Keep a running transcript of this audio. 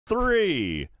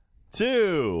3,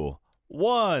 2,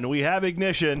 1. We have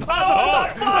ignition. Jeff,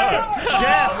 watch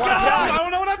out! I don't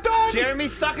know what I've done!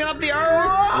 Jeremy's sucking up the earth!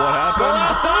 What happened?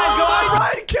 Outside, guys!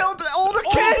 Ryan killed the older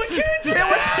kids! It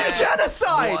was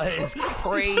genocide! What is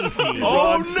crazy?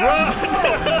 Oh, no!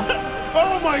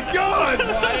 Oh my god!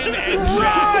 Ryan and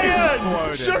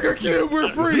Ryan! Sugar Cube,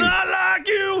 we're free! Not like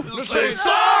you! Say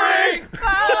sorry!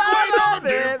 I love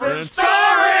it.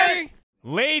 Sorry!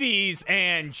 Ladies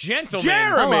and gentlemen.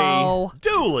 Jeremy! Hello.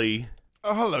 Dooley!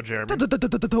 Oh, hello, Jeremy.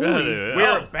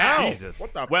 We're back. Jesus.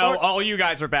 What the Well, fuck? all you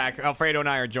guys are back. Alfredo and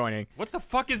I are joining. What the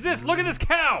fuck is this? Look at this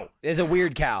cow. There's a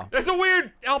weird cow. There's a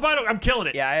weird albino. I'm killing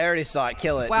it. Yeah, I already saw it.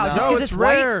 Kill it. Wow, No. just because it's it's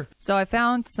rare. white. So I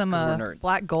found some we're nerds.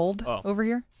 black gold over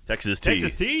here. Texas tea.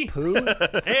 Texas tea. Poo?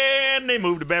 And they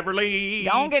moved to Beverly.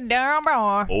 Don't get down,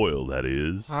 bro. Oil, that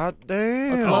is. Hot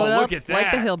damn. Let's Oh, load look up at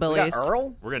like the that. We got hillbillies.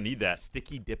 Earl? We're gonna need that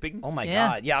sticky dipping. Oh my Yeah.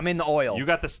 god. Yeah, I'm in the oil. You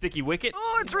got the sticky wicket?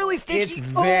 Oh, it's really sticky. It's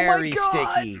very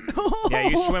sticky. Yeah,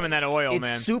 you swim in that oil, It's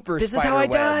man. super This is spider how I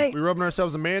web. die. We rubbing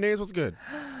ourselves in mayonnaise? What's good?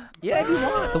 Yeah, if you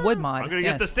want. The wood mod. I'm gonna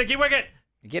yes. get the sticky wicket.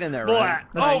 Get in there, Blah. Ryan.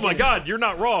 Oh my god, you're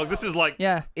not wrong. This is like.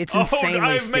 Yeah. It's Oh, insanely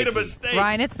I've sticky. made a mistake.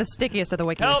 Ryan, it's the stickiest of the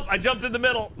wicked. Help! I jumped in the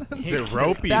middle. Is it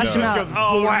ropey, Bash him though? out. Goes,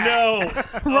 oh no!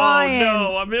 Ryan. Oh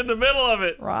no! I'm in the middle of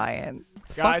it. Ryan.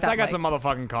 Guys, Fuck that I got mic. some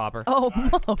motherfucking copper. Oh,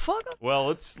 motherfucker. Well,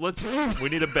 let's. We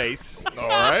need a base. All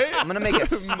right. I'm gonna make a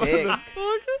stick.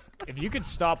 If you could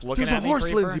stop looking There's a at me, horse,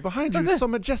 Creeper. Lindsay, behind you. It's so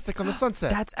majestic on the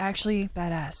sunset. That's actually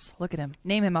badass. Look at him.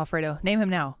 Name him, Alfredo. Name him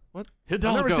now. What?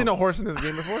 Hidalgo. I've never seen a horse in this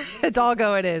game before.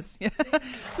 Hidalgo it is.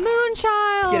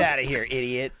 Moonchild. Get out of here,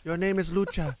 idiot. Your name is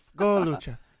Lucha. Go,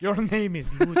 Lucha. Your name is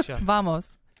Lucha.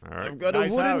 Vamos. All right. I've got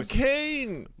Nice a wooden house.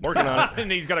 cane. Working on it.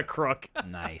 And he's got a crook.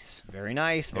 Nice. Very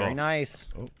nice. Very Oh. nice.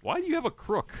 Why do you have a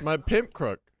crook? My pimp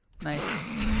crook.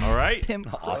 Nice. All right.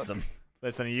 Pimp. Awesome.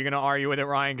 Listen, are you gonna argue with it,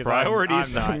 Ryan? Because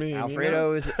Priorities. I'm not. Me,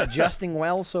 Alfredo is adjusting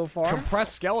well so far.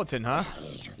 Compressed skeleton, huh?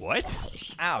 What?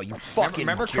 Ow, you fucking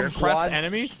Remember jerkwad. compressed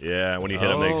enemies? Yeah, when you hit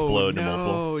them, they explode into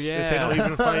multiple. This ain't no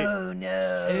even fight. Oh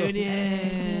no.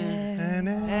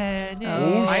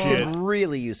 Oh, I shit. could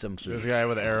really use some There's food. a guy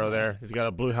with an arrow there. He's got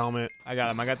a blue helmet. I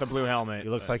got him. I got the blue helmet. He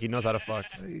looks like he knows how to fuck.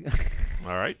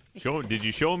 All right. Did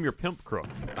you show him your pimp crook?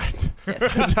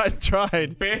 I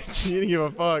tried. Bitch. He didn't give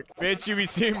a fuck. Bitch, you be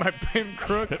seeing my pimp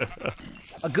crook.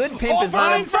 A good pimp is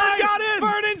not. Got in!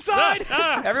 Burn inside!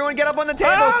 Everyone get up on the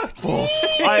tables.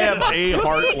 I have a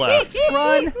heart left.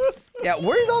 Run. Yeah,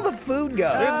 where's all the food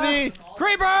go? Lindsay,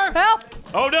 Creeper! Help.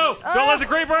 Oh no! Don't let the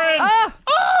creeper in!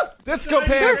 disco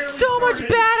There's pants. so much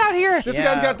bad out here. This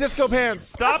Yeah. guy's got disco pants.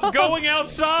 Stop going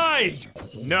outside!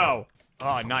 No.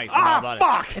 Oh, nice.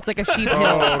 Fuck. It's like a sheep hill.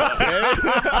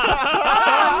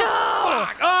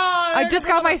 I just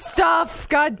got my stuff.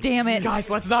 God damn it. Guys,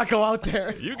 let's not go out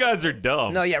there. You guys are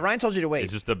dumb. No, yeah, Ryan told you to wait.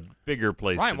 It's just a bigger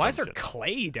place. Ryan, to why is there dump shit.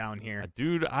 clay down here?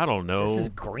 Dude, I don't know. This is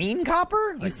green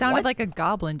copper? You sounded what? like a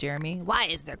goblin, Jeremy. Why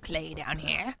is there clay down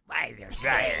here? Why is there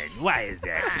clay? Why is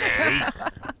there clay?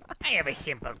 I have a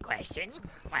simple question.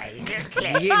 Why is there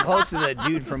clay? You're getting close to the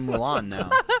dude from Mulan now.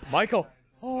 Michael.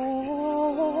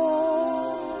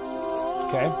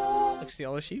 Okay. Looks the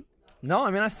yellow sheep. No,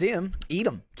 I mean, I see him. Eat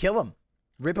him. Kill him.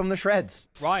 Rip him to shreds.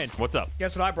 Ryan, What's up?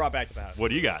 guess what I brought back to the house? What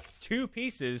do you got? 2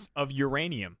 pieces of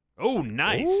uranium. Oh,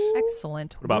 nice.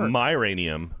 Excellent. What about work. my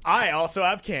uranium? I also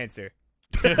have cancer.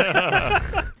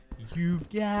 You've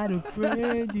got a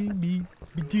friend in me.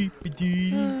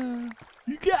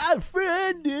 You got a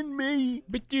friend in me.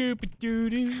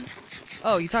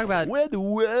 Oh, you talk about. Where the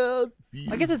world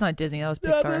I guess it's not Disney. That was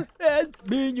Pixar.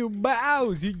 in your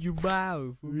mouth, in your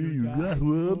mouth.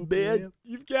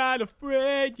 You've got a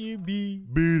friend in me.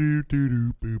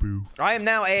 I am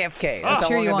now AFK. That's how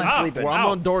cheer long you I've been on. sleeping. Well, I'm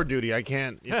on door duty. I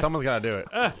can't. Someone's got to do it.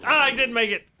 I didn't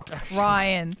make it.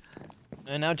 Ryan.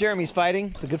 And now Jeremy's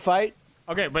fighting. The good fight.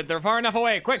 Okay, but they're far enough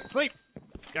away. Quick, sleep.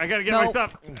 I gotta get my Nope.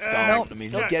 stuff. Nope. I mean,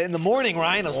 he'll get it in the morning,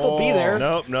 Ryan. I'll still be there.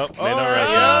 Nope, nope. They Oh, don't yeah.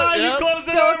 rest. Ah, you Yep. closed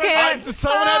the Still door. can't.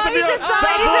 Someone has to be He's on. inside.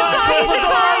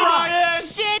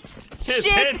 It's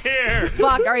Shits. in here.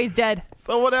 Fuck. Or he's dead.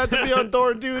 Someone had to be on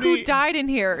door Who duty. died in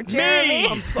here? Jeremy.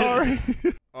 I'm sorry.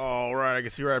 Oh, right. I can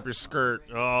see right up your skirt.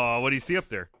 Oh, what do you see up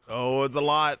there? Oh, it's a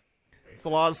lot. It's a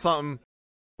lot of something.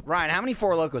 Ryan, how many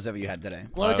Four Locos have you had today?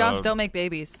 Blowjobs don't make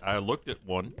babies. I looked at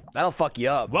one. That'll fuck you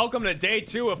up. Welcome to day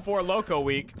 2 of 4 Loco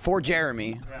Week. For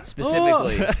Jeremy,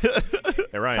 specifically.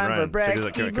 Hey, Ryan, Time for Ryan, brag, check this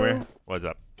out. Come Eagle. here. What's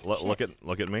up? Look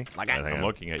at me. Like I- I'm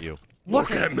looking at you.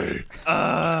 Look at me.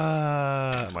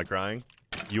 Am I crying?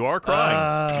 You are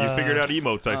crying. You figured out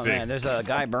emotes, I Oh, see. man, there's a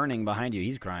guy burning behind you.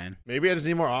 He's crying. Maybe I just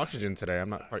need more oxygen today. I'm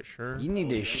not quite sure. You need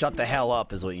to shut the hell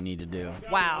up is what you need to do.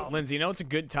 Wow. Lindsay, you know it's a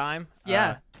good time?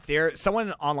 Yeah.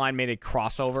 Someone online made a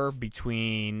crossover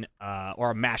between,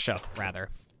 or a mashup, rather,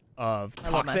 of I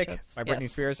love Toxic mashups. by Britney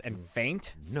Yes. Spears and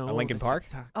Faint No, by Linkin Park.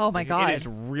 Oh my God. It is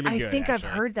really good. I think I've actually.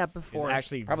 heard that It's before.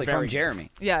 actually Probably very from good.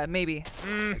 Jeremy. Yeah, maybe.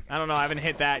 I don't know. I haven't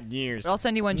hit that in years. But I'll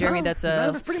send you one, Jeremy. That's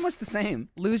That's pretty much the same.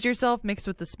 Lose Yourself mixed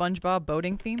with the SpongeBob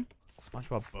boating theme.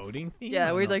 SpongeBob boating theme?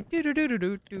 Yeah, where he's like doo doo doo doo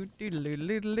doo doo doo doo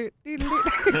doo doo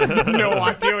doo. No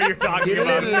idea what you're talking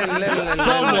about.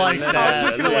 Something like that. I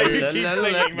was just gonna let you keep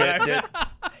singing, man.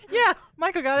 Yeah,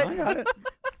 Michael got it. I got it.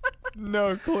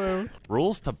 No clue.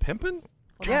 Rules to pimpin'?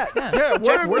 Yeah. Yeah,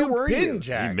 Jack, where you were been, you?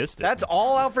 Jack? You missed it. That's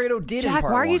all Alfredo did in Jack,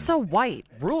 part why are you one. so white?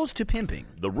 Rules to pimping.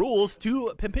 the rules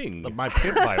to pimping. My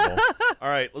pimp Bible. All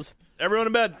right, let's everyone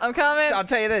in bed. I'm coming. I'll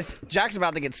tell you this. Jack's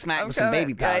about to get smacked with some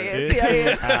baby powder. Yeah,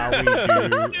 This is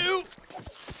how we do.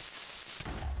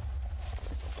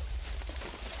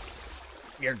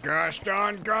 Your gosh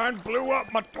darn gun blew up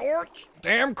my torch.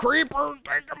 Damn creeper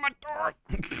taking my torch.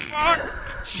 Fuck.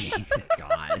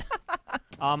 God.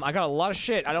 I got a lot of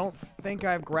shit. I don't think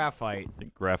I have graphite. I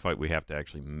think graphite we have to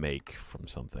actually make from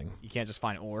something. You can't just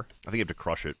find ore. I think you have to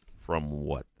crush it from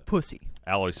what? Pussy.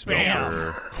 Alloy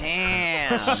smelter.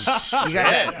 Damn.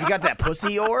 You got that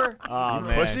pussy ore? Oh,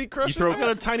 man. Pussy You crusher? throw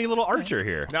a tiny little archer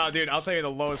here. No, dude, I'll tell you the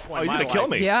lowest point. Oh, he's in my gonna kill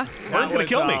life. me. Yeah. Vern's gonna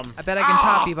kill me. I bet I can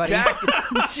top you, buddy.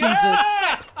 Jesus.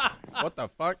 What the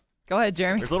fuck? Go ahead,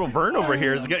 Jeremy. There's a little Vern over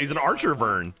here. He's an archer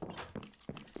Vern.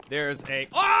 There's a.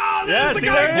 Oh, Yeah, there's see, the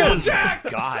guy there who it killed is. Jack.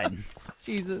 God.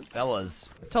 Jesus. Fellas.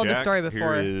 Told the Jack, story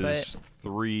before, here is but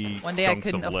 3 one day I chunks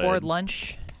couldn't of afford lead.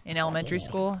 lunch in elementary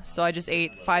school, so I just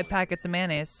ate 5 packets of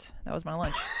mayonnaise. That was my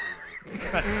lunch.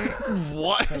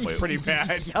 What? That's pretty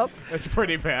bad. Yup. That's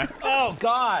pretty bad. Oh,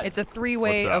 God. It's a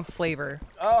 3-way What's up? of flavor.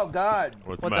 Oh, God.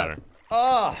 What's the What's up? matter?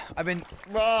 Oh, I've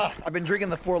been drinking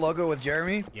the Four Loko with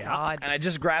Jeremy. Yeah. God. And I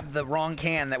just grabbed the wrong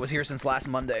can that was here since last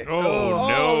Monday. Oh,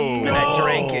 no. And I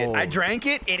drank it. I drank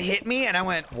it, it hit me, and I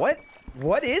went, what?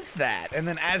 What is that? And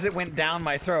then as it went down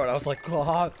my throat, I was like,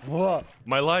 God, what?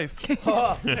 My life.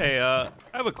 Hey, I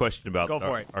have a question about Go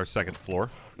for it. our second floor.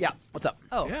 Yeah, what's up?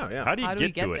 Oh. Yeah. How do you How do get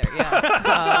we get to it? there?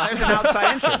 Yeah. There's an outside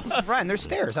entrance. Ryan, there's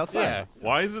stairs outside. Yeah.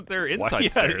 Why isn't there inside yeah,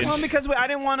 stairs? Well, because I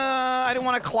didn't want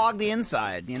to clog the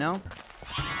inside, you know?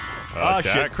 Oh, shit,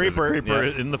 Jack, there's a creeper. creeper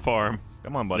Yeah. in the farm.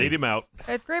 Come on, buddy. Lead him out.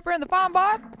 It's Creeper in the farm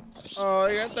bot. Oh,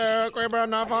 you got the creeper on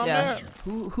that farm Yeah.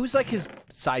 Who's like his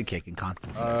sidekick in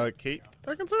Constantine? Kate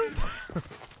Beckinsale?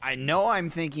 I know I'm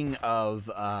thinking of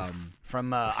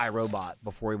from iRobot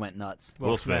before he went nuts.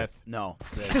 Will Smith. No,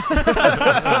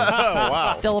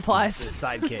 Still applies. the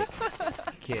sidekick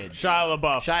kid. Shia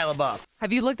LaBeouf. Shia LaBeouf.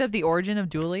 Have you looked up the origin of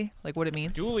Dooley? Like what it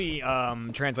means? Dooley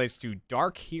translates to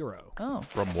dark hero. Oh,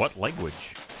 From what language?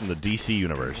 In the DC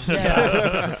universe.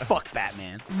 yeah. Fuck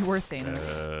Batman. You were famous.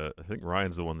 I think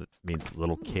Ryan's the one that means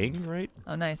little king, right?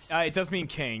 Oh, nice. It does mean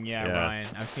king, yeah, Yeah. Ryan.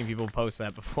 I've seen people post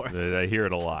that before. I hear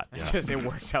it a lot. It's Yeah. just it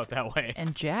works out that way.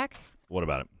 And Jack? What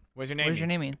about it? What's your name? What does your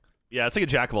name mean? Yeah, it's like a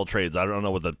jack of all trades. I don't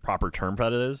know what the proper term for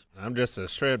that is. I'm just a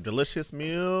straight up delicious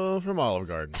meal from Olive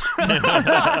Garden. Is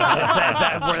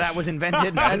that where that was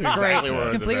invented? That's great. where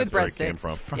it was Complete with where it came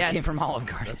breadsticks. from. Yes. Came from Olive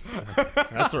Garden.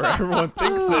 That's where everyone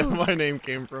thinks that my name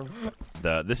came from.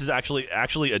 This is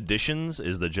actually additions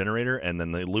is the generator, and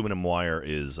then the aluminum wire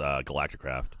is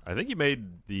Galacticraft. I think you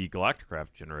made the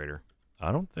Galacticraft generator.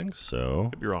 I don't think so.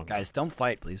 Could be wrong. Guys, don't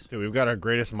fight, please. Dude, we've got our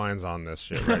greatest minds on this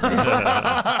shit right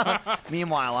now.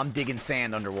 Meanwhile, I'm digging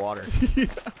sand underwater.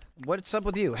 What's up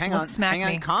with you? Hang Someone on. smack Hang on.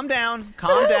 me. Calm down.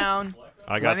 Calm down.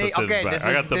 I got the sieves okay, back. this I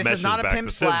is, got the this meshes is not a back. pimp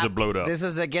The sieves slap. have blowed up. This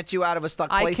is a get you out of a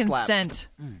stuck I place slap. consent.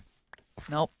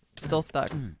 Nope. Still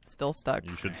stuck. Still stuck.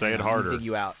 You should say it I'm harder. gonna dig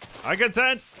you out. I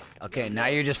consent. Okay, now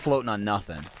you're just floating on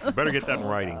nothing. You better get that in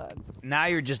writing. Now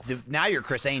you're now you're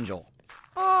Chris Angel.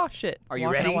 Oh, shit. Are you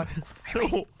Walking ready?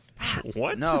 on one.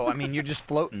 What? No, I mean you're just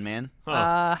floating, man.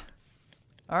 All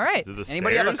right. Is it the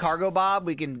Anybody have a stairs? cargo bob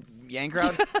we can yank her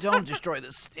out? Don't destroy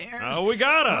the stairs. Oh, we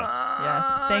gotta.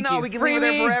 Yeah. Thank no, you. we can Free leave her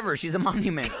there me. forever. She's a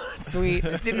monument. Sweet.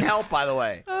 It didn't help, by the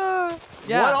way.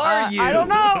 Yeah, What are you? I don't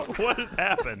know. What has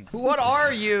happened? What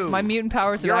are you? My mutant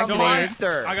powers are You're a activated.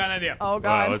 monster. I got an idea. Oh,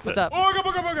 God. what's What's that? up? Booga,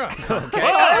 booga, booga. Okay.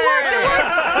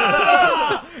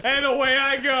 And away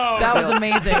I go. That was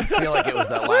amazing. I feel like it was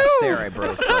that last stair I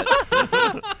broke.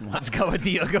 But let's go with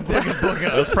the Ooga Booga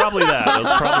Booga. It was probably that. It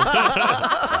was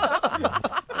probably...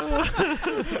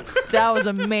 That was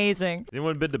amazing.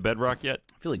 Anyone been to Bedrock yet?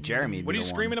 I feel like Jeremy. What are you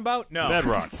screaming about? No.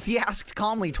 Bedrock. He asked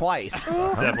calmly twice.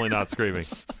 Definitely not screaming.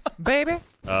 Baby.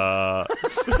 What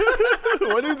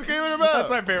is the game about? That's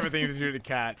my favorite thing to do to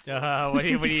cat. What are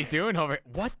you doing over?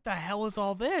 What the hell is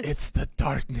all this? It's the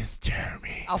darkness,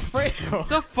 Jeremy. Alfredo. What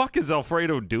the fuck is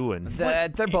Alfredo doing? They're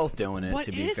both doing it, What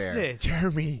to be is fair. this?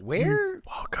 Jeremy. Where?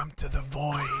 Welcome to the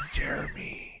void,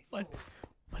 Jeremy. What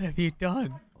have you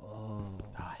done?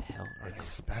 It's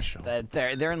special.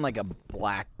 They're in like a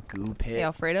black goo pit. Hey,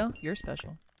 Alfredo, you're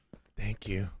special. Thank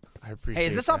you. I appreciate Hey,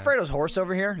 is this that. Alfredo's horse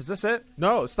over here? Is this it?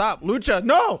 No, stop. Lucha,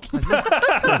 no! Is this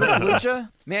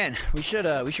Lucha? Man, we should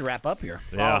wrap up here.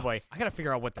 Probably. I gotta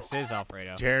figure out what this is,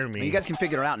 Alfredo. Jeremy. You guys can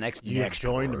figure it out next. You next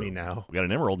joined crew. me now. We got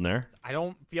an emerald in there. I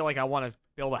don't feel like I want to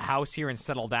build a house here and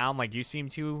settle down like you seem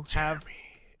to have.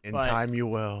 In But- time you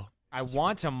will. I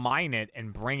want to mine it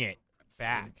and bring it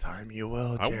back. In time you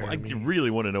will, I Jeremy.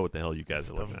 really want to know what the hell you guys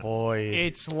are the looking at. void.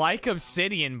 It's like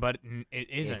obsidian, but it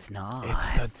isn't. It's not. It's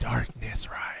the darkness,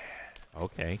 Ryan.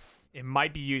 Okay. It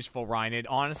might be useful, Ryan.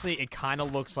 Honestly, it kind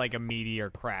of looks like a meteor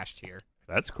crashed here.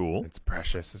 That's cool. It's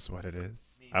precious is what it is.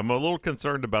 I'm a little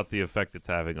concerned about the effect it's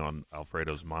having on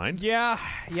Alfredo's mind. Yeah,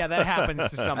 that happens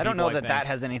to some I don't people, know that think. that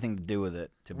has anything to do with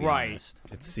it, to be Right. honest.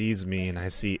 It sees me and I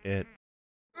see it.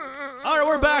 All right,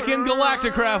 we're back in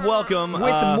Galacticraft. Welcome.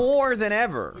 With more than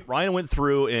ever. Ryan went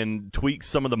through and tweaked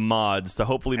some of the mods to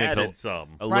hopefully make Added it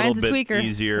some. a Ryan's little a bit tweaker.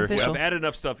 easier. Official. I've added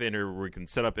enough stuff in here where we can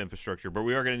set up infrastructure, but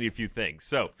we are going to need a few things.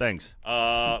 So, thanks.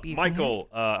 beef in Michael,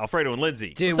 Alfredo, and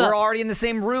Lindsay. Dude, What's we're up? already in the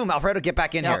same room. Alfredo, get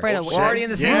back in Yeah, here. Alfredo, we're already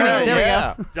in the same Yeah, room. There we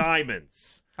yeah. go.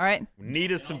 Diamonds. All right.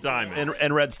 Need us some diamonds.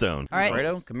 And redstone. All right.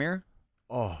 Alfredo, come here.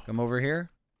 Oh. Come over here.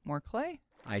 More clay.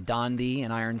 I don thee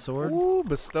an iron sword. Ooh,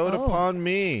 bestowed Oh. upon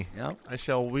me. Yep. I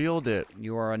shall wield it.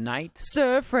 You are a knight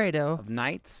Sir Fredo. of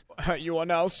knights. You are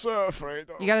now Sir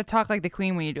Fredo. You got to talk like the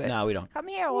queen when you do it. No, we don't. Come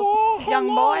here, young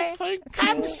boy.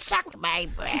 Come suck my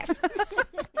breasts.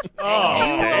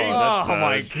 Oh,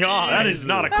 my God. That is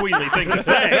not a queenly thing to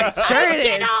say. Sure it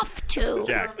Get is. off too.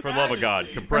 Jack, for love of God,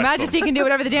 Her compress Majesty them. can do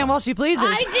whatever the damn well she pleases.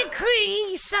 I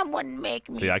decree someone make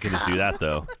me See, I can just do that,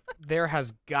 though. There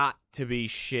has got to be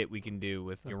shit we can do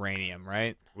with uranium,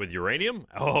 right? With uranium?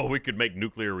 Oh, we could make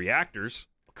nuclear reactors.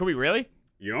 Could we really?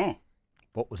 Yeah.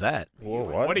 What was that? Whoa,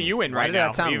 What are you in Why right did now?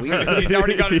 that sound He's- weird? He's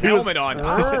already got his He was- helmet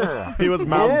on. He was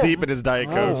mountain deep in his Diet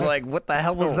I was Coke. like, what the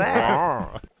hell was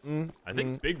that? I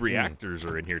think big reactors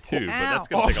are in here, too, but Ow. that's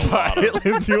going to take a lot of... It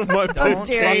lives you with my Don't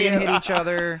dare fucking you. hit each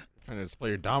other. Trying to display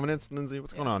your dominance, Lindsay.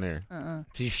 What's going on here?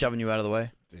 She's shoving you out of the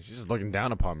way. Dude, she's just looking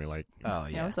down upon me like Oh, Yeah,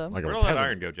 yeah. what's up? a Where'd all that peasant.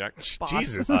 iron go, Jack?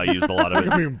 Jesus. I used a lot of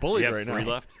I'm it. being bullied You have right 3 now.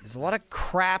 left? There's a lot of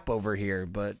crap over here,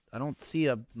 but I don't see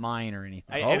a mine or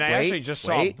anything. I- oh, and I wait, actually just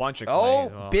saw a wait. bunch of clay Oh,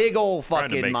 as well. big old Trying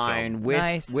to fucking make mine some. with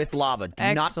Nice. lava.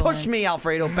 Do not push Excellent. me,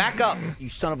 Alfredo. Back up, you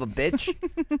son of a bitch.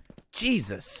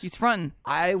 Jesus. He's fronting.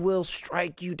 I will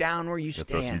strike you down where you You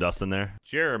throw some stand. dust in there.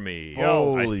 Jeremy.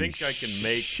 Holy I think I can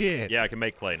make... shit. Yeah, I can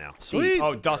make clay now. Sweet.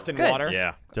 Oh, dust and Good. water?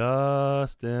 Yeah.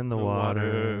 Dust in the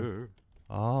water.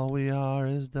 All we are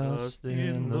is dust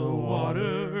in the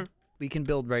water. We can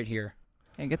build right here.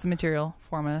 Yeah, get some material.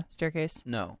 Form a staircase.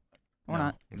 No. Why No.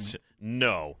 not?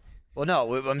 No. Well,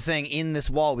 no. I'm saying in this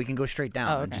wall, we can go straight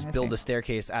down Oh, and okay, just I build see. a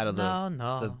staircase out of No,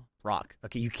 the no. rock.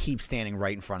 Okay, you keep standing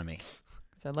right in front of me.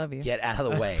 'Cause I love you. Get out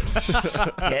of the way.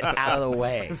 Get out of the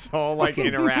way. This whole, like, Fucking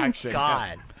interaction.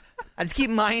 God. I just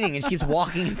keep mining and she keeps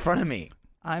walking in front of me.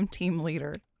 I'm team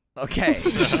leader. Okay.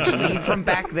 Lead from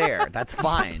back there. That's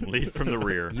fine. Lead from the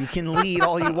rear. You can lead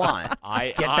all you want. Just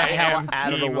get the hell am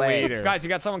out of the team way. leader. Guys, you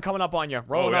got someone coming up on you.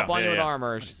 Rolling yeah, up on yeah, you with yeah.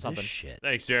 armor or This something. shit.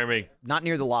 Thanks, Jeremy. Not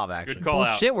near the lava, actually. Good call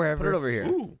out. Bullshit wherever. Put it over here.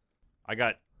 Ooh. I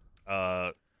got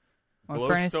Want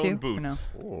furnace glowstone too? Or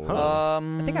boots.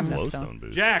 No? I think I'm enough stone. Glowstone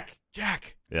boots. Jack.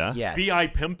 Yeah? Yes. BI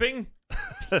pimping?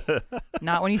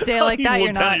 Not when you say it like that, you're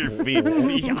looked not. at your feet.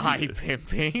 BI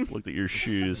pimping? Looked at your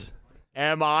shoes.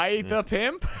 Am I the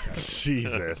pimp?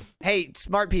 Jesus. Hey,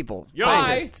 smart people. Yo.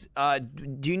 Scientists.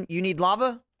 Do you need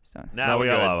lava? Stone. Now No, we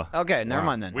got good. lava. Okay, never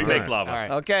mind then. We All make right. lava. All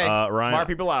right. Okay. Ryan. Smart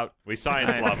people out. We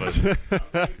science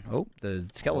lava. Oh, the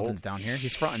skeleton's down here.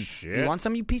 He's fronting. Shit. You want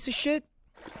some, you piece of shit?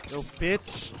 Yo,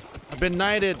 bitch. I've been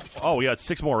knighted. Oh, we got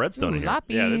 6 more redstone in here.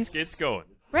 Lapis. Yeah, it's going.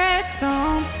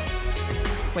 Redstone.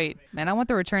 Wait, man, I want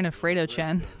the return of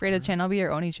Fredo-chan. Fredo-chan, I'll be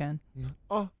your Oni-chan.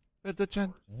 Oh, it's a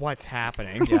chan. What's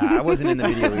happening? Yeah, I wasn't in the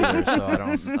video either, so I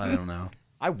don't know.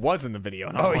 I was in the video.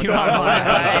 And Oh, I'm you like, know,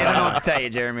 I don't know what to tell you,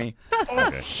 Jeremy.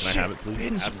 Okay. Can I have it,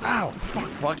 please? Ow.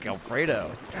 Fuck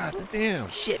Alfredo. God damn.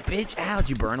 Shit, bitch. Ow, did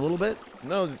you burn a little bit?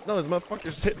 No, this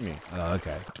motherfucker's hit me. Oh,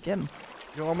 okay. Get him.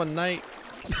 Yo, I'm a knight.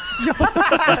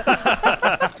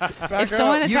 If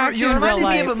someone attacks you, You in real reminded me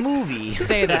life, of a movie.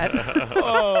 say that.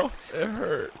 Oh, it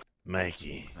hurt.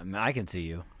 Mikey. I can see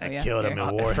you. Oh, yeah. Killed him Here.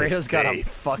 and wore Fredo's his got a faith.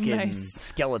 fucking Nice.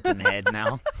 skeleton head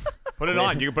now. Put it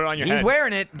on. You can put it on your He's head.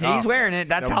 wearing it. He's wearing it.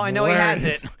 That's how I know he has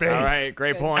it. All right,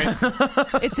 great point.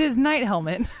 It's his night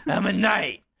helmet. I'm a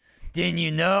knight. Didn't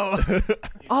you know?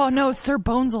 Oh no, Sir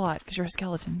Bones a lot because you're a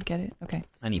skeleton. Get it? Okay.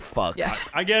 And he fucks. Yeah.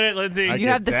 I get it, Lindsay. You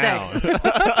have the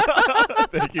sex.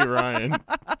 Thank you, Ryan.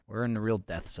 We're in the real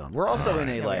death zone. We're also in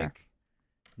a Yeah, we are. like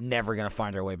never gonna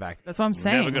find our way back. That's what I'm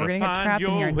saying. Never gonna We're gonna get find trapped in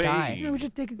your here and way. die. We're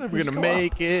just digging. We're gonna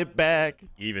make it back.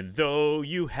 Even though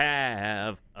you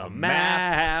have a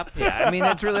map. Yeah, I mean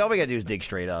that's really all we gotta do is dig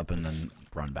straight up and then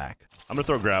run back. I'm gonna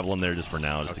throw gravel in there just for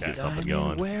now, just to get something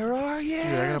going. Where are you? Dude,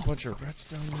 I got a bunch of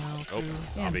redstone now. Oh,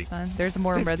 Damn, I'll be. son. There's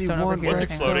more redstone over 51 here. What's I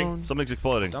think. exploding? Something's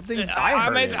exploding. Something I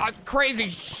heard made it. crazy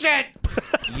shit.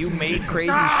 You made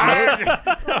crazy shit.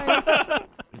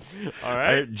 All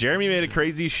right. Jeremy made a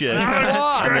crazy shit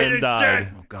and then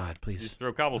died. Oh God, please. Just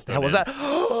throw cobblestone. How was in. that?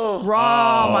 Oh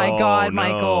my God, no.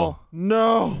 Michael.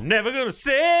 No. Never gonna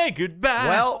say goodbye.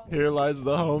 Well, Here lies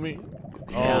the homie.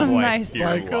 oh boy. Nice. Here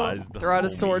Michael. lies the Throw out a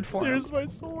homie. sword for him. Here's my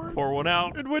sword. Pour one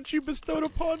out. And what you bestowed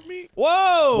upon me.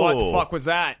 Whoa! What the fuck was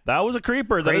that? That was a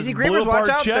creeper. That crazy just blew creepers, watch apart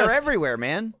out! chest. They're everywhere,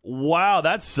 man. Wow,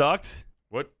 that sucked.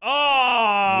 What? Oh!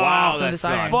 Wow, Some that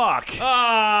design. sucks. Fuck! Oh,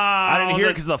 I didn't hear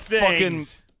it because the fucking.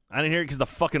 things. I didn't hear it because the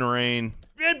fucking rain.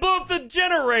 It blew up the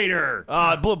generator.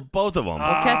 It blew up both of them.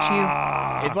 We'll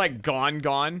catch It's like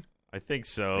gone. I think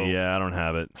so. Yeah, I don't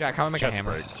have it. Jack, how do I make a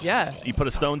hammer? you. Yeah. You put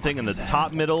a stone thing in the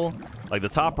top middle, like the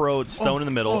top row, it's stone in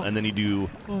the middle, and then you do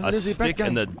a Lizzie, stick bad guy.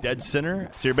 in the dead center.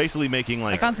 So you're basically making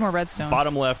I like found some more redstone.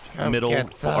 bottom left, Come middle, get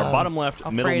or some. bottom left,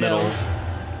 middle, Alfredo.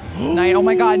 middle. Night. Oh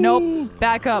my God. Nope.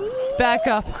 Back up. Back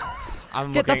up.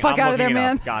 I'm Get the looking- fuck I'm out of there, looking it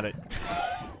man. up. Got it.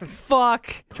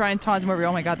 Fuck. Try and taunt him over.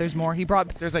 Oh my God. There's more. He brought.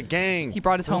 There's a gang. He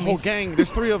brought his There's a whole homies. gang.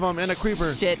 There's 3 of them and a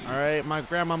creeper. Shit. All right, my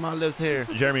grandmama lives here.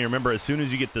 Jeremy, remember, as soon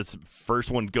as you get this first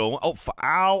one going,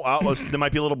 ow, there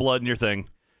might be a little blood in your thing.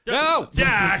 No.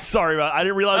 Yeah, sorry about it. I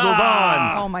didn't realize it was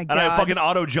on. Oh my And I God. fucking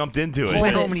auto jumped into it. Went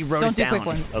With home and he wrote Don't it do down. quick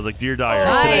ones. I was like, dear Dyer,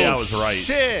 Nice. today I was right.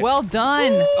 Shit. Well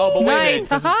done. Oh, but wait a nice. minute.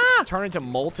 Does it Haha. turn into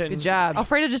molten? Good job.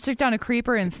 Alfredo just took down a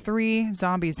creeper and 3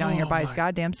 zombies down here by his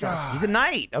goddamn self. He's a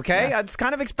knight. Okay, that's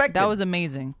kind of expected. That was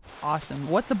amazing.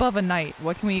 Awesome. What's above a knight?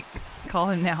 What can we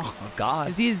call him now? oh, God.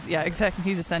 'Cause he's, yeah, exactly.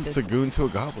 He's ascended. It's a goon to a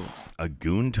goblin. A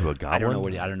goon to a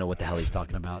goblin? I don't know what the hell he's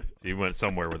talking about. He went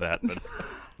somewhere with that. But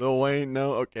Lil Wayne,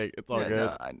 no? Okay, it's all Yeah, good.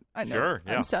 no, I know. Sure,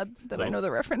 yeah. I'm sad that I know the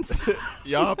reference.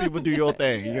 Y'all people do your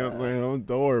thing. You know,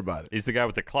 don't worry about it. he's the guy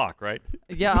with the clock, right?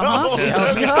 Yeah,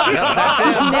 That's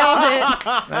him. Nailed it.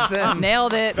 That's him.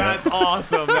 Nailed it. That's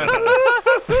awesome. That's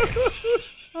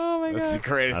Oh my the God.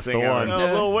 greatest That's the thing one. ever.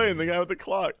 No, Lil Wayne, the guy with the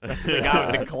clock. The guy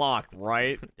with the clock,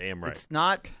 right? Damn right. It's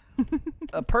not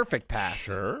a perfect path.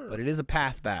 Sure. But it is a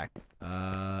path back.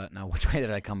 Now, which way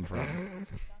did I come from?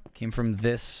 Came from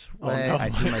this way. no. I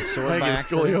threw my sword I by get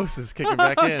accident. scoliosis kicking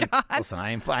back in. Listen,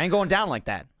 I ain't going down like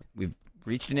that. We've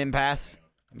reached an impasse.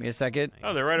 Give me a second.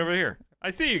 Oh, they're right over here. I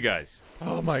see you guys.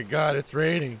 Oh my God, it's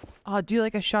raining. Oh, do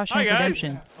like a Shawshank Hi, guys.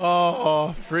 Redemption.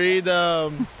 Oh,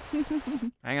 freedom.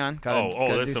 Hang on. Gotta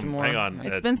there's do some. more. Hang on.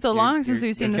 It's been so long since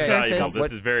we've seen the This is valuable. surface.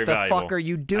 This is very the valuable. fuck are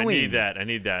you doing? I need that. I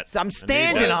need that. I'm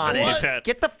standing on I need it. that.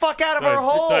 Get the fuck out of Sorry, our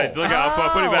hole. sorry, look, I'll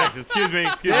put it back. Excuse me.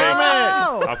 Excuse Damn me.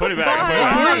 it. I'll put it back. I'll put it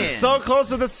back. Ryan. We're so close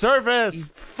to the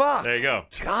surface. Fuck. There you go.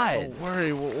 God. Don't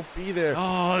worry, we'll be there.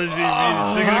 Oh, this is an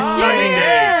exciting day.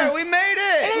 Yeah, we made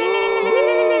it.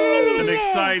 It's an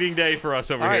exciting day for us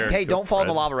over All here. right, hey, don't fall in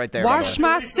the lava right there. Wash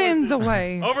my sins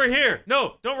away. Over here.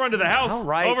 No, don't run to the house. All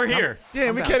right, Over come- here.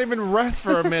 Yeah, we can't even rest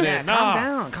for a minute.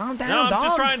 Calm down, No, I'm dog.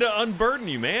 just trying to unburden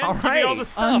you, man. All Give me all right. the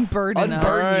stuff. Unburden us.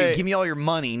 Unburden you. Alright. Give me all your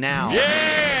money now.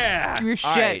 Yeah. Your All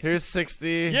shit. right. Here's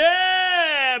 60.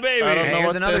 Yeah, baby. I don't know Here's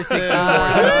what another this 64,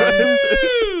 is.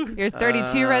 Woo. Here's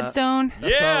 32 redstone.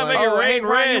 Yeah, make it Oh, hey, rain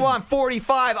Ryan, red. you want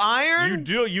 45 iron? You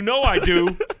do. You know I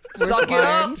do. Suck it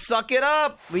iron? up. Suck it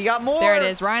up. We got more. There it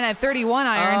is. Ryan, I have 31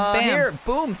 iron. Bam. Here,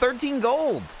 boom, 13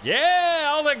 gold. Yeah,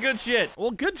 all that good shit.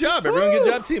 Well, good job, everyone. Good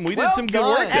job, team. We Well did some good done.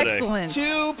 work today. Excellent.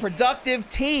 2 productive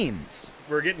teams.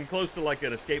 We're getting close to like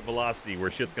an escape velocity where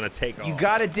shit's gonna take off. You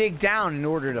gotta dig down in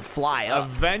order to fly up.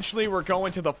 Eventually, we're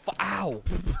going to the. Ow!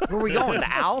 Where are we going? The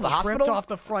owl? The Tripped hospital? off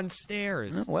the front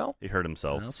stairs. Well, He hurt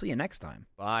himself. I'll see you next time.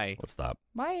 Bye. Let's stop.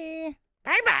 Bye.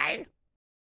 Bye-bye.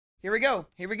 Here we go.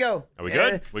 Here we go. Are we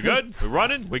good? We good? We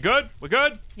running? We good? We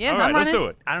good? Yeah, All right, I'm let's running. do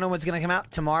it. I don't know what's gonna come out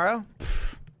tomorrow.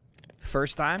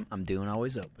 first time, I'm doing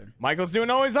always open. Michael's doing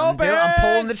always open. I'm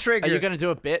pulling the trigger. Are you going to do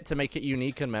a bit to make it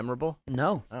unique and memorable?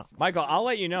 No. Oh. Michael, I'll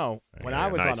let you know. When I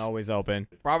was on Always Open,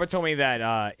 Robert told me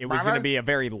that it was going to be a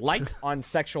very light on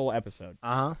sexual episode.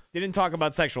 Didn't talk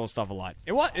about sexual stuff a lot.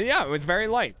 It was very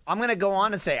light. I'm going to go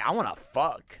on and say, I want to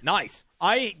fuck. Nice.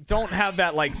 I don't have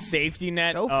that, like, safety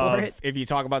net of if you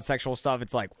talk about sexual stuff,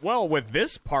 it's like, well, with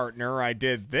this partner, I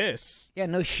did this. Yeah,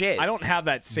 no shit. I don't have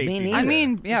that safety net. I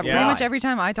mean, pretty much every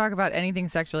time I talk about anything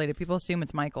sex related, people assume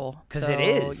it's Michael. Because so, it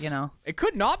is. You know. It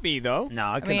could not be, though.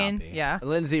 No, it could not be. Yeah.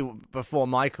 Lindsay, before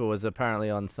Michael, was apparently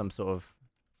on some sort of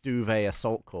duvet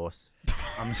assault course.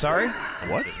 I'm sorry?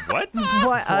 What? What?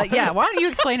 What? Yeah, why don't you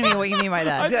explain to me what you mean by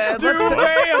that?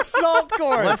 Duvet assault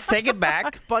course. Let's take it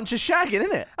back. Bunch of shagging,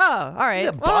 isn't it? Oh, all right.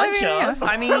 A bunch of.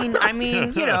 I mean,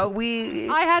 you know,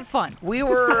 I had fun. We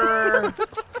were,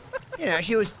 you know,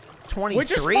 she was 23.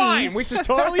 Which is fine. Which is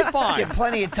totally fine. She had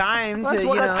plenty of time That's to,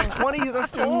 what you know. 20s are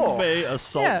for. Duvet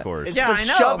assault course. It's Yeah, for I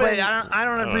know, shoving. but I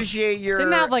don't appreciate your.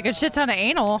 Didn't have like a shit ton of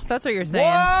anal. If that's what you're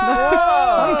saying.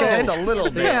 Whoa! Just a little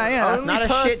bit. Yeah. Only Not a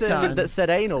shit person ton. that said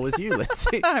anal was you,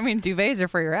 Lindsay. I mean, duvets are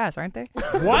for your ass, aren't they?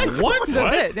 What? What?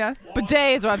 That's it. Yeah.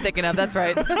 Bidet is what I'm thinking of. That's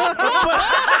right.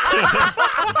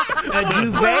 A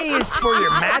duvet is for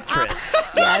your mattress.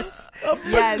 Yes.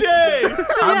 Yes.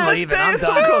 I'm leaving. I'm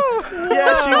done.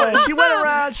 Yeah, she went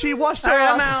around. She washed her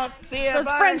ass. I'm out. See ya. Those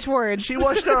Bye. French words. She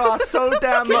washed her ass so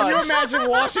damn Can you much. imagine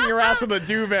washing your ass with a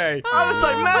duvet? I was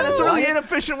like, man, that's a really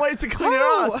inefficient way to clean your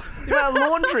ass. The amount of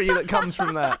laundry that comes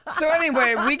from that. So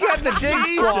anyway, we got the dig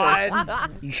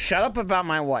squad. You shut up about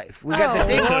my wife. We got the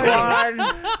dig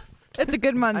squad. It's a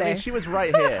good Monday. I mean, she was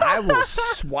right here. I will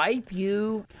swipe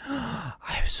you. I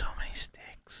have so many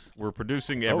sticks. We're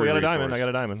producing Oh, every we got a resource. diamond. I got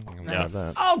a diamond. Yeah.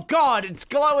 That. Oh, God, it's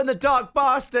glow-in-the-dark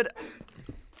bastard.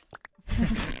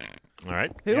 All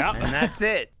right. Yeah. And that's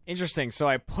it. Interesting. So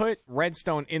I put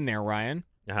redstone in there, Ryan,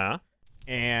 Uh-huh.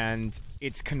 and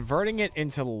it's converting it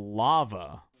into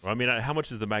lava. Well, I mean, how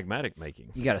much is the magmatic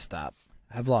making? You gotta stop.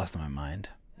 I've lost my mind.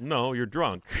 No, you're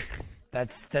drunk.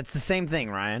 That's the same thing,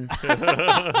 Ryan.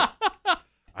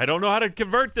 I don't know how to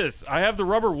convert this. I have the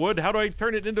rubber wood. How do I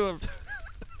turn it into a...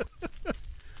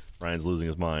 Ryan's losing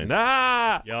his mind.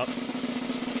 Ah! Yup.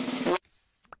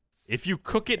 If you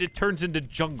cook it, it turns into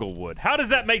jungle wood. How does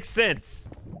that make sense?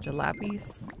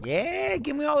 Jalapenos. Yeah,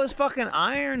 give me all this fucking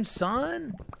iron,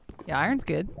 son. Yeah, iron's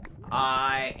good.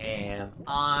 I am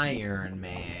Iron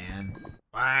Man.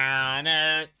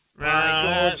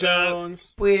 Michael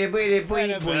Jones. Iron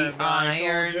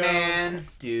Man.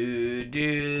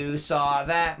 Saw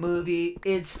that movie.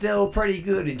 It's still pretty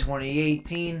good in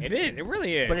 2018. It is. It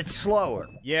really is. But it's slower.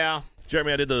 Yeah.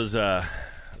 Jeremy, I did those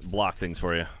block things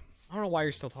for you. I don't know why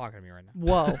you're still talking to me right now.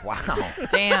 Whoa. Wow.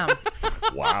 Damn.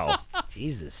 Wow.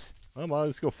 Jesus. Well, I'll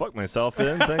just go fuck myself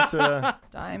then. Thanks.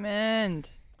 Diamond.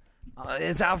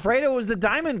 It's Alfredo was the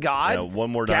diamond god. Yeah,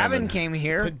 one more Gavin diamond. came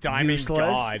here. The diamond useless.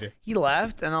 god. He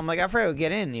left, and I'm like, Alfredo,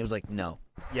 get in. And he was like, no.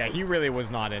 Yeah, he really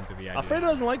was not into the idea. Alfredo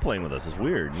doesn't like playing with us. It's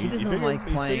weird. He doesn't like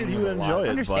playing You with would a enjoy it.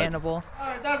 Understandable.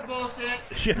 But,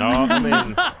 no, I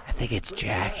mean, I think it's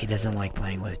Jack. He doesn't like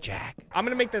playing with Jack. I'm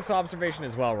going to make this observation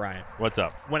as well, Ryan. what's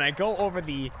up? When I go over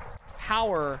the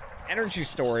power energy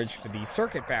storage for the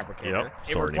circuit fabricator, Yep,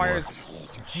 it sorry requires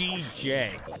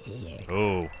GJ.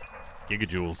 Oh,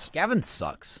 gigajoules. Gavin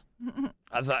sucks.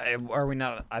 I thought, are we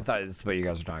not? I thought that's what you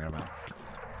guys were talking about.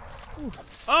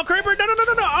 Oh, Creeper! No!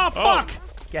 Oh, fuck!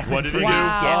 Gavin, What did he do?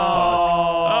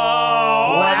 Wow.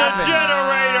 Oh, What the happened?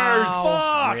 generators!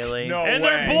 Fuck! Really? No And way.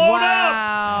 they're blown up!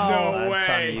 Wow. No That's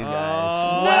on way. you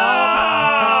guys.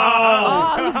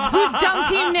 Oh, who's dumb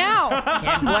team now?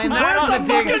 Can't blame that on the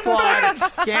dig squad.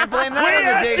 Can't blame that on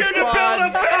the dig You to build a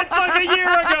squad. fence like a year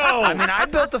ago! I mean, I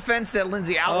built the fence that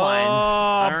Lindsay outlined.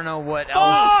 I don't know what else.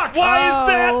 Fuck! Why is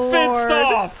that Oh, fenced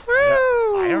Lord. off?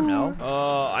 I don't know.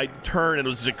 I turned and it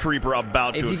was just a creeper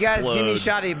about If to you guys explode. give me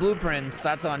shoddy blueprints,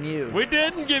 that's on you. We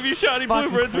didn't give you shoddy Fucking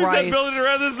blueprints. We said Christ. build it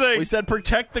around this thing. We said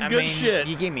protect the I good mean, shit.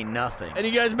 You gave me nothing. And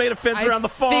you guys made a fence I around the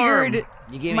farm. figured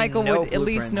You gave me Michael no would at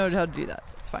least know blueprints. how to do that.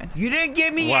 It's fine. You didn't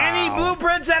give me Wow. any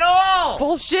blueprints at all.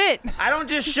 Bullshit. I don't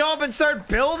just show up and start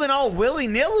building all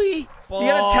willy-nilly. You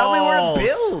gotta tell me where to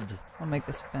build. I'll make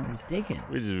this fence. Digging.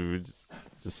 We just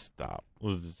stop.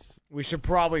 We should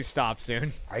probably stop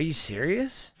soon. Are you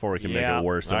serious? Before we can Yeah. make it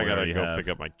worse than I we gotta already go have. pick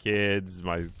up my kids.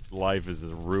 My life is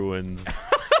in ruins.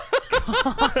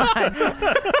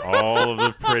 All of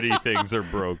the pretty things are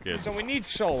broken. So we need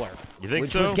solar. You think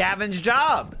Which so? was Gavin's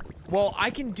job. Well, I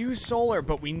can do solar,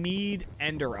 but we need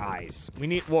ender eyes. We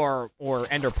need or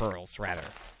ender pearls rather.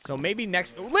 So maybe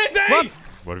next. Lindsay! Whoops.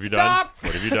 What have you done?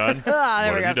 What have you done?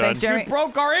 There we what have go. you Thanks, done? Jeremy. You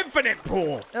broke our infinite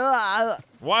pool.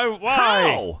 Why?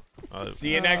 How?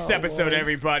 See you next episode,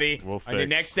 everybody. We'll on the fix.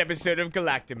 next episode of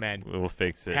Galactimen. We'll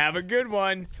fix it. Have a good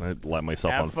one. I light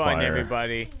myself Have on fun, fire.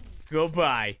 everybody.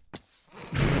 Goodbye.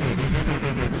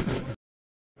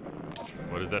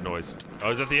 What is that noise?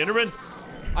 Oh, is that the Enderman?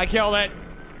 I killed it.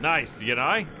 Nice. You get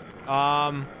an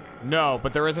eye? No,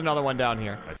 but there is another one down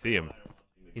here. I see him.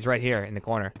 He's right here in the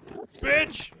corner.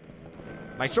 Bitch!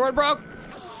 My sword broke.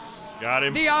 Got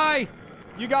him. The eye.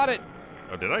 You got it.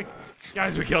 Oh, did I?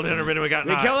 Guys, we killed Enderman and we got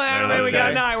an eye. We killed the Enderman, Okay. we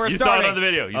got an eye. We're you starting. saw it on the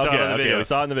video. You saw it on the video. We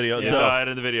saw it in the video. You So, saw it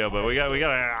in the video, but we got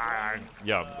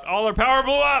yeah. All our power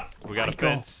blew up. We got a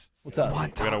fence. What's up? We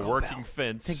got a working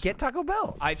fence. To get Taco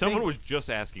Bell. Someone was just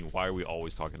asking why are we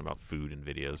always talking about food in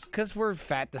videos? Because we're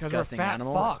fat, disgusting fat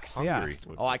animals. fucks. Yeah. Hungry.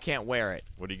 Oh, I can't wear it.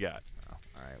 What do you got?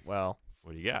 All right. Well.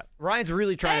 What do you got? Ryan's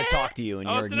really trying to talk to you, and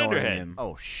Oh, you're it's an ignoring Enderhead. him.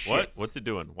 oh shit! What? What's it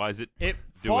doing? Why is it? It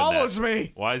doing follows that?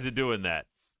 me. Why is it doing that?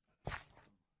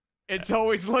 It's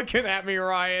always looking at me,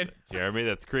 Ryan. Jeremy,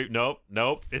 that's creep. Nope,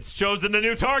 nope. It's chosen a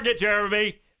new target,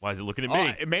 Jeremy. Why is it looking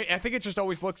at me? I think it just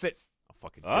always looks at. I'll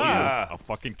fucking kill you. I'll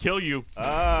fucking kill you.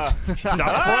 Stop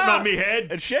fronting on me, head.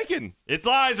 It's shaking. Its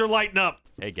eyes are lighting up.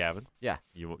 Hey, Gavin. Yeah.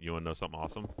 You want to know something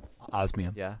awesome?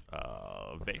 Osmium. Yeah.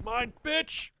 Vein mine,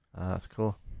 bitch. That's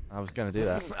cool. I was gonna do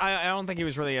that. I don't think he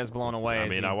was really as blown away. I as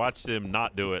mean, he- I watched him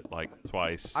not do it like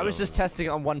twice. I was so- just testing it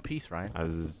on one piece, Ryan. I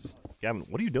was. Gavin,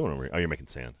 what are you doing over here? Oh, you're making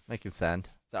sand. Making sand.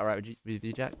 Is that all right with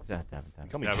you Jack? Yeah, damn.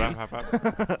 Come Yeah,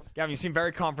 Gavin, you seem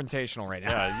very confrontational right now.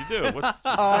 yeah, you do. What's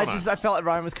I going on? felt like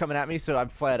Ryan was coming at me, so I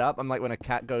flared up. I'm like when a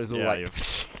cat goes all Yeah, like. you-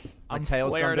 My I'm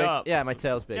tail's gone flared big. up. Yeah, my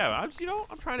tail's big. Yeah, I'm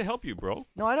trying to help you, bro.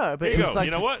 No, I know, but Here you it's go. like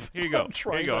You know what? Here you go.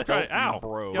 Here you go. I'm trying to. Ow,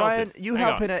 Ryan, skeleton. you Hang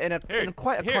help on. in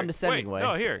quite a Here, condescending wait, way.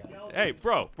 No, here. Hey,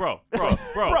 bro. Bro,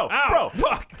 Ow,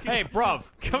 fuck. Hey, bruv.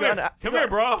 Come got here. an- Come you here,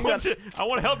 got- bro. you I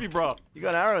want to help you, bro. You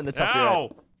got an arrow in the top of your Ow,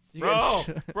 head. bro,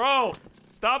 You bro.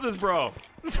 Stop this, bro.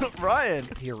 Ryan.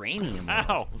 Uranium.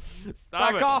 Ow. Stop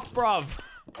Back it. off, bruv.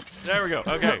 There we go.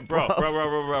 Okay, bro.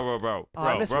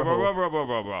 I missed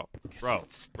Bro.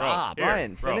 Stop. Here,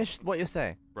 Ryan, bro. finish what you're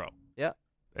saying. Bro. Yeah.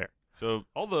 There. So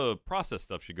all the process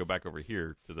stuff should go back over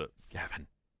here to the Gavin.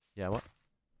 Yeah, what?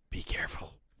 Be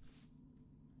careful.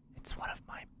 It's one of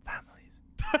my families.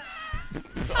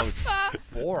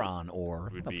 Boron ore.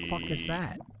 Would What the fuck is be-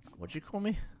 that? What'd you call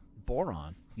me?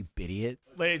 Boron. You idiot.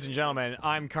 Ladies and gentlemen,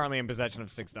 I'm currently in possession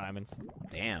of 6 diamonds.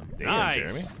 Damn. Nice.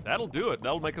 Jeremy. That'll do it.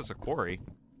 That'll make us a quarry.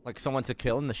 Like someone to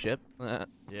kill in the ship?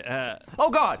 Yeah.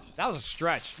 Oh, God! That was a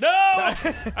stretch. No!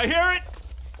 I hear it.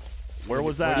 Where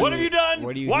was that? What have you done?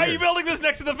 What do you Why are hear? you building this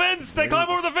next to the fence? They climb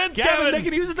over the fence, Gavin, Gavin. they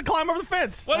can use it to climb over the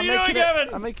fence. What are you doing,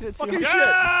 Gavin? I'm making it Fucking too shit.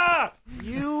 Ah!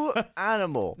 You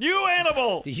animal. You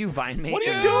animal. Did you vine me? What are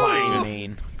you doing? Vine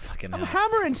main. Fucking I'm hell.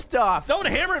 hammering stuff. Don't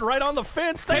hammer it right on the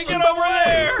fence. Take That's it just over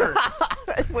there.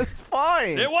 It was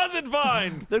fine. It wasn't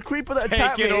fine. The creeper that Take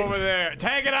attacked it me. over there.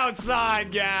 Take it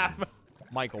outside, Gav.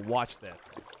 Michael, watch this.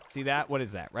 See that? What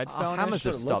is that? Redstone? Hammers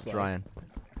have what it looks stopped, like. Ryan.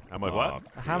 I'm like, what?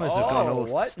 Hammers have gone all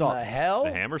what in stopped. the hell?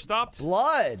 The hammer stopped?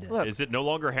 Blood. Look. Is it no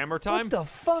longer hammer time? What the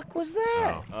fuck was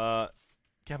that?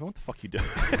 Gavin, what the fuck you doing?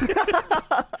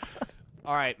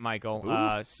 All right, Michael.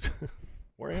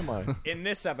 Where am I? In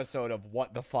this episode of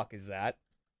What the Fuck Is That?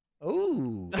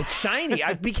 Ooh, it's shiny.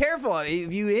 Be careful.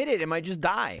 If you hit it, it might just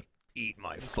die. Eat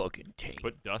my fucking tape.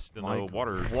 Put dust in Michael. the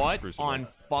water. What crucible. on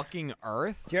fucking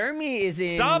earth? Jeremy is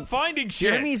in. Stop finding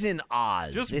shit. Jeremy's in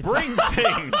Oz. Just It's- bring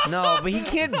things. No, but he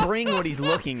can't bring what he's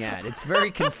looking at. It's very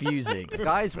confusing.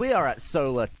 Guys, we are at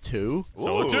Solar 2. So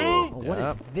Oh, too. what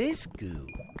is this goo?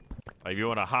 Like, if you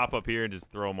want to hop up here and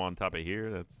just throw them on top of here,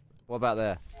 that's What about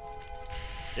there?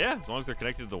 yeah. As long as they're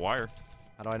connected to the wire.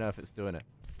 How do I know if it's doing it?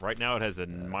 Right now, it has a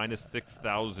minus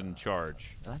 6,000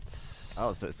 charge. That's...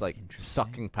 Oh, so it's like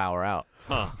sucking power out.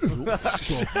 Huh?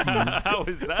 How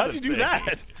is that? How'd you do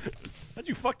that? How'd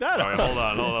you fuck that All right,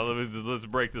 up? hold on. Let's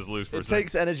break this loose for a It second.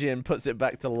 takes energy and puts it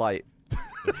back to light.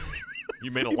 You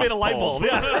made a You made a light bulb.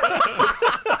 Yeah.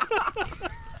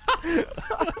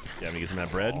 Yeah, me get some of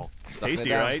that bread. Tasty,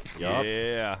 down. right? Yup.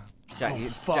 Yeah. Jack,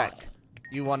 Jack,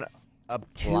 you want a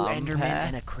Two plum Endermen pear?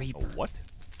 and a creeper. What?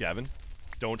 Gavin,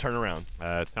 don't turn around.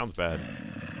 It sounds bad.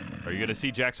 Are you gonna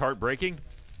see Jack's heart breaking?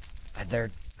 They're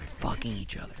fucking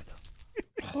each other,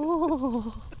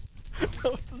 though. That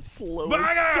was the slowest.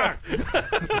 Bagger!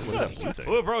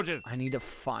 Who approaches? I need to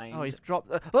find. Oh, he's dropped...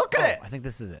 look at it! I think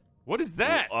this is it. What is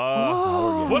that?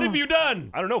 Oh. What have you done?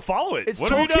 I don't know. Follow it. It's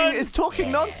What have you talking, done? it's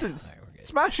talking nonsense. Alright, we're good.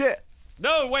 Smash it.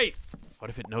 No, wait.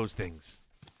 What if it knows things?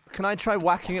 Can I try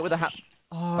whacking it with a hat?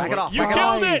 Oh, Back it off. You back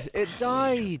killed it. it! It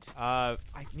died. I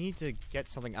need to get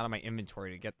something out of my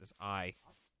inventory to get this eye.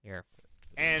 Here.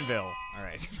 Anvil. All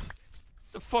right.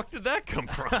 The fuck did that come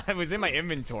from? It was in my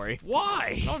inventory.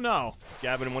 Why? Oh no.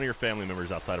 Gavin and one of your family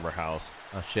members outside of our house.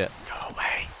 Oh shit. Go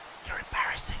away. You're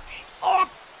embarrassing me. Oh!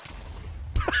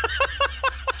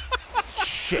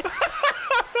 Shit.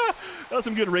 That was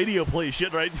some good radio play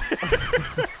shit right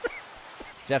there.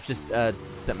 Jeff just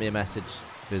sent me a message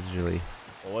visually.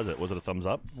 What was it? Was it a thumbs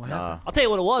up? I'll tell you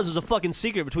what it was. It was a fucking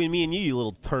secret between me and you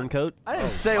little turncoat. I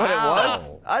didn't say what it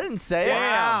was. I didn't say it.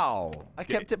 Wow. I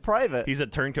kept it private. He's a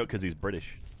turncoat because he's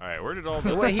British. All right, where did all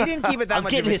the... Well, he didn't keep it I that was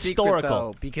much of getting a secret, historical.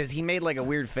 though, because he made like a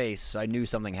weird face, so I knew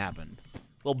something happened.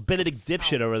 Little Benedict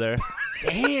dipshit over there.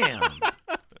 Damn.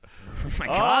 Oh my Oh,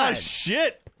 god.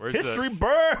 shit. Where's History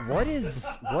burn. What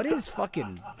is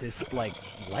fucking this like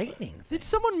lightning? Did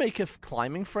someone make a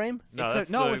climbing frame? No, It's that's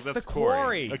no, it's the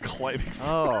quarry. A climbing...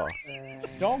 Oh.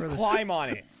 Don't climb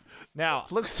on it. Now,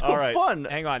 Looks so All right. fun.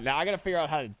 hang on. Now I gotta figure out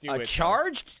how to do A it.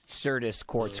 charged Certus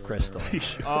quartz crystal.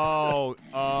 Oh.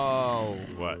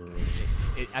 What?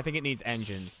 I think it needs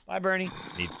engines. Bye, Bernie.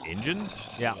 Need engines?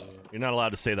 Yeah. You're not allowed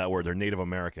to say that word. They're Native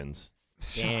Americans.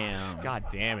 Damn. God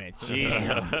damn it.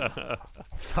 Jesus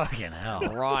Fucking hell.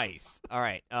 Christ. All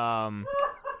right. I'm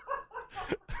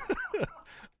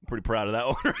pretty proud of that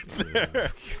one right there.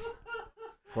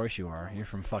 Of course you are. You're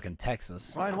from fucking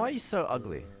Texas. Ryan, why are you so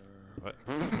ugly?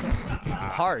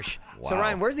 Harsh. So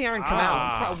Ryan, where's the iron come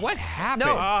out? What happened?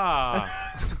 No.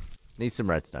 Need some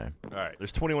redstone. All right,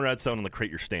 there's 21 redstone on the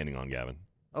crate you're standing on, Gavin.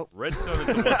 Oh. Redstone is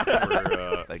the one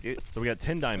for... Thank you. So we got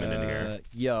 10 diamond in here.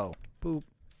 Yo. Boop. Is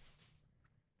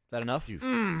that enough?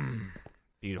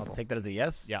 Beautiful. I'll take that as a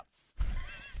yes. Yeah.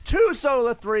 2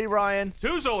 solar 3, Ryan.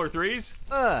 2 solar 3s.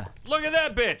 Look at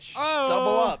that bitch.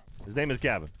 Double up. His name is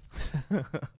Gavin.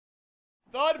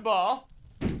 Dodgeball.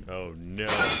 Oh, no.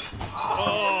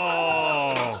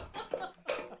 Oh.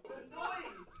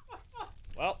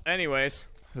 Well, anyways.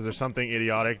 Is there something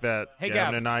idiotic that Hey,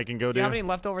 Gavin Gav, and I can go Do you do? have any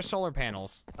leftover solar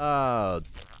panels?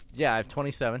 Yeah, I have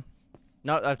 27.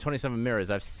 No, I have 27 mirrors.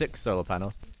 I have 6 solar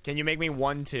panels. Can you make me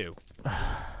 1, 2?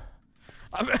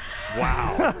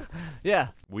 Wow. Yeah.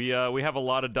 We have a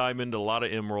lot of diamond, a lot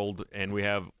of emerald, and we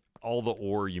have all the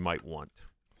ore you might want.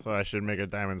 So I should make a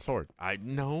diamond sword.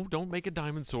 No, don't make a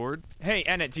diamond sword. Hey,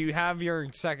 Ennett, do you have your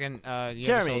second? You have a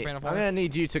Jeremy, solar I'm panel going to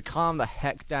need you to calm the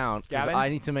heck down. 'Cause Gavin? I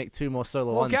need to make 2 more solar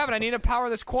Well, ones. Gavin, I need to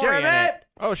power this quarry. Jeremy! Ennett.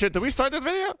 Oh shit! Did we start this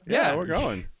video? Yeah, we're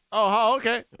going. Oh,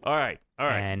 okay. All right.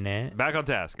 Ennett. Back on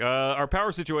task. Our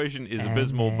power situation is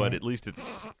abysmal, but at least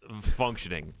it's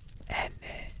functioning.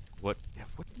 What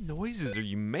noises are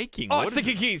you making? Oh, What is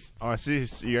sticky it? keys. Oh, I see.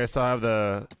 You guys still have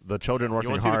the children You working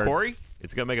want to see hard. the quarry?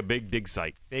 It's gonna make a big dig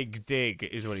site. Big dig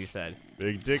is what he said.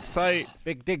 Big dick site.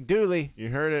 Big Dick Dooley. You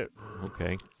heard it.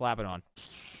 Okay. Slap it on.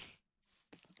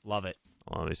 Love it.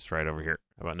 Hold on, let's try it over here.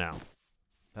 How about now?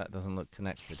 That doesn't look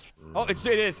connected. Oh, it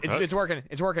is. It's working.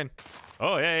 It's working.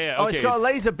 Oh yeah. Oh, Okay. it's got a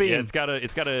laser beam. Yeah, it's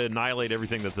gotta annihilate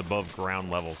everything that's above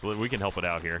ground level, so that we can help it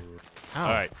out here. Oh. All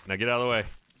right, now get out of the way.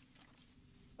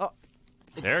 Oh.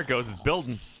 There it goes. It's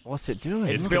building. What's it doing?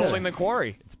 It's It's building the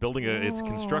quarry. It's building it's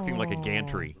constructing like a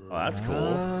gantry. Oh, that's cool.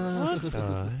 What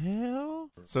the hell?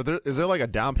 So is there like a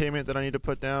down payment that I need to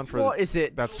put down for? What is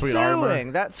it that sweet doing?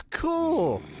 armor? That's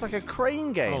cool. It's like a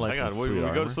crane game. like Hang on, some when we sweet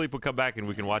go to armor. sleep, we'll come back and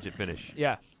we can watch it finish.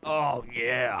 Yeah. Oh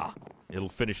yeah. It'll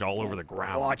finish all over the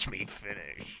ground. Watch me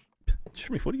finish.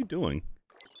 Jimmy, what are you doing?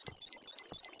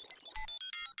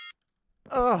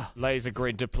 Ugh. Laser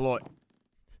grid deployed.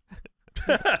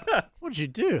 What'd you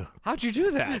do? How'd you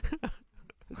do that?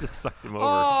 Just sucked him over.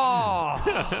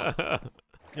 Oh.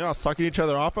 You all sucking each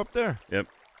other off up there? Yep.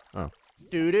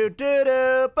 Do do do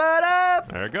do ba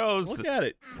There it goes. Look at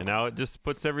it. And now it just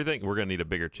puts everything. We're gonna need a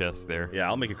bigger chest there. Yeah,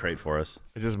 I'll make a crate for us.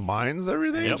 It just mines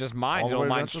everything. It just mines. All the It'll way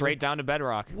mine down to straight down to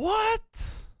bedrock. What?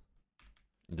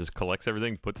 It just collects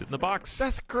everything, puts it in the box.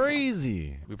 That's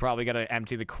crazy. We probably gotta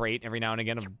empty the crate every now and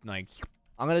again of like.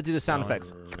 I'm gonna do the sound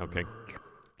effects. Okay.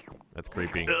 That's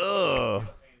creepy. Ugh.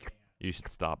 You should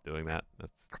stop doing that.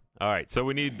 That's all right. So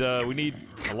we need a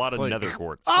lot of like- nether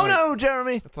quartz. Oh no,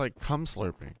 Jeremy! It's like cum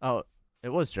slurping. Oh, it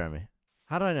was Jeremy.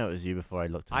 How did I know it was you before I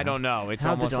looked at I don't know. It's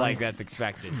How did almost I- like that's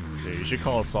expected. Yeah, you should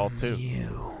call assault too. It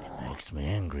makes me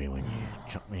angry when you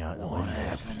chuck me out the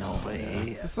window.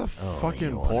 Is this a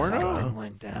fucking porno?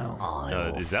 Went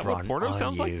down. Is that what porno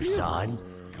sounds like to you? son?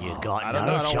 You got I don't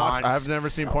know. I don't watch. I've never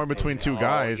seen porn between two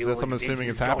guys. That's what I'm assuming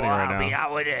is happening right now.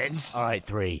 How it ends. All right,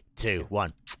 3, 2,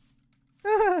 1.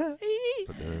 Do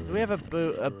we have a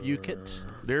bucket?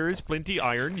 There is plenty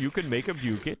iron. You can make a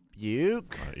bucket.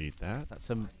 Puke. I'll eat that.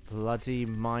 That's a bloody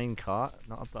minecart,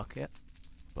 not a bucket.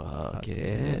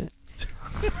 Bucket.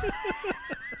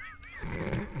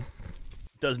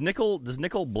 Does nickel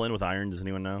blend with iron? Does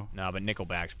anyone know? No, but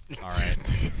Nickelback's all right.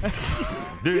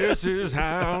 This is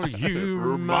how you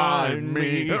remind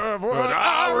me of what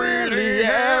I really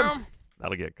am.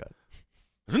 That'll get cut.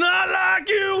 It's not like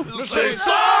you. Say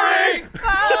sorry.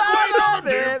 I love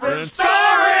it, Different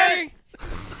story.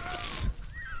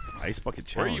 Ice bucket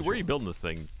Where challenge. are you building this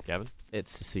thing, Gavin?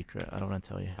 It's a secret. I don't want to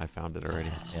tell you. I found it already.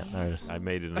 Yeah, there it is. I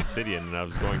made an obsidian, and I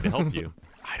was going to help you.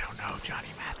 I don't know, Johnny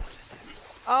Matheson.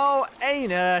 Oh,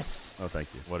 anus! Oh, thank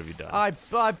you. What have you done? I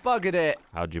buggered it.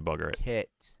 How'd you bugger it? Kit.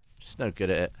 Just no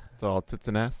good at it. It's all tits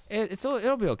and ass.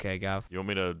 It'll be okay, Gav. You want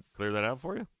me to clear that out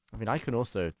for you? I mean, I can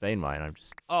also vein mine. I'm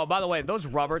just. Oh, by the way, those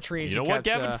rubber trees. You know what,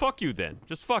 Gavin? Fuck you then.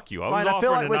 Just fuck you. I was Ryan, I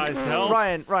feel offering like a nice help.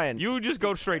 Ryan. You just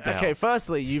go straight to Okay, hell.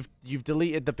 firstly, you've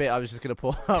deleted the bit I was just gonna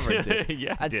pour lava into.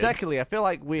 Yeah, I and did. secondly, I feel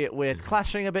like we're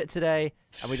clashing a bit today,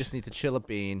 and we just need to chill a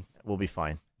bean. We'll be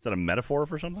fine. Is that a metaphor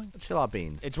for something? Chill our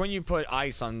beans. It's when you put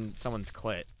ice on someone's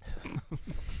clit.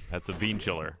 That's a bean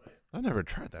chiller. I've never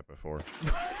tried that before.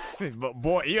 But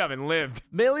boy, you haven't lived.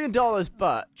 $1 million,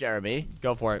 but Jeremy,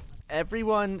 Go for it.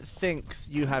 everyone thinks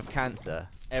you have cancer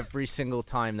every single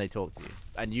time they talk to you,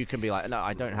 and you can be like, no,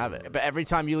 I don't have it. But every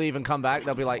time you leave and come back,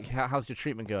 they'll be like, how's your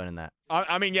treatment going in that?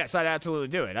 I mean, yes, I'd absolutely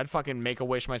do it. I'd fucking make a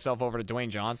wish myself over to Dwayne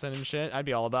Johnson and shit. I'd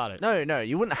be all about it. No,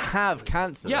 you wouldn't have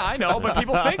cancer. Yeah, I know, but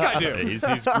people think I do. He's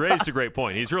raised a great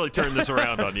point. He's really turned this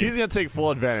around on you. He's gonna take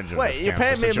full advantage of Wait, this you're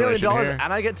cancer paying me $1 million situation here.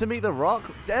 and I get to meet The Rock?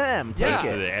 Damn, take Yeah.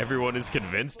 it. Everyone is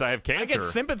convinced I have cancer I get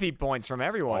sympathy points from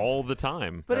everyone. all the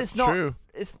time. But That's it's not. true.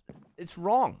 It's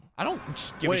wrong. I don't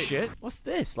give a shit. What's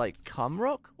this? Like cum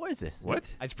rock? What is this?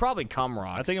 What? It's probably cum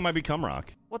rock. I think it might be cum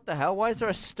rock. What the hell? Why is there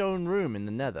a stone room in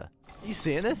the Nether? Are you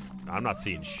seeing this? I'm not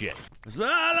seeing shit. It's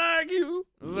not like you.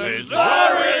 Say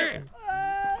sorry.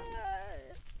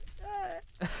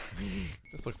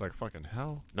 This looks like fucking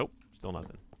hell. Nope, still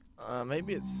nothing.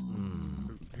 Maybe it's.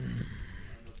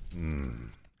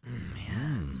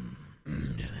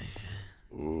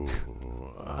 All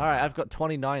right, I've got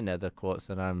 29 nether quartz,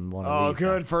 and I'm one. Oh,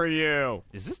 good for you.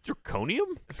 Is this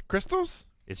draconium? It's crystals?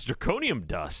 It's draconium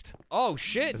dust. Oh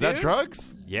shit, Is dude. that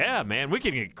drugs? Yeah, man, we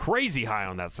can get crazy high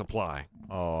on that supply.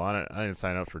 Oh, I didn't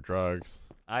sign up for drugs.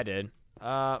 I did.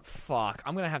 Fuck.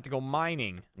 I'm gonna have to go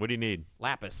mining. What do you need?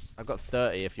 Lapis. I've got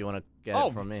 30 if you want to get Oh,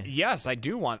 it from me. yes, I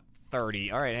do want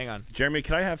 30. All right, hang on. Jeremy,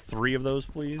 could I have 3 of those,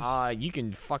 please? You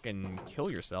can fucking kill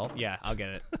yourself. Yeah, I'll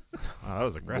get it. Oh, that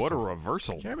was aggressive. What a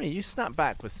reversal. Jeremy, you snap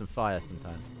back with some fire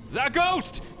sometimes. Is that a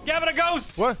ghost? Gavin, a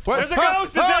ghost! What? There's a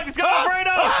ghost! It's got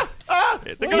Fredo!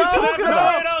 The ghost is after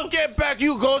Fredo! Get back,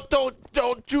 you ghost!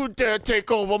 Don't you dare take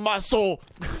over my soul!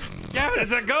 Gavin,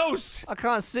 it's a ghost! I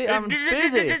can't see. I'm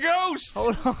It's busy. a ghost!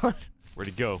 Hold on. Where'd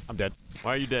he go? I'm dead.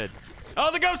 Why are you dead?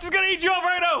 Oh, the ghost is gonna eat you,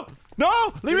 Alfredo!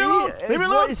 No! Leave me alone! Leave me alone!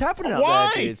 What is happening out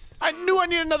Why? there, dudes? I knew I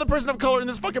needed another person of color in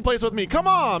this fucking place with me. Come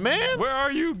on, man! Where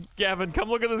are you, Gavin? Come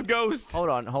look at this ghost. Hold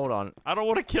on. I don't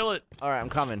want to kill it. All right, I'm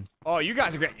coming. Oh, you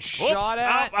guys are getting Whoops. shot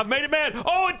at. I've made it mad.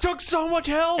 Oh, it took so much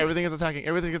health. Everything is attacking.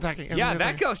 Everything is attacking. Yeah, everything is that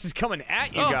attacking. ghost is coming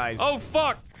at you Oh, guys. Oh,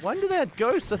 fuck. When do they have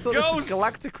ghosts? I thought Ghosts! this was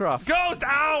Galacticraft. Ghost!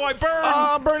 Ow, I burned!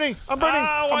 Oh, I'm burning! I'm burning!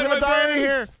 Ow, why I'm am gonna I die in burning?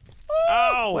 here!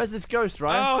 Ow! Where's this ghost,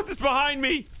 Ryan? Oh, it's behind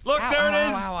me. Look, Ow, there it ow,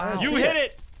 is. ow, ow. You See hit it.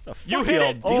 it. The fuck You are hit y'all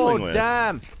it. dealing Oh, with?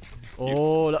 damn.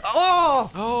 Oh,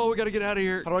 Oh, we gotta get out of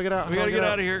here. How do I get out? We How gotta do I get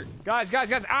out of here. Guys.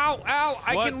 Ow.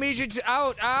 I What? can lead you to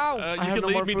out. Ow. You have can no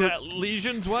lead more me food. to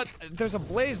lesions. What? There's a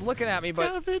blaze looking at me,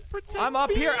 but Gavin, protect I'm up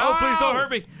me. here. Oh, please don't Ow.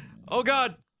 hurt me. Oh,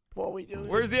 God. what are we doing?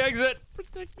 Where's the exit?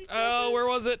 Protect me. Oh, where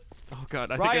was it? Oh,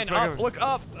 God. I Ryan, think it's back up. over. Look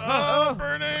up.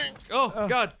 burning. Oh,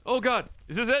 God. Oh, God.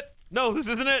 Is this it? No, this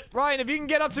isn't it. Ryan, if you can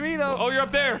get up to me, though. Oh, you're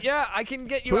up there. Yeah, I can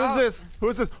get you Who out. is this? Who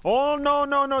is this? Oh,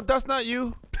 no. That's not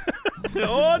you.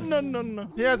 Oh, no.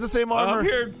 He has the same armor. I'm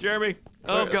here, Jeremy.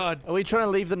 Oh, God. Are we trying to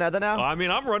leave the Nether now? I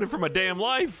mean, I'm running for my damn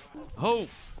life. Oh,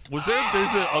 there's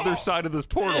the other side of this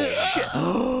portal.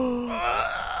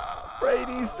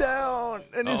 Brady's down,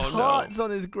 and his Oh, no. heart's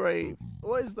on his grave.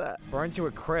 What is that? Burned to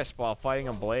a crisp while fighting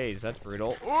a blaze. That's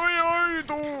brutal.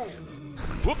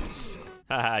 Whoops.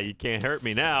 Haha, you can't hurt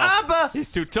me now. Abba! He's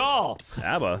too tall.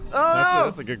 ABBA.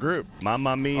 That's a good group.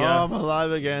 Mamma mia. Oh, I'm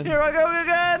alive again. Here I go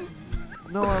again.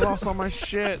 No, I lost all my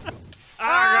shit.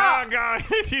 Ah, God.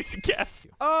 He's gassed.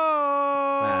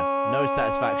 Oh. Man, no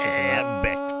satisfaction from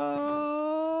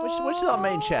that. Which is our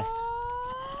main chest?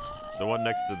 The one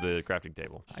next to the crafting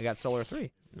table. I got solar 3.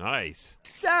 Nice.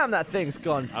 Damn, that thing's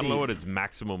gone I don't know deep. what its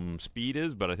maximum speed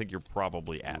is, but I think you're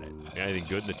probably at it. Got anything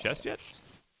good in the chest yet?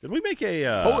 Did we make a?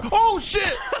 Oh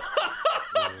shit!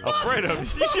 Alfredo,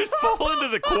 did you just fall into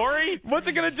the quarry? What's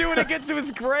it gonna do when it gets to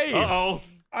his grave? Uh-oh.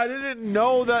 I didn't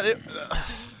know that it.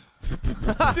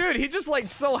 Dude, he just like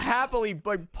so happily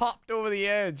like popped over the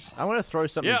edge. I want to throw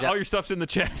something Yeah, down. all your stuff's in the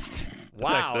chest.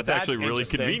 Wow, that's actually really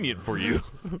interesting. convenient for you.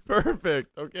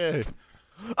 Perfect. Okay.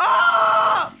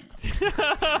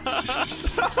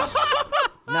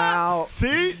 Now,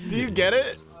 See? Do you get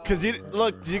it? Because you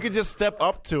look, you could just step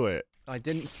up to it. I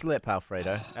didn't slip,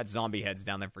 Alfredo. That zombie head's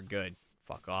down there for good.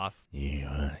 Fuck off. You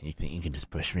think you can just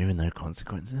push me with no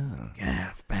consequences?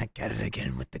 Yeah, back at it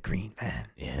again with the green man.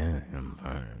 Yeah, I'm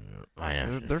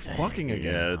fine. They're fucking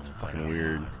again. Yeah, it's fucking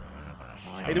weird.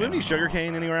 Hey, do we have any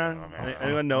sugarcane anywhere?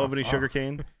 Anyone know of any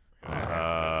sugarcane?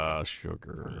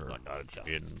 Sugar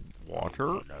in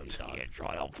water.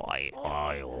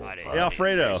 Hey,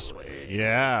 Alfredo.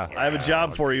 Yeah. I have a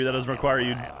job for you that doesn't require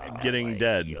you getting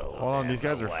dead. Hold on, these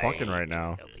guys are fucking right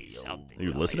now. Are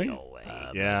you listening?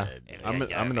 Yeah. I'm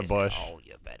in the bush.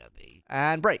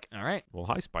 And break. All right. Well,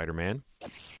 hi, Spider-Man.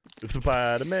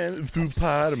 Spider-Man.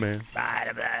 Spider-Man.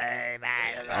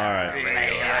 All right.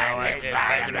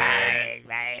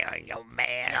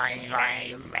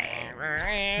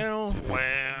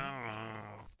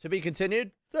 To be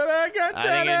continued? I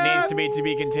think it needs to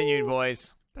be continued,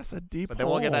 boys. That's a deep But then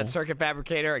we'll get that circuit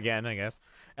fabricator again, I guess.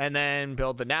 And then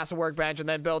build the NASA workbench, and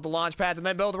then build the launch pads, and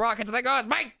then build the rockets, and then goes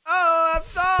Mike! Oh, I'm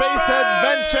sorry! Space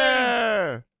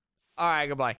adventure! All right,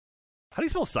 goodbye. How do you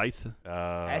spell scythe?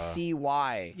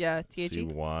 SCY. Yeah, THE.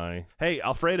 C-Y. Hey,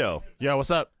 Alfredo. Yeah,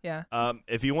 what's up? Yeah.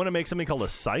 If you want to make something called a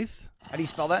scythe, How do you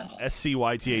spell that?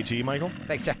 S-C-Y-T-H-E, Michael.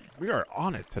 Thanks, Jack. We are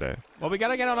on it today. Well, we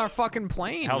gotta get on our fucking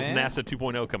plane, How's man. NASA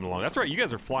 2.0 coming along? That's right, you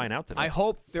guys are flying out today. I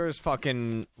hope there's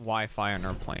fucking Wi-Fi on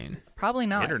our plane. Probably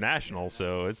not. International,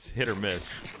 so it's hit or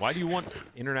miss. Why do you want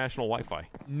international Wi-Fi?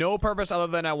 No purpose other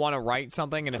than I want to write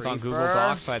something, and it's on Google Prefer.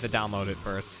 Docs, so I have to download it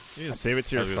first. You just save it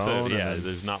to your I was gonna say, phone. yeah, and then-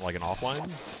 there's not like an offline.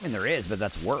 I mean, there is, but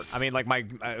that's work. I mean, like my,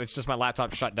 it's just my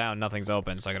laptop shut down, nothing's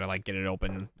open, so I gotta like get it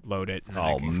open, load it. And then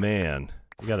I Oh, can- man.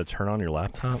 You got to turn on your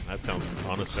laptop? That sounds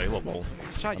unassailable.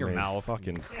 Shut your mouth,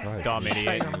 Fucking Christ. dumb idiot.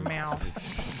 Shut your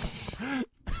mouth.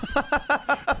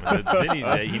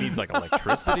 Then he needs like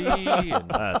electricity. And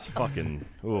That's fucking.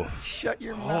 Ooh. Shut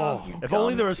your mouth. you If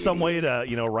only dumb there was some idiot.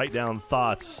 way to, write down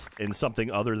thoughts in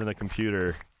something other than a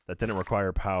computer that didn't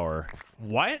require power.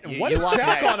 What? You- What you is lost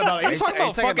Jack me. on about? Are you Are talking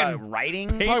about fucking about writing?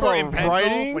 paper about and pencil?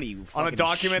 writing? What are you, On a fucking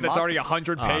document that's schmuck? already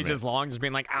 100 Oh, pages long, just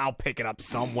being like, I'll pick it up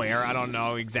somewhere. I don't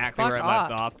know exactly Fuck where it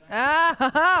left off.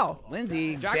 off. Ow!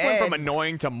 Lindsay, Jack dead. went from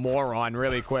annoying to moron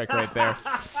really quick right there.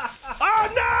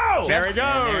 Oh, no! There he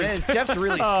There it goes. is. Jeff's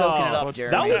really soaking it up,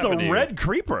 Jeremy. That was happened to a you? red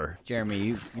creeper. Jeremy,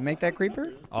 you make that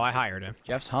creeper? Oh, I hired him.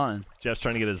 Jeff's hun. Jeff's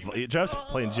trying to get his. Jeff's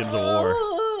playing Gyms of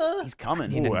War. He's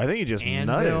coming. Ooh, I think he just nutted.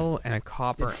 Anvil and a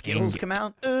copper. Did Skittles come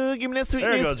out? Give me that There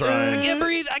sweetness. goes Ryan.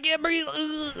 I can't breathe.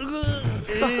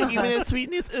 Give me that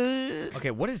sweetness.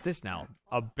 Okay, what is this now?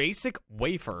 A basic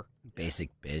wafer. Basic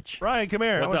bitch. Ryan, come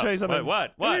here. I What's want to up? show you something.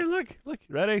 What? Come here, look.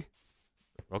 Ready?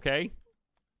 Okay,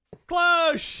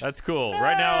 Cloche! that's cool.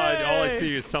 Right now, all I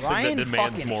see is something Ryan that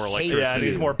demands fucking more hates electricity. Yeah, it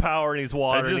needs more power, it needs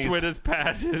water. That's it just needs, with his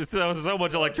past. So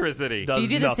much electricity. does Do you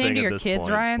do the nothing same to at your this kids,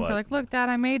 point, Ryan? but- They're like, look, Dad,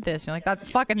 I made this. You're like, that's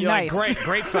fucking You're nice. like,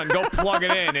 great, son. Go plug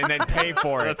it in and then pay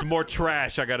for it. That's more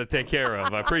trash I got to take care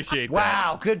of. I appreciate that.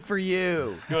 Wow, good for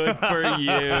you. Good for you.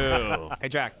 Hey,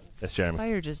 Jack. Yes, Jeremy.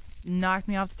 Spider just knocked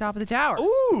me off the top of the tower.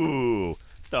 Ooh,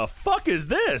 the fuck is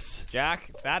this?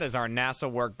 Jack, that is our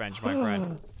NASA workbench, my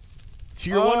friend.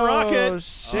 Tier 1 rocket.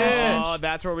 Shit. Oh,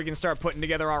 that's where we can start putting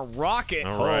together our rocket.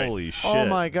 All right. Holy shit. Oh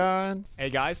my god. Hey,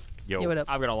 guys. Yo. Yeah, what up?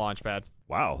 I've got a launch pad.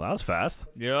 Wow, that was fast.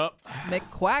 Yep.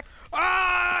 McQuack.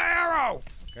 Ah, arrow!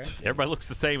 Everybody looks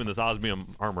the same in this osmium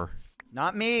armor.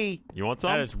 Not me. You want some?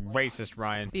 That is racist,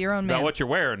 Ryan. Be your own It's about man. what you're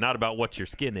wearing, not about what your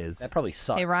skin is. That probably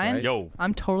sucks. Hey, Ryan. right? Yo.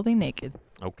 I'm totally naked.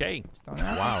 Okay.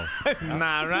 Wow.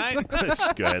 Nah, right?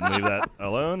 Just go ahead and leave that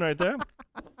alone right there.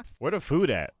 Where the food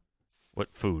at? What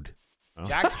food?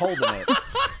 Jack's holding it.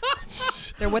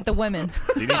 They're with the women.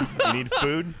 You need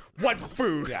food? What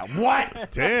food?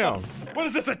 What? Damn. What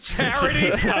is this, a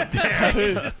charity? I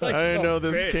didn't know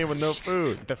this big. came with no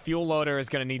food. The fuel loader is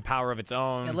going to need power of its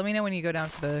own. Yeah, let me know when you go down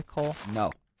for the coal.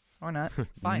 No. Or not.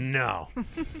 Fine. No.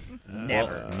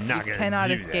 Never. Not gonna Cannot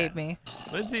do escape that. me.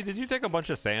 Lindsay, did you take a bunch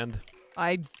of sand?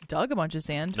 I dug a bunch of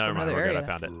sand No, from never mind. another We're good. area. I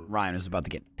found it. Ryan was about to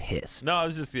get pissed. No, I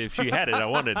was just, if she had it, I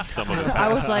wanted some of it.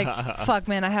 I was like, fuck,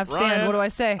 man, I have sand. Ryan, What do I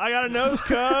say? I got a nose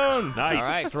cone. Nice. All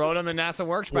right, throw it on the NASA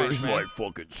workbench, man.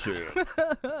 fucking sand?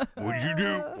 What'd you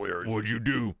do? What'd you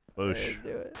do? Bush.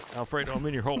 Alfredo, I'm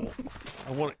in your hole.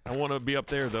 I want to be up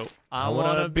there though. I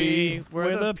want to be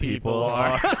where the people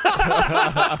are.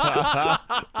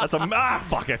 That's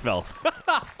fuck! I fell.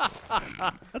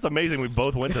 That's amazing. We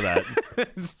both went to that.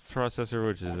 Processor,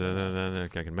 which is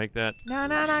I can make that. No,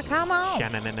 come on.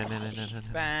 Bam, bam, bam,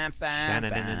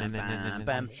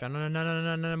 bam,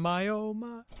 bam. My oh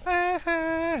my.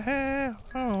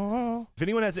 If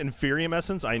anyone has Inferium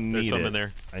Essence, I need There's some it. in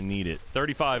there. I need it.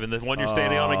 35, and the one you're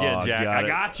standing on again, Jack. I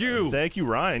got you. Thank you,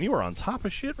 Ryan. You were on top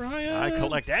of shit, Ryan. I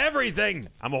collect everything.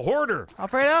 I'm a hoarder.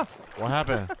 Alfredo. What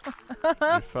happened?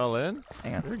 You fell in?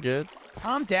 Hang on. You're good.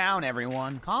 Calm down,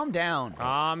 everyone. Calm down.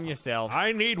 Calm yourselves.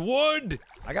 I need wood.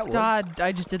 I got wood. God,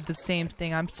 I just did the same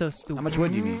thing. I'm so stupid. How much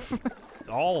wood do you need?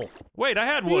 All. Wait, I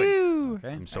had wood. Whew.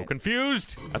 Okay. I'm so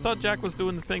confused. I thought Jack was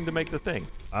doing the thing to make the thing.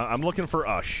 I'm looking for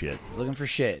shit. Looking for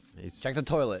shit. Check the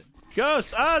toilet.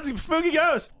 Ghost! It's a spooky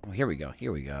ghost! Oh, here we go.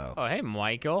 Here we go. Oh, hey,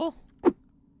 Michael.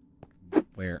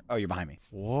 Where? Oh, you're behind me.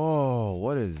 Whoa,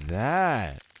 what is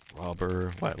that?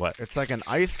 Rubber. What? It's like an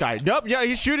ice guy. Nope, yeah,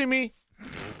 he's shooting me.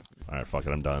 All right, fuck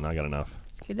it. I'm done. I got enough.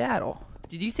 Skedaddle.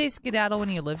 Did you say skedaddle when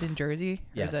you lived in Jersey? Or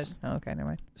Yes. is that... Oh, okay, never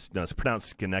mind. No, it's pronounced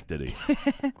Schenectady.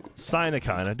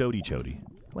 Sinakina, Dodi Chody.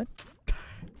 What?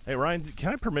 Hey, Ryan, can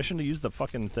I have permission to use the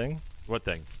fucking thing? What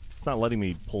thing? It's not letting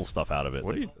me pull stuff out of it.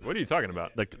 What are you talking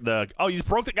about? Oh, you just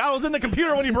broke it. God, it was in the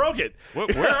computer when you broke it. Where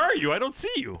are you? I don't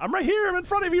see you. I'm right here. I'm in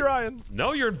front of you, Ryan.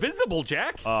 No, you're invisible,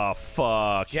 Jack. Oh,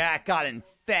 fuck. Jack got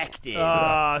infected.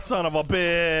 Son of a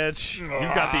bitch. You've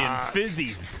got the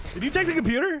infizzies. Did you take the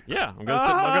computer? Yeah, I'm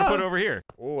gonna put it over here.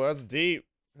 Oh, that's deep.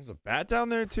 There's a bat down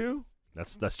there, too?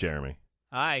 That's Jeremy.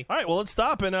 Hi. All right, well, let's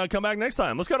stop and come back next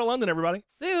time. Let's go to London, everybody.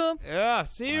 See you. Yeah,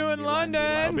 see you in London.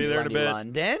 I'll be there in a bit.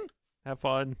 London. Have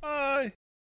fun. Bye.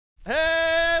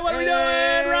 Hey, what are we doing,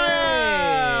 Ryan?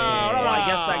 Oh, I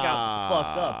guess that got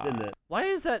fucked up, didn't it? Why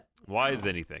is that? Why is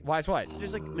anything? Why is what?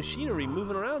 There's like machinery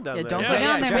moving around down Yeah, there. don't go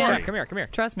down there, Jack, man. come here, come here.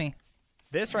 Trust me.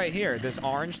 This right here, this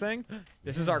orange thing,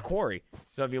 this is our quarry.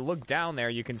 So if you look down there,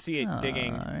 you can see it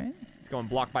digging. All right. It's going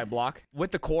block by block.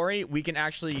 With the quarry, we can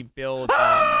actually build.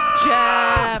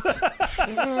 Jeff!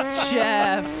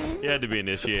 Jeff! You had to be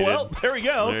initiated. Well, there we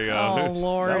go. There you go. Oh,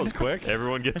 Lord. That was quick.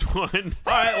 Everyone gets one.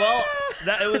 All right, well,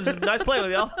 it was nice playing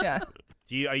with y'all. Yeah.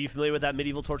 Are you familiar with that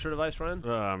medieval torture device, Ryan?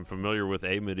 I'm familiar with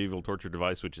a medieval torture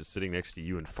device, which is sitting next to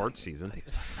you in fart season.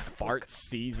 Fart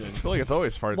season. I feel like it's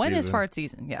always fart When season. is fart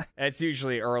season? Yeah. It's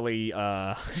usually early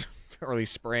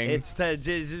spring. It's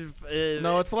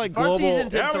No, it's like fart global. season Yeah,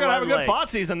 tends we're to going to have a run good late. fart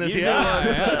season this Usually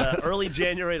year. it's, early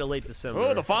January to late December.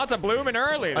 Oh, the fonts are blooming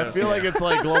early. I feel like it's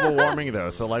like global warming, though.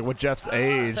 So, like, with Jeff's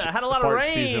age, I had a lot of fart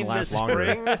rain season lasts this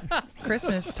longer. spring.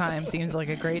 Christmas time seems like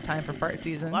a great time for fart A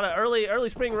season. lot of early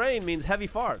spring rain means heavy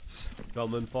farts.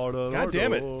 Come and fart on God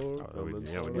damn it.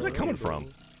 Where's that coming from?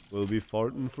 We'll be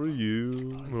farting for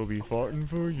you. We'll be farting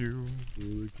for you.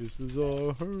 The kisses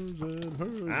are hers and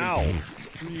hers. Ow.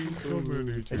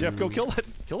 Hey, Jeff, go kill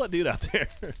that dude out there.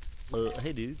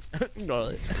 Hey, dude.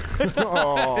 Oh,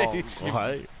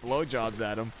 hi. Blowjobs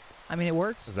at him. I mean, it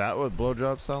works. Is that what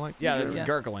blowjobs sound like? Yeah, this is Yeah.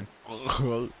 gurgling.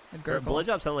 The gurgle.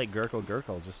 Blowjobs sound like gurgle,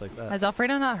 just like that. Has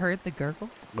Alfredo not heard the gurgle?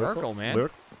 Gurgle, man.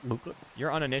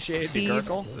 You're uninitiated Steve to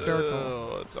gurgle? Gurgle.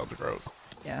 Oh, that sounds gross.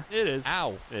 Yeah. It is.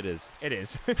 Ow. It is. It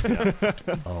is.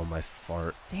 Oh, my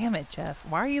fart. Damn it, Jeff.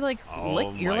 Why are you like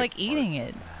Oh, you're my like fart. eating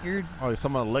it. You're Oh, is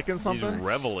someone licking He's something?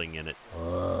 reveling in it.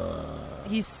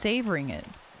 he's savoring it.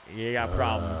 You got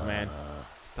problems, man.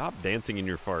 Stop dancing in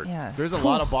your fart. Yeah. There's a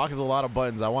lot of boxes, a lot of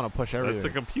buttons. I want to push everything. That's a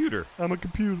computer. I'm a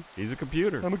computer. He's a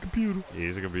computer. I'm a computer.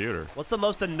 He's a computer. What's the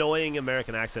most annoying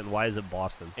American accent? And why is it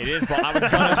Boston? It is. I was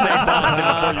going to say Boston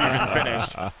before you even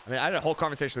finished. I mean, I had a whole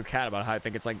conversation with Kat about how I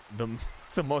think it's like the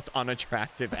most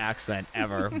unattractive accent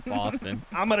ever, Boston.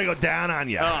 I'm going to go down on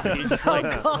you. Oh, you just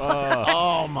like,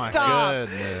 oh my Stop.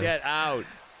 goodness. get out.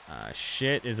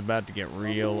 Shit is about to get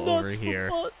real over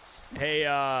here.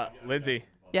 Hey, Lindsay.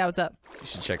 Yeah, what's up? You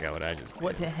should check out what I just did.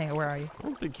 What? Hang on, where are you? I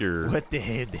don't think you're. What the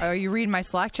head? Are you reading my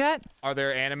Slack chat? Are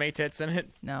there anime tits in it?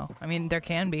 No. I mean, there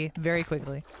can be very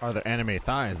quickly. Are there anime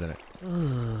thighs in it?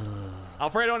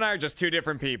 Alfredo and I are just two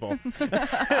different people.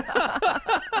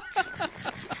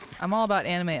 I'm all about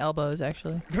anime elbows,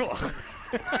 actually.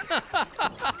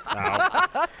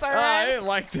 I didn't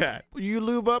like that. You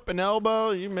lube up an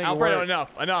elbow, you make Alfredo, it work.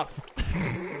 enough.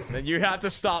 Then you have to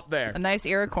stop there. A nice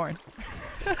Iricorn.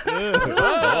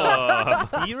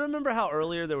 Do you remember how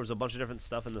earlier there was a bunch of different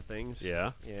stuff in the things?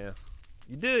 Yeah. Yeah.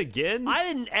 You did it again? I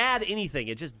didn't add anything.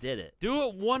 It just did it. Do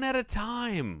it one at a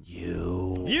time.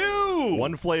 You. You.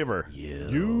 One flavor. You.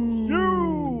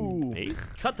 Me?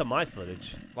 cut to my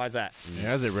footage. Why is that?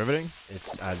 Yeah, is it riveting?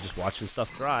 It's just watching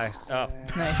stuff dry. Oh.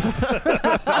 Nice.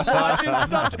 Watching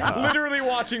stuff, literally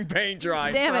watching paint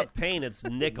dry. Damn It's it. not paint, it's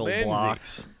nickel Lindsay.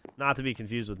 blocks. Not to be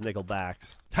confused with nickel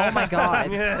backs. Oh my god.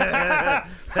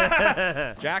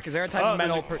 Jack, is there a type of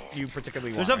metal you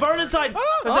particularly want? There's a Vernon inside.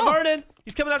 There's a Vernon.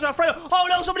 He's coming after Alfredo. Oh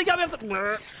no, somebody got me up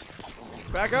the...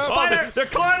 Back up. Spider. They're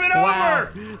climbing Wow.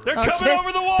 over. They're Oh, coming shit.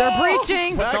 over the wall. They're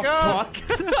breaching. Back up.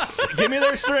 Give me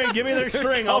their string. Give me their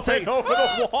string. I'll take. over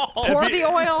the wall. Pour the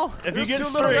oil. If you There's get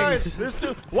two little guys. strings,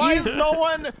 There's two. Why is no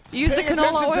one Use the paying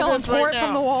canola attention to oil and this pour right it from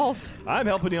now? the walls. I'm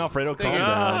helping you, Alfredo. Calm you.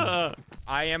 down.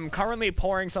 I am currently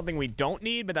pouring something we don't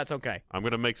need, but that's okay. I'm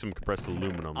gonna make some compressed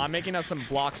aluminum. I'm making us some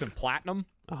blocks of platinum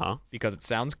because it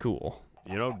sounds cool.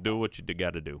 You know, do what you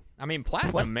gotta do. I mean,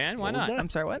 platinum, man. Why not? I'm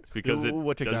sorry, what? Because it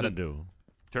what you gotta doesn't do.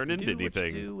 turn into Do what you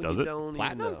anything, do when does you it? don't even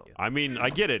Platinum? know. I mean, I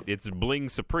get it. It's bling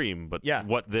supreme, but Yeah.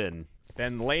 what then?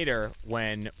 Then later,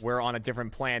 when we're on a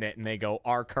different planet and they go,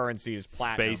 our currency is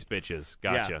platinum. Space bitches.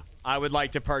 Gotcha. Yeah. I would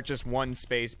like to purchase one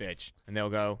space bitch. And they'll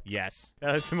go, yes.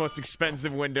 That is the most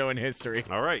expensive window in history.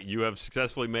 All right, you have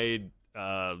successfully made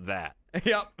that.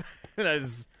 Yep. That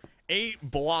is 8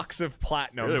 blocks of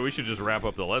platinum. Really, we should just wrap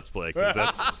up the Let's Play because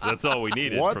that's all we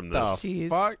needed What from the this. Jeez.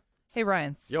 fuck? Hey,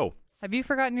 Ryan. Yo, Have you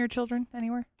forgotten your children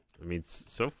anywhere? I mean,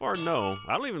 so far, no.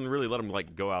 I don't even really let them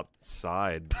like go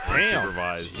outside. Damn.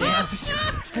 Supervise.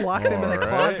 Just lock them in the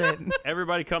Alright. closet.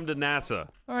 Everybody, come to NASA.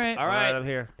 All right. All All right, right. I'm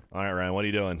here. All right, Ryan. What are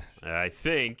you doing? I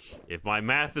think if my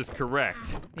math is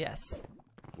correct, Yes.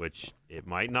 which it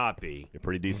might not be, You're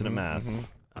pretty decent at math.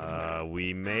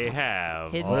 we may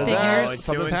have. Hidden Oh, figures. it's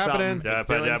something's doing happening. something. It's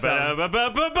doing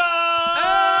something.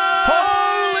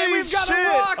 Holy we've got a shit.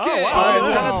 rocket! Oh, wow. It's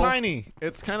kind Wow. of tiny.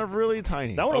 It's kind of really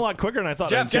tiny. That went a lot quicker than I thought.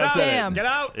 Jeff, get out! said it. Damn. Get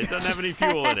out! It doesn't have any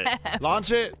fuel in it.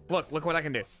 Launch it. Look what I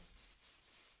can do.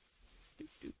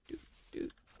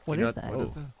 What is that? What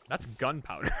is that? That's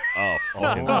gunpowder. Oh,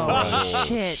 fucking Oh,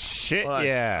 shit. Shit, Hold on.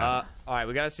 yeah. All right,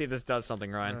 we gotta see if this does something,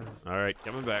 Ryan. All right,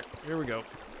 coming back. Here we go.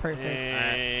 Perfect.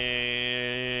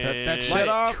 And Set that Light shit it.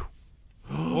 off.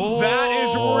 That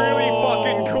is really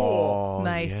fucking cool.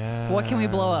 Nice. yeah. What can we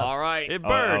blow up? All right, It Oh,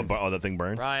 burned. that thing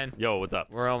burned? Ryan, Yo, what's up?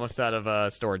 we're almost out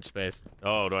of storage space.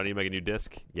 Oh, do I need to make a new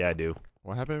disc? Yeah, I do.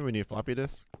 What happened? We need floppy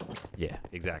disk? Yeah,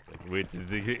 exactly.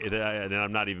 And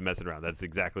I'm not even messing around. That's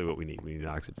exactly what we need. We need an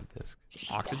oxygen disc.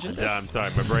 Oxygen Yeah, I'm disc? sorry,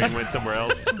 my brain went somewhere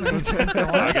else. I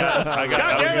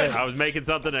was making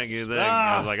something, and then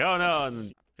I was like, oh no.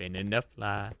 And Finna the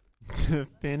fly.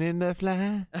 Finning the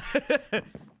fly.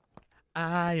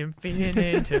 I am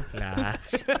finna to fly.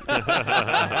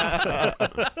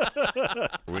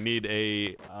 we need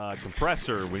a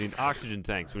compressor. We need oxygen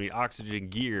tanks. We need oxygen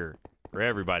gear for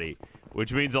everybody,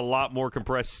 which means a lot more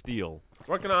compressed steel.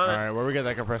 Working on All it. right, where we get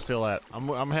that compressed steel at?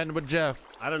 I'm heading with Jeff.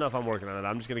 I don't know if I'm working on it.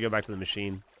 I'm just gonna go back to the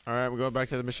machine. All right, we're going back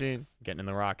to the machine. Getting in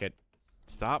the rocket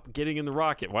Stop getting in the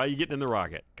rocket. Why are you getting in the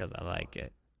rocket? because I like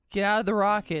it. Get out of the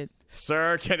rocket.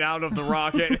 Sir, get out of the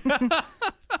rocket.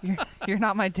 You're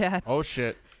not my dad. Oh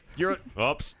shit. You're.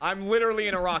 Oops. I'm literally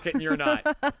in a rocket and you're not.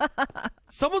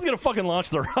 Someone's gonna fucking launch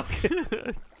the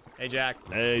rocket. Hey, Jack.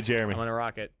 Hey, Jeremy. I'm in a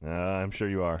rocket. I'm sure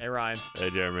you are. Hey, Ryan. Hey,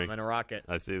 Jeremy. I'm in a rocket.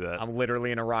 I see that. I'm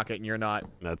literally in a rocket and you're not.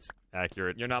 That's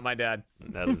accurate. You're not my dad.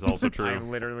 That is also true.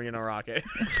 I'm literally in a rocket.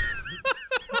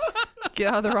 Get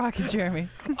out of the rocket, Jeremy.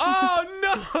 Oh,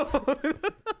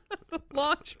 no!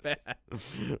 Launch pad.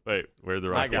 Wait, where'd the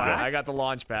rocket go? I got the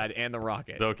launch pad and the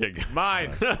rocket. Okay, good. Mine.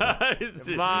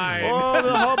 Mine. Oh,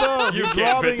 the hobo. You He's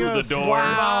can't fit robbing through us. the door.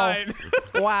 Wow. Mine.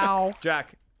 Wow.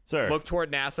 Jack, Sir, look toward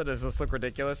NASA. Does this look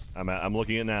ridiculous? I'm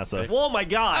looking at NASA. Oh my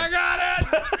god. I got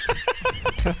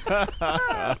it!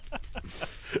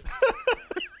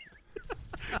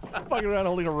 Fucking around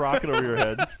holding a rocket over your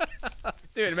head.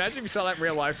 Dude, imagine if you saw that in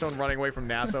real life, someone running away from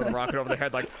NASA with a rocket over their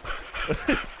head like...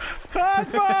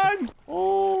 That's fine.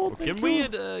 Oh, Can we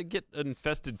get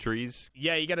infested trees?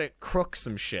 Yeah, you gotta crook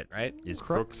some shit, right? Is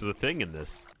crooks the thing in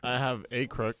this? I have a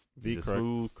crook. The He's a crook.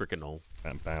 smooth criminal.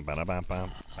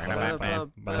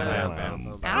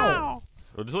 Ow.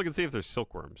 Well, just look and see if there's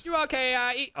silkworms. You okay,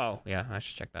 eat? Oh, yeah, I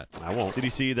should check that. I won't. Did you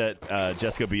see that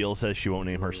Jessica Biel says she won't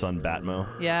name her son Batmo?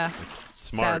 Yeah.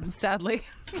 Smart. Sadly.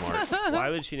 Smart. Why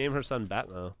would she name her son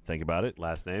Batmo? Think about it.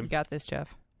 Last You name? got this,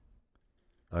 Jeff.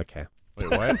 Okay. Wait,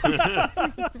 what?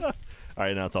 All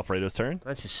right, now it's Alfredo's turn.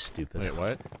 That's just stupid. Wait,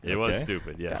 what? It was Okay.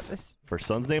 stupid, Got yes. this. Her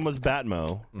son's name was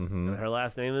Batmo. Mm-hmm. And her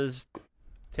last name is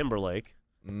Timberlake.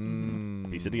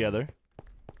 Piece it together.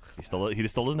 He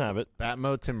still doesn't have it.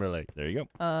 Batmo Timberlake. There you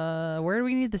go. Where do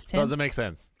we need this tin? Doesn't make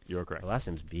sense. You were correct. Her last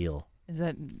name's Beal. Is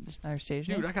that just our stage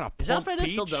name? Dude, I got a Is plump Alfredo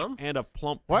still peach dumb? and a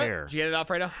plump What? pear. Did you get it,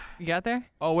 Alfredo? You got there?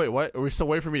 Oh wait, what? Are we still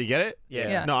waiting for me to get it?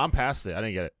 Yeah. No, I'm past it. I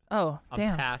didn't get it. Oh,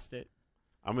 damn. I'm past it.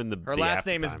 I'm in the. Her the last after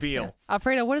name is time. Beal.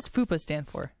 Alfredo, what does FUPA stand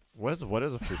for? What is a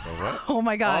fupa? What? Oh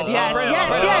my God! Oh, yes, Alfredo, yes,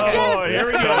 Alfredo. yes, yes. Oh, here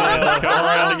we go. It's come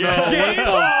around again. Game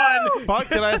on! Fuck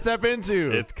did I step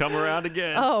into? It's come around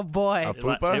again. Oh boy! A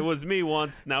fupa? It was me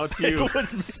once. Now it's you.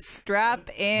 Strap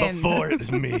in. Before it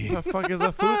was me. What the fuck is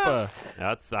a fupa? I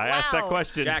asked that Wow.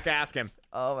 question. Jack, ask him.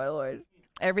 Oh my lord!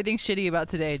 Everything shitty about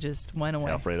today just went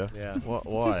away. Alfredo. Yeah.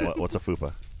 Why? What's a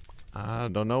fupa? I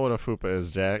don't know what a fupa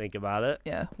is, Jack. Think about it.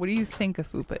 Yeah. What do you think a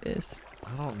FUPA is?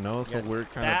 I don't know. It's a weird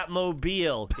kind of.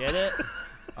 Batmobile. Get it?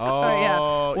 Oh, yeah.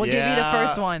 We'll give you the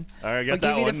first one. All right, got We'll that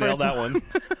give you one. the Nailed first that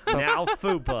one. Now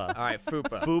FUPA. All right,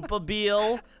 Fupa. FUPA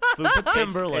Beal. FUPA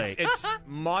Timberlake. It's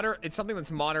It's something that's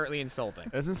moderately insulting.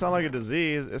 It doesn't sound like a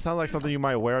disease. It sounds like something you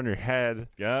might wear on your head.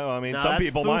 Yeah, well, I mean, No, some that's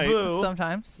people might. FUBU.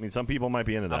 Sometimes. I mean, some people might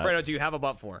be into that. Alfredo, do you have a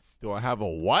butt for? Do I have a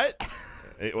what?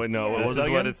 Wait, no, what was This that is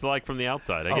what again? it's like from the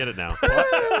outside. I get it now.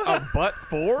 A butt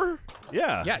for?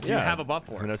 Yeah. Yeah, do you have a butt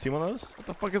for? Have you not seen one of those? What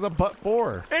the fuck is a butt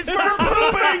for? It's for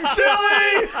pooping,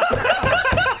 silly!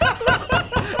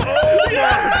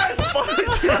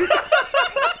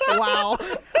 Wow.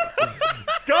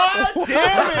 God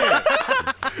damn it!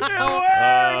 Oh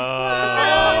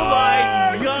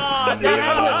my God! You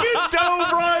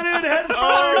dove right in head first!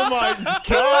 Oh my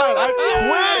god! I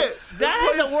quit! That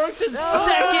hasn't worked since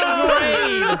second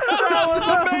grade. That was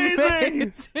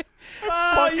amazing!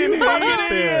 Fucking hate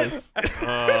this.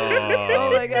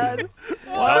 Oh my God.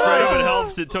 Alfredo, if it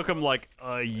helps, it took him like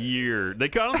a year. I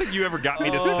don't think you ever got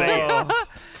me to say it.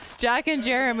 Jack and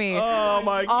Jeremy Oh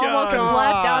my almost god!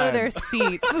 leapt out of their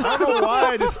seats. I don't know why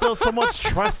I just still so much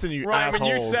trust in you, Ryan, when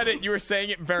you assholes. said it, you were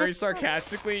saying it very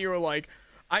sarcastically. You were like,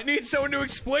 I need someone to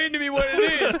explain to me what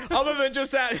it is, other than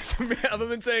just that, other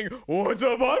than saying, what's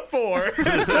a butt for?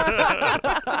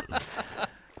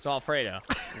 So, Alfredo.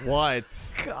 What?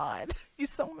 God,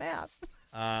 he's so mad.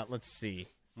 Let's see.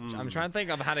 I'm trying to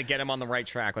think of how to get him on the right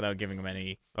track without giving him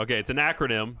any. Okay, it's an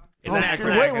acronym. It's an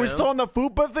acronym. Wait, we're still on the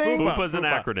fupa thing? FUPA's an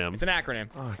acronym. It's an acronym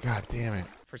Oh god damn it!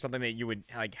 for something that you would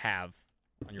like have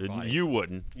on your body. You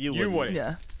wouldn't. You wouldn't.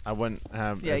 Yeah. I wouldn't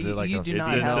have. Yeah, is it like you a, do It's,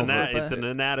 not it's, have an, FUPA. it's an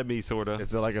anatomy, sort of.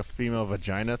 Is it like a female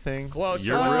vagina thing? Close.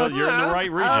 You're in the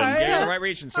right region. Alright. You're in the right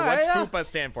region. So All what's right, yeah. FUPA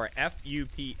stand for?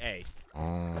 F-U-P-A.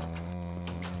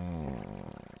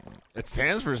 It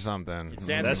stands for something. It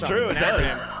stands That's for something. true, It's it an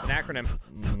does. acronym.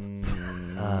 It's an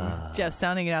acronym. Jeff,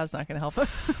 sounding it out is not going to help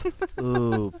him.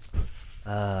 Ooh.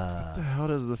 What the hell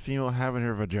does the female have in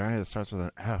her vagina that starts with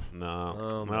an F? No,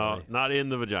 Oh, no, my. not in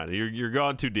the vagina. You're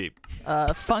going too deep.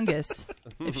 Fungus,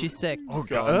 if she's sick. Oh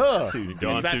god! You've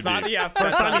gone That's too not deep. the F.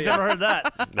 That's not He's the never F. heard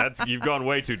that. You've gone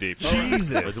way too deep.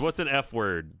 Jesus! What's an F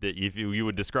word that if you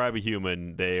would describe a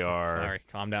human, they are All right,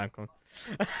 calm down.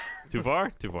 too far?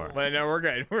 Too far. But no, we're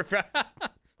good. We're Does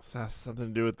that have something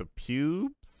to do with the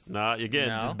pubes? Nah, again,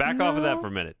 No. just back off of that for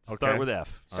a minute. Okay. Start with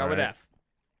F. Start with All right.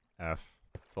 F. F.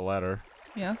 It's a letter.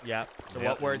 Yeah. Yeah. So Yep.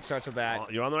 what word starts with that? Oh,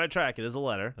 you're on the right track. It is a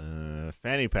letter.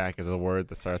 Fanny pack is a word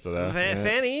that starts with F. Yeah.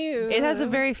 Fanny. It has a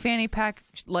very fanny pack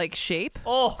like shape.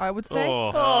 Oh. I would say. Oh.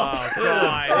 Oh,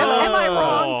 God. Am I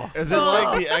wrong? Is it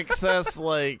like the excess,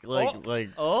 like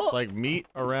meat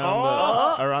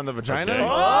around the vagina? Okay.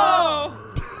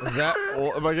 Oh! Is that?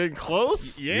 Am I getting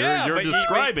close? Yeah. You're but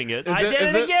describing it. Is I it, did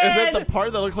is it it again! the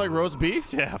part that looks like roast beef?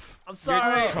 Jeff. I'm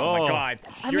sorry. Oh, my Oh. God.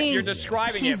 I You're mean,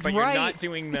 describing it, he's but right. you're not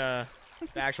doing the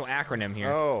actual acronym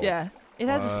here. Oh. Yeah. It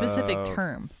has a specific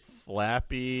term.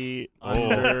 Flappy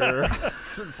under.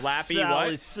 Flappy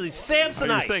Sally, what? silly So you're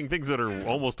Samsonite. saying things that are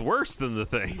almost worse than the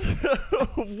thing.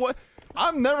 What?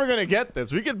 I'm never gonna get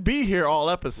this. We could be here all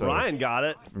episode. Ryan got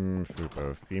it.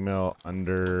 Fupa, female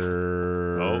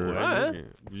under. Oh,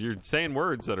 you're saying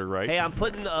words that are right. Hey, I'm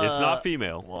putting. It's not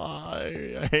female.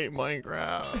 Why? I hate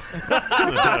Minecraft.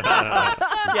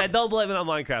 Yeah, don't blame it on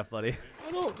Minecraft, buddy.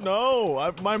 I don't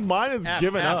know. My mind is F,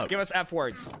 giving F. up. Give us F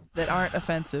words. That aren't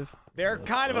offensive. They're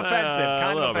kind of offensive. Kind a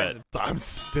of little bit. offensive. I'm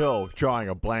still drawing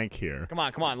a blank here. Come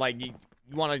on. Like, you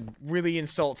want to really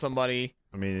insult somebody.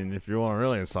 I mean, if you want to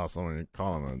really insult someone, you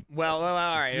call them Well, all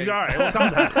right. All right, we'll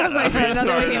come back.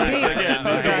 Another we can beat. Again,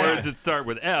 those Okay. are words that start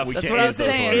with F. That's what I was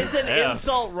saying. It's an Yeah.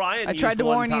 insult Ryan I tried used to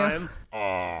one warn you.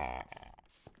 time.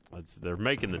 They're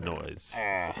making the noise.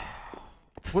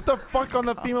 What the fuck on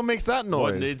the female makes that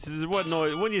noise? What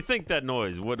noise? When you think that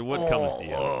noise, what comes to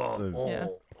you? Yeah.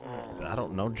 I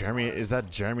don't know, Jeremy. Is that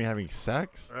Jeremy having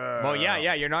sex? Well,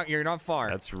 yeah. You're not far.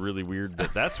 That's really weird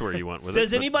that that's where you went with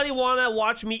Does it. anybody want to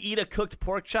watch me eat a cooked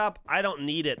pork chop? I don't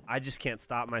need it. I just can't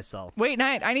stop myself. Wait,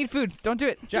 Night, I need food. Don't do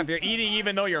it. Jeff, you're eating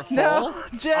even though you're full. No,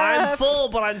 Jeff. I'm full,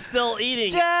 but I'm still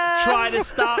eating. Jeff. Try to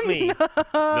stop me.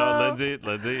 No,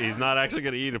 Lindsay, he's not actually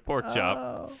going to eat a pork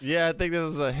chop. Yeah, I think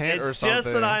this is a hint or It's something.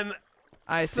 just that I'm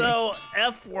so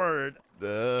F-word.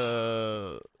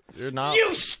 You're not.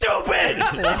 You stupid!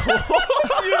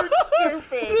 You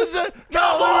stupid.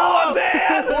 Come on,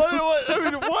 man!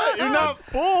 What? You're not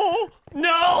full?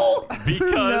 No!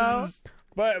 Because...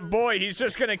 But boy, he's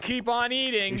just gonna keep on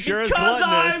eating. He sure is Because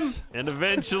gluttonous. And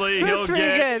eventually he'll That's pretty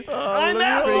get... good. I'm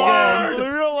F-word!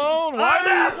 Leave me alone. I'm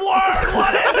F-word!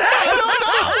 What is it?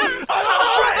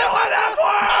 I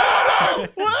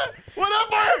don't know.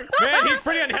 Whatever. Man, he's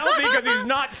pretty unhealthy because he's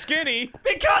not skinny.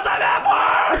 Because I'm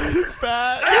F-word! He's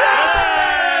fat.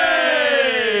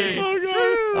 Hey!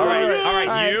 All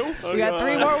right, you. We got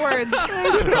 3 more words.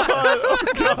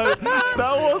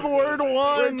 That was word We're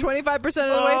 1. 25% of the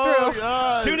way through.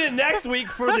 God. Tune in next week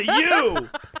for the U.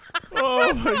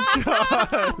 Oh my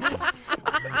God.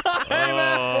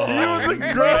 He was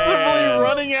aggressively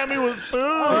running at me with food.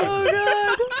 Oh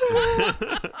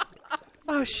God.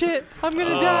 Oh shit! I'm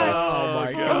gonna die. Oh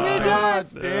my God. I'm gonna die.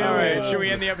 Damn All right, it. should we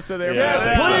end the episode there?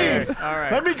 Yes, please. All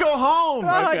right. Let me go home. Oh,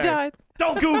 I died.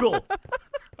 Don't Google.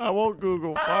 I won't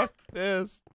Google. Fuck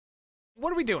this.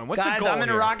 What are we doing? What's the Guys, goal I'm in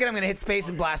a here? rocket. I'm going to hit space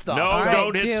and blast off. No, right,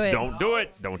 don't do it. Don't do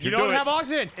it. Don't you, You do don't it. have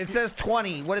oxygen. It says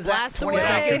 20. What is Blast that? 20 away.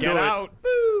 seconds. Get out.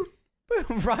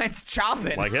 Ryan's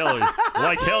chopping. Like hell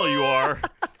you are.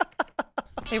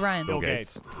 Hey Ryan. Bill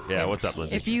Gates. Yeah, what's up,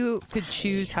 Lindsay? If you could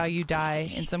choose how you die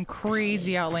in some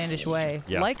crazy, outlandish way,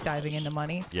 Yeah. like diving into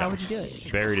money, Yeah. how would you do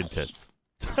it? Buried in tits.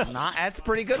 That's a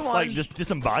pretty good one. Like just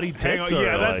disembodied Hang tits? on, or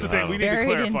yeah, that's like, the thing. We need to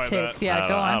Buried in clarify tits. that. Yeah,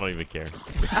 go I on. don't even care.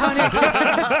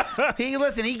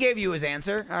 He gave you his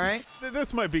answer, all right?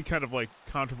 This might be kind of like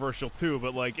controversial too,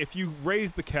 but like if you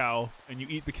raise the cow and you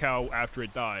eat the cow after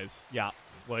it dies, Yeah.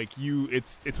 like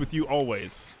it's with you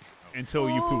always until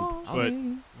you poop. But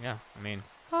Yeah. I mean,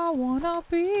 I wanna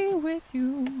be with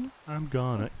you, I'm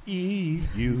gonna eat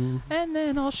you. and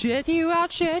then I'll shit you out,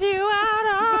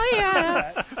 oh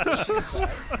yeah.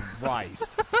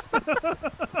 Christ.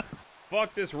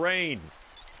 Fuck this rain.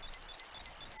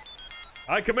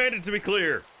 I command it to be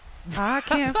clear. I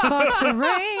can't fuck the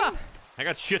rain. I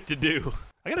got shit to do.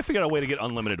 I gotta figure out a way to get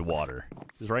unlimited water.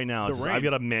 Because right now, The it's just, rain. I've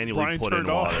gotta manually Brian put in turned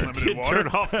off water. unlimited water. Turn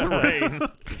off the rain.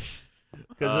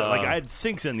 Because like I had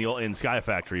sinks in Sky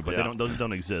Factory, but Yeah. those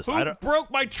don't exist. Who I don't. broke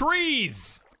my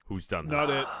trees? Who's done this? Not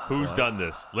it. Who's done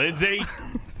this? Lindsay?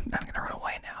 I'm gonna run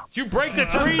away now. Did you break the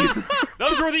trees?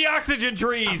 Those were the oxygen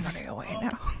trees. Running away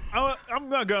now. I'm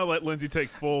not gonna let Lindsay take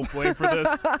full blame for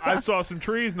this. I saw some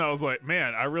trees and I was like,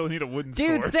 man, I really need a wooden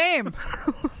Dude, sword. same.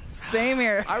 Same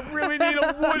here. I really need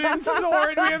a wooden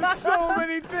sword. We have so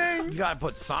many You things. got to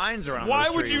put signs around Why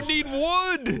those would you trees. need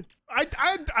wood?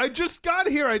 I just got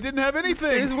here. I didn't have anything.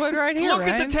 There's wood right here. Look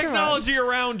at Ryan. the technology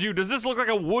around you. Does this look like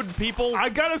a wood people? I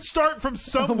gotta start from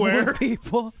Come on. somewhere. Wood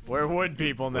people. We're wood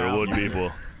people We're now. wood people.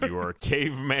 You are a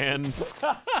caveman.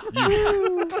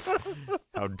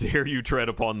 How dare you tread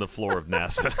upon the floor of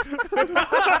NASA?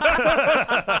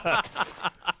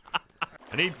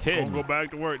 I need tin. Won't go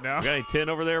back to work now. You got any tin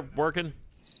over there working?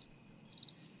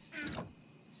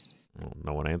 Oh,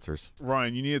 no one answers.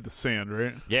 Ryan, you needed the sand,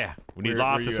 right? Yeah, we need Where-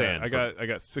 lots where of you at? sand. I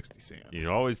got 60 sand. You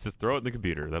always just throw it in the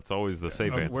computer. That's always the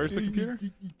safe answer. Where's the computer?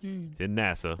 It's in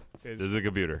NASA. Okay, This is the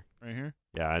computer. Right here.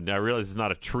 Yeah, and I realize it's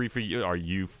not a tree for you. Are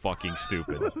you fucking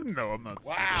stupid? No, I'm not.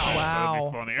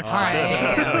 Wow. That'd be funnier.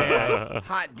 Damn.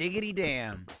 Hot diggity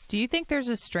damn. Do you think there's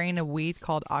a strain of weed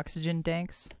called oxygen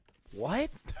danks? What?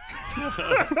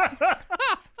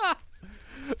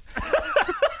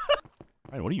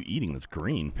 Ryan, what are you eating that's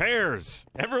green? Pears.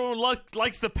 Everyone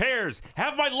likes the pears.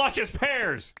 Have my luscious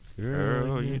pears.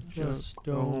 Girl, you just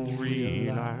don't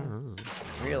realize.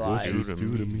 Realize. What you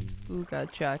do to me. Ooga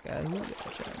chaka,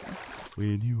 ooga chaka.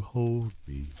 When you hold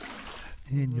me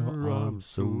in your arms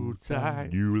so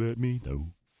tight, you let me know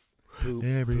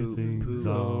everything's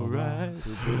alright.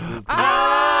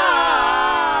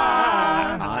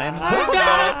 I'm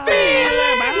got a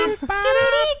feeling.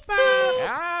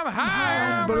 I'm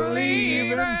high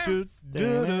believing.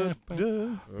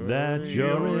 That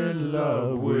you're in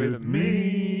love with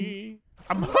me.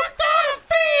 I'm hooked on a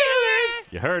feeling.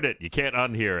 You heard it. You can't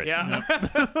unhear it. Yeah.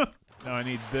 Now I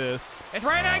need this. It's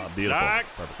raining. Beautiful. Doc,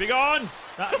 be gone.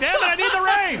 Damn it, I need the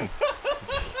rain.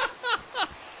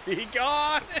 Be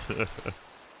gone.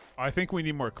 I think we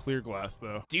need more clear glass,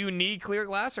 though. Do you need clear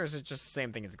glass, or is it just the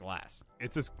same thing as glass?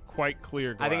 It's just quite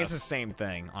clear glass. I think it's the same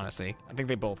thing, honestly. I think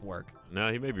they both work.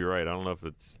 No, he may be right. I don't know if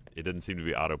it didn't seem to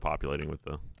be auto-populating with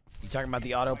the... You talking about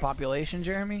the auto population,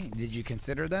 Jeremy? Did you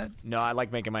consider that? No, I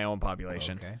like making my own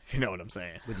population. Okay. If you know what I'm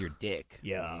saying. With your dick.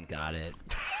 Yeah. Got it.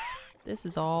 This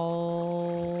is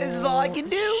all. This is all I can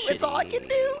do. It's all I can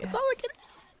do. It's all I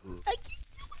can do.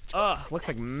 Ugh, looks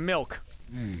like milk.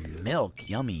 Milk,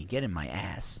 yummy. Get in my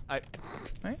ass.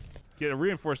 Get a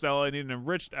reinforced alloy. I need an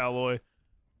enriched alloy,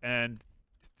 and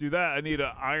to do that, I need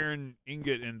an iron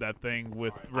ingot in that thing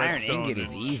with redstone. Iron ingot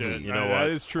is and easy. shit. You know That what?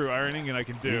 is true. Iron ingot I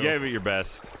can do. You gave it your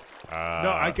best. No,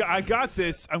 I got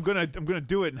this. I'm gonna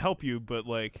do it and help you, but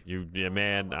like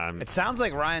man, It sounds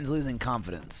like Ryan's losing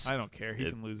confidence. I don't care. He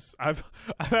can lose. I've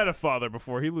had a father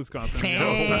before. He loses confidence.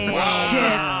 Dang.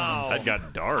 Wow. That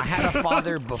got dark. I had a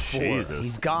father before. Jesus.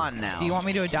 He's gone now. Do you want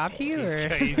me to adopt you? Or?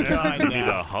 He's gone. You need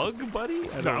a hug, buddy?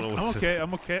 I don't know. I'm okay.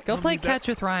 I'm okay. Go play catch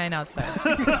with Ryan outside.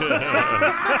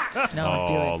 No,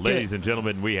 do it. Ladies and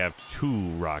gentlemen, we have 2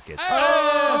 rockets.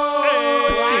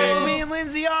 Blast me and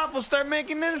Lindsay off. We'll start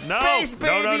making them space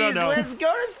babies. No. Let's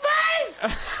go to space.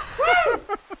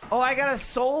 Oh, I got a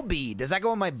soul bead. Does that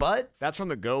go in my butt? That's from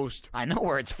the ghost. I know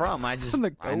where it's from. I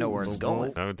know where it's going.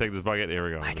 I'm gonna take this bucket. Here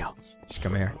we go. I go. Just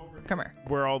come here. Come here.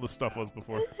 Where all the stuff was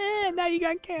before. Now you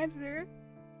got cancer.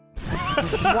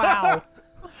 Wow.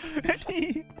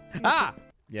 Ah!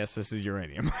 Yes, this is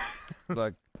uranium.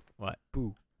 Look. What?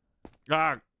 Boo.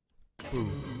 Ah. Boo.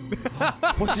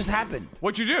 What just happened?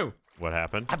 What'd you do? What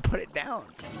happened? I put it down.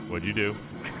 What'd you do?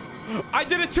 I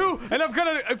did it too, and I'm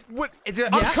gonna. What? I'm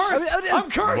cursed. I'm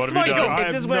cursed, What have you Michael. done?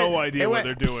 I have no idea what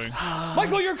they're doing.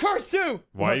 Michael, you're cursed too.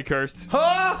 Why are you cursed?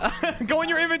 Go in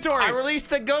your inventory. I released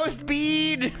the ghost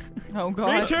bead. Oh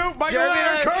God. Me too. Michael Jeremy and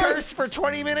I and are I cursed. cursed for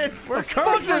 20 minutes. We're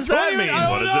cursed for 20 minutes.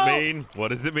 What does it mean? What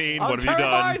does it mean? What have you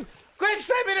done? Quick,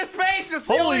 send me to space. This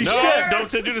Holy No, shit! don't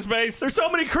send you to space. There's so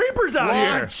many creepers out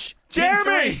here.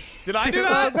 Jeremy! Did I do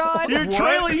that? Oh God. You're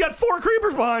trailing. You got 4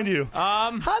 creepers behind you. How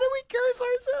do we curse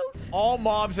ourselves? All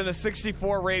mobs in a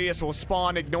 64 radius will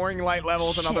spawn, ignoring light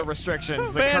levels and other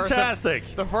restrictions.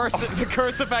 Fantastic. The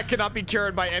curse effect cannot be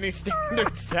cured by any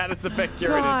standard status effect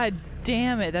curative. God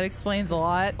damn it. That explains a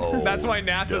lot. That's why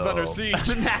NASA's under siege.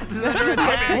 NASA's under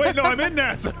attack. Wait, no, I'm in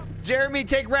NASA. Jeremy,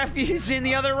 take refuge in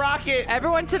the other rocket.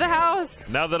 Everyone to the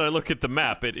house. Now that I look at the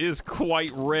map, it is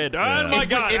quite red. Oh my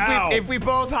God! If we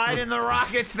both hide in the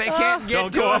rockets, they can't get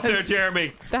Don't to go us. up there,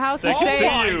 Jeremy. The house They is can safe.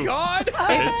 see you. God!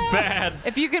 It's bad.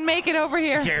 If you can make it over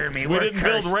here. Jeremy, We we're didn't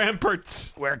build cursed.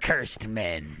 ramparts. We're cursed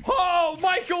men. Oh,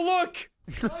 Michael, look!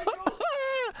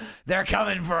 They're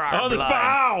coming for our Oh, the blood.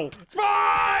 ow!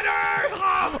 Spider!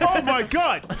 Oh my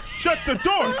God! Shut the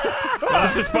door.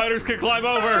 The spiders can climb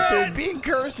over. Dude, being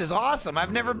cursed is awesome.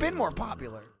 I've never been more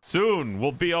popular. Soon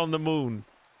we'll be on the moon.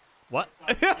 What?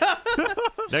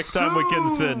 Next time we can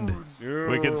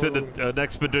send an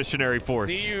expeditionary force.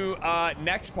 See you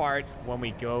next part when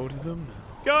we go to the moon.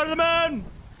 Go to the moon.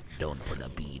 Don't put a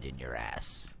bead in your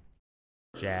ass.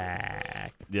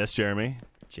 Jack. Yes, Jeremy.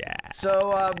 Jack.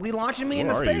 So, we launching me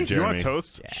into Where are you, space? You want Jeremy?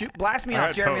 toast? Shoot, blast me I off,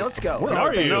 got Jeremy. toast. Let's go. Where Let's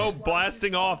are go. you? No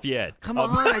blasting off yet. Come on,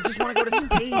 I just want to go to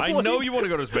space. I know you want to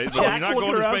go to space, but Jack's you're not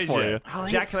looking going to around space for yet. you. I'll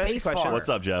Jack, hit can I ask you a space question? bar. What's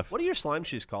up, Jeff? What are your slime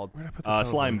shoes called?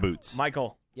 Slime boots.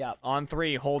 Michael. Yeah. On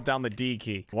 3, hold down the D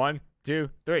key. 1, 2,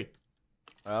 3.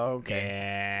 Okay.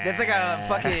 Yeah. That's like a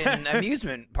fucking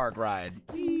amusement park ride.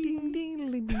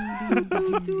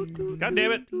 God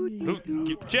damn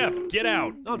it. Jeff, get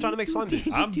out. No, I'm trying to make slime beads.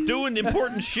 I'm doing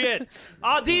important shit.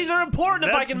 These are important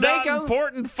if I That's can not make them.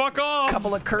 important. Fuck off.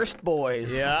 Couple of cursed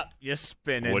boys. Yeah, you're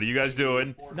spinning. What are you guys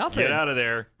doing? Nothing. Get out of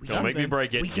there. Don't make me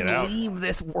break it. We Get can out. leave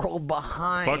this world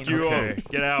behind. Fuck you Okay.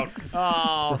 all. Get out.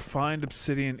 Oh, Refined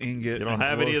obsidian ingot. You don't and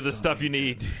have any of the glowstone. stuff you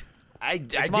need. I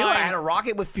do. mine. I had a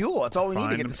rocket with fuel. That's all we need to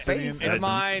Find get to obsidian space. essence. it's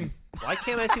mine. Why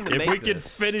can't I seem to If make we could this?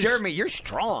 finish. Jeremy, you're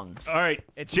strong. All right,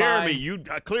 It's Jeremy, mine. you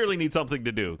clearly need something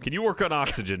to do. Can you work on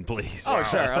oxygen, please? Oh,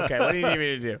 sure. Okay. What do you need me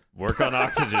to do? Work on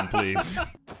oxygen, please.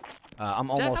 I'm Jack,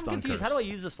 almost I'm on confused. curse. How do I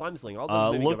use the slime sling? All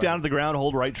those maybe Look go down back. at the ground,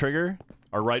 hold right trigger,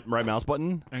 or right mouse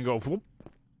button, And go. Whoop.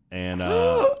 and I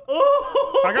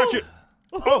got you.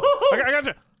 Oh, I got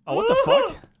you. oh, what the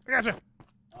fuck? I got you.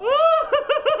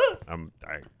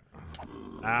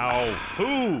 Ow.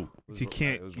 Who? You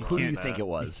can't. Who do you think it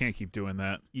was? You can't keep doing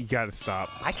that. You gotta stop.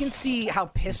 I can see how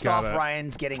pissed Gotta- off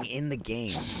Ryan's getting in the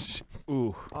game.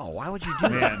 Ooh, Oh, why would you do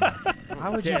man. that? Why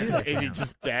would you do that to Is he him?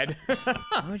 just dead?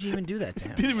 Why would you even do that to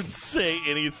him? Didn't even say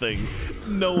anything.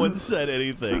 No one said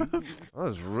anything. That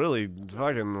was really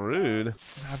fucking rude.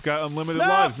 I've got unlimited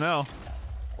lives now.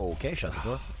 Okay, shut the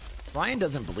door. Ryan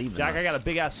doesn't believe in Jack, us. I got a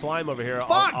big ass slime over here.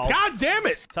 Fuck! God damn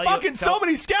it! Fucking so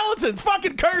many skeletons!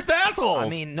 Fucking cursed assholes! I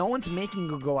mean, no one's making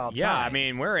you go outside. Yeah, I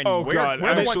mean, we're Oh, God, the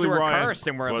ones actually, who are Ryan, cursed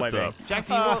and we're what's living. up? Jack,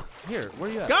 do you want... Here, where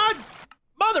are you at? God,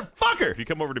 motherfucker! If you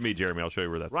come over to me, Jeremy, I'll show you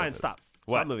where that's. Ryan, stop.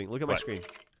 What? Stop moving. Look at my What? screen.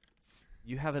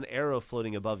 You have an arrow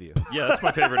floating above you. Yeah, that's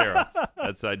my favorite arrow.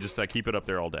 That's I keep it up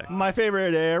there all day. My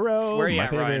favorite arrow. Where are you my at,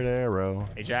 favorite Ryan? arrow.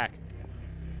 Hey, Jack.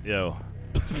 Yo.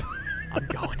 I'm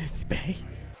going to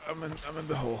space. I'm in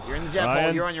the hole. You're in the jet hole.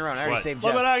 Ryan? You're on your own. I already What? saved Look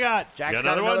Jeff. what I got. Jack's Got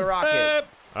got another another one? rocket.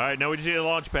 All right, now we just need a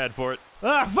launch pad for it.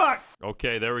 Ah, fuck!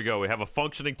 Okay, there we go. We have a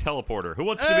functioning teleporter. Who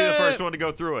wants to be the first one to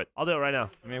go through it? I'll do it right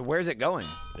now. I mean, where's it going?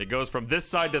 It goes from this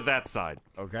side to that side.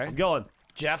 Okay. I'm going.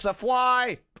 Jeff's a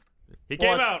fly. He came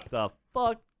What out. the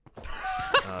fuck?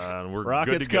 And we're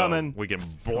Rocket's good to go. coming. We can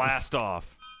blast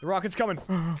off. The rocket's coming.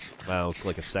 Wow,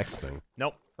 like a sex thing.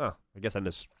 Nope. Huh. I guess I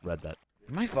misread that.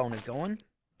 My phone is going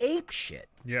ape shit.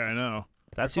 Yeah, I know.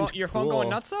 That seems Your phone cool. going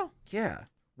nuts, though? Yeah.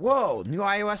 Whoa, new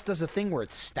iOS does a thing where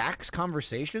it stacks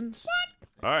conversations?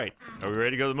 All right, are we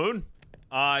ready to go to the moon?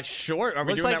 Sure. Are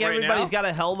we Looks doing like that right everybody's now? got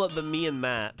a helmet but me and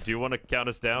Matt. Do you want to count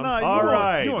us down? No, All you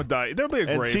right. Won't, you won't die. There'll be a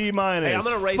And grave. T minus Hey, I'm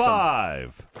gonna race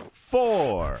 5,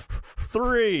 4,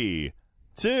 3,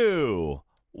 2,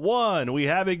 1. We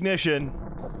have ignition.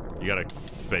 You got a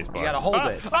space bar. You gotta hold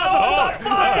it. Oh,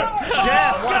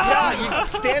 Jeff, watch out. You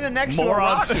standing next to a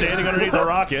Morons rocket. standing underneath a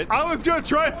rocket. I was gonna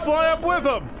try and fly up with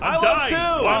him. I'm dying.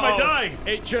 Why am I dying?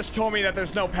 It just told me that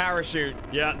there's no parachute.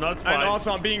 Yeah, no, it's fine. And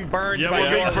also, I'm being burned yeah, by we're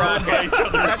being your burned by each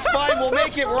other. That's fine. We'll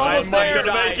make it. We're almost there. I'm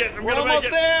gonna make it. I'm We're gonna almost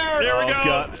make it. there. There we go.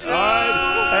 God. All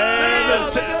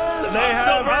right. And they I'm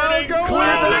still burning.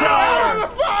 cleared the tower.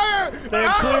 Fire! They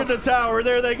have cleared the tower.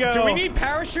 There they go. Do we need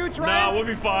parachutes, Ryan? No, we'll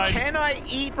be fine. Can I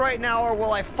eat right now, or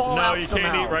will I fall No, out you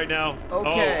somehow? can't eat right now.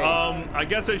 Okay. Oh, I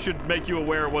guess I should make you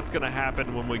aware of what's going to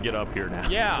happen when we get up here now.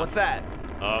 Yeah. What's that?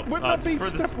 Wouldn't that be for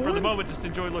step the one? moment, just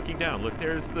enjoy looking down. Look,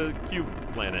 there's the cube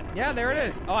planet. Yeah, there it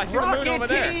is. Oh, I see the moon Rocket over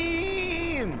there.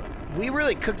 team! We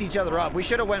really cooked each other up. We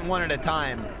should have went one at a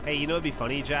time. Hey, you know what'd be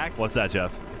funny, Jack? What's that,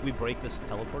 Jeff? If we break this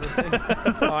teleporter thing.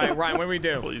 All right, Ryan, what do we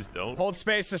do? Please don't. Hold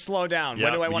space to slow down. Yeah,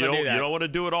 when do I want to do that? You don't want to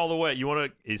do it all the way. You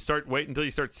want to wait until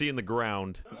you start seeing the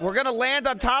ground. We're gonna land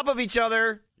on top of each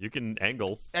other. You can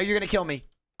angle. You're gonna kill me.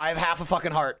 I have half a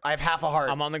fucking heart. I have half a heart.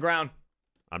 I'm on the ground.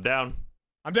 I'm down.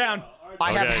 I'm down.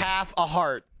 I have Okay. half a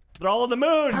heart. They're all on the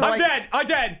moon. How do I'm I- dead. I'm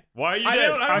dead. Why are you I dead?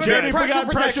 don't have Jeremy any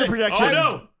forgot pressure protection. Oh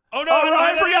no! Oh no! Oh, I don't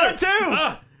Ryan have forgot that it too.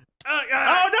 either.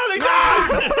 Oh no, they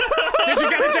died. Did you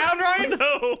get it down, Ryan?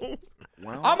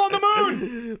 No! I'm on the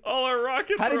moon. All our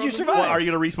rockets. How are did on you the survive? Well, are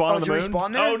you gonna respawn Oh, on the did you moon?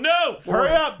 respawn there? Oh no! Hurry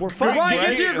up! We're fucked. Ryan,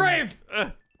 get to your grave.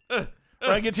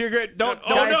 Ryan, get to your grave. Don't.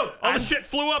 Oh Guys, no! All I'm- the shit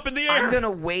flew up in the air. I'm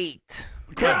gonna wait.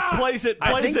 Place it.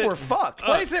 I Place think it. we're fucked.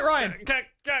 Place it, Ryan.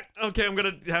 Okay, I'm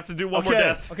gonna have to do one more Okay.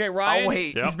 death. Okay, Ryan. I'll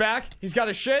wait. Yep. He's back. He's got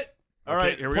his shit. All Okay,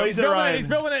 right, here we go. place He's it, building Ryan. it. He's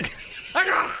building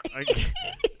it.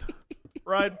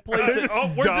 Ryan, place it. Oh,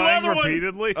 where's the Dying other one?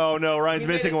 repeatedly. Oh no, Ryan's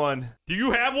missing one. Do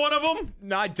you have one of them?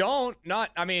 No, I don't.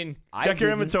 I mean, Check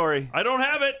your inventory. I don't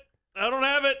have it. I don't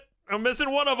have it. I'm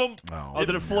missing one of them. Oh,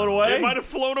 did it float away? It might have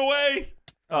flown away.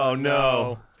 Oh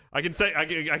no. I can say I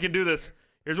can do this.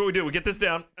 Here's what we do. We get this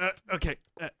down. Okay.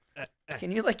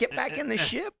 Can you like get back in the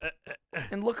ship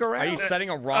and look around? are you setting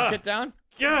a rocket down?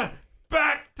 Yeah.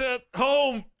 Back to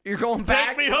home. You're going back?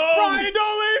 Take me home. Ryan,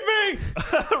 don't leave me.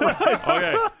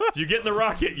 Okay. If you get in the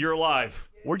rocket, you're alive.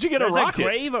 Where'd you get There's a rocket? a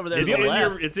grave over there It's to the in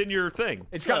left. it's in your thing.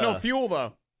 It's got no fuel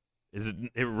though. Is it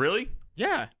really?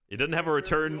 Yeah. It doesn't have a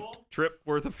return trip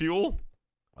worth of fuel?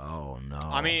 Oh no.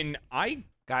 I mean,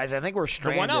 guys, I think we're the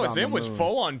stranded. one I was on the in was moon.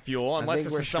 full on fuel, I unless think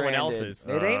this we're is someone stranded. else's.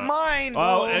 It ain't mine.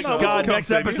 Oh, no, God! come Next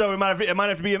save you. episode, it might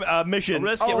have to be a mission.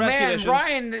 Rescue man, mission.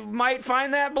 Ryan might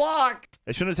find that block.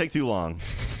 It shouldn't take too long.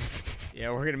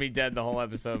 Yeah, we're gonna be dead the whole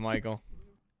episode, Michael.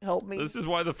 Help me. This is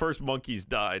why the first monkeys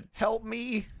died. Help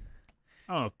me.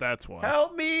 I don't know if that's why.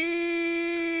 Help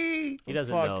me. He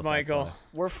doesn't know. Fucked, if that's Michael. why.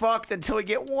 We're fucked until we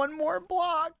get one more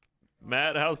block.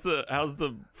 Matt, how's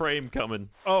the frame coming?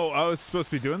 Oh, I was supposed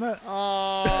to be doing that?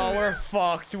 Oh, we're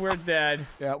fucked. We're dead.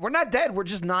 Yeah, we're not dead. We're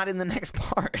just not in the next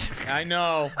part. I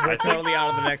know. We're totally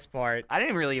out of the next part. I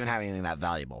didn't really even have anything that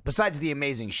valuable besides the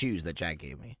amazing shoes that Jack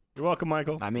gave me. You're welcome,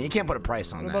 Michael. I mean, you can't put a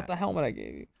price on What that. about the helmet I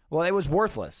gave you? Well, it was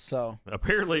worthless, so.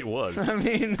 Apparently it was. I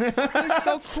mean, It's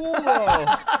so cool though.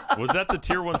 Was that the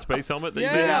tier 1 space helmet that you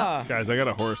made? Yeah. Guys, I got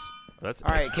a horse. That's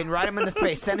all right, can ride him into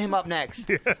space. Send him up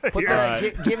next. Put yeah.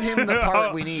 give him the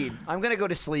part we need. I'm gonna go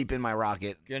to sleep in my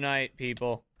rocket. Good night,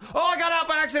 people. Oh, I got out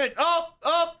by accident.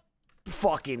 Oh,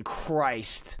 fucking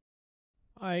Christ.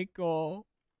 Michael.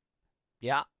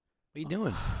 Yeah. What are you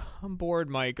doing? I'm bored,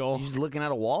 Michael. You just looking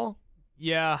at a wall?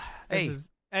 Yeah. Hey.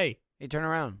 Hey. Hey, turn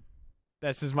around.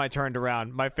 This is my turned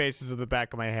around. My face is at the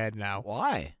back of my head now.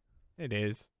 Why? It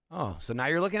is. Oh, so now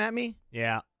you're looking at me?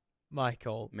 Yeah.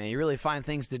 Michael. Man, you really find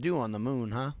things to do on the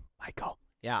moon, huh? Michael.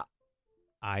 Yeah.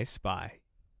 I spy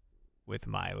with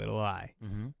my little eye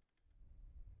Mm-hmm.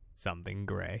 something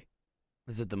gray.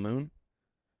 Is it the moon?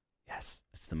 Yes.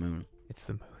 It's the moon. It's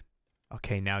the moon.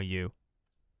 Okay, now you.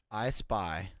 I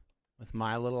spy with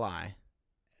my little eye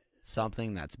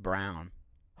something that's brown.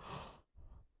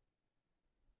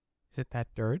 Is it that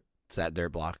dirt? It's that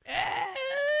dirt block.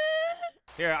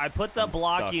 Here, I put the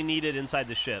block you needed inside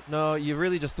the ship. No, you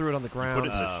really just threw it on the ground. Put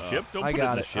it in the ship? Don't I put got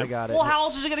it in it. the ship. I got it. Well, how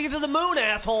else is it going to get to the moon,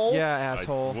 asshole? Yeah,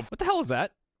 asshole. What the hell is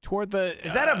that? Toward the.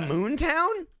 Is that a moon town?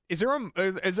 Is there a?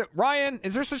 Is it Ryan?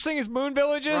 Is there such thing as moon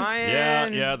villages?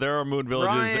 Ryan. Yeah, there are moon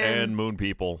villages Ryan. and moon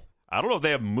people. I don't know if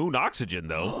they have moon oxygen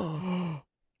though.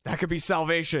 That could be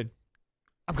salvation.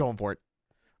 I'm going for it,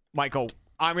 Michael.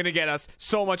 I'm gonna get us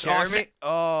so much Jeremy? oxygen.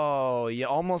 Oh, you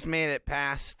almost made it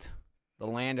past the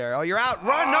lander. Oh, you're out.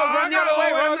 Run! No, run the other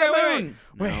way. Run to the moon.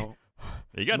 No.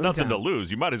 You got Moon nothing town. to lose.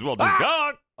 You might as well just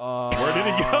go. Where did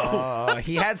he go?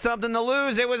 He had something to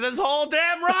lose. It was his whole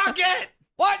damn rocket.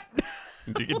 What?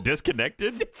 Did you get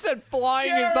disconnected? It said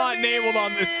flying is not enabled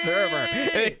on this server,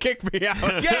 and it kicked me out.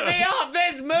 Get me off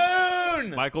this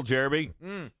moon! Michael, Jeremy,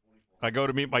 I go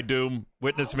to meet my doom.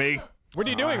 Witness me. What are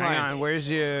you doing, Hang Ryan? on. Where's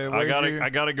your? I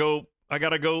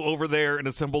gotta go over there and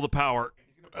assemble the power.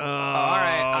 All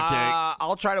right. Okay.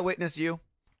 I'll try to witness you.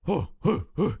 You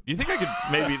think I could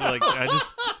maybe like?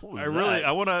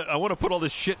 I wanna put all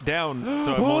this shit down.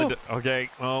 So I'm willing to. Okay.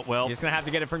 Oh well. You're just gonna have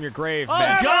to get it from your grave. Oh,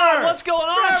 man. God, what's going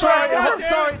on?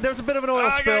 Sorry, there's a bit of an oil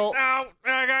spill. I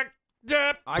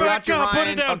got you, Ryan. Put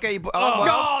it down. Okay.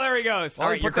 Oh, there he goes. All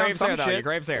Well, right, he your put down grave's some there, though. shit. Your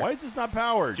grave's there. Why is this not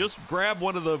powered? Just grab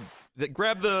one of the.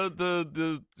 Grab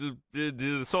the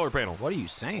solar panel. What are you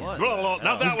saying? Not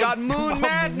that He's one. got moon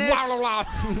madness.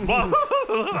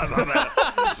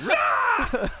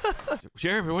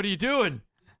 Jeremy, what are you doing?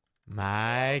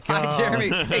 Michael. Hi, Jeremy.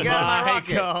 Hey, get out of my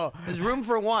Michael. rocket. There's room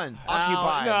for one.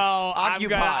 Occupied. No,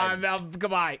 Occupied. I'm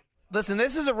goodbye. Listen,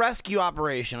 this is a rescue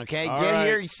operation, okay? All Get right.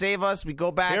 here, you save us, we go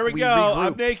back, Here we go. regroup.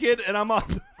 I'm naked and I'm up.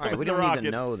 All right, we the don't rocket.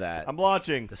 even know that. I'm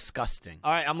launching. Disgusting.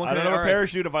 All right, I'm looking I don't at have a Earth.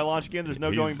 parachute. If I launch again, there's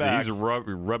no going back. He's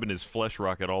rubbing his flesh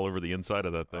rocket all over the inside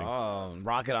of that thing. Oh,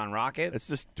 rocket on rocket? It's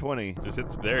just 20. Just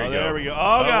hits. There you go. There we go.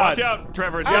 Oh, God. Watch out,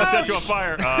 Trevor. It's gonna set you on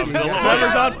fire. Trevor's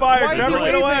on fire. Why is he Trevor, get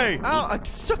waving? away. Ow, I'm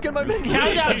stuck in my menu.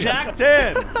 Countdown, Jack.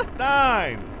 10,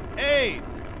 9, 8,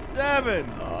 7,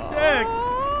 6,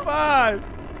 5,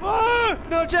 4.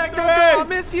 No, Jack, don't 3, go. I'll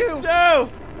miss you. 2,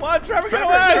 1. Trevor, get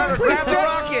away. Trevor, Please, grab the Jack.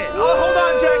 rocket. Oh, hold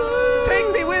on, Jack.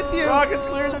 Take me with you. Rocket's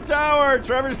clearing the tower.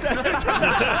 Trevor's dead.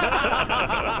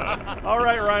 All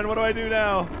right, Ryan, what do I do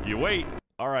now? You wait.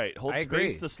 All right, hold I agree.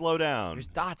 space to slow down. There's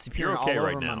dots appearing okay all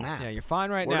right over now. my map. Yeah, you're fine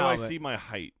right Where now. do I see my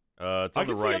height? It's I on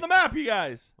the can see right. on the map, you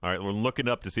guys. All right, we're looking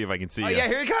up to see if I can see Oh, you. yeah,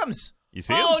 here he comes. You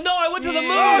see him? Oh, no, I went to the moon.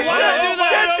 Yeah. Why did I do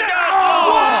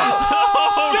that?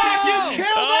 Jack, you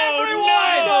killed everyone!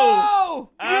 No!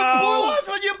 You blew us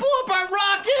when you blew up our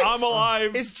rockets! I'm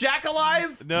alive. Is Jack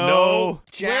alive? No.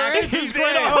 Jack, Where is his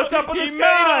grave? Oh, it's up in the He sky.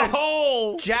 made a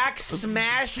hole. Jack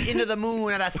smashed into the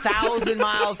moon at 1,000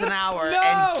 miles an hour No!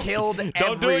 and killed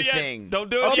Don't do it everything. yet. Don't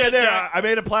do it Okay, yet. there. I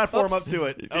made a platform up to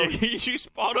it. You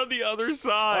spawn on the other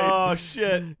side. Oh,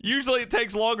 shit. Usually it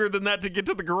takes longer than that to get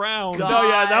to the ground. No,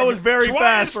 yeah, that was very So why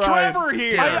fast, is Ryan. Trevor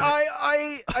here?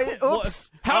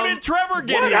 Oops. How did Trevor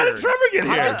get What? here? How did Trevor get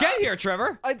How'd here? you get here,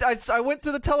 Trevor? I went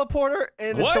through the teleporter,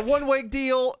 and What? it's a one-way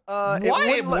deal. What? It wouldn't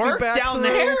It let me worked back down through.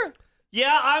 there?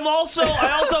 Yeah, I also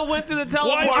went through the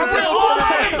Why teleporter. is it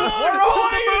We're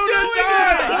on the moon to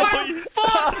die. I'm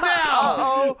fucked now!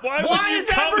 Uh-oh. Why Why would you is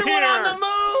come everyone here? on the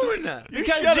moon?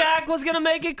 Because should've- Jack was going to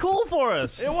make it cool for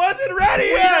us. It wasn't ready We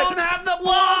yet. don't have the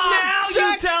block! Now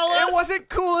Jack, you tell us. it wasn't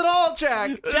cool at all, Jack.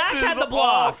 Jack This had is the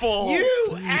block. awful.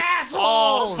 You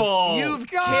assholes! Awful. You've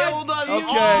killed us Okay.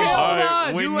 all! All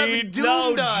right, we You have need- doomed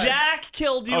No, us! Jack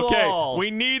killed you Okay, all.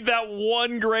 we need that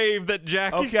one grave that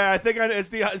Jack. Okay, I think it's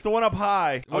the one up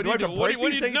high. What do I have do to you break do? What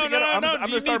do these you- things no, to get no, I'm no, just- I'm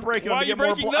you gonna start need- breaking why them are to you get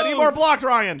more. breaking I need those? more blocks,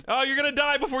 Ryan. Oh, you're gonna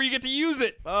die before you get to use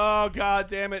it. Oh, God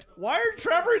damn it! Why are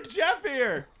Trevor and Jeff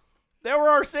here? They were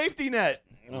our safety net.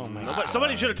 Oh my But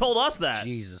somebody should have told us that.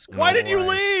 Jesus Christ. Why did you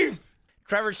leave?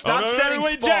 Trevor, stop setting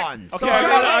wait, Jack. spawns. Okay,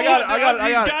 I got it.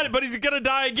 He's got it, but he's gonna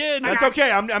die again. That's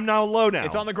okay. I'm now low now.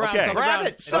 It's on the ground. Okay. It's on the Grab ground.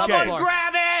 it! It's on the Someone floor.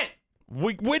 grab it!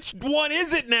 Which one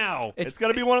is it now? It's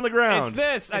gonna be one on the ground. It's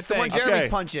this, I It's the one think. Jeremy's Okay.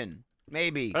 punching.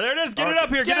 Maybe. Oh, there it is. Get it up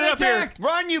here. Get it up Jack! here.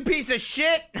 Run, you piece of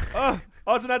shit! Oh,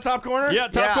 it's in that top corner. Yeah,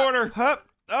 top corner. Hup.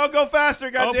 Oh, go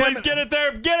faster, goddammit. Oh, please get it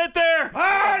there. Get it there.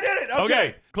 Ah, I did it.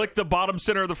 Okay. Click the bottom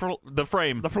center of the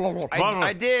frame.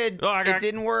 I did. Oh, it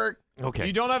didn't work. Okay.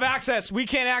 You don't have access. We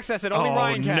can't access it. Only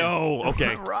Ryan can. No.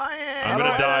 Okay. Ryan. I'm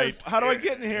going to die. How do I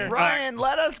get in here? Ryan,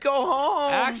 let us go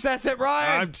home. Access it,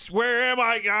 Ryan. Where am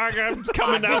I? I'm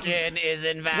coming out. Oxygen is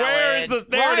invalid. Where is the?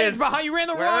 There Ryan, it it's is. behind you. Ran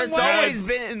the Where wrong it's way. always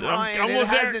been, Ryan. It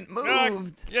hasn't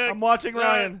moved. I'm watching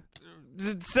Ryan.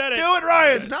 Set it. Do it,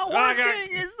 Ryan. It's not working.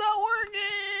 It's not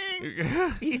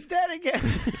working. He's dead again.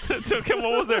 So come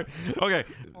on, what was there? Okay.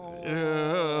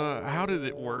 How did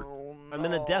it work? I'm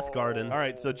in a death garden. All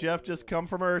right, so Jeff, just come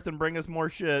from Earth and bring us more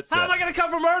shit. How am I gonna come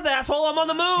from Earth, asshole? I'm on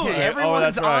the moon. Yeah,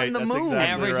 everyone's that's right. on the That's moon.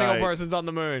 exactly Every single right. person's on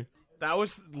the moon. That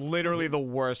was literally the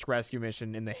worst rescue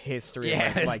mission in the history. Yeah,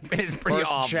 of it's- like, it's pretty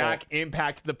first awful. Jack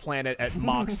impacted the planet at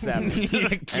Mach 7.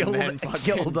 Killed- and then fucking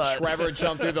killed us. Trevor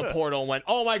jumped through the portal and went,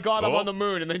 "Oh my god, I'm on the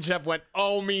moon." And then Jeff went,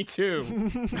 "Oh, me too."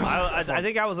 I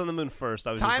think I was on the moon first.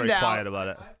 I was just Timed very out. quiet about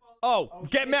it. Oh,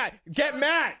 get Matt! Get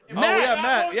Matt! Oh, yeah,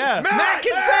 Matt. Yeah. Matt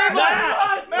can save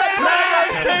us.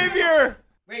 Matt, our savior.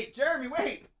 Wait, Jeremy,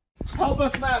 wait. Help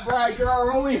us, Matt Bragg. You're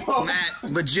our only hope. Matt,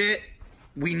 legit,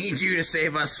 we need you to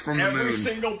save us from the moon. Every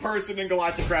single person in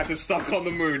Galacticraft is stuck on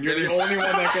the moon. You're the only one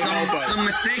that can help us. Some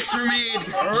mistakes were made.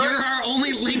 You're our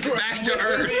only link back to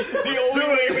Earth. The only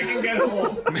way we can get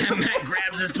home. Matt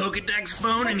grabs his Pokedex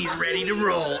phone and he's ready to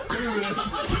roll.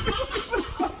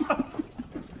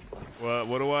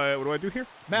 What do I do here?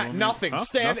 Matt, nothing. Huh?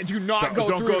 Stand. No? Do not go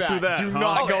Don't through go that. through that, Do huh?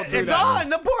 not go through It's that. on.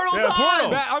 The portal's Yeah, on.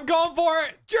 portal. Matt, I'm going for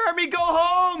it. Jeremy, go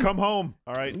home. Come home.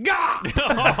 All right. God.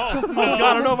 God,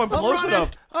 I don't know if I'm close running.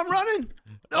 enough. I'm running.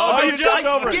 Oh, you jumped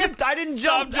I over it. skipped. I didn't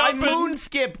jump. I moon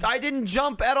skipped. I didn't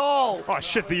jump at all. Oh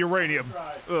shit, the uranium.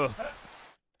 Ugh.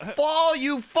 Fall,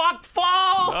 you fuck,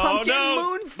 fall. I'm getting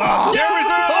moon fall.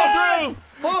 Jeremy's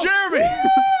through. Jeremy.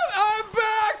 I'm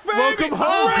back, baby. Welcome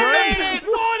home, I Greg. made it.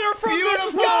 Water from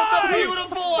the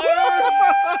beautiful Earth.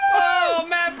 Oh,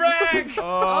 Matt Bragg.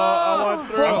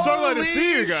 I'm so glad to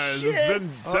see you guys. shit. It's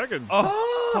been seconds.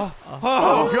 Oh,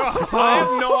 God. I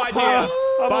have no idea.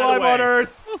 I'm By the alive way, on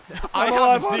Earth. I I'm have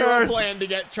alive on zero Earth. plan to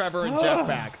get Trevor and Jeff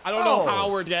back. I don't know how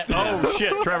we're getting. Oh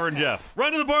shit, Trevor and Jeff.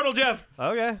 Run to the portal, Jeff.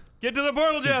 Okay. Get to the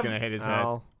portal, Jeff. He's gonna hit his head.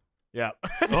 Ow. Yeah. Oh,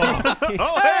 hey,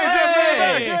 Jeff, you're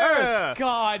back. Yeah.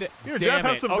 God. Here, damn Jeff,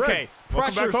 have it. some bread. Okay.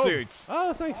 Welcome Pressure back home. suits.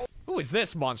 Oh, thanks. Who is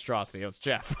this monstrosity? It's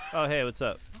Jeff. Oh, hey, what's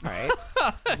up? All right.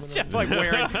 Jeff like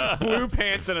wearing blue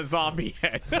pants and a zombie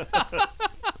head.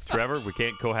 Trevor, we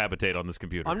can't cohabitate on this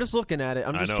computer. I'm just looking at it.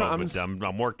 I'm just I know, trying. but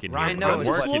I'm working Ryan here. I'm knows.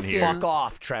 Just working here. fuck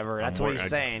off, Trevor. That's what he's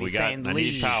saying. He's saying I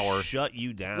leave. need power. Shut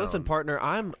you down. Listen, partner,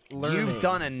 I'm learning. You've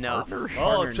done enough.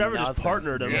 Oh, Trevor just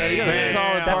partnered him. Yeah, you got a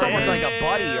solid. That's partner. almost like a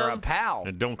buddy or a pal.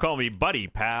 And don't call me buddy,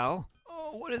 pal.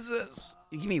 Oh, what is this?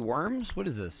 You give me worms? What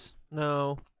is this?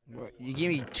 No. You give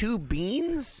me 2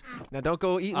 beans? Now don't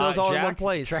go eating those all in Jack, one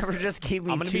place. Trevor just gave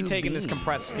me I'm gonna 2 be taking beans. this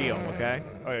compressed steel, okay?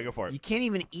 Okay, go for it. You can't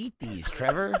even eat these,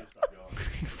 Trevor.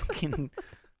 Fucking,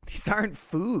 these aren't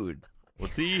food.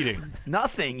 What's he eating?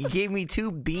 Nothing. He gave me 2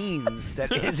 beans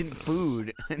that isn't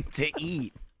food to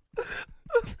eat.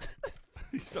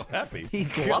 He's so happy.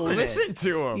 He's loving Listen it.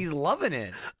 to him. He's loving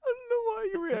it. I don't know why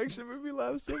your reaction made me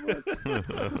laugh so much.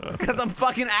 Because I'm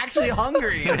fucking actually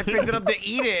hungry and I picked it up to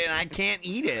eat it and I can't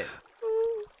eat it.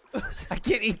 I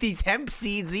can't eat these hemp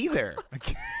seeds either.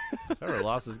 Trevor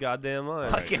lost his goddamn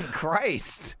mind. Fucking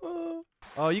Christ.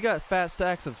 Oh, you got fat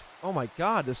stacks of. Oh my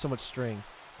God, there's so much string.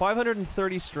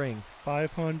 530 string.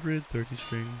 530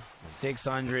 string.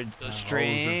 600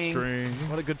 string.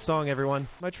 What a good song, everyone.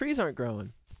 My trees aren't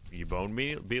growing. You bone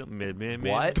me?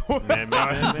 What?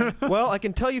 Well, I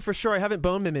can tell you for sure I haven't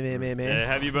boned me.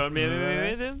 Have you boned me?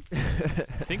 I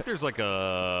think there's like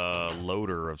a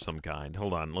loader of some kind.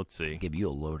 Hold on, let's see. Give you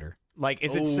a loader. Like,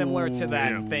 is it similar to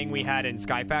that thing we had in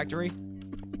Sky Factory?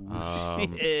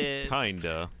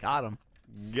 Kinda. Got him.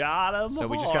 Got him. So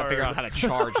we just gotta figure out how to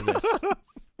charge this.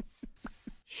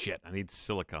 Shit, I need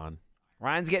silicon.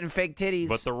 Ryan's getting fake titties.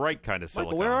 But the right kind of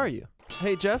silicon. Michael, where are you?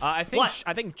 Hey, Jeff. I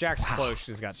think Jack's close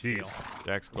has got steel.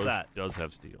 Jack's close does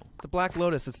have steel. The Black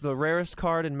Lotus. It's the rarest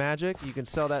card in Magic. You can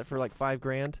sell that for like $5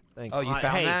 grand. Thanks. Oh, you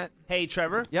found that? Hey,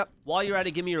 Trevor. Yep. While you're at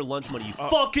it, give me your lunch money, you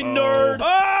fucking nerd.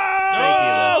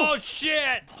 Oh,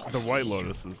 shit! The White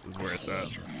Lotus is where it's at.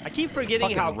 I keep forgetting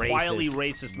Fucking how racist. quietly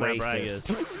racist Matt Bragg is.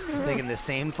 He's thinking the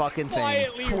same fucking thing.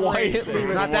 Quietly.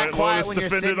 It's not that White quiet Lotus when you're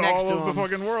defended sitting next all to of him. the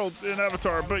fucking world in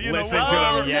Avatar, but you Listening know to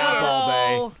what? them yap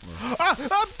all day.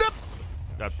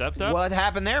 Step. What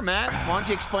happened there, Matt? Why don't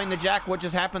you explain to Jack what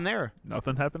just happened there?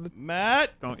 Nothing happened.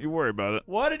 Matt, Don't you worry about it.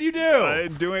 what did you do? I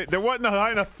didn't do it. There wasn't a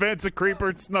high enough fence. A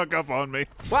creeper snuck up on me.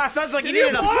 Wow, sounds like you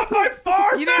You need blew up my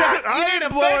farm. You need I a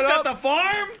didn't blow it fence up. at the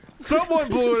farm? Someone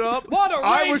blew it up. What a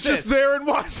I was racist. just there and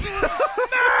watched.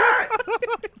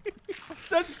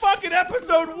 That's fucking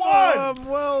episode 1.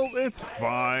 Well, it's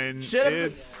fine.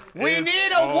 We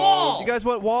need a wall. You guys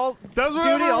want wall That's what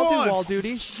duty? I'll do wants. wall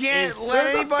duty. Can't let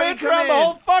There's a anybody fence come around in. the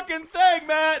whole fucking thing,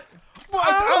 Matt.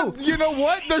 You know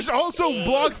what? There's also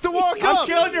blocks to walk I'm up.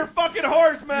 killing your fucking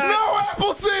horse, Matt. No,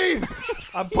 Appleseed!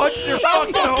 I'm punching your I'll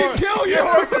fucking fucking horse. kill you! Your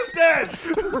horse is dead.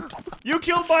 You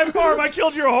killed my farm. I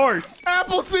killed your horse.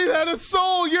 Appleseed had a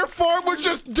soul. Your farm was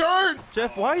just dirt.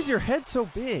 Jeff, why is your head so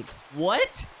big?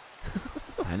 What?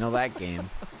 I know that game.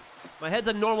 My head's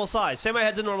a normal size. Say my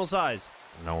head's a normal size.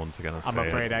 No one's gonna say I'm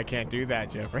afraid it. I can't do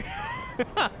that, Jeffrey.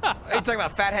 Are you talking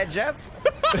about Fathead Jeff?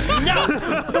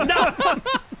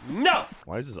 No.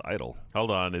 Why is this idle?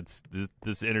 Hold on, it's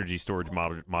this energy storage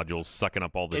module sucking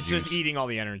up all the It's juice. just eating all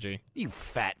the energy. You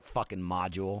fat fucking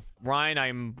module. Ryan,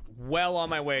 I'm well on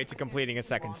my way to completing a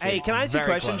second suit. Hey, can I ask you a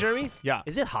Very question, close. Jeremy? Yeah.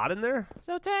 Is it hot in there?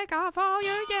 So take off all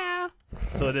your gear.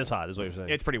 So it is hot, is what you're saying.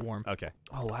 It's pretty warm. Okay.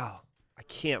 Oh wow. I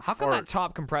can't How fart. come that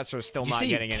top compressor is still You not say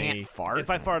you getting can't any? fart? If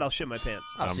I fart, I'll shit my pants.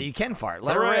 Oh, so you can fart.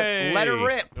 Let her Hooray! rip. Let her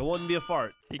rip. It wouldn't be a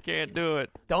fart. He can't do it.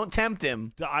 Don't tempt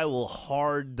him. I will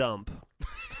hard dump.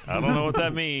 I don't know what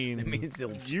that means. It means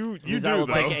he'll You Means do I will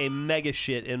though. take a mega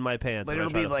shit in my pants. But when I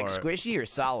it'll try be to like fart. squishy or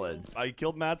solid. I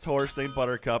killed Matt's horse named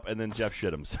Buttercup, and then Jeff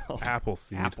shit himself.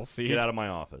 Appleseed. Appleseed. Get out of my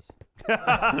office.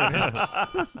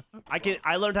 I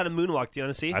learned how to moonwalk. Do you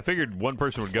want to see? I figured one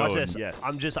person would go. Watch and- this. Yes.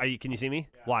 I'm just. Can you see me?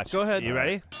 Watch. Go ahead. You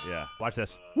ready? Yeah. Watch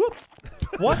this.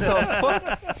 What the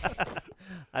fuck?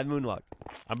 I moonwalked.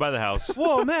 I'm by the house.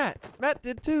 Whoa, Matt. Matt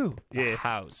did too. Yeah.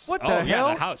 House. What oh, the yeah, hell?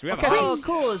 the house. We have Okay. a Oh, house.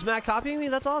 cool. Is Matt copying me?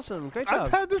 That's awesome. Great job.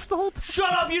 I've had this the whole time.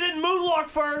 Shut up! You didn't moonwalk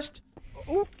first.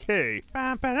 Okay.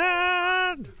 All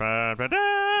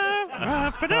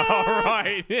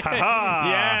right.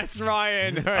 Yes,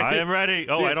 Ryan. I am ready.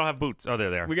 Oh, Dude. I don't have boots. Oh, there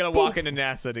they are. We gotta walk into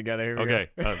NASA together. Here we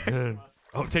Okay.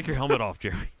 Oh, take your helmet off,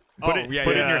 Jerry. Put it in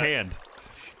your hand.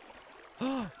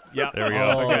 Yeah. There we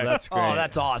go. Oh, Okay. that's great. Oh,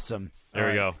 that's awesome. There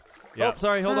we go. Oh,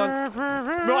 sorry. Hold on.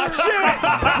 Oh shit!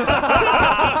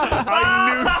 I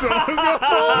knew someone was gonna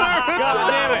fall there. God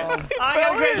damn it! I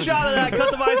got a great shot of that. Cut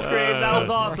to my screen. That was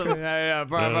awesome. Yeah.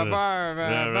 Oh,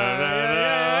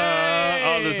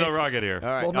 there's no rocket here. All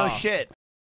right. Well, no shit.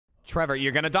 Trevor,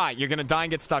 you're gonna die. You're gonna die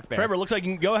and get stuck there. Trevor, looks like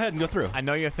you can go ahead and go through. I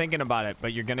know you're thinking about it,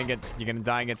 but you're gonna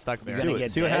die and get stuck there. You're gonna Do it.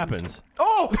 get See what dead. happens.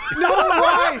 Oh no!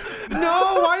 Why?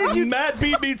 No! Why did you? Matt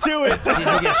beat me to it. Did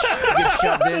you get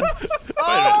shoved in?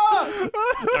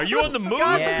 Are you on the moon?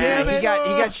 God Yeah, damn it. he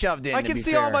got shoved in. I to can be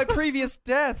see fair. all my previous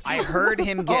deaths. I heard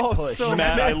him get Oh, pushed. so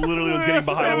Matt, I literally was getting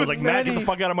behind him. I was like, So Matt, get the many.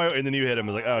 fuck out of my way. And then you hit him.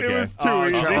 I was like, okay. It was too Oh,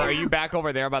 easy. Trevor, are you back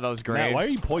over there by those graves? Matt, why are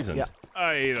you poisoned? Yeah.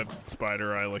 I ate a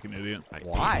spider eye like an idiot.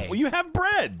 Why? Well, you have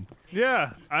bread.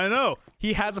 Yeah, I know.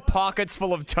 He has pockets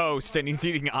full of toast and he's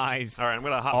eating eyes. All right, I'm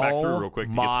gonna hop back through real quick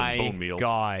to get some my bone meal.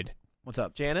 God. What's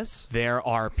up, Janice? There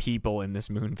are people in this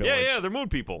moon village. Yeah, they're moon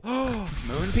people.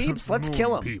 Moon peeps? Let's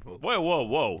kill him. People.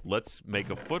 Whoa. Let's make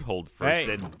a foothold first,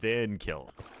 Hey. and then kill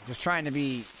him. Just trying to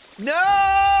be. No!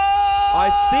 I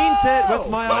seen it with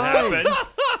my What eyes. happened?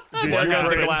 There goes the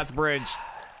happened? glass bridge.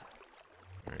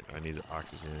 All right, I need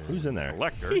oxygen. Who's in there?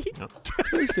 Elector. No.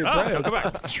 Oh, come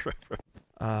back.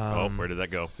 Oh, where did that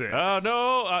go? 6. Oh,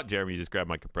 no. Jeremy, you just grabbed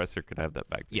my compressor. Could I have that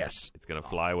back? Yes. It's going to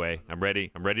fly away. I'm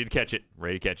ready. I'm ready to catch it.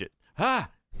 Ready to catch it. Ah!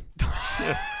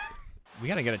 We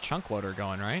gotta get a chunk loader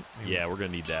going, right? Yeah, we're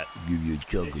going to need that.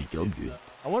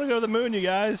 I want to go to the moon, you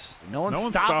guys. No one's, No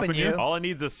one's stopping stopping you. All I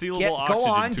need is a sealable Go oxygen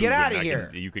on, tube. get and outta I here.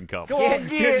 You can come. Go on,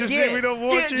 Just say we don't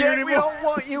want you Jack, anymore. we don't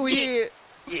want you here.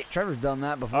 Yeah, Trevor's done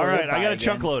that before. All right, He'll I die got a again.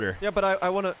 chunk loader. Yeah, but I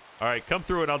want to. All right, come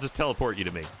through and I'll just teleport you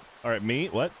to me. All right, me?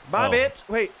 What? Bye, Oh. bitch.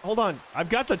 Wait, hold on. I've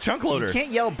got the chunk loader. You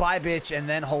can't yell "bye, bitch" and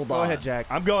then hold on. Go ahead, Jack.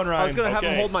 I'm going, Ryan. I was gonna have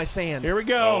him Okay. hold my sand. Here we Oh, I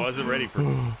go. wasn't ready for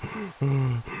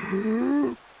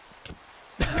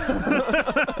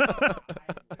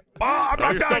I'm Oh,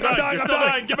 you're still dying. You're still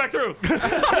dying. Get back through.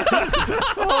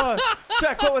 Oh,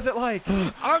 Jack, what was it like?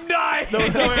 I'm dying. No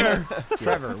air.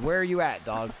 Trevor, where are you at,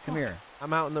 dog? Come here.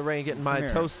 I'm out in the rain getting my Come here.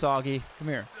 toast soggy. Come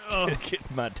here. Getting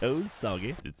my toes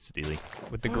soggy. It's steely.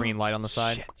 With the green light on the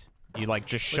side. Shit. You like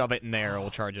just shove it in there, it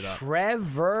will charge it up.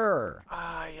 Trevor.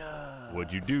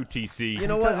 What'd you do, TC? You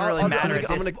know what? Doesn't really matter at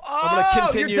I'm this gonna Oh,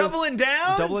 continue. you're doubling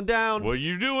down? Doubling down. What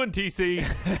you doing,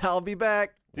 TC? I'll be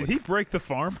back. Did he break the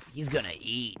farm? He's gonna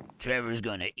eat. Trevor's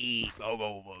gonna eat.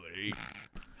 Go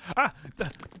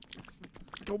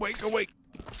away.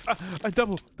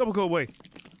 Double go away.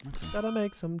 Gotta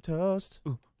make some toast.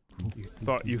 Ooh. You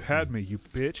thought you had me, you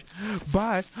bitch.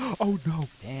 Bye. Oh no.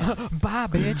 Damn. Bye,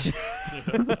 bitch.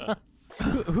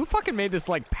 Who fucking made this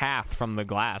like path from the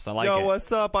glass? I like it. Yo,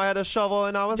 what's up? I had a shovel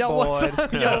and I was Yo, bored. what's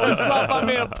up? Yo, what's up? I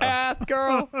made a path,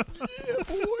 girl.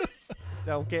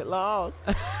 Don't get lost.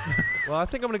 Well, I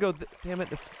think I'm gonna go. Damn it!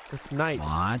 It's night.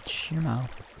 Watch your mouth.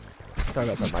 Sorry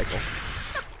about that, Michael.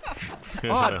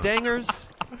 Ah, dangers.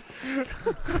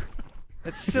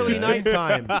 It's silly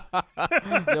nighttime.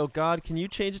 Yo, God, can you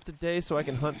change it to day so I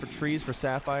can hunt for trees for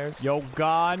sapphires? Yo,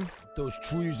 God. Those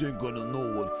trees ain't gonna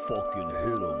know what fucking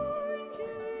hit them.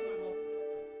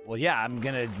 Well, yeah, I'm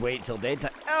gonna wait till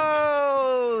daytime.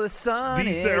 Oh, the sun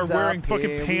These is that are wearing up. fucking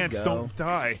Here we pants go. don't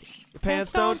die. The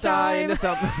pants don't die into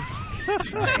something.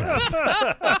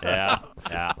 Yeah.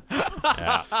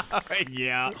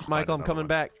 Yeah. Michael, I'm coming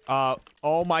back.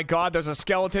 Oh my God, there's a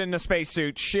skeleton in a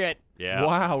spacesuit. Shit. Yeah.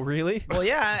 Wow, really? Well,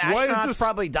 yeah, astronauts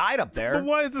probably died up there. But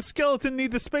why does the skeleton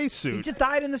need the spacesuit? He just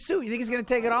died in the suit. You think he's gonna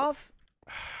take it off?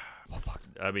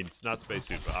 I mean, it's not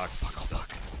spacesuit, but oxygen.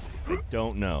 I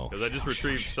don't know. Because I just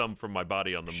retrieved some from my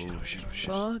body on the moon.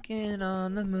 Fucking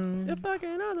on the moon. You're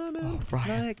fucking on the moon.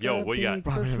 Ryan. Like Yo, a what you got?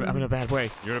 big I'm in a bad way.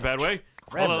 You're in a bad way?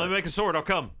 Hold on, let me make a sword. I'll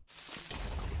come.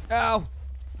 Ow.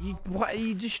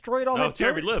 You destroyed all No, that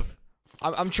Jeremy, dirt? live.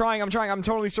 I'm trying. I'm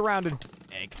totally surrounded.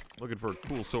 Looking for a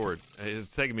cool sword.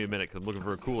 It's taking me a minute because I'm looking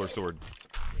for a cooler sword.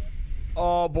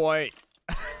 Oh boy.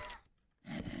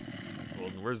 Well,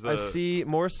 where's the... I see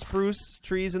more spruce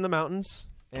trees in the mountains,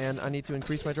 and I need to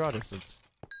increase my draw distance.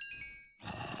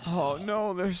 Oh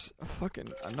no, there's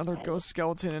another ghost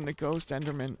skeleton and a ghost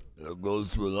enderman. There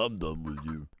goes when I'm done with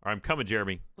you. I'm coming,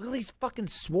 Jeremy. Look at these fucking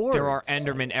swords. There are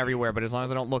endermen everywhere, but as long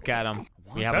as I don't look at them,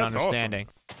 we have an That's understanding.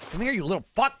 Come here, you little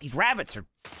fuck. These rabbits are...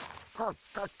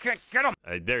 Get them.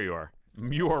 There you are.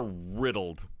 You are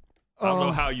riddled. I don't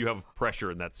know how you have pressure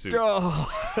in that suit. Oh.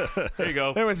 There you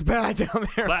go. It was bad down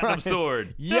there. Platinum Ryan.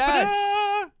 sword. Yes.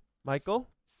 Michael?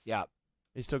 Yeah.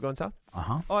 Are you still going south?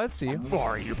 Uh-huh. Oh, I see you.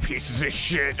 Sorry, you pieces of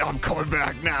shit. I'm coming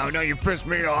back now. Now you pissed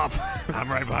me off.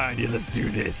 I'm right behind you. Let's do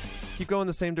this. Keep going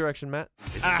the same direction, Matt.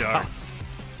 It's dark.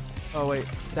 Oh, wait.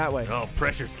 That way. Oh,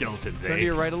 pressure skeletons, Turn to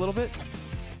your right a little bit.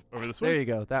 Over this way? There you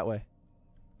go. That way.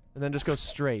 And then just go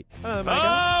straight. Oh, my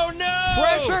Oh, no!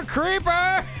 Pressure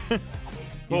creeper.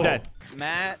 He's dead.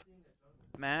 Matt.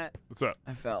 What's up?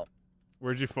 I fell.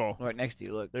 Where'd you fall? Right next to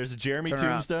you, look. There's a Jeremy Turn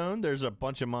around. tombstone. There's a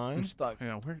bunch of I'm mine. stuck.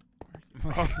 Hang on, where?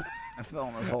 I fell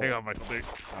in this hole. Hang on, Michael. Dude.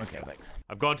 Okay, thanks.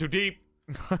 I've gone too deep.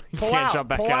 You Pull can't out, jump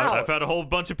back pull out. out. I've had a whole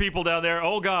bunch of people down there.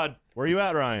 Oh, God. Where are you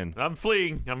at, Ryan? I'm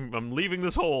fleeing. I'm leaving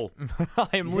this hole.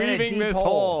 I'm He's in a leaving deep this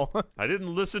hole. hole. I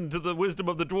didn't listen to the wisdom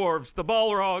of the dwarves. The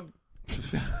Balrog.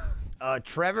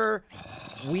 Trevor,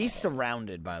 we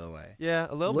surrounded, by the way. Yeah,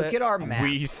 a little Look bit. at our map.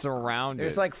 We surrounded.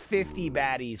 There's like 50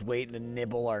 baddies waiting to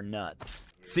nibble our nuts.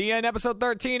 See you in episode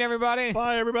 13, everybody.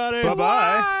 Bye, everybody.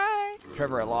 Bye-bye.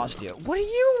 Trevor, I lost you. What are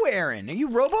you wearing? Are you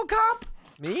RoboCop?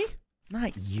 Me?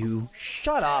 Not you.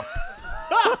 Shut up.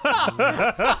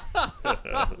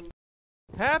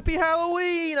 Happy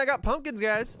Halloween! I got pumpkins,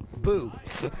 guys. Boo.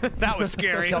 That was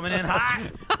scary. Coming in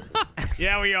hot.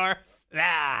 Yeah, we are.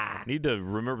 Ah. Need to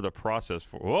remember the process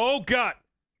for. Oh, God.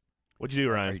 What'd you do,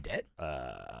 Are Ryan? you dead?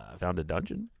 I found a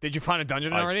dungeon. Did you find a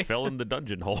dungeon I already? fell in the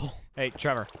dungeon hole. Hey,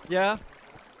 Trevor. Yeah?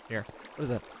 Here. What is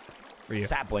that? For you.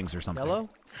 Saplings or something. Yellow?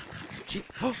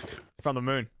 From the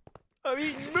moon. I'm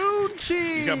eating moon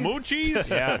cheese! You got moon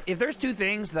cheese? Yeah. If there's two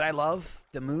things that I love,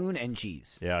 the moon and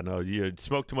cheese. Yeah, no, you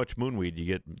smoke too much moonweed, you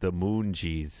get the moon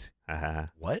cheese. Haha.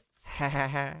 What? Ha ha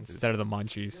ha. Instead of the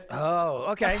munchies.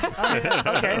 Oh, okay. All right.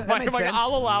 Okay, that made sense.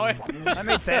 I'll allow it. That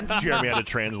made sense. Jeremy had to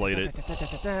translate it.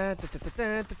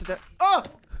 Oh!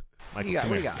 What do you got?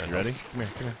 What do you got? You ready? Come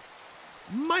here.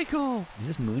 Michael, Is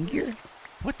this moon gear?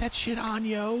 put that shit on,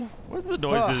 yo. What are the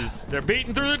noises? They're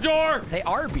beating through the door. They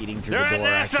are beating through They're the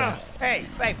at door, NASA. actually.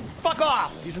 Hey, fuck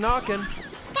off! He's knocking.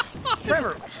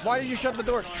 Trevor, why did you shut the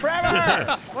door?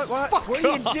 Trevor! What? What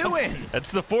are you doing?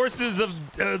 That's the forces of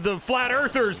the flat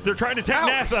earthers. They're trying to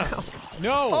attack NASA.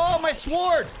 No. Oh, my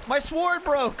sword! My sword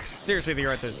broke! Seriously, the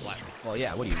earth is flat. Well,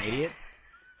 yeah, what are you, an idiot?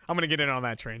 I'm going to get in on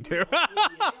that train, too.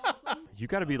 You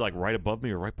got to be like right above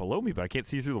me or right below me, but I can't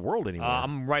see through the world anymore.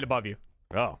 I'm right above you.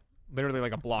 Oh. Literally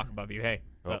like a block above you. Hey.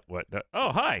 Oh, what?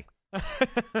 Oh, hi.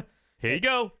 Here you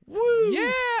go. Woo.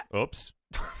 Yeah. Oops.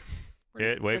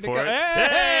 Wait where'd it for go? it.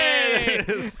 Hey! There it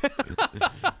is.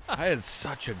 I had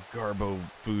such a Garbo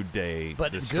food day.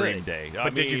 But this good. stream day.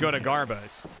 But did you go to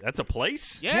Garbo's? That's a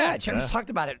place? Yeah, Trevor's talked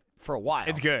about it for a while.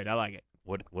 It's good. I like it.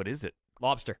 What is it?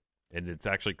 Lobster. And it's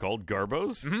actually called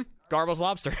Garbo's? Mm-hmm. Garbo's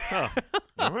Lobster. Oh,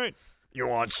 all right. You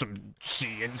want some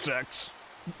sea insects?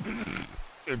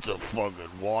 It's a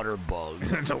fucking water bug.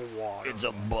 It's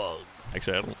a bug.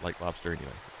 Actually, I don't like lobster anyways.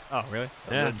 Oh, really?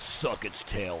 Yeah. Then suck its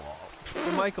tail off.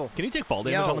 Hey, Michael, Can you take fall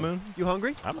damage on the moon? you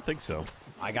hungry? I don't think so.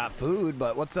 I got food,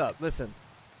 but what's up? Listen,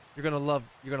 you're gonna love it.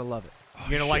 You're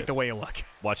gonna like the way you look.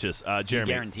 Watch this.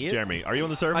 Jeremy. guarantee it? Jeremy, are you on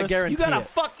the service? I guarantee You got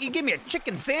it. you give me a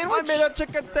chicken sandwich? I made a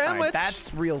chicken All sandwich. right,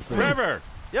 that's real food. Trevor!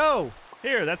 Yo,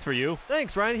 Here, that's for you.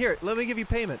 thanks, Ryan. Here, let me give you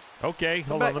payment. Okay,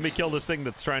 hold back. on. Let me kill this thing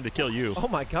that's trying to kill you. Oh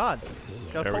my God.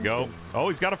 Got a There we go. pumpkin. Oh,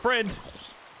 he's got a friend.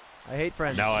 I hate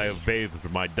friends. Now I have bathed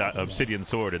my obsidian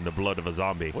sword in the blood of a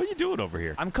zombie. What are you doing over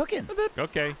here? I'm cooking.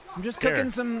 Okay. I'm just Here. cooking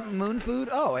some moon food.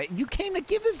 Oh, you came to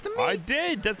give this to me? I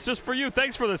did. That's just for you.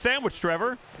 Thanks for the sandwich,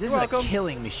 Trevor. This is a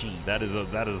killing machine. That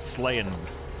is slaying.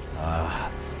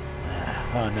 Oh,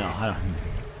 no. I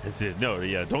don't. Is it? No,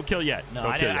 yeah. Don't kill yet. No,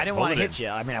 Don't I kill didn't, yet. I didn't Hold want it to in. hit you.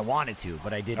 I mean, I wanted to,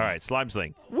 but I didn't. All right, slime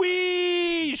sling.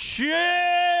 Wee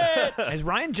shit! Is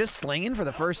Ryan just slinging for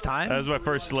the first time? That was my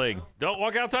first sling. Don't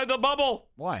walk outside the bubble.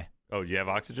 Why? Oh, do you have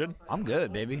oxygen? I'm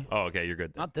good, baby. Oh, okay, you're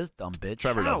good. Not this dumb bitch.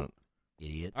 Trevor doesn't.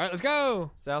 Idiot. All right, let's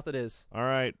go. South it is. All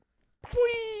right.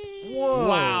 Whoa.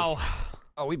 Wow.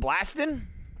 Are we blasting?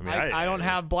 I don't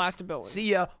have blast ability. See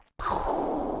ya.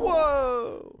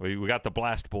 Whoa. We got the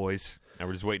blast boys. Now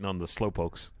we're just waiting on the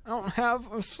slowpokes. I don't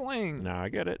have a sling. No, I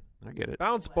get it.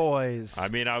 Bounce boys. I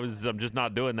mean, I'm just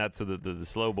not doing that so that the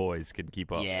slow boys can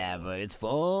keep up. Yeah, but it's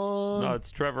fun. No, it's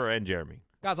Trevor and Jeremy.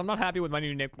 Guys, I'm not happy with my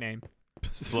new nickname.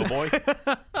 Slow boy. There's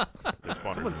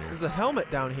spawners in here. There's a helmet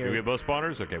down Do we here. get both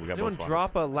spawners? Okay, we got Anyone both spawners.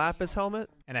 drop a lapis helmet?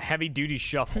 And a heavy-duty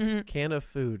shovel. Can of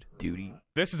food. Duty.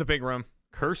 This is a big room.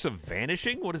 Curse of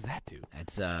Vanishing? What does that do?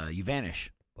 That's you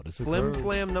vanish. But it's Flim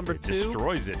Flam number It 2.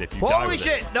 destroys it if you die Holy with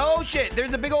shit! It. No shit!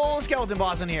 There's a big old skeleton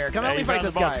boss in here. Come help me you fight found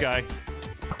this the boss guy.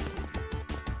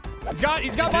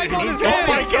 He's got Michael in his Oh hands.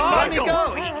 my God, Let me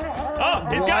Michael! go. Oh,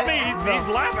 he's got me. He's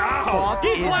laughing. Ow.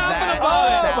 He's laughing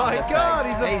about about it. Oh my God,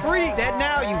 he's a freak. Dead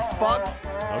now, you fuck.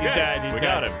 Okay, He's dead. He's we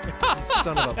dead. got him.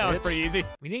 Son of a That was bitch. pretty easy.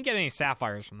 We didn't get any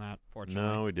sapphires from that, fortunately.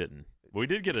 No, we didn't. We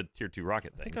did get a tier 2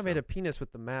 rocket thing. I think I made a penis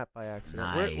with the map by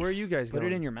accident. Nice. Where are you guys Put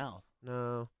going? it in your mouth.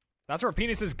 No. That's where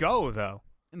penises go, though.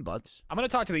 In butts. I'm going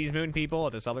to talk to these moon people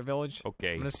at this other village.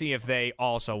 Okay. I'm going to see if they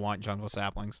also want jungle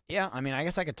saplings. Yeah, I mean, I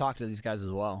guess I could talk to these guys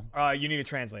as well. You need a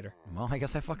translator. Well, I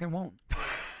guess I fucking won't.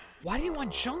 Why do you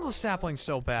want jungle saplings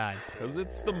so bad? Because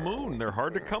it's the moon. They're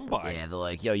hard to come by. Yeah, they're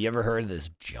like, yo, you ever heard of this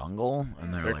jungle?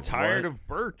 And They're like, tired what? of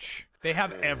birch. They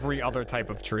have every other type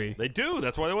of tree. They do.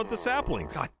 That's why they want the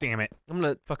saplings. God damn it. I'm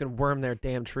gonna fucking worm their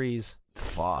damn trees.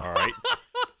 Fuck. All right.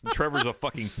 Trevor's a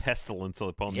fucking pestilence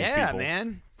upon these Yeah, people.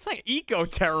 man. It's like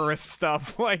eco-terrorist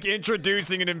stuff, like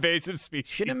introducing an invasive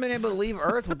species. Shouldn't have been able to leave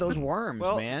Earth with those worms,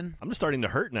 Well, man. I'm just starting to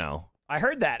hurt now. I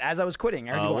heard that as I was quitting.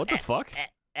 I heard you going, What the fuck?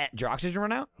 Did your oxygen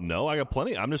run out? No, I got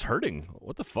plenty. I'm just hurting.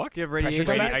 What the fuck? Do you have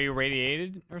radiation? Are you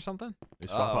radiated or something? They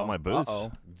swap out my boots.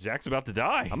 Uh-oh. Jack's about to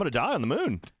die. I'm gonna die on the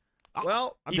moon.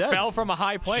 Well, I'm he dead. fell from a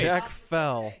high place. Jack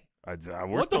fell.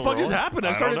 What the fuck just happened?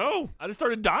 I don't know. I just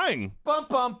started dying. Bum,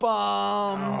 bum,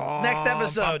 bum. Next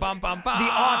episode. Bum, bum, bum, The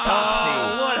bum.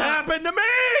 autopsy. What happened to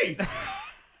me?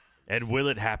 And will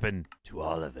it happen to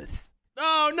all of us?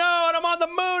 Oh no! And I'm on the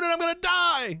moon, and I'm gonna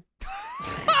die.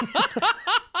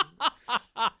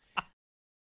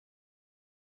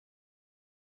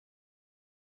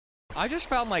 I just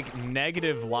found like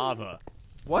negative lava.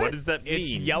 What does that mean?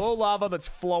 It's yellow lava that's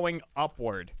flowing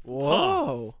upward.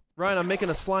 Whoa. Ryan, I'm making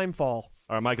a slime fall.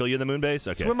 All right, Michael, you in the moon base?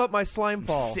 Okay. Swim up my slime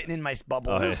fall. Sitting in my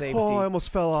bubble Oh, of hey. safety. Oh, I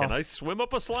almost fell off. Can I swim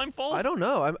up a slime fall? I don't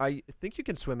know. I think you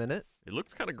can swim in it. It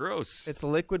looks kind of gross. It's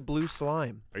liquid blue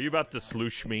slime. Are you about to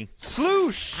sloosh me?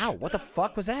 Sloosh! Ow, what the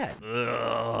fuck was that?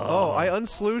 Oh, I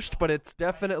unslooshed, but it's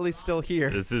definitely still here.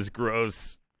 This is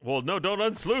gross. Well, no, don't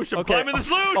unsloosh. I'm Okay, climbing the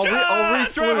sloosh. I'll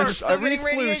re-sloosh. Still I getting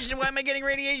re-slooshed. radiation. Why am I getting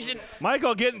radiation?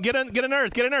 Michael, get in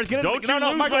Earth. Get in Earth. Get in. Don't no, you no,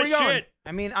 lose Michael, my where you going? shit.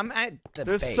 I mean, I'm at the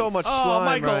There's base. so much Oh, slime,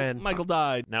 Michael. Ryan. Michael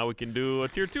died. Now we can do a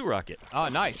tier 2 rocket. Oh,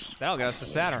 nice. That'll get us to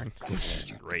Saturn.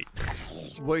 Great.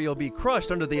 Where you'll be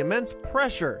crushed under the immense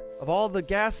pressure of all the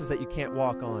gases that you can't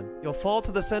walk on. You'll fall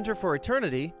to the center for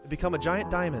eternity and become a giant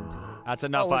diamond. That's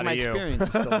enough well, out my of you. experience is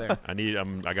still there.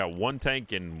 I got one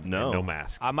tank and no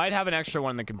mask. I might have an extra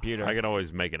one in the computer. I can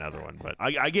always make another one, but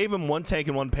I gave him one tank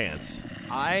and one pants.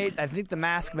 I think the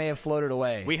mask may have floated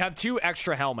away. We have 2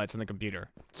 extra helmets in the computer.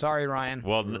 Sorry, Ryan.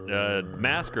 well,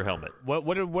 mask or helmet?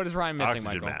 What is Ryan missing, Oxygen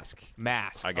Michael? mask.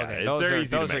 Mask. I got okay, it. Those They're are,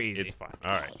 easy those to are make. easy. It's fine.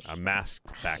 All right, I'm masked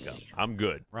back up. I'm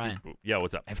good. Ryan. Yeah,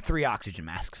 what's up? I have 3 oxygen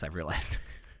masks, I've realized.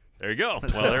 There you go.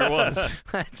 Well, there it was.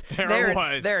 There it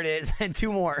was. There it is. And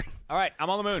 2 more. All right, I'm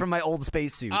on the moon. It's from my old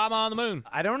spacesuit. I'm on the moon.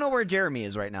 I don't know where Jeremy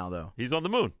is right now, though. He's on the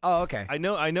moon. Oh, okay. I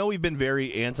know we've been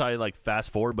very anti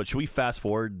fast forward, but should we fast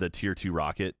forward the tier 2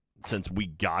 rocket since we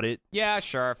got it? Yeah,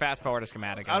 sure. Fast forward a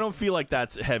schematic. I don't feel like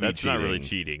that's heavy. That's cheating. not really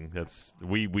cheating. That's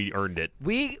we earned it.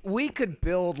 We could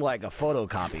build like a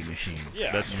photocopy machine.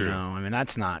 Yeah, that's true. No, I mean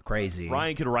that's not crazy.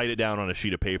 Ryan could write it down on a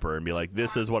sheet of paper and be like,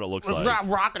 "This is what it looks like." It's not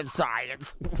rocket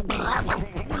science.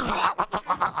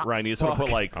 Ryan, you just want to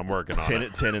put like I'm working on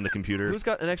 10 in the computer. Who's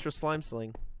got an extra slime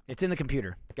sling? It's in the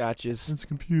computer. Gotchas. It's a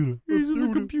computer. He's in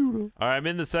the computer. All right, I'm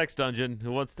in the sex dungeon.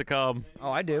 Who wants to come?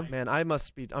 Oh, I do. Man, I'm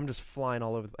just flying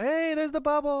all over. Hey, there's the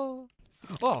bubble.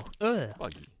 Oh,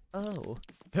 Buggy. Oh.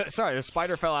 Sorry, the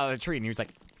spider fell out of the tree, and he was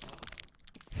like,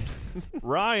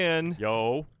 Ryan.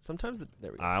 Yo. Sometimes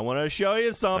there we go. I want to show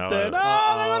you something. No, look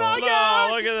what I got.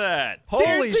 No, look at that.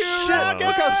 Holy shit! rocket.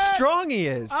 Look how strong he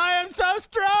is. I am so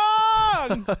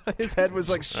strong. His head was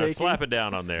like shaking. Slap it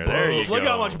down on there. There you go. Look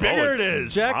how much bigger it it's-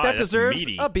 is. Jack, Ah, that that's deserves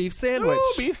meaty. a beef sandwich.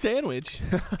 Ooh, beef sandwich.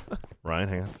 Ryan,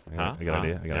 hang on. Huh? I got an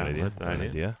idea. I got an Yeah, idea. what's the I got an idea?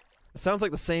 idea. It sounds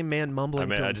like the same man mumbling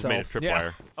to I just made a himself.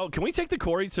 tripwire. Oh, can we take the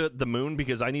quarry to the moon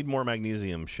because I need more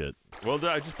magnesium shit? Well,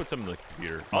 I just put some in the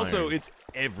computer. Also, it's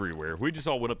everywhere. If we just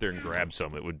all went up there and grabbed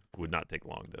some, it would not take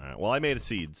long. Then. All right. Well, I made a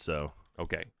seed, so.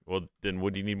 Okay. Well, then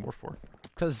what do you need more for?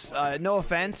 because no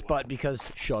offense, but because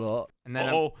shut up. And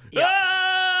then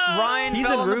yeah. Ryan He's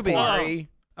fell in the Ruby. quarry.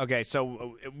 Okay,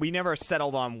 so we never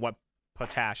settled on what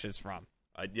potash is from.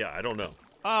 Yeah, I don't know.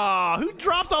 Ah, who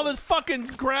dropped all this fucking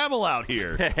gravel out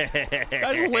here?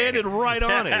 I landed right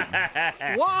on it.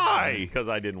 Why? Because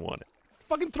I didn't want it.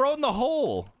 Fucking throw it in the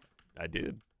hole. I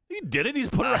did. He did it. He's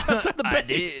put it right outside the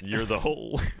base. You're the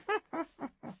hole.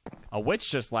 A witch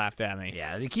just laughed at me.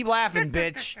 Yeah, you keep laughing,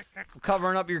 bitch. I'm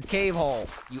covering up your cave hole,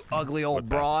 you ugly old What's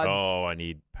that? broad. Oh, I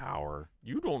need power.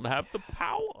 You don't have the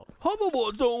power.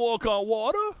 Hoverboards don't walk on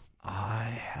water. I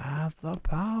have the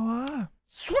power.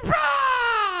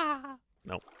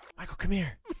 No. Michael, come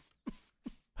here.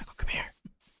 Michael, come here.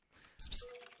 Psst, psst.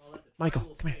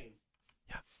 Michael, come here.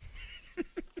 Yeah.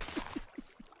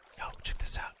 Yo, check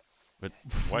this out. But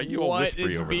why are you all What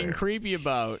whispery is over being there? creepy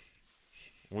about?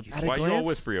 At Why a are you all glance,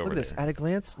 whispery over look at there? this. At a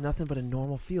glance, nothing but a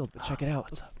normal field. But check it out.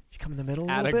 What's up? You come in the middle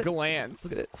a At little a bit. glance.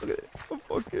 Look at it. Look at it. I'm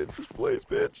fucking this place,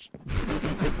 bitch.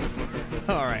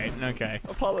 All right, okay.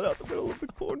 I'm hauling out the middle of the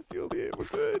cornfield here. We're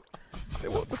good.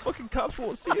 The fucking cops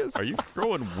won't see us. Are you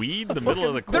growing weed in the middle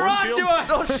of the They're cornfield?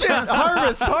 onto us! Oh shit!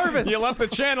 Harvest! Harvest! You left the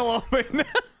channel open.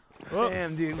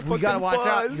 Damn, dude. We gotta watch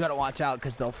out. You gotta watch out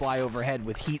because they'll fly overhead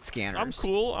with heat scanners. I'm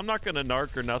cool. I'm not gonna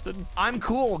narc or nothing. I'm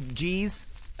cool, G's.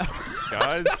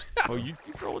 Guys. Oh, you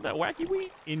growing that wacky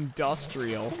weed?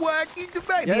 Industrial. Wacky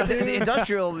debate. Yeah, the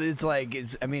industrial, it's like,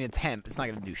 it's hemp. It's not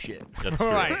gonna do shit. That's true.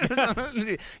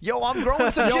 Right. Yo, I'm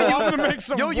growing some Yo, shit. I'm gonna make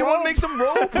some Yo, you rope. wanna make some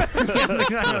rope?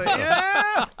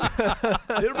 Yeah.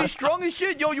 It'll be strong as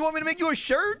shit. Yo, you want me to make you a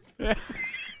shirt?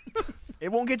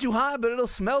 It won't get you high, but it'll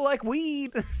smell like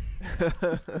weed.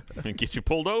 And get you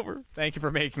pulled over. Thank you for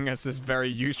making us this very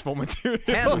useful material.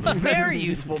 Hemp, very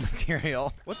useful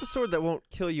material. What's a sword that won't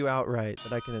kill you outright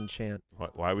that I can enchant?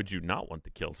 Why would you not want to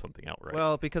kill something outright?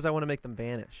 Well, because I want to make them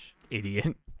vanish.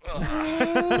 Idiot.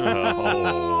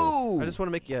 Oh. I just want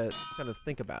to make you kind of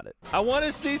think about it. I want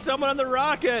to see someone on the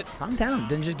rocket. Calm down.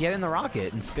 Then just get in the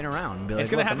rocket and spin around. And be like, It's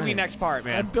gonna "Look, have to I'm be in it." next part, I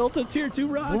man. built a tier 2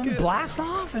 We'll rocket. blast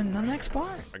off in the next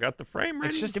part. I got the frame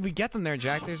ready. It's just if we get them there,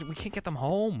 Jack, we can't get them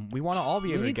home. We want to all be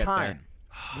We able to need get time.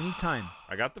 We need time.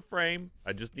 I got the frame.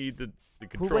 I just need the Oh,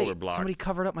 controller wait, block. somebody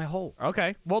covered up my hole. there.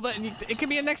 Okay. Well, then it can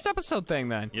be a next episode thing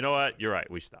then. You know what? You're right.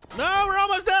 We stop. No, we're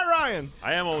almost there, Ryan.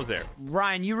 I am almost there.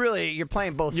 Ryan, you're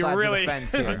playing both You're sides really- of the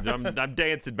fence here. I'm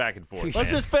dancing back and forth. Let's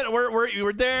Let's man. just fit.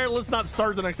 We're there. Let's not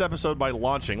start the next episode by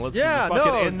launching. Let's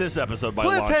fucking end this episode by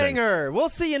launching. Cliffhanger! We'll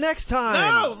see you next time!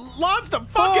 No, launch the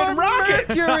fucking rocket.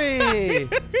 Mercury!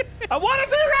 I want to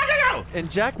see the rocket go. And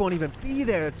Jack won't even be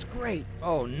there. It's great.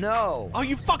 Oh no! Oh,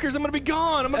 you fuckers! I'm gonna be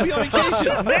gone. I'm gonna be on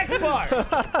vacation. Next part.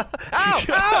 Ow!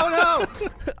 Ow! No!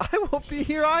 I won't be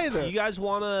here either. You guys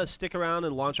want to stick around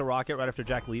and launch a rocket right after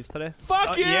Jack leaves today?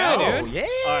 Fuck you. Yeah, dude. Yeah! All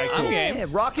right, cool. I'm game. Yeah,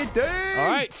 rocket day! All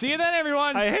right. See you then,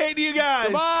 everyone. I hate you guys.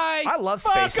 Goodbye. I love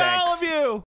Fuck SpaceX. all of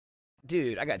you.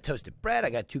 Dude, I got toasted bread. I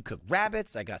got 2 cooked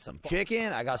rabbits. I got some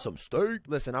chicken. I got some steak.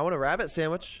 Listen, I want a rabbit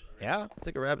sandwich. Yeah. I'll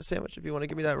take a rabbit sandwich if you want to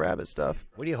give me that rabbit stuff.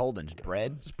 What are you holding? Just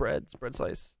bread? Just bread. It's bread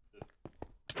slice.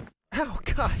 Ow,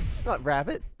 God. It's not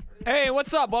rabbit. Hey,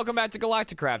 what's up? Welcome back to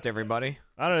Galacticraft, everybody.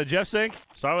 I don't know. Jeff Sink.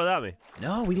 Start without me.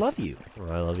 No, we love you.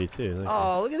 Well, I love you too. Thank you.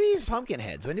 Oh, look at these pumpkin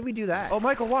heads. When did we do that? Oh,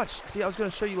 Michael, watch. See, I was going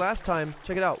to show you last time.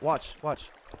 Check it out. Watch. Watch.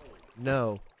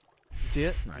 No. See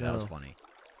it? All right, that was funny.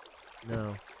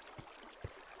 No.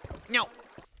 No.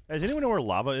 Does anyone know where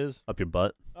lava is? Up your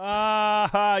butt.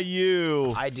 Ah,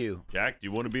 you. I do. Jack, do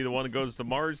you want to be the one that goes to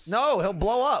Mars? No, he'll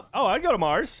blow up. Oh, I'd go to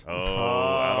Mars. Oh,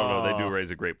 I don't know. They do raise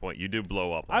a great point. You do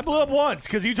blow up. I blew up once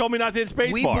because you told me not to hit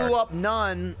space We bar. blew up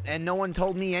none, and no one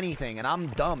told me anything, and I'm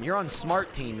dumb. You're on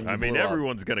smart team. And you I mean, blew up.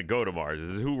 everyone's going to go to Mars. This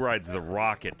is who rides the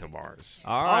rocket to Mars.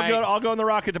 All right. I'll go on the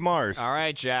rocket to Mars. All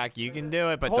right, Jack, you can do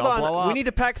it, but Hold don't on. blow up. We need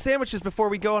to pack sandwiches before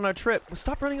we go on our trip.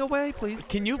 Stop running away, please.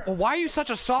 Can you? Why are you such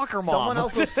a soccer mom? Someone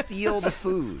else will steal the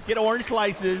food. Get orange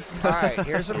slices. All right,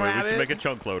 here's some Wait, we should rabbit. make a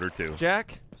chunk loader, too.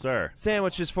 Jack, Sir.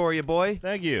 sandwiches for you, boy.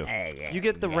 Thank you. You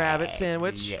get the rabbit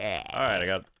sandwich. All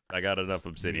right, I got enough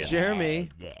obsidian. Jeremy,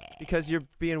 because you're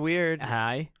being weird,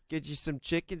 Hi. get you some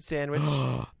chicken sandwich.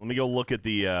 Let me go look at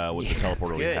the what the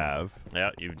teleporter we good. have. Yeah,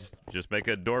 you just make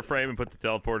a door frame and put the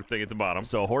teleporter thing at the bottom.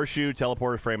 So horseshoe,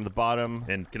 teleporter frame at the bottom.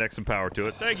 And connect some power to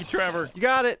it. Thank you, Trevor. You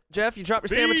got it, Jeff. You drop your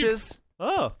Beef. sandwiches.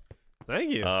 Oh,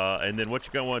 thank you. And then what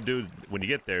you're going to want to do when you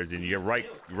get there is then you get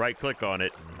right click on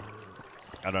it.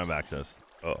 I don't have access.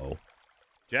 Uh-oh.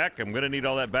 Jack, I'm going to need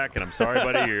all that back, and I'm sorry,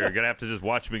 buddy. You're going to have to just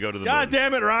watch me go to the God moon.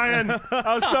 damn it, Ryan.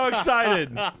 I was so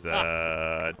excited.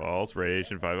 False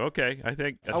radiation 5. Okay, I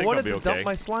think I I'll wanted be to okay. dump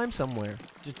my slime somewhere.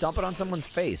 Just dump it on someone's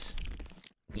face.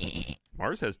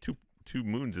 Mars has two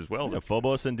moons as well. Yeah,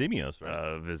 Phobos and Deimos,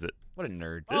 right? Visit. What a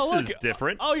nerd. This is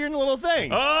different. Oh, you're in the little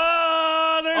thing.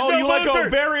 Oh, there's no you let go booster.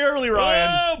 very early, Ryan.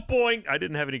 Oh, boing. I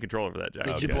didn't have any control over that, Jack.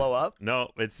 Did you blow up? No,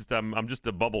 it's just I'm just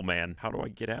a bubble man. How do I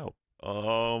get out?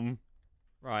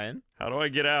 Ryan. How do I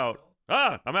get out?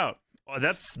 Ah, I'm out. Oh,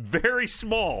 that's very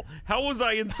small. How was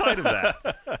I inside of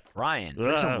that? Ryan,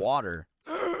 drink some water.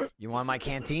 You want my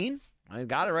canteen? I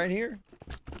got it right here.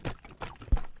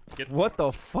 What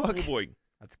the fuck? Oh, boy.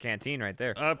 That's a canteen right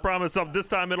there. I promise this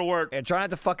time it'll work. And try not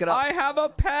to fuck it up. I have a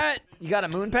pet. You got a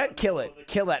moon pet? Kill it.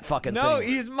 Kill that fucking No, thing.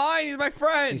 he's mine. He's my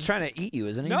friend. He's trying to eat you,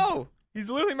 isn't he? No, he's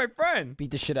literally my friend. Beat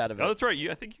the shit out of it. Oh, that's right.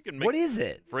 I think you can make What is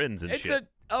it? friends and It's shit.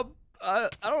 I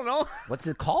don't know. What's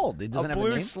it called? It doesn't A have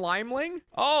blue a name. slimeling?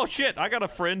 Oh, shit. I got a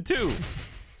friend, too.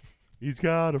 He's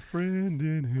got a friend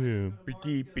in him.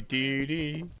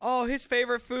 Oh, his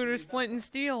favorite food is flint and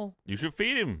steel. You should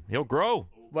feed him. He'll grow.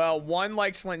 Well, one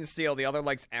likes flint and steel, the other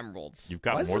likes emeralds. You've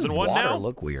got Why does more this than one water now?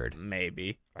 look weird?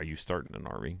 Maybe. Are you starting an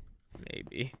army?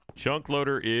 Maybe. Chunk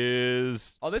loader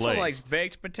is Oh, this placed. one likes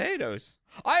baked potatoes.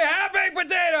 I have baked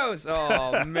potatoes!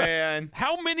 Oh, man.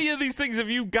 How many of these things have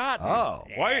you gotten? Oh.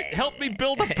 Why? Help me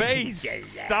build a base.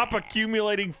 Stop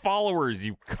accumulating followers,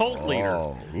 you cult leader.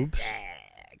 Oh, oops.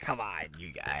 Come on,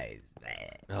 you guys.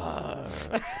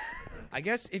 I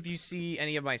guess if you see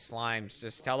any of my slimes,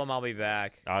 just tell them I'll be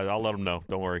back. I'll let them know.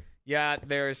 Don't worry. Yeah,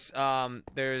 there's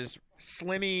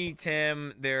Slimmy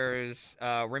Tim, there's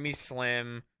Remy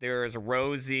Slim, there's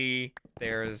Rosie,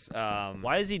 there's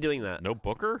Why is he doing that? No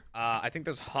Booker? I think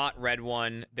there's Hot Red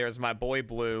One, there's my boy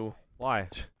Blue. Why?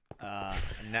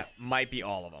 And that might be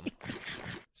all of them.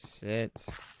 Sit.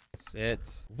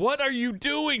 What are you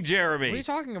doing, Jeremy? What are you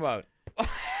talking about?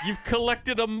 You've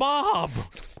collected a mob.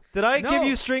 Did I No. give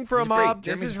you string for a mob?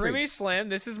 This is Remy Slim.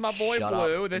 This is my boy Shut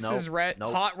Blue. up. This Nope. is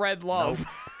Nope. Hot Red Love.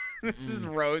 This is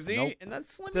Rosie, Nope. and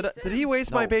that's Slim. Did he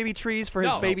waste my No. baby trees for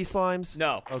his No. baby slimes?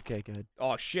 No. Okay, good.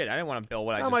 Oh shit! I didn't want to build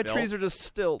what I Now just my built. trees are just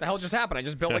stilts. The hell just happened? I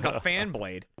just built like a fan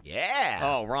blade. Yeah.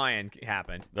 Oh, Ryan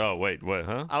happened. Oh, wait, what,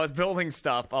 huh? I was building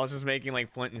stuff. I was just making like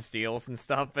flint and steels and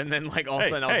stuff, and then like all of a Hey,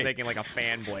 sudden I was hey. making like a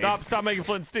fan blade. Stop making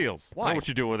flint and steels. Why? I know what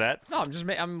you're doing with that. No,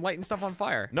 I'm lighting stuff on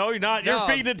fire. No, you're not. You're No,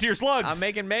 feeding it to your slugs. I'm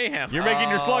making mayhem. You're making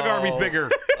your slug armies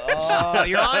bigger. Oh,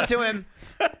 you're on to him.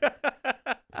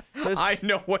 I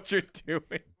know what you're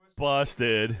doing.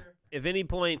 Busted. If any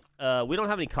point, we don't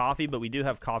have any coffee, but we do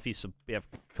have coffee. We have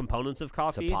components of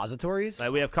coffee. Suppositories?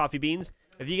 We have coffee beans.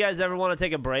 If you guys ever want to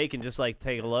take a break and just like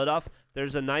take a load off,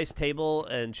 there's a nice table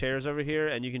and chairs over here,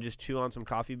 and you can just chew on some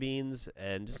coffee beans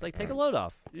and just like take a load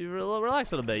off. You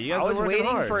relax a little bit. You guys I was are working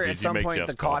waiting hard. for Did at you some make point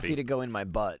Jeff's the coffee coffee? to go in my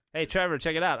butt. Hey, Trevor,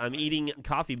 check it out. I'm eating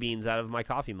coffee beans out of my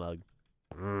coffee mug.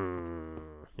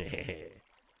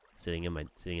 Sitting in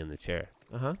the chair.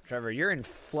 Trevor, your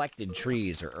inflected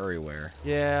trees are everywhere.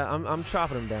 Yeah, I'm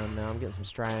chopping them down now. I'm getting some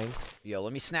strang. Yo,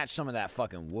 let me snatch some of that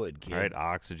fucking wood, kid. All right,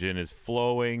 oxygen is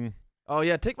flowing. Oh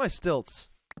yeah, take my stilts.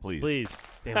 Please.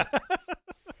 Damn it.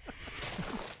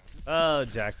 Oh,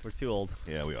 Jack, we're too old.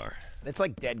 Yeah, we are. It's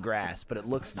like dead grass, but it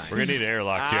looks nice. We're going to need an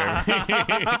airlock,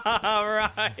 Jeremy. All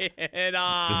right.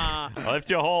 I'll lift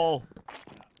you a hole.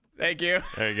 Thank you.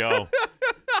 There you go.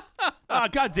 Ah,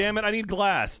 God damn it. I need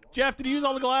glass. Jeff, did you use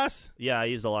all the glass? Yeah, I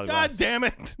used a lot of God glass. damn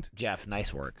it. Jeff,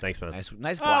 nice work. Thanks, man. Nice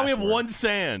glass Oh, we have work. one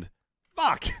sand.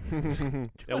 Fuck.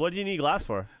 Yeah, what do you need glass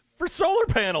for? For solar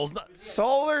panels.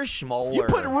 Solar schmolar. You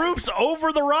put roofs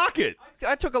over the rocket.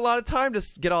 I took a lot of time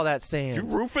to get all that sand. You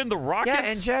roofing the rockets? Yeah,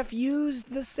 and Jeff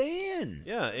used the sand.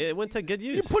 Yeah, it went to good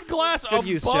use. You put glass Good above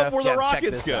use, where Jeff. the Jeff, check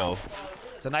rockets this go. out.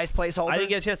 It's a nice placeholder. I didn't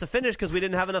get a chance to finish because we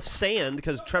didn't have enough sand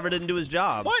because Trevor didn't do his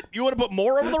job. What? You want to put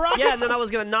more over the rockets? Yeah, and then I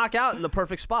was going to knock out in the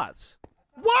perfect spots.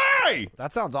 Why?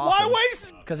 That sounds awesome. Why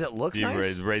waste? Because it looks You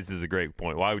nice. raises a great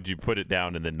point. Why would you put it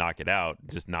down and then knock it out?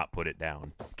 Just not put it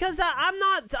down. Because I'm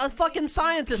not a fucking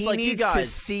scientist He like you needs guys. to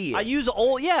see it. I use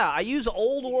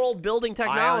old world building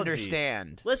technology. I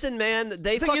understand. Listen, man,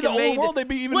 they Think fucking in the old made. world they'd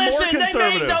be even Listen, more they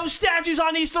conservative. made those statues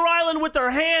on Easter Island with their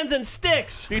hands and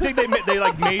sticks. Do you think they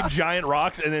like made giant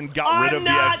rocks and then got rid of I'm the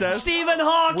not excess? Stephen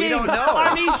Hawking. We don't know.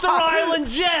 I'm Easter Island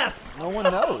Jeff. No one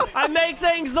knows. I make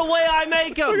things the way I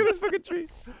make them. Look at this fucking tree.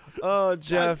 Oh,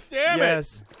 Jeff. damn it.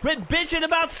 Yes. Quit bitching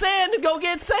about sand and go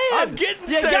get sand. I'm getting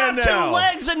you sand got now. 2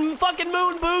 legs and fucking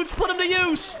moon boots. Put them to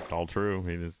use. It's all true.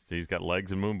 He's got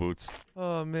legs and moon boots.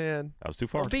 Oh, man. That was too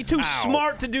far. Don't be too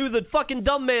smart to do the fucking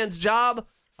dumb man's job.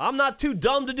 I'm not too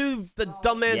dumb to do the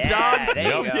dumb man's job. There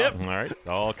you go. Yep. All right.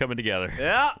 All coming together.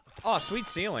 Yeah. Oh, sweet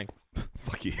ceiling.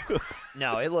 Fuck you.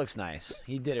 No, it looks nice.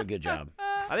 He did a good job.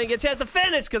 I didn't get a chance to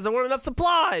finish because there weren't enough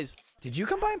supplies. Did you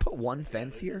come by and put one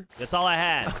fence here? That's all I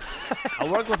had. I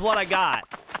worked with what I got.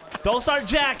 Don't start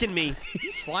jacking me.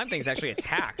 These slime things actually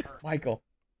attack. Michael,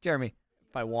 Jeremy,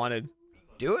 if I wanted.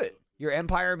 do it. Your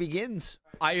empire begins.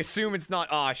 I assume it's not.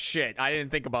 Oh, shit. I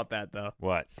didn't think about that, though.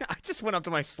 What? I just went up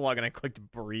to my slug and I clicked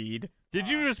breed. Did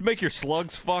you just make your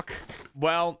slugs fuck?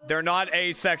 Well, they're not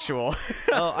asexual.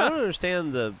 I don't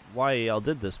understand why y'all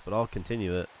did this, but I'll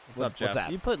continue it. What's up, Jeff? What's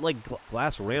that? You put like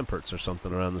glass ramparts or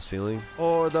something around the ceiling.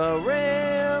 Or the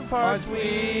ramparts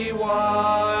we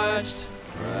watched.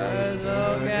 Rise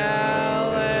of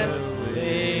Galilee.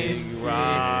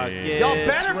 Y'all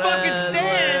better fucking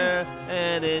stand!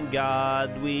 And in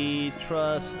God we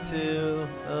trust to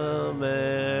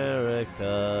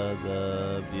America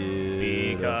the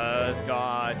beautiful. Because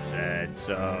God said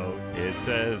so. It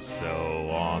says so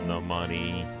on the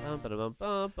money. Look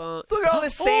at all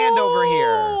this sand over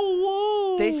here.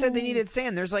 They said they needed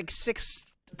sand. There's like 6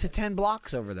 to 10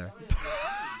 blocks over there.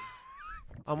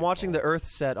 I'm watching the Earth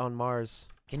set on Mars.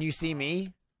 Can you see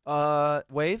me?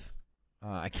 Wave?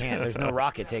 I can't. There's no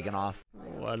rocket taking off.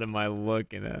 What am I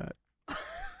looking at?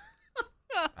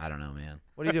 I don't know, man.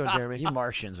 What are you doing, Jeremy? You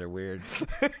Martians are weird.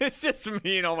 It's just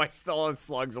me and all my stolen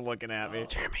slugs are looking at me.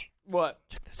 Jeremy, What?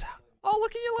 check this out. Oh,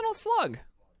 look at your little slug.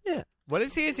 Yeah. What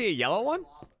is he? Is he a yellow one?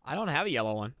 I don't have a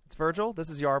yellow one. It's Virgil. This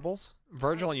is Yarbles.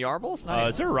 Virgil and Yarbles?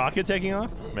 Nice. Is there a rocket taking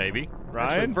off? Maybe. Actually,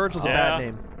 Ryan? Virgil's a Yeah. bad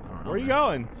name. Where are you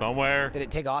going? Somewhere. Did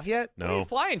it take off yet? Where are you No.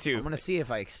 flying I'm to? gonna see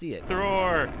if I see it.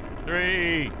 4,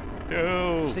 3, 2,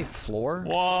 Did you say floor?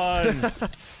 1.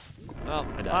 Oh,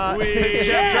 I died.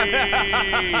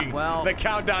 Whee! Well, The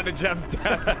countdown to Jeff's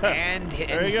death. and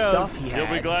There any he goes. stuff he had.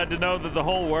 You'll be glad to know that the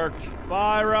hole worked.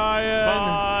 Bye, Ryan.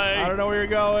 Bye. I don't know where you're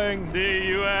going. See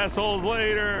you assholes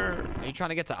later. Are you trying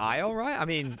to get to Io, right? I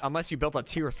mean, unless you built a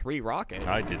tier 3 rocket.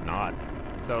 I did not.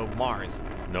 So Mars.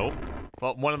 Nope.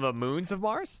 Well, one of the moons of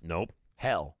Mars? Nope.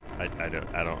 Hell. I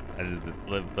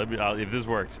let me, if this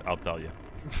works, I'll tell you.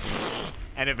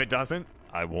 And if it doesn't?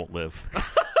 I won't live.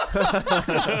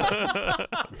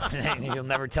 You'll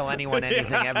never tell anyone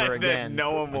anything ever Then again.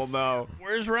 no one will know.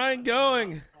 Where's Ryan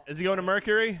going? Is he going to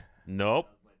Mercury? Nope.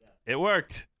 It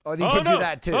worked. Oh, you can no. do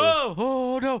that too.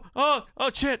 Oh no. Oh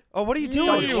shit. Oh, what are you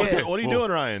Don't doing? shit. What are you Whoa.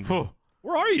 doing, Ryan? Whoa.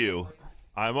 Where are you?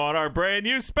 I'm on our brand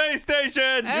new space station.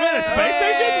 You in a space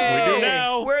station? We do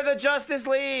now. We're the Justice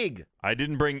League. I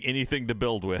didn't bring anything to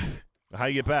build with. How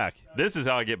you get back? This is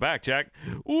how I get back, Jack.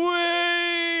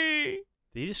 Whee!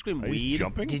 Did you just scream Are you weed?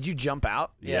 jumping? Did you jump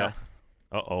out? Yeah.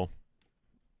 Uh-oh.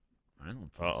 I don't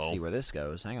Uh-oh. see where this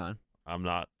goes. Hang on. I'm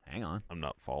not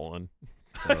So, falling.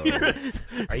 are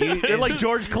you? You're like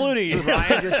George Clooney. Is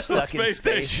Ryan just The stuck in space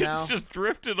space station's now? just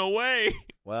drifting away.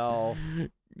 Well,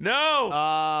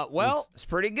 No. Well, it's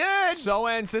pretty good. so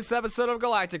ends this episode of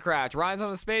Galacticraft. Ryan's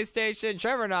on the space station.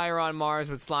 Trevor and I are on Mars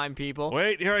with slime people.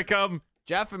 Wait, here I come.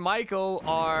 Jeff and Michael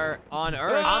are on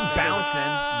Earth. I'm bouncing.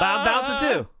 I'm bouncing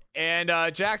too. And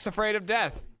Jack's afraid of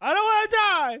death. I don't want to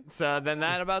die. So then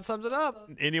that about sums it up.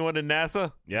 Anyone in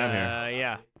NASA? Yeah, I'm here.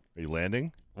 Yeah. Are you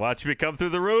landing? Watch me come through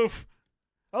the roof.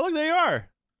 Oh, look, there you are.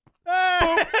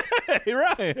 Hey,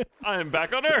 Ryan. I am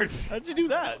back on Earth. How'd you do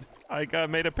that? I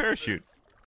made a parachute.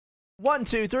 1,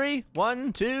 2, 3.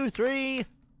 1, 2, 3.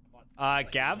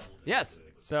 Gav? Yes.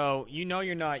 So you know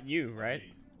you're not you, right?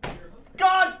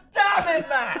 God damn it,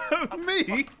 Matt!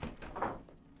 Me?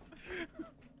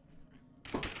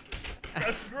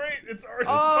 That's great. It's already.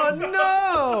 Oh,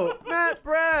 no! Matt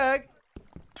Bragg.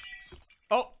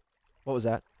 What was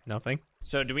that? Nothing.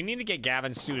 So do we need to get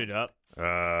Gavin suited up?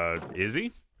 Is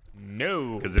he?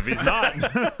 No. Because if he's not,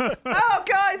 Oh,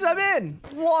 guys, I'm in.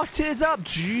 What is up?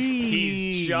 Jeez.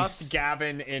 He's just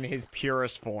Gavin in his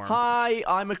purest form. Hi,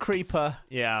 I'm a creeper.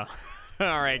 Yeah. All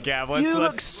right, Gav. You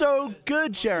look so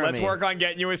good, Jeremy. Let's work on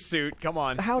getting you a suit. Come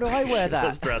on. How do I wear that?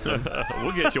 let's dress him.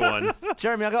 We'll get you one.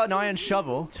 Jeremy, I got an iron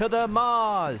shovel. To the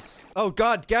Mars. Oh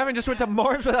God, Gavin just went to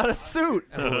Mars without a suit.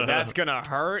 Oh, that's gonna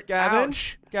hurt. Gavin,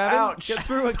 Ouch. Gavin, Ouch. get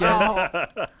through it, Gavin.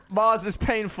 Ow. Mars is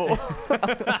painful.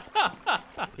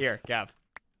 Here, Gav.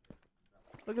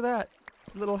 Look at that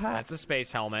little hat. That's a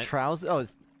space helmet.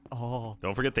 Trousers. Oh, oh.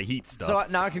 Don't forget the heat stuff. So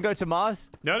now I can go to Mars?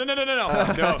 No. No.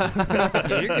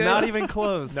 You're good. Not even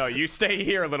close. No, you stay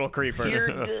here, little creeper. You're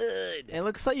good. It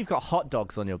looks like you've got hot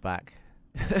dogs on your back.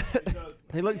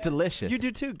 They look delicious. You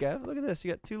do too, Gav. Look at this.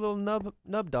 You got two little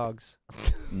nub dogs.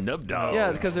 Nub dog.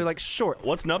 Yeah, because they're like short.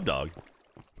 What's nub dog?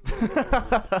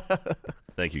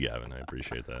 Thank you, Gavin. I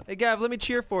appreciate that. Hey, Gav, let me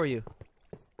cheer for you.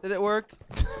 Did it work?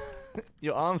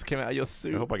 Your arms came out of your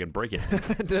suit. I hope I can break it.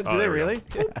 Do they really?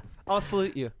 Yeah. I'll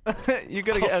salute you. You're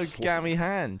gonna get a gammy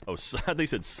hand. Oh, they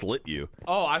said slit you.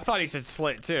 Oh, I thought he said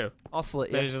slit too. I'll slit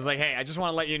you. Then he's just like, hey, I just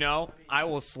want to let you know, I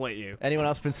will slit you. Anyone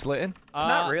else been slitting?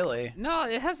 Not really. No,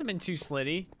 it hasn't been too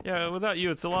slitty. Yeah, without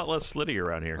you, it's a lot less slitty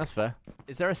around here. That's fair.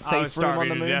 Is there a I was safe room on starving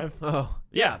the to moon? death. Oh.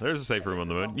 Yeah, there's a safe room on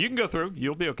the moon. You can go through.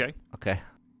 You'll be okay. Okay.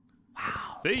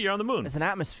 See, you're on the moon. There's an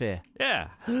atmosphere. Yeah.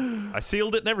 I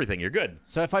sealed it and everything. You're good.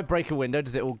 So if I break a window,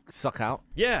 does it all suck out?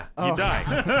 Yeah, Oh. you die.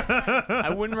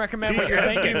 I wouldn't recommend what you're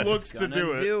thinking. He looks to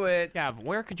do it. Do it. Gav,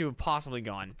 where could you have possibly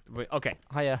gone? Wait, okay.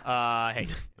 Hiya. Hey.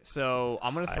 So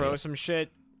I'm gonna throw some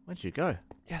shit. Where'd you go?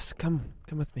 Yes, come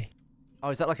with me. Oh,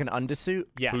 is that like an undersuit?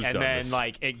 Yeah, Who's and done then this?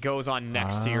 like it goes on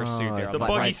next to your suit there. it's The like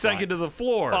buggy right sank side. into the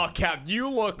floor. Oh, Gav, you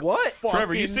look What? fucking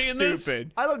Trevor, you seeing this?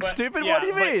 stupid. I look But- stupid? yeah, What do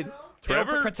you but mean?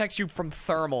 Trevor? It protects you from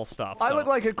thermal stuff. I so- look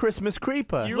like a Christmas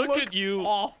creeper. you Look look at you.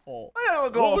 awful. I don't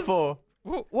look What was- awful.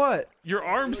 What? Your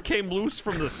arms came loose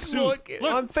from the suit. Look,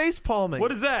 I'm face palming.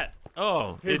 What is that?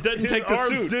 Oh, it doesn't His take the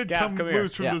arms suit. did Gav, come come here.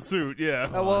 loose from Yeah. the suit, yeah.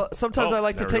 Well, sometimes Oh, I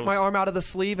like to there it take my goes. arm out of the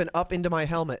sleeve and up into my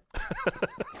helmet.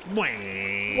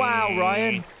 Wow,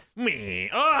 Ryan. Me.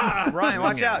 Ah! Ryan,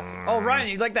 watch out. Oh, Ryan,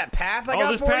 you like that path I Oh,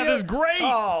 got this for path you? is great.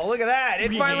 Oh, look at that.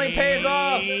 It finally pays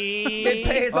off. It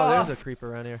pays Oh, off. there's a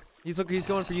creeper around here. He's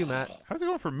going for you, Matt. How's it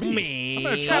going for me? Me. I'm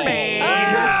gonna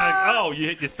try Oh,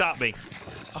 you stopped me.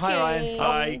 Hi, Ryan.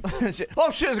 Hi. Shit. Oh,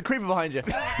 shit, there's a creeper behind you.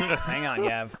 Hang on,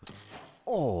 Gav.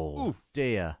 Oh,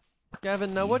 dear.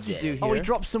 Gavin, now what'd you do here? Oh, he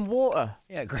dropped some water.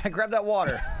 Yeah, grab that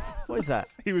water. What is that?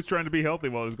 He was trying to be healthy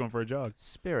while he was going for a jog.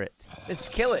 Spirit. It's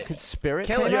kill it. Could spirit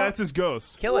Kill take it. Yeah, out? it's his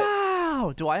ghost. Kill it.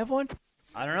 Wow. Do I have one?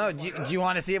 I don't know. Do you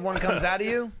want to see if one comes out of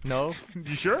you? No.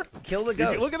 You sure? Kill the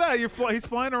ghost. Look at that. He's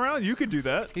flying around. You could do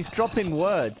that. He's dropping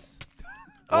words.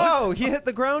 Oh, he hit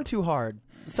the ground too hard.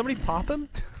 Did somebody pop him?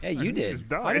 Yeah, you did. Just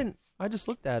died. I didn't. I just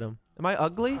looked at him. Am I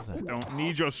ugly? I don't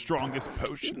need your strongest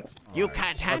potions. You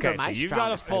can't handle Okay, so my you've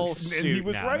got a strongest full potion. And he suit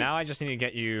was now. right. Now I just need to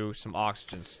get you some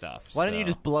oxygen stuff. Why don't you so-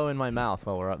 just blow in my mouth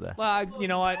while we're up there? Well, you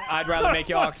know what? I'd rather make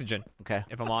you oxygen. Okay.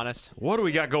 If I'm honest. What do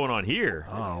we got going on here?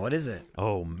 Oh, what is it?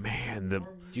 Oh man,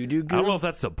 Do you do I good? don't know if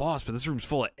that's the boss, but this room's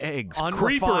full of eggs.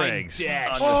 Creeper Unrefined eggs. dish.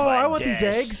 Oh, I want these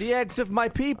eggs. The eggs of my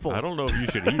people. I don't know if you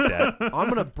should eat that. I'm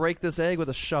gonna break this egg with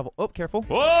a shovel. Oh, careful.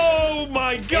 Oh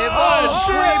my god!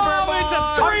 It's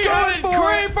a 300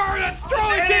 creeper that's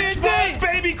throwing It's TNT!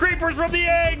 baby creepers from the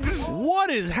eggs! What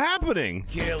is happening?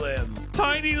 Kill him.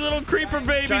 Tiny little creeper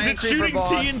babies Giant that's creeper shooting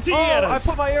boss. TNT Oh, at I us.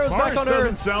 put my arrows Mars back on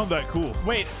doesn't Earth. sound that cool.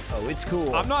 Wait, Oh, it's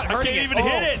cool. I'm not I hurting can't it. even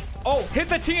hit it. Oh, hit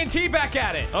the TNT back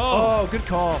at it. Oh, good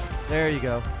call. There you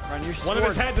go. Run your One of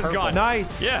his sword's heads is purple. gone.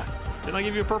 Nice. Yeah. Didn't I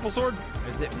give you a purple sword?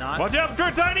 Is it not? Watch out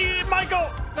for Tiny Michael!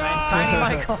 Tiny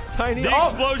Michael. Tiny. The Oh,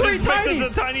 explosions three make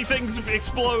tinies. the tiny things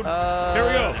explode. Here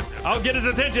we go. I'll get his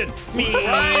attention.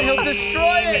 Ryan, he'll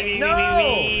destroy it. No.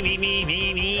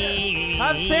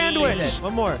 Have sandwich.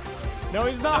 One more. No,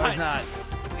 he's No, not. he's not.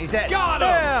 He's dead. Got him.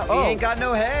 Yeah. He Oh, ain't got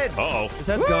no head. Uh-oh. his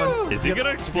head's gone. Is he gonna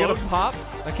Is he gonna explode? pop?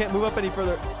 I can't move up any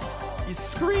further. He's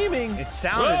screaming. It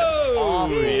sounded Whoa!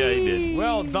 awful. Yeah, he did.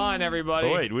 Well done, everybody.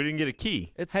 Oh, wait, we didn't get a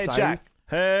key. It's Hey, Scythe. Jack.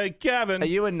 Hey, Gavin. Are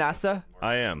you in NASA?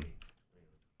 I am.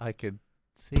 I could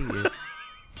see you.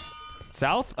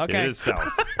 South? It Okay. is south.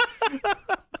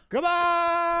 Goodbye.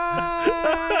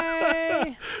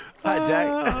 Hi,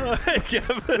 Jack. Hey,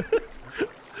 Gavin.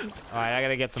 All right, I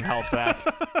gotta get some health back.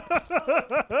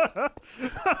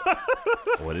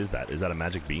 What is that? Is that a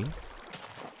magic beam?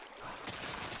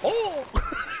 Oh!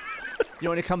 You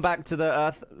want to come back to the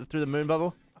Earth through the moon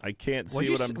bubble? I can't see What'd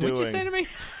you what I'm s- doing. What'd you say to me?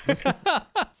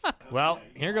 Well,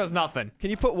 here goes nothing.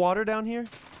 Can you put water down here?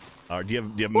 Do you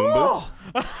have moon boots?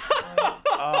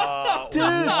 Dude,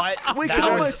 What? we That can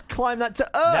was- almost climb that to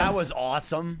Earth. That was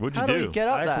awesome. What'd you How do? do we get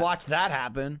up I there? just watched that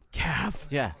happen. Cav,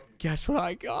 Yeah. guess what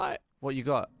I got? What you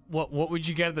got? What would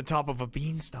you get at the top of a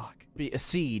beanstalk? Be a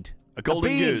seed. A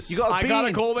golden bean. goose. You got a I bean. got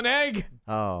a golden egg.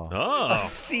 Oh. Oh.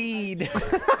 Seed.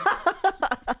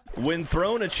 When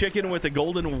thrown, a chicken with a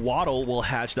golden wattle will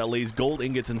hatch that lays gold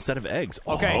ingots instead of eggs.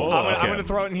 Okay, Oh, I'm gonna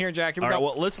throw it in here, Jack. Here we All right,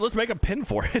 go. well, let's make a pin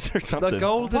for it or something. The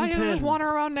golden Why you just pin. wander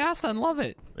around NASA and love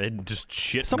it? And just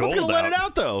shit Someone's gold gonna let out. it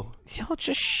out, though. Yo,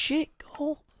 just shit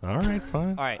gold. All right,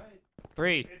 fine. All right,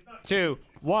 3, 2,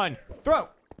 1, throw.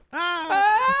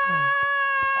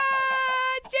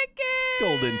 Chicken.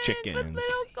 Golden chickens.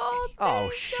 Gold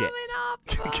Oh shit.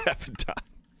 Kevin died.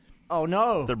 Oh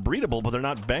no. They're breedable, but they're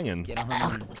not banging.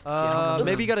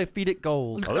 Maybe you gotta feed it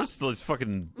gold. Oh, this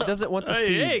fucking. It doesn't want the Hey,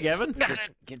 seeds. hey, Gavin.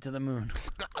 Get to the moon.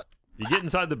 You get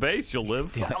inside the base, you'll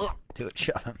live. Do it.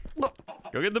 Shove him.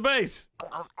 Go get the base.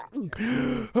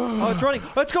 Oh, it's running.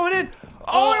 Oh, it's going in.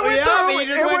 Oh, it went yeah, through. he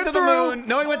just It went to the through. moon.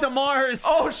 No, he went to Mars.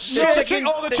 Oh shit! The chicken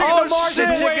Oh, on Mars shit.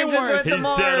 is way chicken just worse. went to He's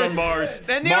Mars. dead on Mars.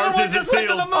 And the Mars other one isn't just went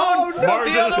to the sealed. moon. Oh, no. Mars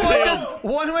The other isn't one sealed. just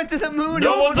one went to the moon.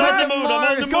 No and one's one on went the to moon. I'm on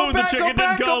Mars. the Go moon. back, The go chicken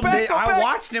back, didn't go come. back, go I back.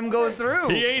 watched him go through.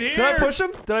 He ain't here. Did I push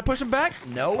him? Did I push him back?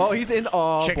 No. Oh, he's in.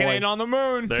 Oh Chicken boy. ain't on the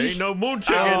moon. There ain't no moon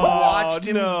chicken. I watched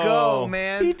him no. go,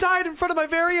 man. He died in front of my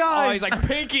very eyes. Oh, he's like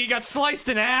Pinky. He got sliced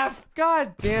in half.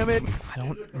 God damn it! I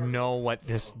don't know what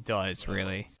this does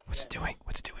really. What's it doing?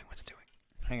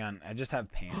 Hang on, I just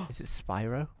have pants. Is it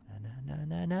Spyro?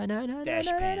 Dash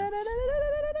pants.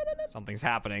 Something's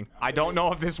happening. I don't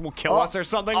know if this will kill us or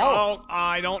something. Oh,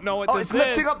 I don't know what Oh, this it's is.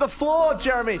 lifting up the floor,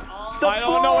 Jeremy. I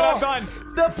don't know what I've done.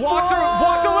 The Blocks floor.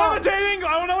 are levitating.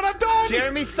 I don't know what I've done.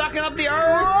 Jeremy's sucking up the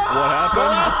earth. What happened? Go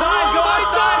outside. Go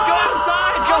outside. Go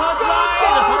outside. Go outside.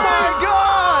 Oh my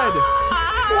God!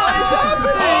 What is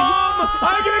happening?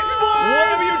 I can explode. What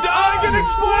have you done? I can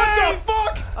explode. What the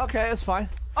fuck? Okay, that's fine.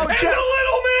 Oh, It's a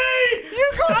little me. You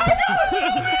got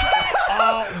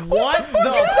What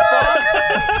the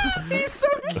fuck? He's so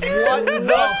cute. What the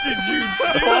Did you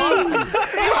do?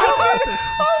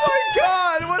 Oh my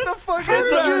God! What the fuck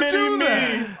is It's a that? mini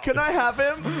me. Can I have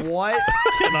him? What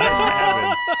Can I have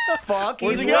him? fuck?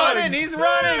 Where's He's he going? running. He's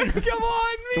running. Come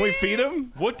on. Can we feed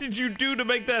him? What did you do to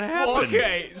make that happen?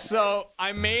 Okay, so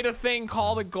I made a thing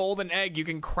called a golden egg. You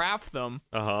can craft them,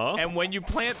 Uh-huh. and when you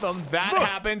plant them, that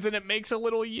happens, and it makes a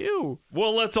little you.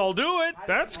 Well, let's all do it.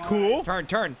 That's cool. Turn,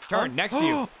 next to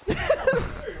you.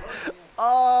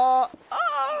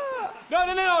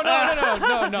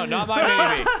 No, not my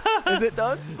mini me. Is it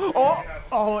done?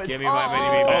 Oh, it's Give me my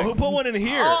mini me Oh, back. who put one in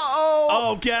here?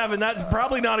 Oh, Gavin, that's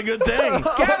probably not a good thing.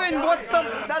 Kevin, what the?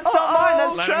 That's not mine.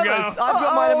 That's Let him Trevor's. go. I've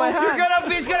got mine in my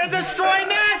hand. He's gonna destroy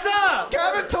NASA.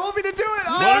 Gavin told me to do it.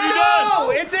 What have you done? Oh,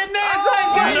 it's in NASA.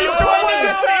 He's gonna You destroy did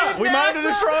it. NASA. We might have to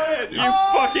destroy it. You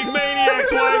fucking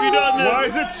maniacs! Why have you done this? Why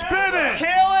is it spinning?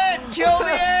 Kill it. Kill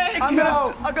the egg.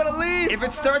 I gotta leave. If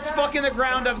it starts fucking the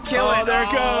ground up, kill Oh, it. there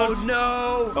it goes. Oh,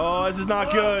 no. Oh, this is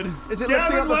not good. Is it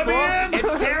lifting up the let me floor? in.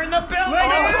 It's tearing the building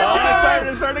Oh, apart.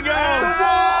 it's starting to go.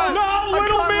 No,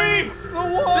 little me.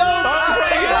 Oh,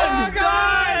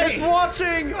 God. It's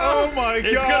watching. Oh my god.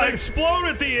 It's gonna explode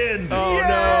at the end. Oh,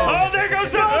 no. Oh, there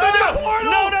goes the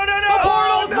portal. No.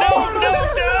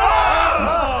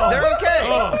 They're okay.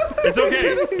 Oh, it's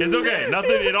okay. It's okay.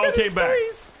 Nothing. It all came back.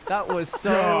 That was so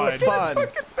God. fun.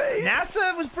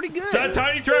 NASA was pretty good. That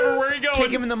Tiny Trevor, where are you going?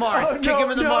 Kick him in the Mars. Kick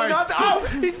him in the Mars.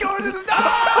 He's going to the.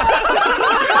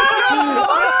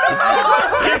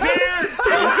 He's here.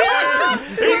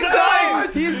 He's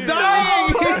dying. He's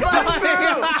dying. He's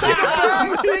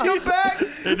dying. Take him back.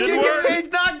 It didn't work.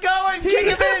 He's not going. Kick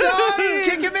him in.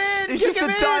 Kick him in. He's Kick just him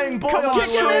a in. dying boy. Come on, Kick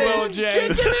him Robo in. J.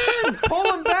 Kick him in.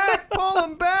 Pull him back. Pull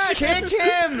him back. Kick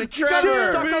him, Got Trevor.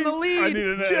 stuck on the I lead. need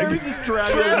an egg. Jeremy's just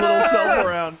dragging his little self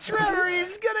around. Trevor,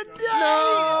 he's gonna die.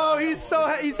 No, he's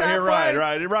Hey,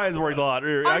 halfway. Ryan's worked a lot.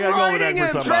 Here, I I'm got golden egg riding for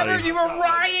him. somebody. Trevor, you were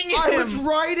riding him. I was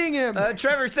riding him.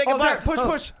 Trevor, say Oh, goodbye. there.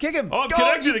 Push. Kick him. Oh, I'm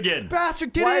connected again.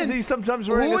 Bastard, get Why in. is he sometimes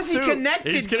wearing Who a is he suit?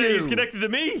 connected He's to? connected to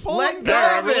me. Let There,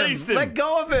 I go of him. released him. Let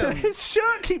go of him. His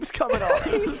shirt keeps coming off.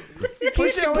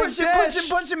 Push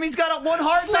him. He's got one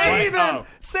heart. Save him. Oh.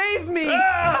 Save me. Did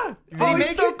Oh, he he's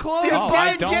make so it? close. Did Oh, I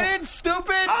Brian don't. get in,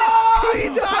 stupid? Oh, he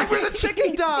died where the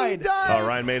chicken died. Oh,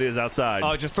 Ryan made his outside.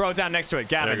 Oh, just throw it down next to it.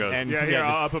 Got There it. it goes. And Yeah, here,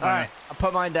 just- I'll put All mine. right, I'll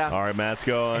put mine down. All right, Matt's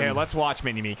going. Here, let's watch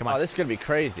Mini Me. Come on. Oh, this is gonna be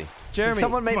crazy. Jeremy, Can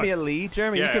someone make come me on. a lead?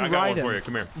 Jeremy, Yeah, you I can got ride one him. for you.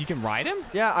 Come here. You can ride him?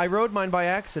 Yeah, I rode mine by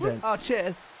accident. Oh,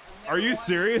 cheers. Are you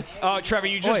serious? Oh, Trevor,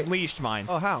 you just Wait. leashed mine.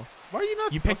 Oh, how? Why are you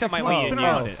not? You picked up my come on, lead spin and it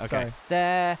used out. it. Okay. Sorry.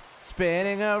 There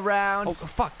Spinning around. Oh,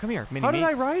 fuck. Come here, Mini-Me. How did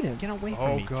I ride him? Get away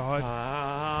from me. Oh, God.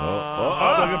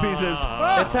 Look at pieces.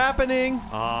 It's happening.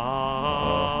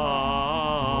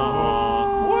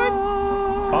 What?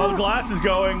 Oh, the glass is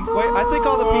going. Wait, I think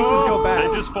all the pieces go back.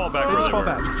 They just fall back. They just fall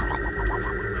where they back.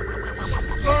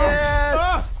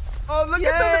 Yes! Oh, look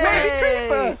at the baby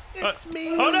creeper. It's me.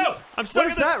 Oh no! I'm stuck.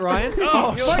 What is that, Ryan?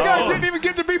 Oh, My guy didn't even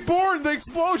get to be born. The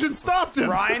explosion stopped him.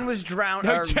 Ryan was drowned.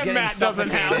 Matt doesn't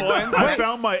have one. I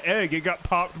found my egg. It got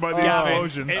popped by the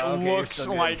explosions. It looks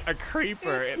like a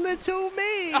creeper. It's little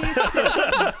me.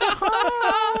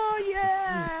 Oh,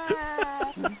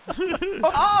 yeah.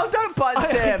 Oh, don't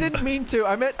punch him. I didn't mean to.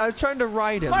 I was trying to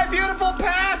ride him. My beautiful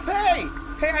path. Hey,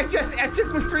 I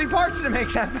took me 3 parts to make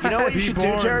that path. You know what you should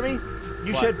do, Jeremy?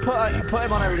 You should put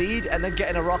him on a lead and then get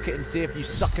in a rocket and see if you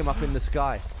suck him up in the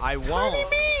sky. I won't.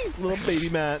 Little baby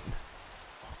Matt.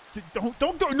 Don't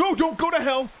go to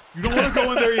hell. You don't want to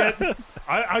go in there yet.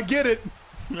 I get it.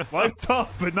 Life's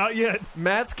tough, but not yet.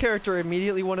 Matt's character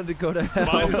immediately wanted to go to hell.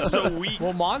 Mine is so weak.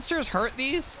 Will monsters hurt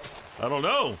these? I don't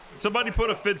know. Somebody put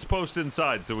a fence post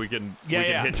inside so we can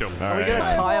hitch them. Are we gonna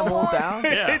tie them all down?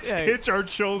 Yeah. Hitch our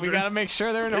children. We gotta make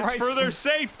sure they're in the It's right. for their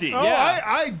safety. Oh,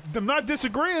 Yeah. I'm not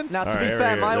disagreeing. Now, to All be right,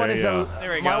 fair, my there one you is go.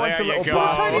 There we my go. one's a There you little go.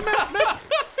 box.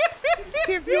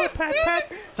 Give you a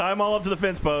pat. Tie them all up to the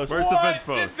fence post. Where's the fence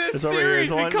post? Did this It's over here. series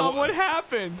There's one- become what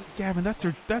happened? Gavin, that's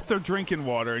their drinking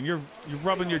water, and you're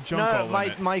rubbing your junk all No,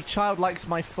 in it. my child likes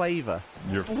my flavor.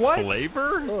 Your What?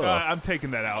 flavor? I'm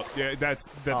taking that out. Yeah, that's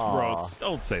Aw. gross.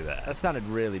 Don't say that. That sounded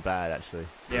really bad, actually.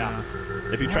 Yeah.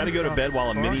 If you try to go to bed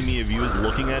while a mini-me of you is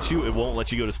looking at you, it won't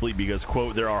let you go to sleep because,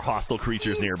 quote, there are hostile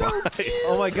creatures nearby.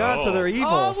 Oh my God! So they're evil.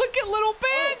 Oh, look at little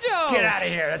Banjo! Get out of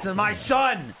here. This is my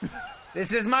son.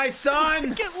 This is my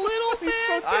son. Get little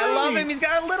Banjo! I love him. He's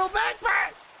got a little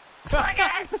backpack.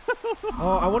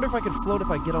 Oh, I wonder if I could float if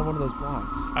I get on one of those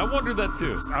blocks. I wondered that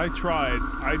too. I tried.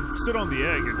 I stood on the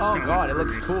egg. And just Oh kinda God, it went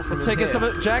looks through. cool from It's in taking here. some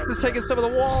of Jax is taking some of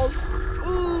the walls.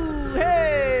 Ooh,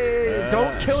 hey!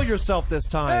 Don't kill yourself this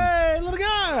time. Hey, little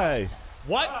guy!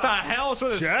 What the hell is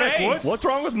with his Jack, face? What's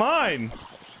wrong with mine?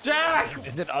 Jack!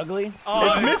 Is it ugly?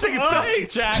 It's missing a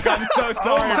face! Jack, I'm so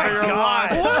sorry for your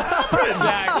loss.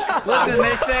 Jack, Listen, they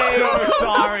say so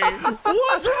sorry.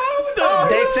 What's wrong with them?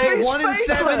 they say 1 in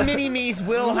 7 mini-me's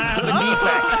will have a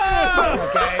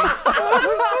defect. Okay.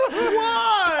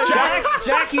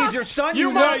 Jack, he's your son.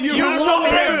 You love have to love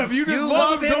love him. him. You just You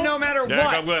love love him. him no matter Jack,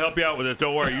 what. I'm going to help you out with this.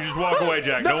 Don't worry. You just walk away,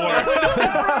 Jack. Don't worry.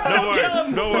 Don't worry.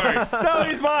 Don't worry. No,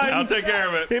 he's mine. I'll take care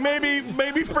of it. He may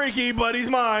be freaky, but he's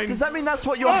mine. Does that mean that's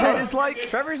what your head is like?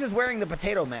 Trevor's is wearing the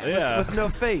potato mask. Yeah. With no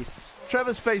face.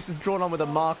 Trevor's face is drawn on with a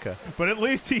marker. But at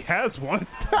least he has one.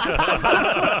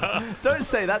 Don't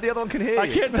say that. The other one can hear you. I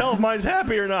can't tell if mine's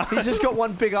happy or not. He's just got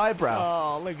one big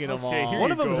eyebrow. Oh, look at them Okay, all. here One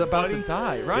you of them is go, about buddy. to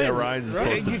die. Yeah, Ryan. Ryan's is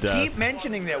close You to death. keep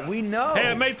mentioning that. We know. Hey,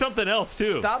 I made something else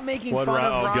too. Stop making What, fun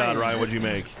of oh Ryan. God, Ryan, what'd you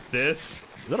make? This.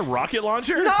 Is that a rocket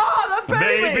launcher? No, the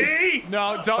babies! Baby!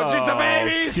 No, don't shoot the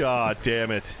babies! God damn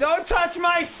it. Don't touch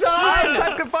my I son!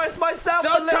 sacrificed myself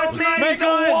Don't for little touch me. my Make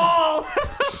son! a wall!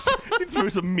 He threw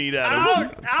some meat at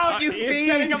him. Out, you It's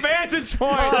getting a fiend! vantage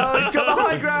point! Oh, he's got the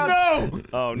high ground. No!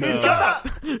 Oh no. He's got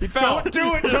that. He fell. Don't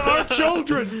do it to our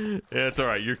children! Yeah, it's all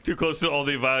right. You're too close to all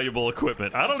the valuable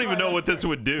equipment. I don't even know what this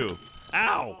would do.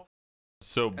 Ow!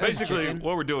 So basically,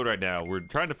 what we're doing right now, we're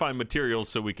trying to find materials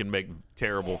so we can make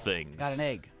terrible things. Got an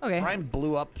egg. Okay. Ryan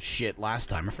blew up shit last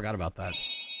time. I forgot about that.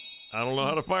 I don't know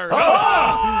how to fire it.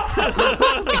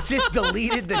 It just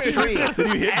deleted the tree. Did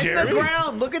you hit At Jeremy? the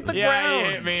ground. Look at the ground.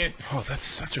 He hit me. Oh, that's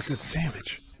such a good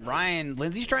sandwich. Ryan,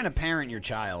 Lindsay's trying to parent your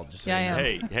child. Just so Yeah, you I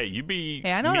know. am. Hey, you be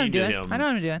Hey, I know what mean I'm to doing. him. I know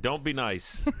what I'm doing. Don't be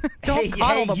nice. Don't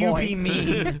coddle the you boy. be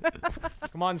mean.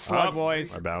 Come on, slug Oh,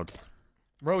 boys. I bounced.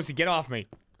 Rosie, get off me.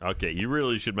 Okay, you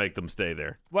really should make them stay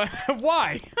there. What?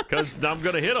 Why? Because I'm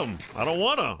going to hit them. I don't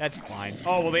want to. That's fine.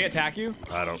 Oh, will they attack you?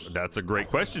 I don't. That's a great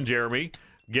question, Jeremy.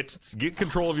 Get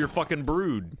control of your fucking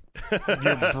brood.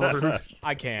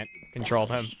 I can't control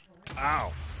them.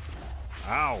 Ow.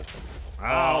 Ow. Oh,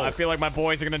 Ow. I feel like my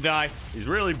boys are gonna die. He's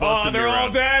really Oh, bouncing they're me all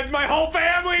around. dead. My whole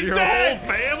family's Your dead. whole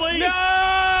family? No!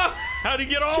 How'd he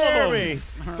get all Jeremy.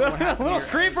 of them? The little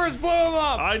creepers blew them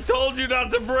up. I told you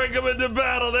not to bring them into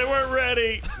battle. They weren't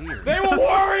ready. They were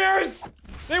warriors.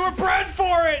 They were bred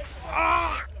for it.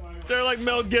 Ah! They're like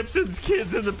Mel Gibson's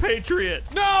kids in The Patriot.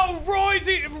 No,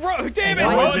 Rosie, damn it,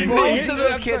 Rosie. Most of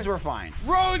those kids were fine.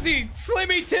 Rosie,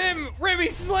 Slimmy Tim, Remy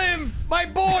Slim, my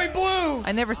boy Blue.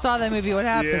 I never saw that movie. What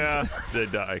happened? Yeah, they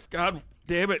die. God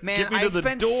damn it. Man, Get me I to the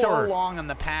spent door. so long on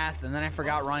the path, and then I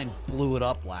forgot Ryan blew it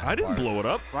up last I didn't part. blow it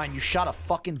up. Ryan, you shot a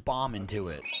fucking bomb into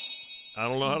it. I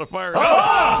don't know how to fire it.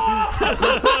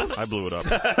 I blew it up.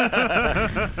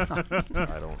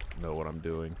 I don't know what I'm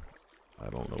doing.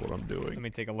 Let me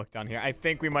take a look down here. I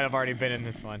think we might have already been in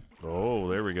this one. Oh,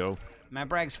 there we go. Matt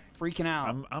Bragg's freaking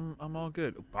out. I'm all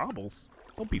good. Bobbles.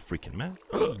 Don't be freaking, man.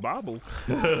 Bobbles.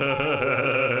 All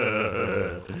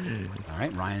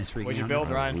right, Ryan is freaking out. What'd you build,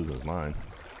 Ryan? Losing his mind.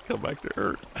 Come back to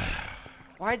Earth.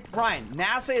 Why, Ryan?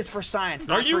 NASA is for science.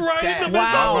 Are not you for riding death. the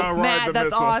missile? Wow, Matt,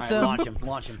 that's awesome. All right, launch him.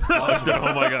 Launch him.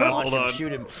 Oh my God! Launch Hold him. on.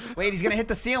 Shoot him. Wait, he's gonna hit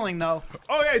the ceiling though.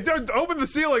 Oh yeah, don't open the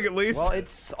ceiling at least. Well,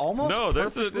 it's almost. No,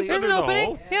 there's perfectly- There's an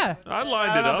opening. Yeah. I I lined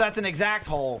don't it know if up. that's an exact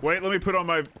hole. Wait, let me put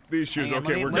on these shoes. Hang on,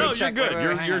 Okay, let me- we're let me No, good. you're check. good.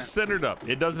 Wait, hang You're on. centered up.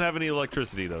 It doesn't have any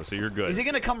electricity though, so you're good. Is he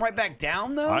gonna come right back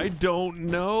down though? I don't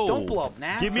know. Don't blow up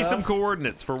NASA. Give me some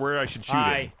coordinates for where I should shoot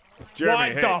it.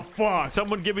 Jeremy, What the fuck?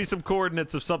 Someone give me some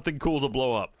coordinates of something cool to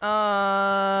blow up.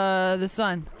 The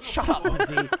sun. Shut up,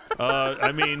 Lindsay.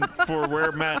 I mean, for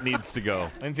where Matt needs to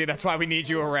go. Lindsay, that's why we need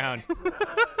you around.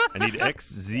 I need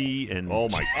X, Z, and Oh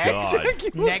my X,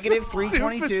 god. negative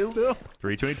 322.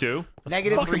 322.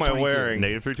 Negative What the fuck am I 322. wearing?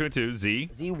 Negative 322. Z.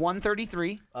 Z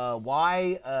 133.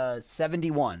 Y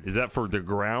 71. Is that for the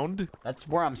ground? That's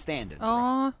where I'm standing.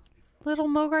 Aw, little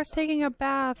Mogar's taking a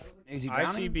bath. Is he drowning?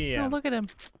 Oh, ICBM. look at him.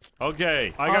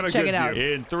 Okay. I got I'll a check good it out.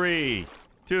 view. In 3,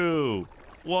 2,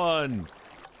 1.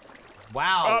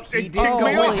 Wow, he it did kicked go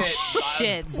me with off. it.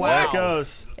 Shit. There it Wow.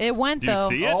 goes. It went Do you though.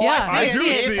 see it? Oh, Yeah, I I see see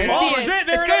it. it. It's I oh, see it. shit,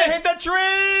 there it's it gonna is. hit the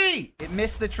tree. It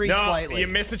missed the tree No, slightly. you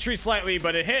missed the tree slightly,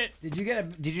 but it hit.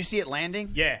 Did you see it landing?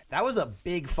 Yeah. That was a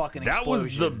big fucking That explosion.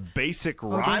 was the basic I'm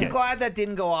rocket. glad that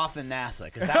didn't go off in NASA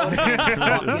because that would have been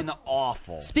fucking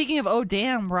awful. Speaking of, oh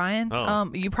damn, Ryan.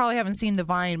 Oh. You probably haven't seen the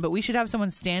Vine, but we should have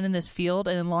someone stand in this field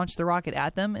and then launch the rocket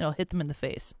at them, and it'll hit them in the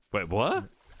face. Wait, what?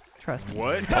 Trust me.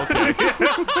 What? Okay.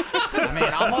 I mean,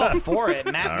 I'm all for it.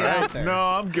 Matt, get out there. No,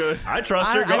 I'm good. I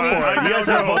trust her. Go I mean- for it. You guys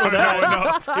have fun with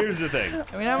that. Here's the thing.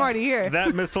 I mean, I'm already here.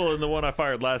 That missile and the one I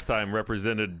fired last time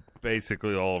represented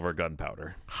basically all of our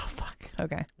gunpowder. Oh fuck.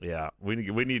 Okay. Yeah, we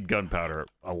need gunpowder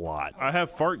a lot. I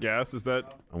have fart gas. Is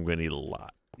that? I'm gonna need a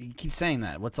lot. You keep saying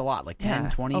that. What's a lot? Like 10, Yeah.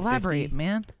 20, Elaborate, 50?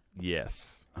 man.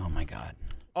 Yes. Oh my god.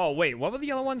 Oh, wait. What were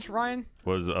the other ones, Ryan?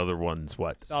 What was the other ones?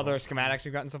 What? The other schematics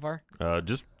we've gotten so far?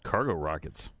 Just cargo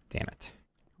rockets. Damn it.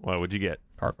 Why? What'd you get?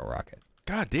 Cargo rocket.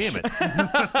 God damn it!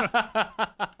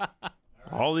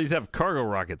 All these have cargo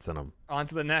rockets in them. On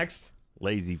to the next.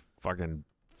 Lazy fucking.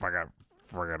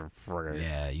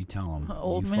 Yeah, you tell him.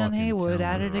 Old man Haywood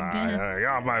at it again. Get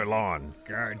off my lawn.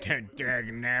 God dag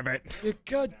nabbit. You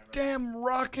goddamn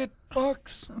rocket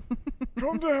fucks.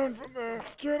 Come down from there.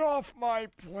 Get off my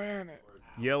planet.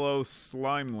 Yellow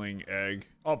slimeling egg.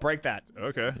 Oh, break that.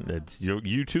 Okay. It's,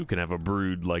 you too can have a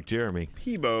brood like Jeremy.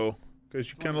 Peebo, because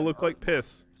you kind of look like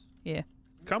piss. Yeah.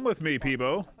 Come with me,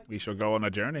 Peebo. We shall go on a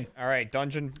journey. All right,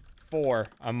 Dungeon 4.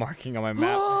 I'm marking on my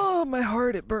map. Oh, my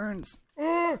heart, it burns.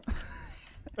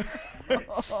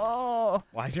 Oh.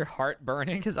 Why is your heart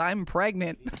burning? Because I'm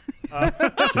pregnant.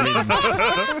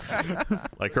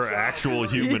 Like her actual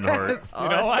human heart. You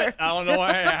know what? I don't know why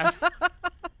I asked.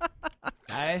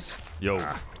 Guys, Yo,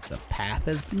 the path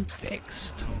has been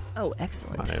fixed. Oh,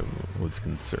 excellent. I was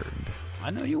concerned. I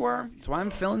know you were. That's why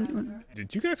I'm filling you in.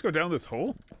 Did you guys go down this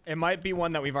hole? It might be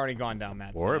one that we've already gone down,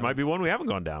 Matt. Or it might be one we haven't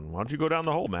gone down. Why don't you go down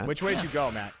the hole, man? Which way did you go,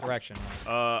 Matt? Direction.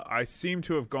 I seem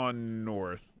to have gone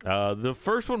north. The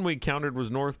first one we counted was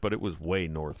north, but it was way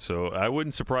north, so I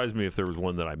wouldn't surprise me if there was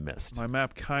one that I missed. My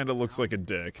map kind of looks like a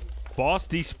dick. Boss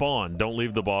despawned. Don't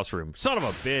leave the boss room. Son of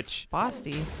a bitch.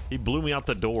 Bosty. He blew me out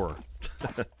the door.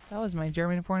 That was my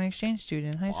German foreign exchange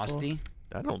student in high school. Bosty?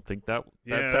 I don't think that's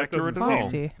that accurate at doesn't all.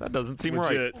 seem That doesn't seem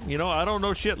legit. right. You know, I don't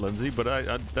know shit, Lindsay, but I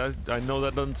know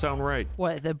that doesn't sound right.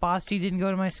 What, the Bosty didn't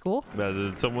go to my school?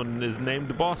 That someone is named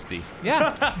Bosty.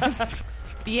 Yeah.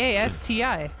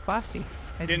 B-A-S-T-I. Bosty.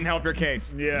 Didn't help your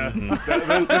case. Yeah.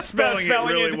 The spelling it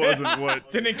really wasn't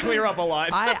what. Didn't clear up a lot.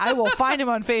 I will find him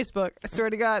on Facebook. I swear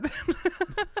to God.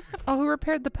 Oh, who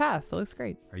repaired the path? It looks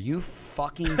great. Are you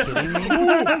fucking kidding me?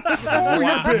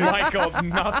 Wow, Michael,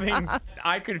 nothing.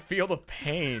 I could feel the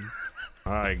pain.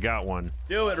 All right, got one.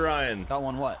 Do it, Ryan. Got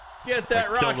one what? Get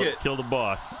that rocket. Kill the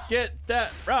boss. Get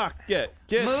that rocket.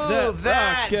 Get Move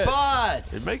that rocket.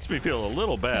 bus. It makes me feel a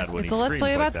little bad when It's he a Let's screams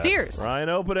Play like about that. Sears. Ryan,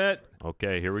 open it.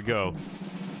 Okay, here we go.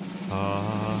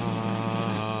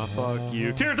 Fuck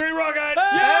you. Tier 3 rocket!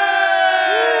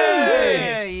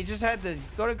 Yeah, you just had to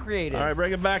go to creative. All right,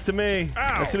 bring it back to me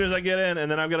as soon as I get in, and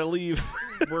then I've got to leave.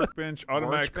 Workbench,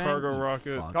 automatic Workbench? cargo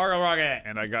rocket, Fuck. Cargo rocket.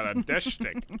 and I got a dash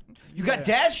stick. You got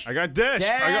dash? I got dash.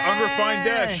 I got unrefined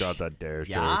dash. Got that dash,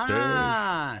 dash,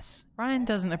 dash. Yes. Ryan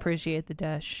doesn't appreciate the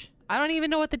dash. I don't even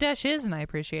know what the dash is, and I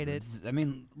appreciate it. I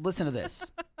mean, listen to this.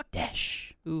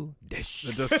 Dash. Ooh. Dash.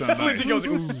 That does sound nice. Goes,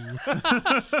 ooh.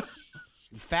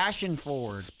 Fashion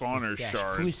forward. Spawner dash.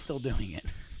 shards. Who's still doing it?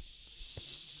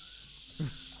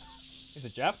 Is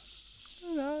it Jeff?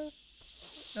 No,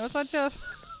 it's not Jeff.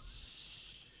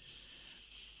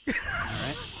 All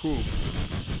right. Cool.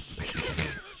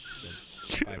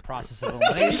 By process of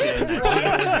elimination, I believe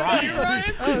it was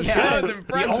Ryan. That was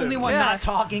impressive. The only one not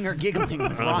talking or giggling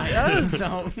was Ryan.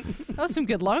 So That was some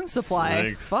good lung supply.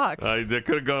 Thanks. Fuck. That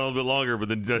could have gone a little bit longer, but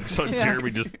then just saw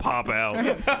Jeremy just pop out.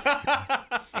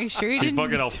 Are you sure you He didn't?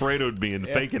 fucking Alfredo'd me and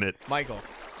faking it. Michael,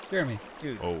 Jeremy,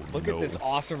 dude, Oh, look no. at this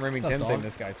awesome Remy What's up, Tim thing dog?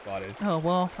 this guy spotted. Oh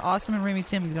well, Awesome and Remy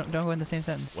Tim don't go in the same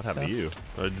sentence. What happened so. to you?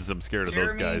 I'm scared of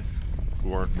Jeremy. those guys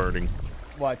who aren't burning.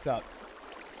 What's up?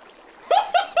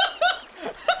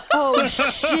 Oh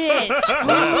shit!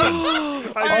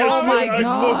 I my I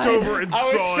God. looked over and I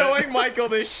was saw showing Michael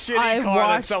this shitty I car that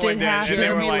watched someone it did, happen. and they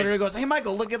were Jeremy like, literally goes, "Hey,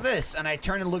 Michael, look at this," and I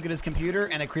turn and look at his computer,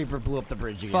 and a creeper blew up the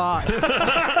bridge again. Fuck.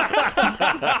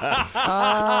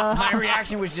 My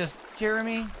reaction was just,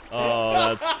 Jeremy. Oh,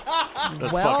 that's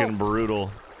Well- fucking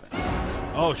brutal.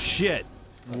 Oh shit!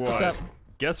 What's up?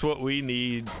 Guess what we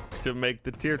need to make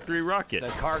the tier 3 rocket? The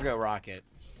cargo rocket.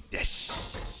 Dash.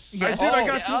 Yes. I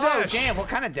got some Oh, dash. damn, what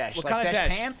kind of dash? What Like kind of dash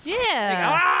dash? pants? Yeah.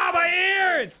 Ah, my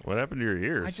ears! What happened to your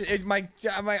ears?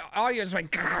 My audio is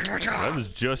like. That was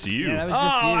just you. Yeah, that was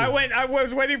Oh, just you. I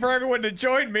was waiting for everyone to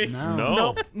join me. No.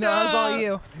 No. No, that was all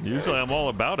you. Usually I'm all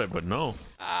about it, but no.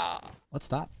 Let's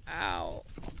stop. Ow.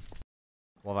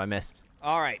 What have I missed?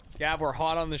 All right, Gav, we're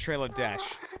hot on the trail of Dash.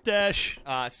 Dash.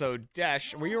 So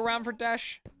Dash, were you around for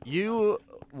Dash? You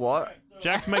what?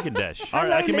 Jack's making Dash. All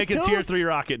right, I can make a tier 3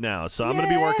 rocket now, so I'm going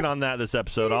to be working on that this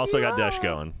episode. I also got Dash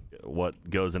going. What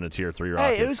goes in a tier 3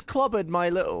 rocket? Hey, who's clobbered my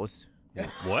littles?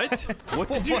 What? What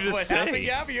did you just what say? happened,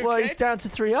 Gav? Are you Well, okay? he's down to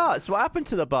 3 hearts. What happened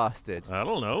to the bastard? I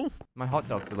don't know. My hot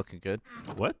dogs are looking good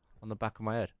What? on the back of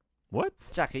my head. What?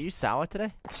 Jack, are you sour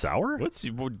today? Sour?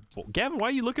 Gavin, why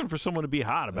are you looking for someone to be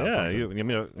hot about something? Yeah,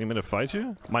 you mean to fight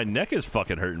you? My neck is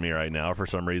fucking hurting me right now for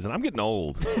some reason. I'm getting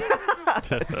old.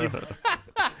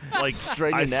 Like,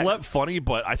 Strain I your neck. slept funny,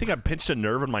 but I think I pinched a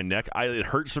nerve in my neck. It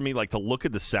hurts for me, like, to look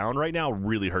at the sound right now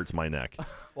really hurts my neck.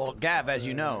 Well, Gav, as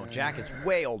you know, Jack is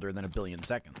way older than a billion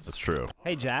seconds. That's true.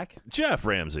 Hey, Jack. Jeff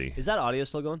Ramsey. Is that audio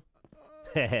still going?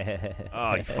 Oh,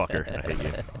 you fucker. I hate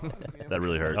you. That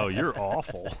really hurt. Oh, you're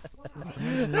awful. I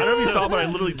don't know if you saw, but I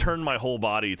literally turned my whole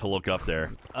body to look up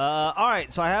there. All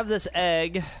right, so I have this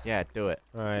egg. Yeah, do it.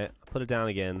 All right, put it down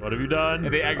again. What have you done?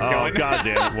 The egg's Oh, going.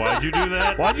 goddamn. Why'd you do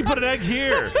that? Why'd you put an egg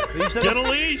here? Get a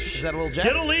leash. Is that a little Jeff?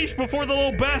 Get a leash before the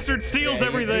little bastard steals Yeah,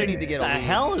 everything. You need to get a What the lead.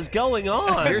 hell is going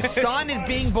on? Your son is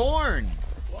being born.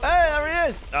 Hey, there he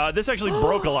is. This actually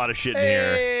broke a lot of shit in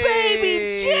here.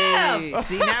 Baby Jeff!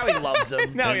 See, now he loves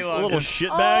him. Now he A loves little it.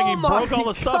 shitbag. He Oh broke my all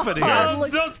the stuff in here.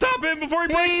 Don't stop him before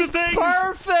he breaks He's the things.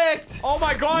 perfect! Oh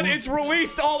my God! It's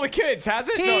released all the kids, has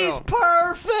it? He's No.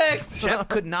 perfect! Jeff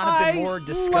could not have been I more love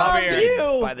disgusted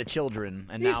you. by the children,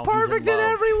 and He's now perfect he's in in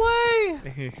love. every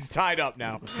way! He's tied up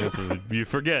now. You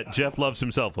forget, Jeff loves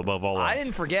himself above all else. I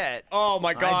didn't forget. Oh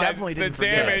my God! definitely didn't the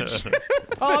forget. damage.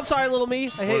 Oh, I'm sorry, little me.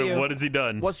 I hate you. What has he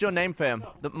done? What's your name, fam?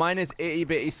 Mine is Itty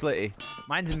Bitty Slitty.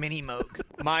 Mine's Mini Moke.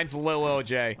 Mine's Lil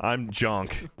OJ. I'm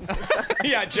junk.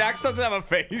 Yeah, Jax doesn't have a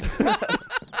face.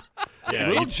 Yeah,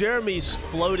 Little you- Jeremy's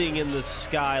floating in the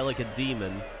sky like a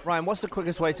demon. Ryan, what's the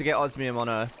quickest way to get osmium on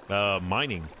Earth?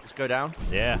 mining. Just go down?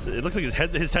 Yeah, it looks like his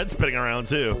head's spinning around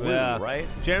too. Yeah. Right?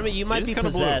 Jeremy, you might is be kinda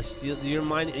blue. possessed. Your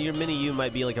mini you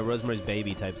might be like a Rosemary's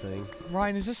Baby type thing.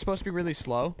 Ryan, is this supposed to be really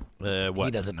slow? What?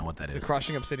 He doesn't know what that The is.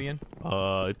 crushing obsidian?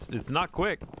 It's not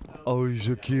quick. Oh, he's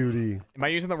a cutie. Am I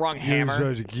using the wrong He's hammer?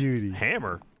 such a cutie.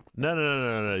 Hammer?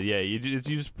 No. Yeah, you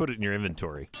just put it in your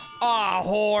inventory. Ah,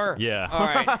 whore. Yeah. All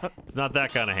right. It's not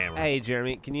that kind of hammer. Hey,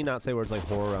 Jeremy, can you not say words like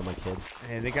horror around my kid?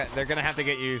 Hey, they're gonna have to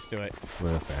get used to it.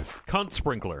 Cunt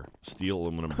sprinkler. Steel,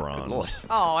 aluminum, bronze.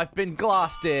 Oh, I've been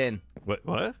glassed in.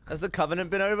 What? Has the Covenant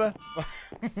been over?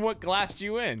 What glassed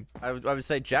you in? I would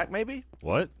say Jack, maybe?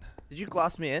 What? Did you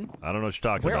glass me in? I don't know what you're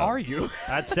talking Where about. are you?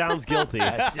 That sounds guilty.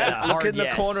 That's Look hard in the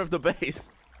yes. corner of the base.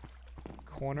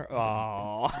 Corner.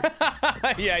 Oh.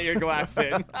 Yeah, you're glassed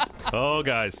in. Oh,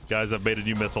 guys, I've made a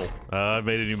new missile. All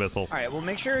right, well,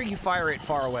 make sure you fire it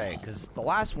far away, because the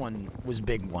last one was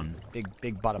big one. Big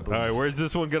bada boom. All right, where's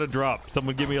this one gonna drop?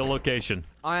 Someone give me a location.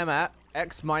 I am at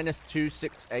X minus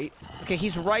 268. Okay,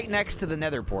 he's right next to the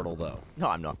nether portal, though. No,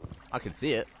 I'm not. I can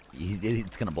see it.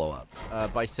 It's going to blow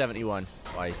up. By 71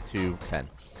 by 210.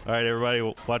 All right, everybody,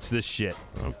 watch this shit.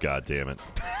 Oh, god damn it.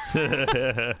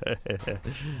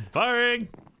 Firing!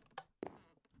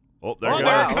 Oh, there Oh, it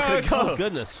there goes. it goes. Oh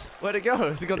goodness. Where'd it go?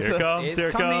 Has it gone Here it comes. It's Here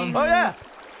it coming. comes. Oh yeah.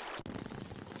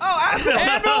 Oh,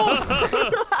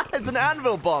 anvils! It's an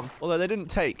anvil bomb. Although they didn't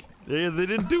take. They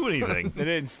didn't do anything. They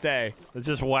didn't stay. It's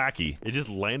just wacky. It just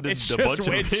landed It's a just, bunch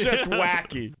of. it's just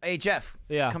wacky. Hey, Jeff.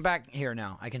 Yeah. Come back here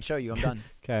now. I can show you. I'm done.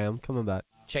 Okay, I'm coming back.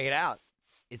 Check it out.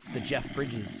 It's the Jeff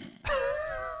Bridges.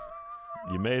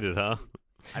 You made it, huh?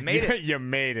 I made it. You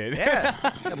made it. Yeah.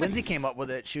 Lindsay came up with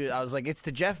it. I was like, it's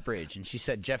the Jeff Bridge. And she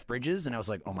said Jeff Bridges. And I was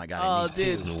like, oh my God, I need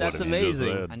dude, two. that's What have you just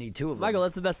amazing. said? I need 2 of them. Michael,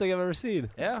 that's the best thing I've ever seen.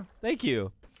 Yeah. Thank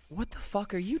you. What the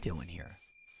fuck are you doing here?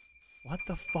 What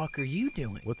the fuck are you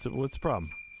doing? What's the problem?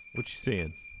 What you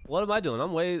seeing? What am I doing?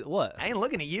 I'm way what? I ain't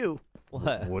looking at you.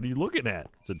 What? What are you looking at?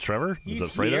 Is it Trevor? He's Is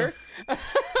it Fredo? here.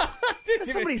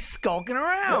 There's somebody skulking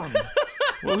around.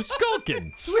 Well, who's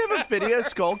skulking? Do we have a video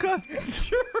skulker?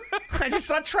 I just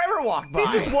saw Trevor walk by.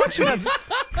 He's just watching us.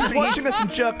 He's watching us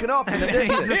and jerking off. In the He's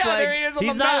distance. just like, there he is on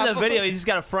He's the not map. in the video. He's just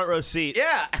got a front row seat.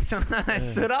 yeah. So I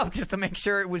stood up just to make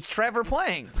sure it was Trevor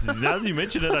playing. Now that you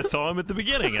mention it, I saw him at the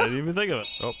beginning. I didn't even think of it.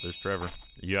 Oh, there's Trevor.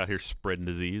 You out here spreading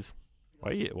disease?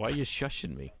 Why are you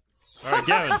shushing me? All right,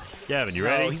 Gavin. Gavin, you No,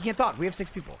 ready? he can't talk. We have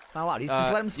 6 people. It's not allowed. He's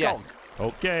just let him skulk. yes.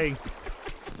 Okay.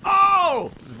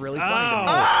 Oh! This is really funny. to me.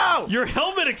 Oh! Your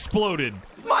helmet exploded.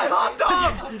 My hot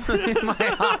dog! My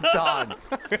hot dog.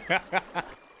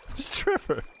 It's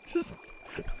Trevor. Just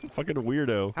fucking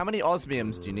weirdo. How many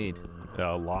osmiums do you need?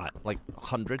 A lot. Like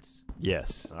hundreds?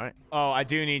 Yes. All right. Oh, I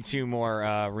do need 2 more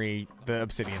the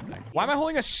obsidian thing. Why am I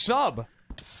holding a sub?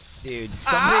 Dude,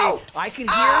 somebody. I can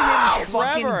hear him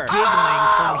fucking Trevor. giggling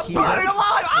from here.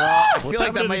 alive! Well, I What's feel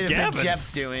like that happening might to have been Gavin?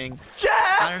 Jeff's doing. Jeff!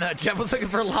 I don't know. Jeff was looking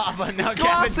for lava, and now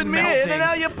Gavin's Blasting me in, melting. and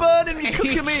now you're burning. You're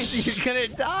cooking me. You're gonna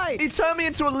die. You turned me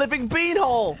into a living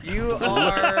beanhole. You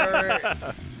are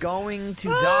going to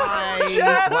die.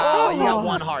 Jeff! Wow, you got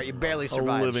 1 heart. You barely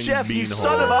survived. living Jeff, you beanhole.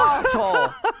 son of an asshole.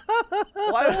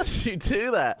 Why would you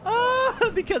do that?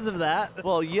 Because of that.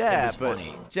 Well, yeah, It was but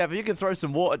funny. Jeff, if you could throw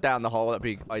some water down the hole, that'd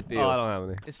be ideal. Oh, I don't have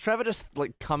any. Is Trevor just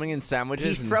like coming in sandwiches?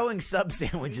 He's and- throwing sub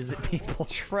sandwiches at people.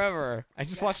 Trevor. I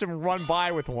just watched him run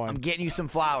by with one. I'm getting you some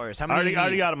flowers. How I many?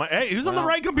 already got him. Hey, who's on the Well,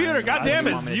 right computer? I God don't damn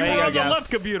want me it. to You take were it. on the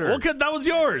left computer. Well, that was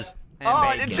yours.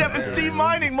 Oh, Jeff is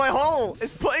demining my hole.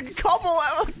 It's putting cobble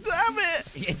out. Damn it!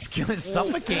 It's gonna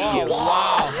suffocate you.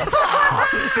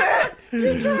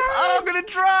 I'm gonna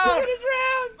drown.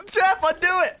 Jeff, I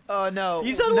do it. Oh no.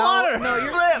 He's underwater. No,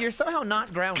 Flip. you're somehow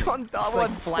not grounded. I'm It's like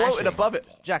floating flashing. above it.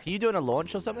 Jack, are you doing a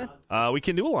launch or something? We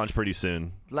can do a launch pretty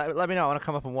soon. Let me know. I want to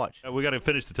come up and watch. We got to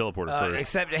finish the teleporter first.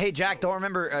 Except, hey, Jack, don't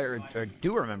remember, or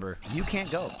do remember, you can't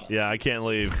go. Yeah, I can't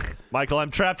leave. Michael,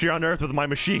 I'm trapped here on Earth with my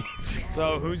machines.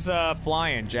 So who's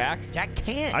flying, Jack? Jack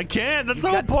can't. I can't. That's He's the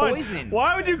whole got point. poison.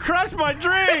 Why would you crush my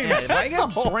dreams? Yeah, why you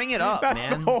gotta bring it up, That's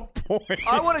man? the whole point.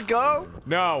 I want to go.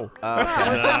 No.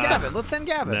 Let's send Gavin. Let's send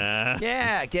Gavin. Nah.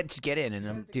 Yeah, just get in,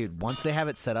 and dude, once they have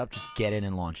it set up, just get in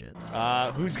and launch it.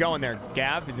 Who's going there?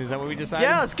 Gav? Is that what we decided?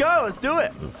 Yeah, let's go. Let's do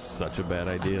it. That's such a bad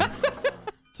idea.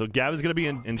 So Gavin's going to be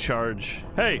in charge.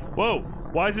 Hey, whoa.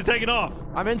 Why is it taking off?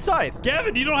 I'm inside.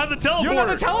 Gavin, you don't have the teleporter. You don't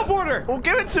have the teleporter. Well,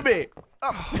 give it to me.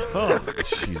 Oh,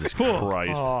 Jesus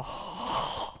Christ.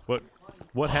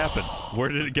 What happened? Where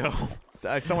did it go?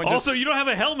 Someone Also, just... you don't have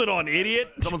a helmet on,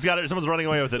 idiot. Someone's got it. Someone's running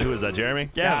away with it. Who is that, Jeremy?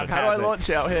 Gav How do I has it. launch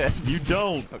out here? You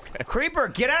don't. Okay. Creeper,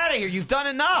 get out of here! You've done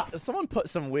enough. Does someone put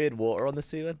some weird water on the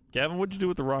ceiling? Gavin, what'd you do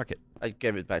with the rocket? I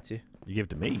gave it back to you. You gave it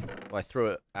to me. Well, I threw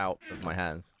it out of my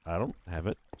hands. I don't have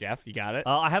it. Jeff, you got it?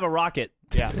 I have a rocket.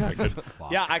 Yeah.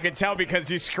 Yeah, I could tell because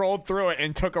you scrolled through it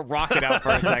and took a rocket out for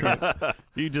a second.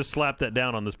 You just slapped that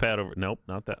down on this pad over. Nope,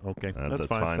 not that. Okay, that's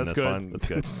fine. That's good. fine. That's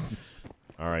good.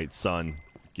 All right, son,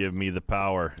 give me the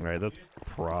power. All right, that's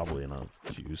probably enough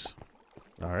juice.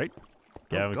 All right,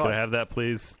 Gavin, God. could I have that,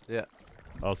 please? Yeah.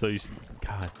 Also,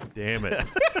 God damn it!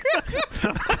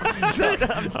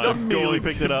 I immediately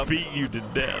picked it up. Beat you to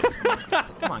death.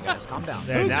 Come on, guys, calm down.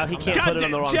 There, now he can't put it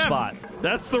on the wrong Jeff, spot.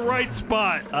 That's the right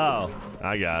spot. Oh.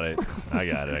 I got it. I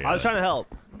got it. I was trying to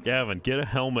help. Gavin, get a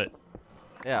helmet.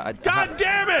 Yeah. God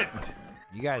damn it!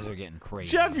 You guys are getting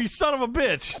crazy. Jeff, you son of a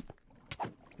bitch!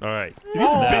 All right. he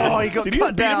got Did you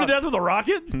cut beat him down. to death with a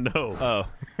rocket? No. Oh. All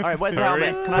right, where's the Hurry,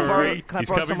 helmet? Can I borrow, hurry. can I He's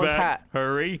borrow coming someone's back. hat?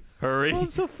 Hurry, hurry. I'm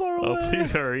so far Oh, away.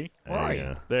 please hurry. Where There you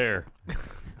go. There.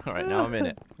 All right, now I'm in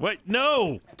it. Wait,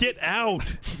 no! Get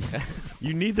out!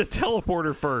 You need the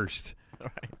teleporter first. All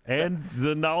right. And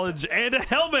the knowledge and a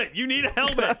helmet! You need a Can I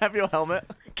helmet! have your helmet?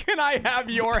 Can I have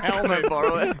your Can I helmet?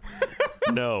 borrow it?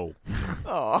 No.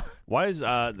 Oh. Why is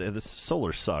this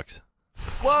solar sucks?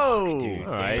 Whoa! Dude,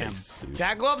 All right.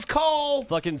 Jack loves coal.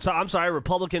 Fucking, I'm sorry,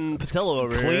 Republican Patillo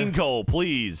over here. Clean coal,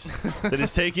 please. They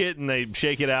just take it and they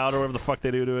shake it out or whatever the fuck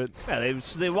they do to it. Yeah,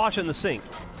 they wash it in the sink.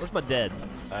 Where's my dead?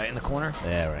 In the corner.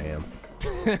 There I am.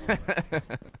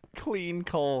 Clean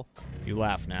coal. You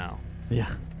laugh now. Yeah.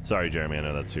 Sorry, Jeremy. I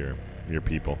know that's your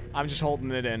people. I'm just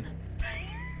holding it in.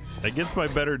 Against my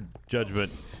better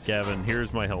judgment, Gavin,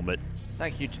 here's my helmet.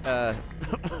 Thank you, Yeah.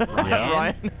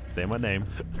 Ryan. Say my name.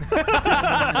 There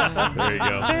you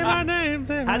go. Say my name.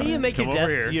 How do you make Come over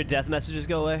here. your death messages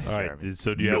go away? All right.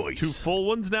 So do you have 2 full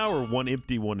ones now, or 1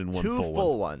 empty one and 1 2 full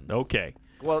full one? ones. Okay.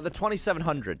 Well, the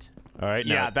 2700. All right.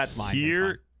 Yeah, now, that's mine.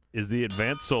 Here is the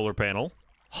advanced solar panel.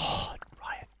 Oh,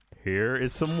 Ryan. Here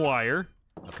is some wire.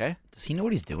 Okay. Does he know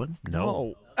what he's doing?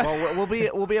 No. Well, we'll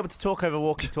be able to talk over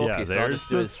walkie-talkie. Yeah, so I'll there's just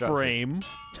do the instructions. frame.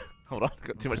 Hold on,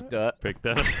 got too much dirt. Pick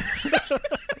that up.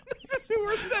 This is who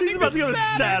we're sending. He's about to go to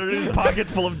Saturn. His pocket's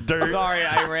full of dirt. Sorry,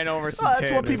 I ran over some. That's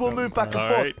tin what or people something. move back and All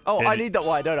forth. right. Oh, And I need that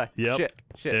wire, don't I? Yep.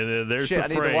 Shit. And then there's Shit, I the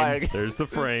need the frame. wire again. There's the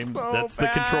frame. so That's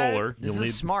bad. the controller. This You'll is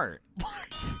need. smart.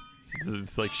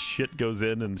 It's like shit goes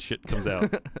in and shit comes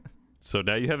out. So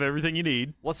now you have everything you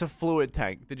need. What's a fluid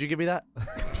tank? Did you give me that?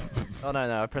 Oh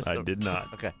no, I pressed. I did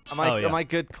not. Okay. Am Oh, yeah. I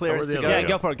good? Clearance Over to the go? other Yeah,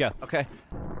 go for it. Go. Okay.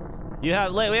 We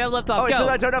have left off. Oh, go. so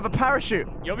I don't have a parachute.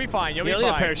 You'll be fine. You'll You be don't need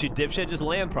a fine. parachute, dipshit. Just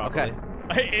land properly. Okay.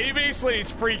 Hey, anybody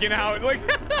Slinty's freaking out. Like,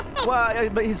 Well,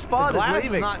 but his The father's glass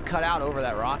leaving. is not cut out over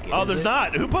that rocket. Oh, is there's it?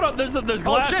 not. Who put up? There's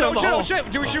glass oh on the hole. shit!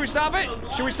 Should we stop it?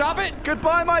 Should we stop it?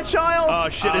 Goodbye, my child. Oh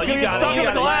shit! It's you gonna get got it, stuck you in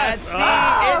the got it. glass. See,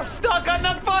 Ah! it's stuck on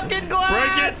the fucking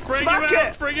glass. Break it! Break Smack him out!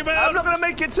 it. Break him out! I'm not gonna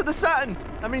make it to the Saturn.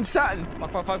 I mean Saturn.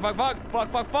 Fuck.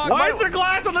 Why is there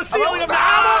glass on the ceiling of the No!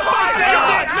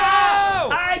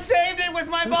 I saved it with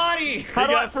my body. He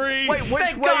got free. Wait, which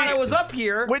Thank way? God I was up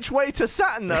here. Which way to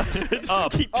Saturn though?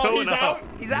 Up. Keep Oh, going he's up. out?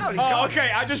 He's out. He's Oh, gone.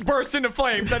 okay. I just burst into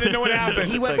flames. I didn't know what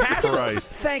happened. He went Thank past us.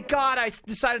 Christ. Thank God I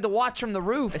decided to watch from the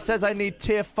roof. It says I need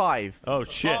tier 5. Oh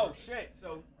shit! shit.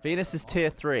 So Venus is tier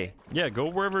 3. Yeah, go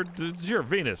wherever. Sure,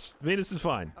 Venus. Venus is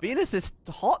fine. Venus is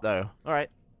hot though. All right.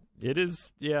 It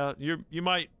is. Yeah, you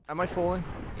might. Am I falling?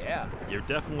 Yeah. You're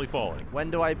definitely falling. When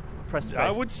do I press space?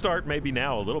 I would start maybe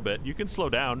now a little bit. You can slow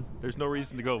down. There's no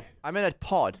reason to go. I'm in a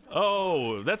pod.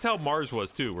 Oh, that's how Mars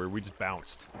was too, where we just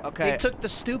bounced. Okay. They took the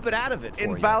stupid out of it for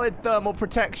Invalid thermal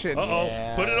protection. Uh-oh.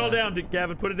 Yeah. Put it all down,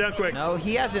 Gavin. Put it down quick. you. No,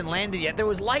 he hasn't landed yet. There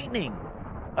was lightning.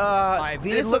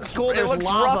 Venus it looks cool. It There's looks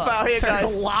lava. rough out here, There's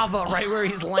guys. lava right where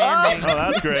he's landing. Oh,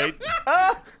 that's great.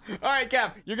 All right,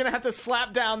 Gav, you're gonna have to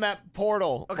slap down that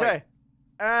portal. Okay.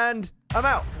 And I'm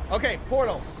out. Okay,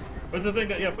 portal. Put the thing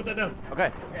down. Yeah, put that down.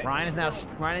 Okay. Ryan and What's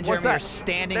Jeremy are that?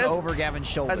 standing This? over Gavin's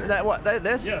shoulder. And that what?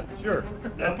 This? Yeah, sure.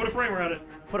 Now put a frame around it.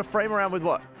 Put a frame around with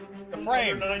what? The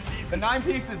frame. 9 pieces. The 9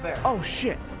 pieces there. Oh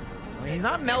shit. I mean, he's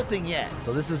not melting yet,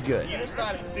 so this is good. Either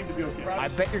side seem to be okay. I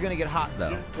bet you're gonna get hot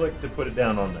though. Just click to put it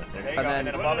down on that. There you And go. then-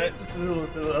 And above it. Just to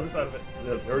the other side of it.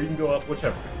 Or you can go up,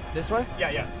 whichever. This way?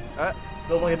 Yeah.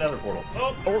 Build like another portal.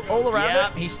 Oh, All around Yeah,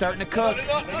 it? he's starting to cook. there's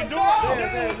a door!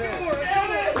 Door!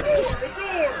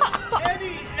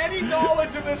 Any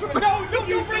knowledge of this? No,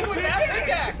 don't bring with that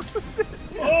pickaxe.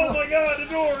 Oh my god, a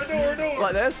door!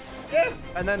 Like this? Yes!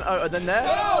 And then and then there?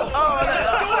 Oh!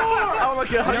 Oh,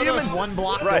 look at You know those humans. one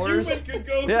block Right. doors? Could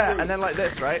go Yeah, through. and then like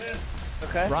this, right?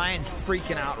 Okay. Ryan's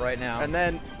freaking out right now. And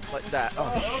then like that.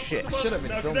 Oh shit. I should have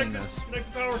been Now filming connect this.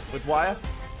 Connect the power. With wire?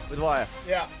 With wire.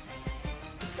 Yeah.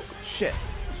 Shit.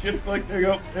 Shift, like, there you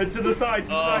go. And to the side,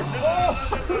 Not that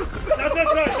side, the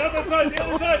other side, the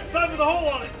side with the hole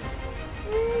on it.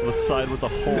 The side with the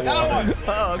hole on it.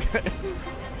 Oh, okay.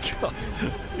 God.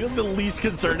 You're the least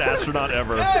concerned astronaut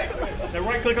ever. Now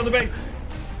right click on the base.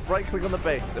 Right click on the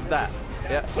base of that.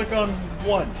 Yeah. Click on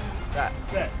one. That.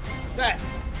 Set.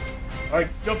 Alright,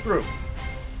 jump through.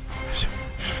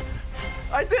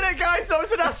 I did it, guys! I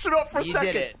was an astronaut for a You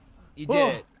second. did it. You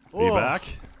did it. Are you back?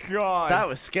 God. That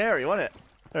was scary, wasn't it?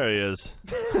 There he is.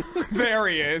 There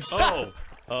he is.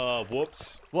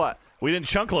 Whoops. What? We didn't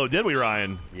chunk load, did we,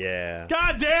 Ryan? Yeah.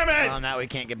 God damn it! Oh, now we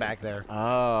can't get back there.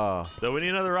 Oh. So we need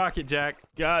another rocket, Jack.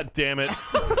 God damn it.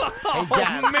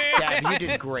 Hey, Dad, you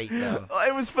did great though.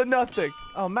 It was for nothing.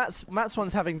 Oh, Matt's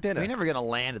one's having dinner. We're never gonna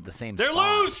land at the same They're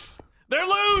spot. loose! They're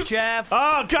loose! Jeff.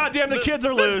 Oh, goddamn, the kids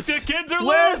are loose. The kids are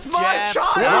Where's loose! my Jeff.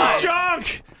 child? Where's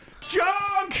Junk?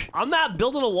 Junk! I'm not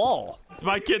building a wall. It's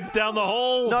my kids down the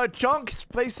hole. No, Junk's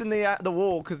facing the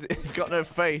wall because he's got no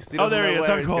face. Oh, there he is.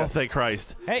 I'm Oh, thank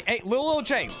Christ. Hey, Lil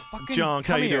J. Fucking Junk,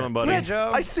 how come you here. doing, buddy? Yeah,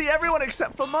 Joe. I see everyone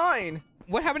except for mine.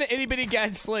 What happened to Itty Bitty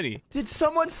Gad Slitty? Did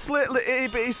someone slit Itty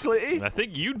Bitty Slitty? I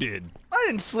think you did. I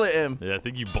didn't slit him. Yeah, I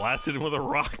think you blasted him with a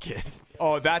rocket.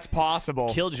 Oh, that's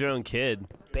possible. Killed your own kid.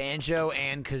 Banjo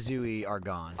and Kazooie are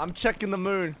gone. I'm checking the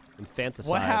moon. Infanticide.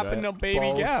 What happened to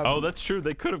Baby Gab? Oh, that's true.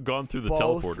 They could have gone through the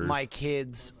Both teleporters. my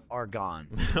kids are gone.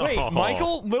 Wait,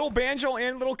 Michael, little Banjo,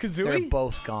 and little Kazooie? They're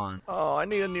both gone. Oh, I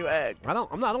need a new egg. I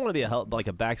don't want to be a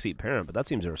backseat parent, but that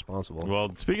seems irresponsible.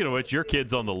 Well, speaking of which, your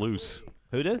kid's on the loose.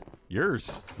 Who did?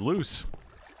 Yours. Loose.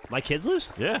 My kid's loose?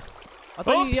 Yeah. I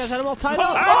thought you guys had them all tied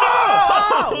up.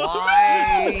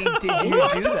 Why did you do that?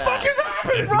 What the fuck just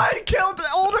happened? Ryan killed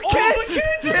all the kids.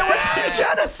 It was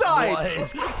genocide. That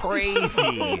was crazy.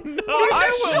 What the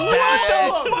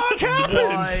fuck happened?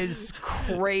 That was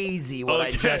crazy what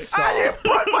I just saw. And you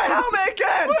broke my helmet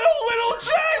again. Little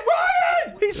J,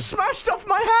 Ryan! He smashed off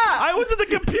my hat. I was at the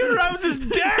computer. I was just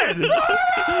dead.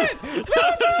 Ryan,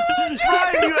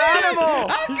 you animal!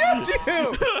 How could you?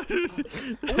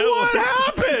 What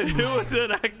happened?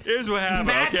 Here's what happened.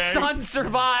 Matt's okay? son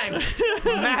survived.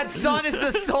 Matt's son is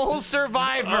the sole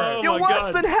survivor. Oh, You're my worse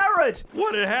God. than Herod.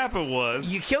 What had happened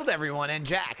was You killed everyone and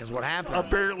Jack is what happened.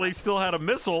 apparently still had a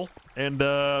missile, and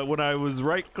when I was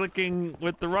right-clicking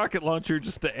with the rocket launcher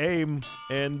just to aim,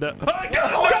 and It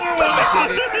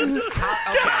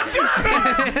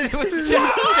was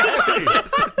just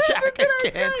Jack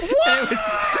again.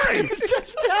 It was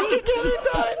just Jack again who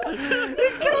died. He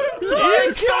killed him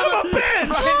twice. son of a bitch!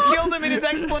 Ryan killed him in his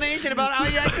explanation about how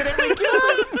he accidentally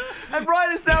killed him. And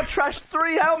Ryan has now trashed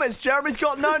 3 helmets. Jeremy's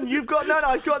got none. You've got none.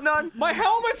 I've got none. My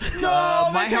helmet's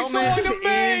My they take so long helmet to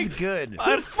make. is good.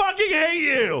 I fucking hate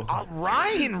you.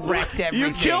 Ryan wrecked everything.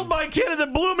 You killed my kid and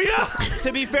then blew me up.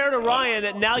 To be fair to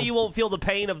Ryan, now you won't feel the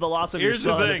pain of the loss of Here's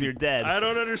your the son thing. if you're dead. I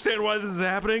don't understand why this is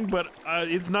happening, but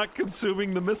it's not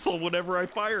consuming the missile whenever I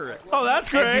fire it. Oh, that's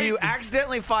If you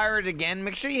accidentally fire it again,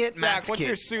 make sure you hit Matt's Jack, what's kid.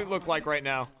 your suit look like right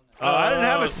now? Oh, I didn't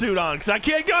have a suit on because I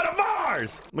can't go to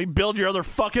Mars. Let me build your other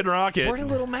fucking rocket. Where did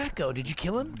little Matt go? Did you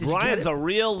kill him? Did Ryan's you a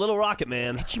real little rocket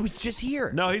man. He was just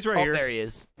here. No, he's right Oh, here. there he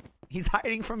is. He's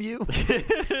hiding from you.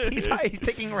 he's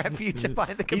taking refuge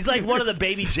behind the computers. He's like one of the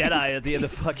baby Jedi at the end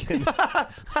of fucking.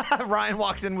 Ryan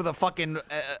walks in with a fucking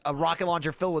a rocket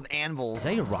launcher filled with anvils. Is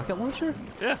that your rocket launcher?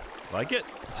 Yeah, like it.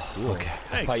 Okay.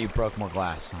 I thought you broke more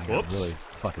glass. I got Whoops. really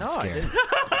fucking No, I scared.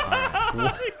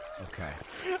 didn't. Okay.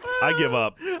 I give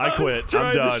up. I quit. was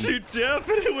trying I'm done. to shoot Jeff,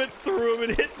 and it went through him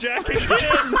and hit Jack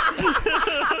again.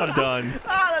 I'm done.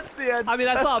 That's the end. I mean,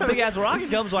 I saw a big ass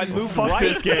rocket come, so I moved Fuck right.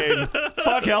 this game.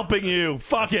 Fuck helping you.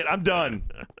 Fuck it. I'm done.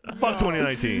 Fuck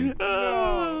 2019.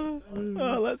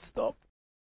 Let's stop.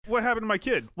 What happened to my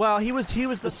kid? Well, he was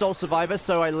the sole survivor,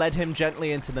 so I led him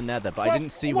gently into the nether, but I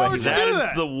didn't see why where he would was. you That do is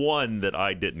that? the one that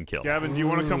I didn't kill. Gavin, do you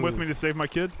want to come with me to save my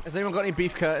kid? Has anyone got any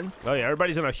beef curtains? Oh yeah,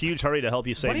 everybody's in a huge hurry to help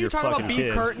you save What are you your talking fucking about beef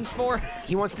kid. curtains for?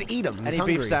 He wants to eat them. He's Any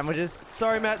hungry. beef sandwiches?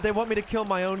 Sorry, Matt. They want me to kill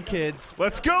my own kids,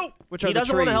 Let's go. which He are the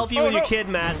doesn't want to help trees. you and your kid,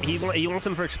 Matt. He wants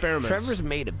him for experiments. Trevor's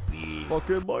made of beef.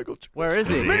 Fucking Michael. Where is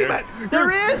he? Mini-Matt,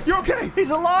 There he is. You okay? He's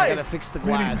I alive. gotta fix the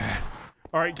glass.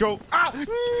 All right, go. Ah! No!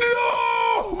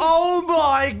 Oh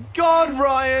my God,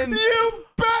 Ryan! You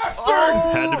bastard!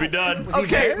 Oh. Had to be done.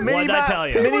 Okay, What'd I Mini-Matt tell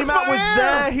you? Mini-Matt was my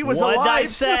there. heir. He was What'd alive. I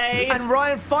say? And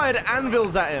Ryan fired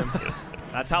anvils at him.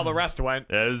 That's how the rest went.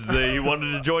 He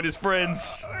wanted to join his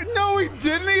friends. No, he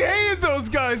didn't. He hated those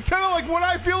guys. Kind of like what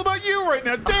I feel about you right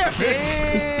now. Damn it!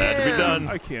 Had to be done.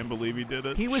 I can't believe he did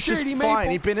it. He was just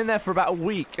fine. He'd been in there for about a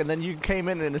week, and then you came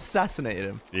in and assassinated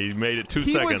him. He made it 2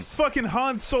 He seconds. was fucking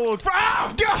Han Solo.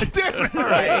 Oh, God damn it! All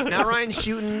right, now Ryan's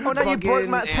shooting. Oh, now you broke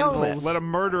fucking Matt's helmet. anvils. Let a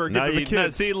murderer get Now to the you,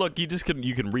 kids. see, look, you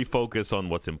can refocus on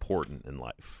what's important in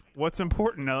life. What's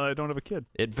important now that I don't have a kid?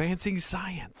 Advancing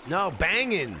science. No,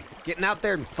 banging. Getting out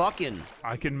there and fucking.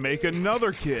 I can make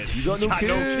another kid. You got no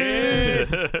kid?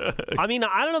 I mean,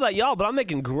 I don't know about y'all, but I'm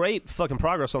making great fucking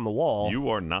progress on the wall. You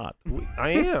are not. I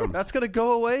am. That's gonna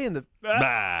go away in the.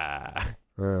 Bah.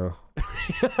 All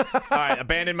right,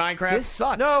 abandoned Minecraft. This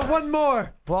sucks. No, one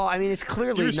more. Well, I mean, it's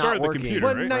clearly You not restarted the working. computer,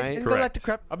 One right? night in Correct.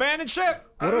 Galacticraft. Abandoned ship.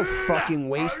 What a fucking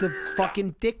waste of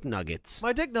fucking dick nuggets.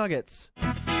 My dick nuggets.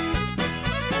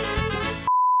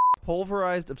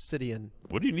 Pulverized obsidian.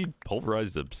 What do you need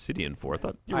pulverized obsidian for? I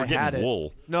thought you were I had getting it.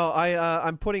 wool. No,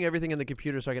 I'm putting everything in the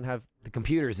computer so I can have. The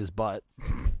computer is his butt.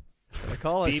 What I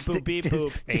call it. Beep boop beep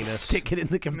boop. Just Anus. stick it in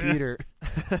the computer.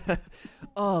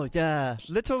 Oh yeah.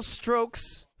 Little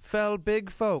strokes fell big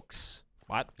folks.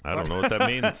 What? I don't know what that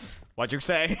means. What'd you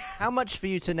say? How much for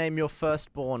you to name your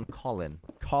firstborn Colin?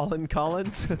 Colin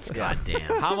Collins. God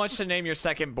damn. How much to name your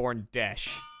second born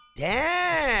Desh?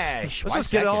 Dash. Let's Why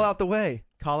just get it all second? out the way.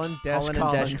 Colin Dash Colin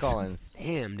Collins. and Dash Collins.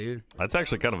 Damn, dude. That's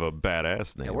actually kind of a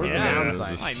badass name. Yeah, where's the right?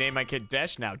 downside? Just- I name my kid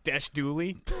Desh now. Desh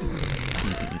Dooley.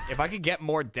 If I could get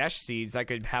more Desh seeds, I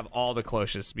could have all the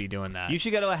closest be doing that. You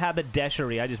should go to a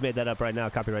haberdashery. I just made that up right now.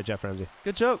 Copyright Jeff Ramsey.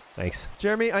 Good joke. Thanks.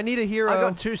 Jeremy, I need a hero. I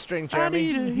got 2-string, Jeremy.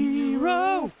 I need a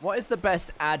hero. What is the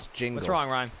best ad jingle? What's wrong,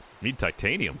 Ryan? Need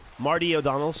titanium. Marty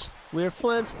O'Donnell's. We're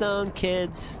Flintstone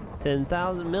kids.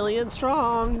 10,000 million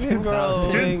strong.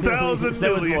 10,000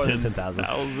 There was more than 10,000.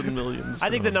 10,000 million. I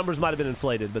think the numbers might have been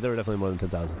inflated, but there were definitely more than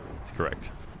 10,000. That's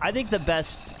correct. I think the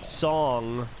best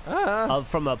song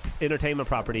from a entertainment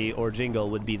property or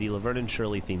jingle would be the Laverne and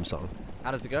Shirley theme song.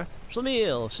 How does it go?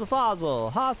 Schlemiel,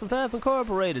 Schlefazl, Haas and Pep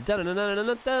Incorporated.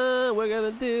 Da-da-da-da-da-da. We're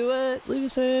gonna do it. Leave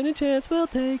us any chance, we'll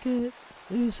take it.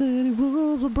 Leave us any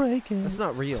rules, we'll break it. That's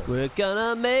not real. We're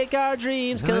gonna make our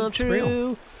dreams come That's real.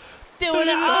 true. Doing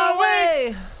it our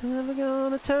way. Never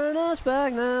gonna turn us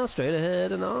back now. Straight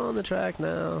ahead and on the track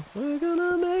now. We're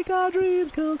gonna make our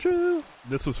dreams come true.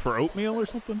 This was for oatmeal or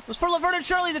something? It was for Laverne and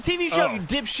Shirley, the TV show, Oh, you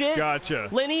dipshit. Gotcha.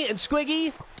 Lenny and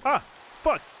Squiggy. Ah,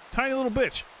 fuck. Tiny little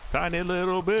bitch. Tiny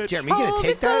little bitch. Jeremy, you gonna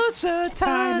take that?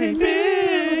 Tiny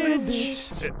bitch.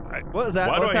 What is that?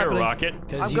 Why do What's I hear happening? a rocket?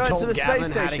 Because I'm you going to told the Gavin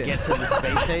space how to station. get to the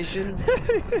space station.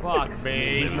 Fuck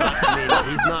me. He's not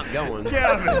going.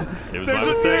 Gavin, It was my there's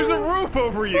mistake. a roof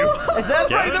over you. Is that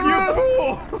Gavin, Break the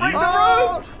roof! Break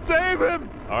the roof! Save him!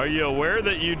 Are you aware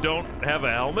that you don't have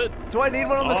a helmet? Do I need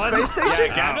one on the On? space station?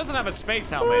 Yeah, Gavin doesn't have a space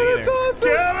helmet either.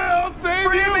 Gavin, I'll save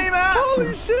Free you! me, Matt!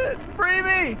 Holy shit! Free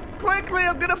me! Quickly,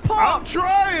 I'm gonna I'm pop!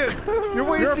 trying! You're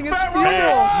wasting his fat fuel.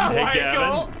 Hey,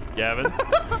 Michael. Gavin.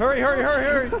 Hurry, hurry, hurry,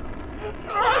 hurry.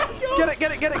 Get it,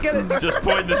 get it, get it, get it. Just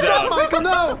point this Stop, out. Michael,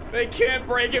 no. They can't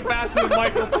break it faster than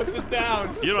Michael puts it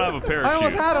down. You don't have a parachute. I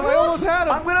almost had him. I almost had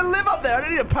him. I'm gonna live up there. I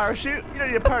don't need a parachute. You don't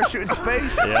need a parachute in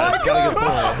space. Yeah, it's got a good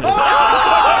point.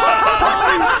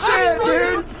 Holy shit,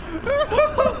 dude.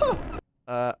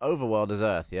 Overworld is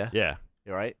Earth, yeah? Yeah.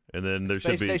 You're right. And then there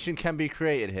Space should be. station can be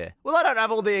created here. Well, I don't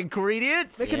have all the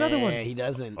ingredients. Make another one. Yeah, he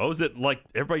doesn't. Oh, is it like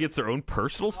everybody gets their own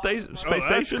personal space that's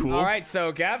station? cool. All right,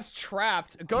 so Gav's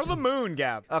trapped. Go to the moon,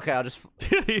 Gav. Okay, I'll just.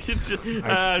 Can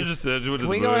Can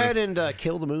we go ahead and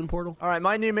kill the moon portal? All right,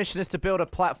 my new mission is to build a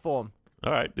platform.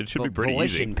 All right, it should be pretty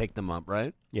Volition easy. picked them up,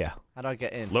 right? Yeah. How do I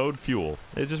get in? Load fuel.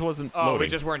 It just wasn't Oh, loading. we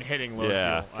just weren't hitting load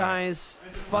Yeah. fuel. Guys,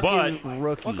 fucking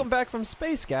rookie. Welcome back from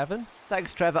space, Gavin.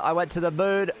 Thanks, Trevor. I went to the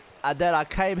moon and then I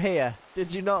came here.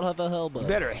 Did you not have a You helmet?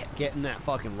 better get in that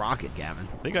fucking rocket, Gavin.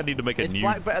 I think I need to make a Is new.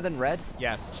 black better than red?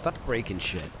 Yes. Stop breaking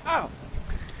shit. Ow.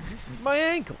 My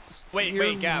ankles. Wait, Your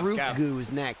wait, Gav. roof Gav. goo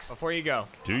is next. Before you go.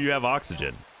 Do you have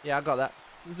oxygen? Yeah, I got that.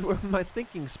 This is where my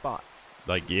thinking spot.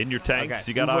 Like in your tanks, Okay.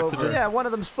 you got Move oxygen? over. Yeah, one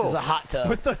of them's full. There's a hot tub.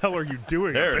 What the hell are you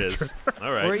doing? There up it is.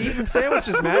 All right. We're eating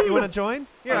sandwiches, Matt. You want to join?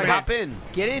 Here, Okay. hop in.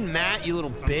 Get in, Matt, you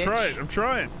little bitch. I'm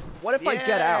trying. What if I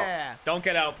get out? Don't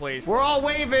get out, please. We're all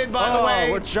waving, by the way.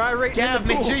 We're gyrating in Gav, the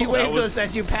make pool. sure you That wave to was us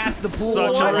as you pass the pool.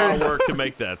 Such a lot of work to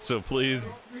make that, so please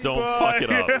don't fuck it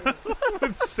up.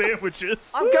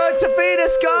 Sandwiches. I'm going to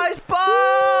Venus, guys.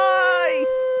 Bye.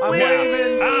 I'm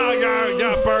waving. Oh,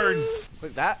 got burns.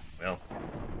 Look that. Well,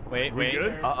 Wait, We wait.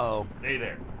 good? Uh-oh. stay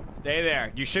there. Stay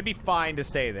there. You should be fine to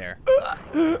stay there.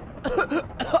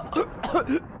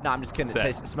 No, I'm just kidding. Set.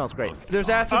 It smells great. There's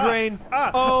acid rain.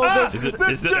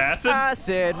 Is it acid?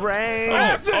 Acid rain.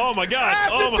 Oh my god.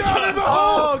 Acid Oh my down in the god.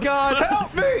 hole. Oh, God.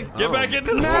 Help me! Get back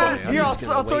into the Matt, pool. here, just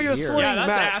I'll gonna throw wait you a here. sling, Yeah, that's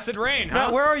Matt. acid rain, huh?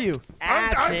 Matt, where are you?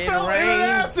 I fell in an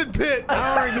acid pit.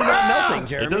 How are you not melting, It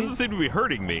Jeremy? doesn't seem to be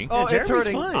hurting me. Oh, it's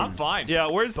hurting. I'm fine. Yeah,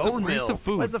 where's the Bone where's the meal.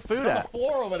 food? Where's the food On the at?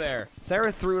 floor over there.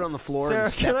 Sarah threw it on the floor Sarah,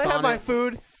 and can stepped I have on my it.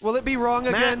 food? Will it be wrong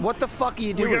Matt, again? what the fuck are you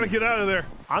We doing? gotta get out of there.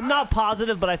 I'm not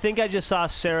positive, but I think I just saw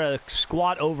Sarah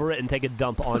squat over it and take a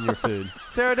dump on your food.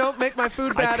 Sarah, don't make my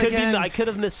food bad again. I could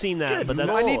have misseen that, but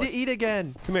that's. I need to eat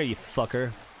again. Come here, you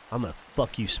fucker. I'm gonna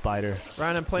fuck you, spider.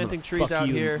 Ryan, I'm planting I'm gonna trees fuck out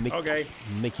you here. and Okay.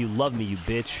 Make you love me, you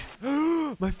bitch.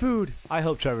 My food. I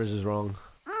hope Trevor's is wrong.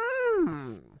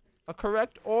 A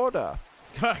correct order.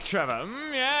 Trevor.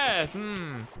 Yes.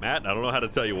 Matt, I don't know how to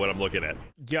tell you what I'm looking at.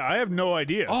 Yeah, I have no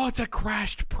idea. Oh, it's a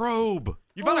crashed probe.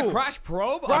 You found a crash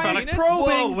probe? Ryan's Venus? probing.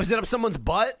 Whoa, was it up someone's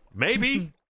butt?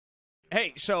 Maybe.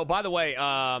 Hey, so by the way,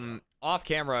 off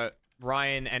camera,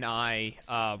 Ryan and I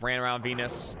ran around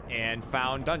Venus and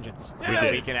found dungeons so that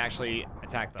did. we can actually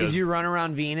attack Did those. you run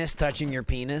around Venus touching your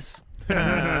penis?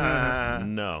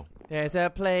 No. There's a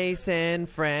place in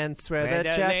France where Where the the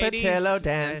Chapatello ladies,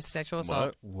 dance. sexual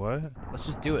What? What? Let's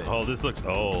just do it. Oh, this looks.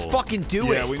 Oh. Let's fucking do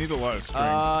Yeah, it. we need a lot of string.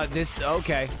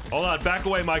 Okay. Hold on. Back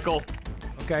away, Michael.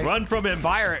 Okay. Run from him.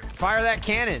 Fire it. Fire that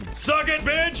cannon. Suck it,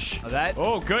 bitch.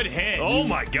 Oh, good hit. Oh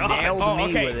my God. Nailed me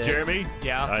okay, with it. Jeremy.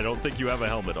 Yeah. I don't think you have a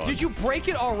helmet on. Did you break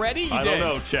it already? You I did. don't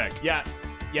know. Check. Yeah.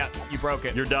 Yeah, you broke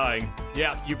it. You're dying.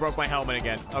 Yeah, you broke my helmet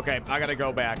again. Okay, I gotta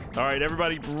go back. All right,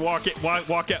 everybody, walk out.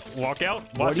 Walk out.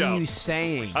 Watch What are out. you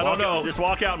saying? I don't know. Just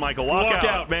walk out, Michael. Walk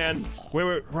out, man.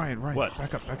 Wait, Ryan. What?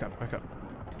 Back up.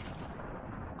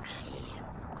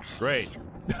 Great.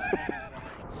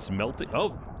 Smelting.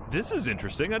 Oh, this is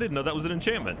interesting. I didn't know that was an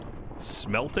enchantment.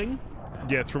 Smelting?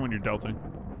 Yeah, it's from when you're delting.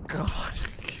 God.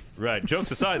 Right.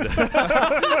 Jokes aside, then.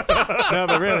 No,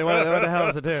 but really, what the hell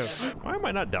does it do? Why am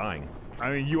I not dying? I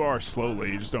mean, you are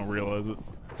slowly. You just don't realize it.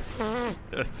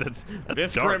 That's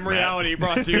This dark, grim Matt. reality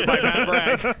brought to you by Matt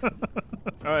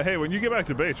Bragg. Hey, when you get back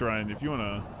to base, Ryan, if you want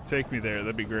to take me there,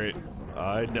 that'd be great.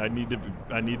 I need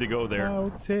to go there.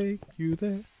 I'll take you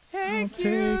there. Take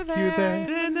you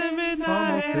there.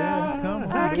 Almost there. Come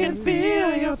on. I can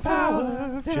feel your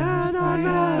power down on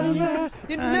my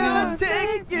You know,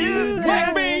 take you there.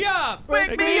 Wake me up!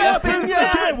 Wake me up and I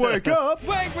can't wake up.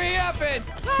 Wake me up and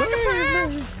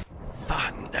Save me.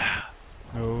 Thunder.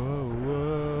 Oh.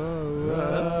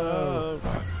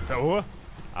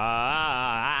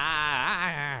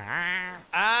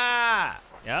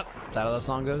 Yep. Is that how the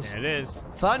song goes? There it is.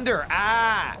 Thunder.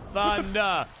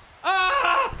 Thunder.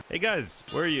 Hey guys,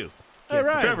 where are you? Hey,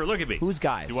 Ryan. Trevor, look at me. Who's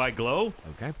guys? Do I glow?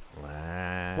 Okay.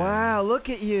 Wow, look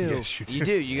at you. Yes, you do. You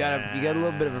do. You got a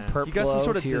little bit of a purple. You got some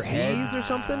sort of to your head. disease or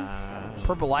something?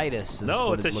 Purplitis. Is No,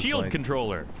 what it's it a looks shield like.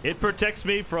 controller. It protects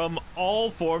me from all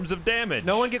forms of damage.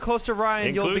 No one get close to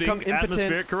Ryan. You'll including become impotent.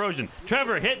 atmospheric corrosion.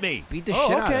 Trevor, hit me. Beat the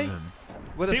shit out of him.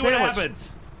 With a See what sandwich.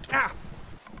 happens. Ah,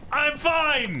 I'm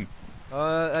fine.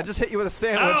 I just hit you with a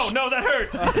sandwich. Oh, no, that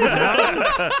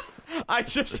hurt. I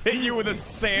just hit you with a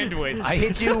sandwich. I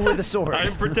hit you with a sword.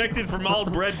 I'm protected from all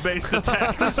bread-based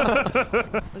attacks. Look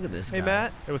at this guy. Hey,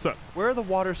 Matt. Hey, what's up? Where are the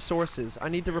water sources? I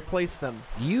need to replace them.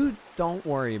 You don't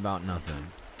worry about nothing.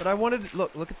 But I wanted.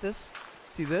 Look at this.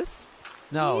 See this?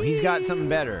 No, he's got something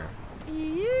better.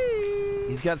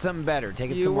 He's got something better.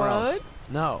 Take it You somewhere what? else.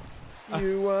 No.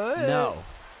 You what? No.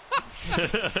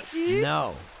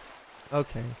 No.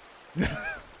 Okay. I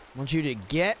want you to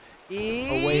get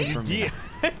away from me.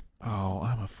 Oh,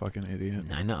 I'm a fucking idiot.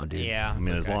 I know, dude. Yeah. I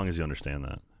mean, as long as you understand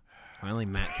that. Finally,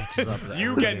 Matt catches up. to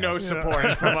You everybody get no else.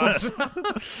 support from us.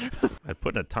 I'd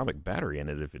put an atomic battery in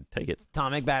it if it'd take it.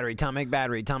 Atomic battery, atomic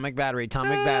battery, atomic battery,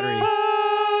 atomic battery.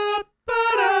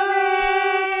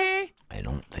 I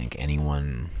don't think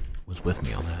anyone was with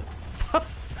me on that.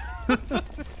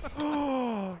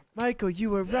 Michael, you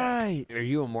were right. Are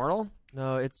you immortal?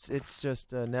 No, it's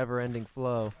just a never-ending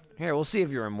flow. Here, we'll see if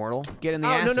you're immortal. Get in the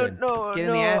Oh, acid. no, Get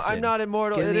in the acid. I'm not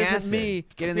immortal. Get in It the isn't acid. me.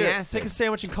 Get in the Here, acid. Take a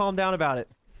sandwich and calm down about it.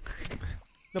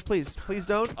 No, please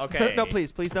don't. Okay. No,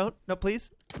 please don't. No, please.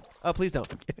 Please don't.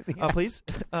 Please.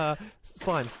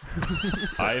 Slime.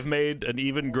 I've made an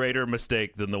even greater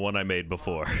mistake than the one I made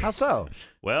before. How so?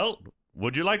 Well,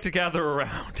 would you like to gather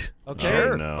around? Okay.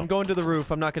 Sure. No. I'm going to the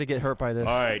roof. I'm not going to get hurt by this.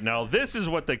 All right, now this is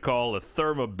what they call a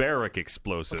thermobaric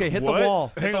explosive. Okay, hit What? the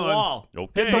wall. Hang Hit the on. wall.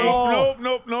 Okay. Hit the wall.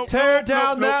 Nope. Tear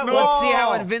down that nope. wall. Let's see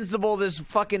how invincible this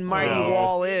fucking mighty No.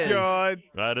 wall is. God.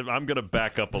 I'm going to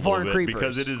back up a Foreign little bit creepers.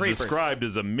 because it is Creepers. described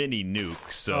as a mini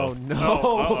nuke. So, Oh,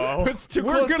 no. It's too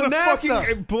We're close to gonna NASA.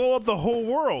 fucking blow up the whole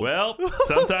world. well,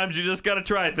 sometimes you just got to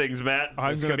try things, Matt.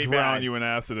 I'm This gonna could be drown bad. you in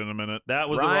acid in a minute. That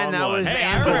was Ryan, the that wrong one. was Hey,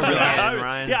 anvil remember again, that.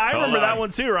 Ryan. Yeah, I Hold remember that on.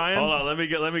 one too, Ryan. Hold on, let me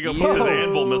go put the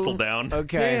anvil missile down.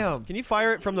 Okay. Damn. Can you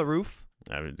fire it from the roof?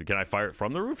 Can I fire it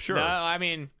from the roof? Sure. No, I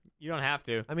mean, you don't have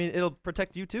to. I mean, it'll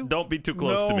protect you too. Don't be too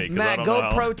close to me. 'cause I Matt, don't go know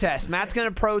how. protest. Matt's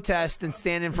gonna protest and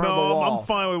stand in front of the No, wall. I'm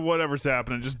fine with whatever's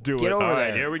happening. Just do Get it. over All right,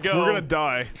 there. here we go. We're gonna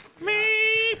die.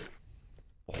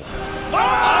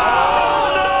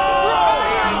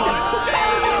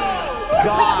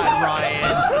 God,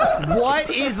 Ryan. What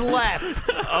is left?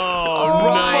 Oh,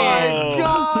 Ryan. no.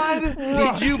 God.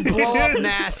 Did you blow up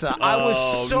NASA? I was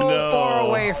Oh, so no. far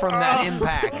away from that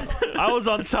impact. I was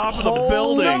on top of the Holy-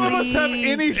 building. None of us have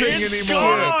anything It's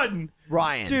anymore. gone.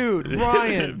 Ryan. Dude,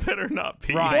 Ryan. It better not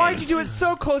be. Ryan. Why'd you do it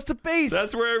so close to base?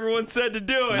 That's where everyone said to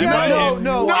do it. Yeah, no.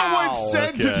 No Wow. one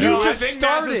said to Okay. do You I just think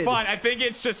started. NASA's fine. I think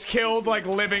it's just killed like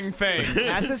living things.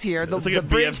 NASA's here. The, It's like the a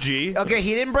bridge. BFG. Okay,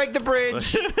 he didn't break the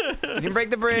bridge. He didn't break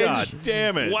the bridge. God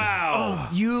damn it. Wow.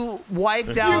 You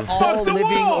wiped out fucked all the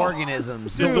living wall.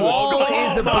 organisms. The wall is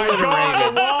God, the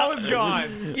obliterated. wall is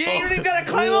gone. Yeah, you don't even gotta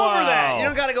climb over that. You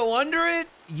don't gotta go under it.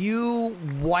 You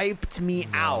wiped me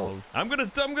out. I'm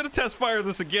gonna test fire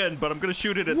this again, but I'm gonna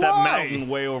shoot it at that mountain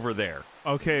way over there.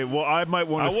 Okay, well I might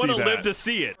want to see that. I want to live to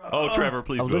see it. Oh, Trevor,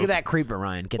 please move. Look at that creeper,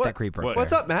 Ryan. Get that creeper.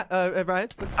 What's up, Matt? Ryan?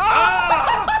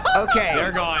 Okay.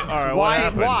 They're gone. All right,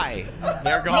 Why?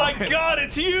 They're gone. My God,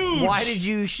 it's huge. Why did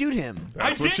you shoot him?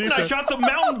 I didn't. I shot the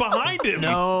mountain behind him.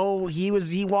 No, he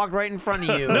walked right in front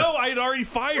of you. No, I had already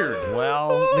fired.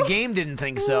 Well, the game didn't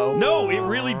think so. No, it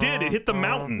really did. It hit the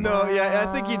mountain. No, yeah,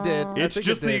 I think you did. It's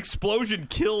just the explosion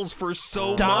kills for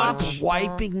so Stop much.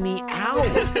 wiping me out.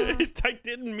 I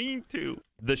didn't mean to.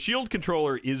 The shield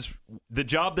controller is the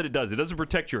job that it does. It doesn't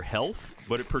protect your health,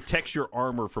 but it protects your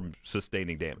armor from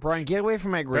sustaining damage. Brian, get away from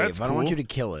my grave. That's I don't want cool. you to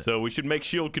kill it. So we should make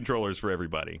shield controllers for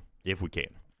everybody, if we can.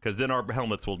 Because then our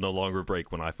helmets will no longer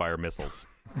break when I fire missiles.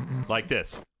 Like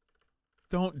this.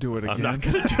 Don't do it again. I'm not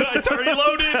going to do it. It's already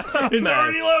loaded. It's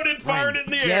already loaded. Fired it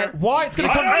in the air. Why? It's going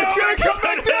to come back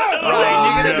down.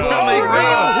 Ryan, you're going to blow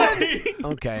my grave.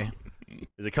 Okay.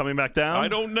 Is it coming back down? I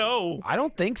don't know. I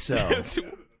don't think so.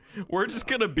 We're just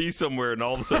going to be somewhere and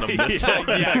all of a sudden a missile.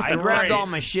 I grabbed all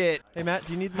my shit. Hey, Matt,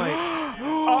 do you need my...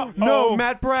 No,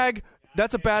 Matt Bragg.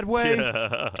 That's a bad way.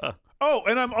 Oh,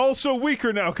 and I'm also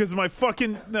weaker now because of my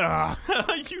fucking...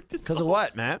 Because of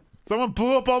what, Matt? Someone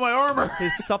blew up all my armor.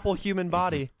 His supple human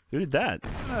body. Who did that?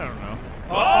 I don't know.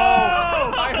 Oh!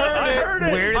 I heard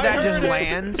it. Where did that just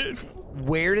land?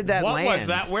 Where did that land? What was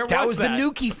that? Where that was the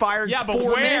nuke he fired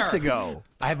 4 minutes ago.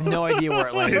 I have no idea where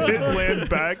it landed. It didn't land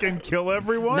back and kill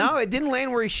everyone? No, it didn't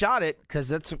land where he shot it, because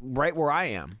that's right where I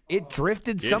am. It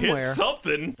drifted somewhere. It hit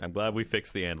something. I'm glad we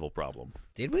fixed the anvil problem.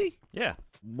 Did we? Yeah.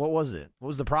 What was it? What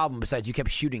was the problem besides you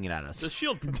kept shooting it at us? The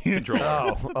shield controller.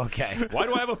 Oh, okay. Why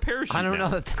do I have a parachute I don't know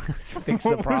that that's fixed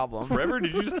the problem. Trevor,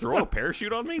 did you just throw a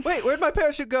parachute on me? Wait, where'd my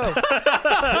parachute go?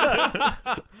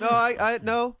 No, I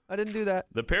didn't do that.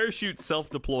 The parachute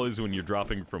self-deploys when you're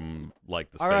dropping from,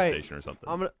 like, the space right. station or something.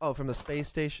 From the space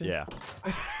station? Yeah.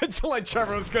 Until like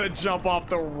Trevor was gonna jump off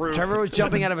the roof. Trevor was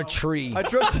jumping out of a tree. I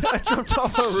jumped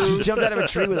off a roof. He jumped out of a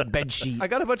tree with a bed sheet. I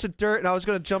got a bunch of dirt, and I was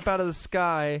going to jump out of the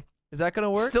sky. Is that going to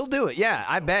work? Still do it. Yeah,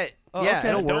 I bet. Oh, yeah, okay.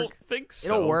 it'll I work. don't think so.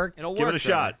 It'll work. Give it a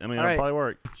shot. I mean, it'll probably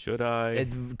work. Should I? It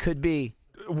could be.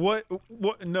 What?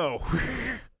 No.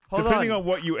 Hold Depending on. on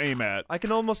what you aim at. I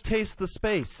can almost taste the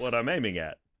space. What I'm aiming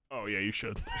at. Oh, yeah, you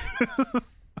should.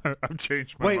 I've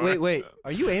changed my mind. Wait.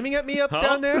 Are you aiming at me up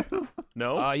down there?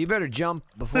 No. You better jump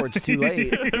before it's too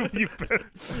late.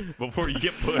 Before you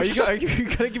get Are pushed. you going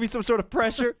to give me some sort of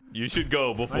pressure? You should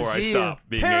go before I see stop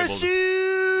being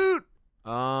Parachute!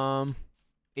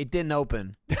 It didn't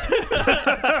open. Did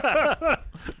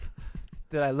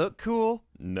I look cool?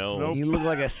 No. Nope. You look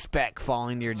like a speck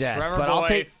falling to your death. Trevor but Boy I'll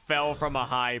take. fell from a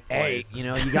high Hey, place. you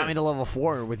got me to level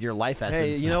 4 with your life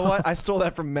essence. Hey, you know what? I stole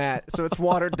that from Matt, so it's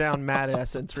watered down Matt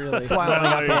essence, really. That's why I only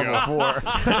got to There you level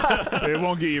 4. It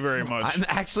won't get you very much. I'm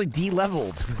actually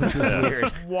de-leveled, which was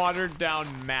weird. Watered down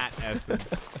Matt essence.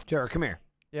 Trevor, come here.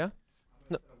 Yeah?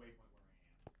 No.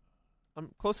 I'm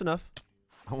close enough.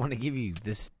 I want to give you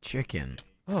this chicken.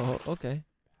 Oh, okay.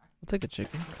 I'll take the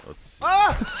chicken. Let's see.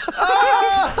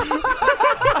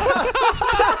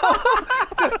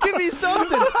 Give me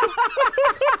something.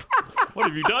 What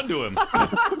have you done to him? I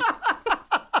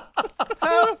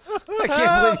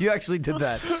can't believe you actually did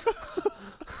that.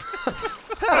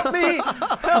 Help me!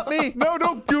 Help me! No,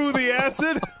 don't goo the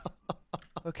acid.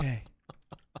 Okay.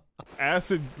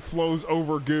 Acid flows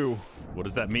over goo. What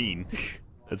does that mean?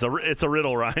 It's a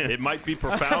riddle, Ryan. It might be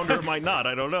profound or it might not.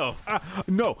 I don't know.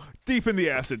 No, deep in the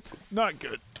acid. Not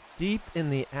good. Deep in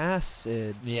the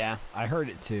acid. Yeah, I heard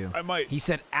it too. I might. He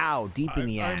said, "Ow, deep in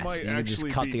the I ass." might You could just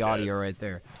actually cut be the audio dead. right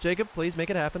there. Jacob, please make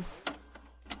it happen.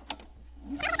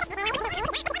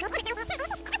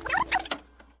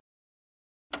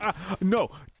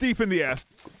 No, deep in the ass.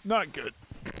 Not good.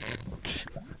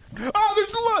 Oh,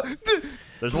 there's love.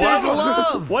 There's There's lava.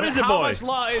 love. What is it, How boy? much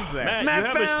law is there? Matt, Matt you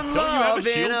have found don't you have a love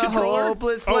shield in a controller?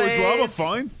 hopeless Oh, place. is lava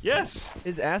fine? Yes.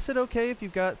 Is acid okay if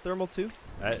you've got thermal too?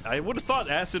 I would have thought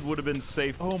acid would have been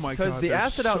safe. Oh my god. Because the there's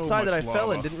acid so outside that I much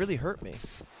fell in lava. didn't really hurt me.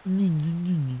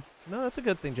 No, that's a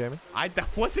good thing, Jeremy. That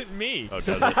wasn't me. Oh,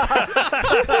 does it?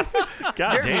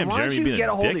 God Jeremy, damn, why don't Jeremy you being get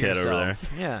a hold of dickhead over there.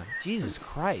 yourself? Yeah, Jesus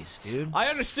Christ, dude. I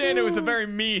understand it was a very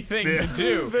me thing to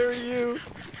do. very you.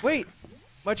 Wait,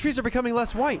 my trees are becoming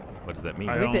less white. What does that mean?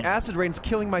 I think the acid rain's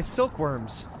killing my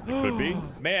silkworms. It could be.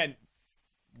 Man,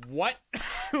 what?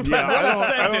 Yeah, what I a don't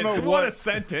sentence. know What what- a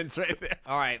sentence right there.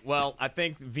 All right, well, I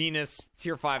think Venus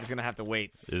Tier 5 is going to have to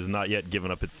wait. It is not yet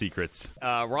given up its secrets.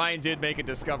 Ryan did make a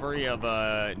discovery of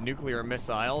nuclear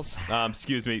missiles.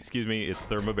 Excuse me. It's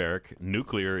thermobaric.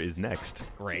 Nuclear is next.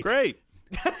 Great. Great.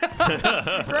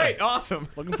 Great, awesome.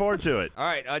 Looking forward to it. All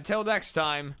right, until next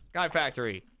time, Sky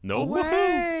Factory. No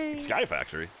way. Sky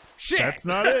Factory. Shit. That's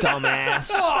not it. Dumbass.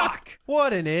 Fuck.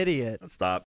 What an idiot.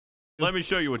 Stop. Let me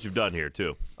show you what you've done here,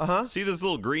 too. Uh-huh. See this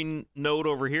little green node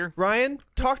over here? Ryan,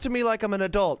 talk to me like I'm an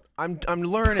adult. I'm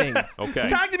learning. Okay.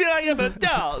 Talk to me like I'm an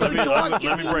adult. Let me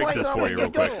break this for you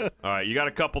real quick. All right, you got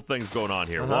a couple things going on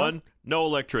here. One, no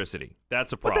electricity.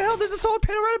 That's a What problem. the hell? There's a solar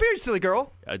panel right up here, you silly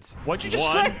girl. What'd you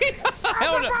just say?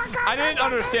 I didn't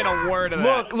understand a word of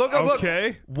that. Look.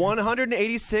 Okay.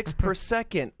 186 per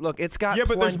second. Look, it's got Yeah,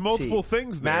 but there's plenty. multiple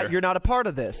things there. Matt, you're not a part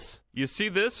of this. You see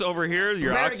this over here,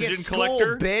 your Better oxygen get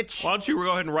collector? schooled, bitch. Why don't you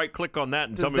go ahead and right-click on that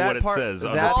and tell Does me that what it part, says?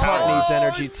 on That the part power? needs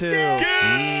energy, too.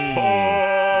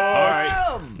 All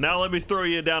right, now let me throw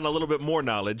you down a little bit more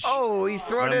knowledge. Oh, he's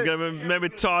throwing I'm it. going to maybe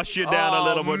toss you down a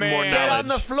little bit more knowledge. Get on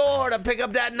the floor to pick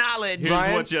up that knowledge.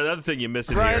 Here's the other thing you're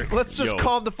missing Ryan, here. let's just Yo.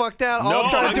 calm the fuck down. All No, I'm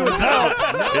trying to do is help.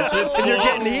 It's and you're full.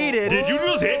 getting heated. Did you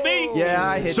just hit me? Yeah,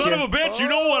 I hit Son you. of a bitch, you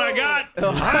know what I got.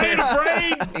 I ain't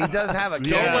afraid. He does have a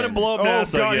Don't cannon. let him blow up Oh,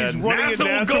 NASA God, again. he's running NASA into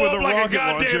will NASA go with up a like a rocket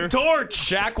goddamn launcher. torch.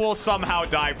 Jack will somehow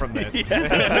die from this.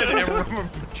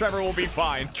 Trevor will be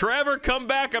fine. Trevor, come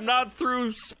back. I'm not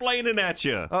through splaining at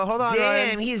you. Oh, hold on, Damn,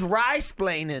 Ryan. he's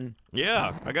rice-splaining.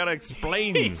 Yeah, I got to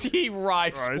explain. He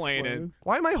rice-splaining.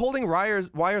 Why am I holding wires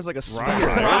like a spear?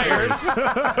 Ryers.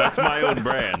 That's my own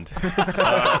brand.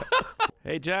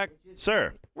 Hey, Jack.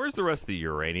 Sir, where's the rest of the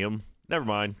uranium? Never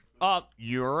mind. Up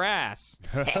your ass.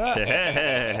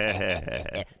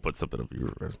 Put something up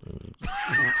your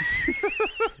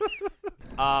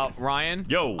Ryan.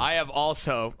 Yo. I have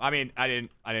also. I mean, I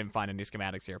didn't find any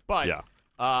schematics here, but Yeah.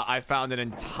 I found an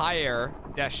entire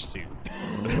Desh suit.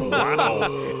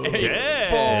 Wow. A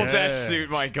full Desh suit,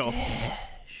 Michael.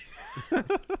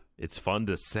 It's fun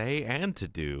to say and to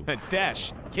do.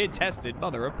 Desh, kid tested,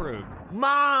 mother approved.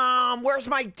 Mom, where's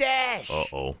my dash?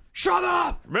 Uh-oh. Shut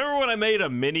up! Remember when I made a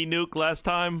mini nuke last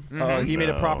time? Oh, he made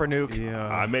a No. proper nuke. Yeah.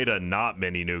 I made a not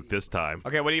mini nuke this time.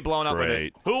 Okay, what are you blowing up with it?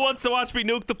 Great. Who wants to watch me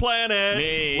nuke the planet?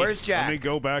 Me. Where's Jack? Let me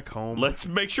go back home. Let's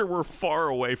make sure we're far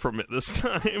away from it this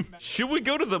time. Should we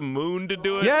go to the moon to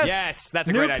do it? Yes. Yes, that's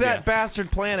a Nuke great idea. that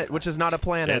bastard planet, which is not a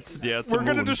planet. It's a We're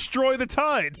gonna moon. destroy the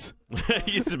tides.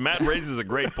 Matt raises a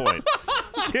great point.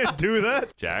 Can't do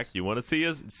that. Jack, you want to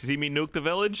see me nuke the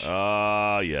village?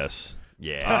 Yes.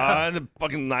 Yeah. The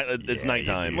fucking night. It's Yeah,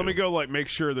 nighttime. you Let me go. Make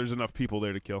sure there's enough people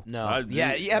there to kill. No. I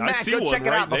Matt, see go one check it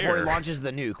right out before he there. launches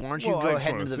the nuke. Why don't you Well, I go just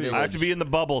ahead wanna into the see it. village? I have to be in the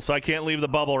bubble, so I can't leave the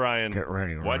bubble, Ryan. Get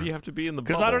ready, Why do you have to be in the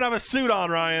bubble? Because I don't have a suit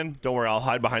on, Ryan. Don't worry, I'll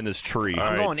hide behind this tree. All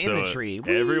I'm right, going in the so tree.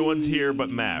 Everyone's here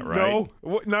but Matt, right? No,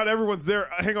 not everyone's there.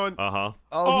 Hang on. Uh-huh.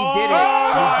 Oh, he did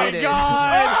it. He did it.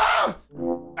 God!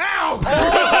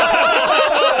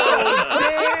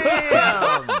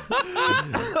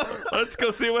 Let's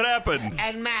go see what happened.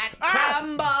 And Matt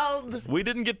crumbled. We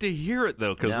didn't get to hear it,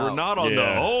 though, because No. we're not on the...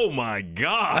 Yeah. Oh, my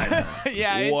God.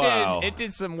 Yeah, it Wow. did. It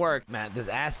did some work. Matt, this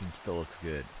acid still looks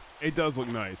good. It does look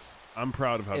nice. I'm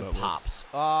proud of how It that looks. pops.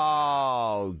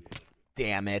 Oh,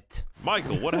 damn it.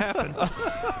 Michael, what happened?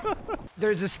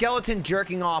 There's a skeleton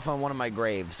jerking off on one of my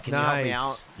graves. Can you help me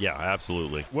out? Yeah,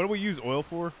 absolutely. What do we use oil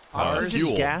for? Oxygen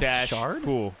fuel. gas Dash. shard?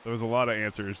 Cool. There was a lot of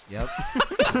answers. Yep.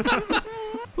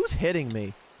 Who's hitting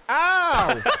me?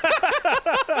 Ow!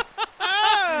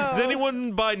 Does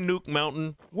anyone buy Nuke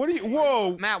Mountain? What are you?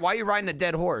 Whoa! Matt, why are you riding a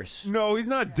dead horse? No, he's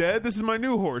not dead. This is my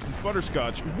new horse. It's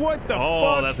Butterscotch. What the Oh,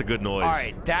 fuck? that's a good noise. All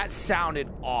right, that sounded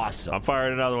awesome. I'm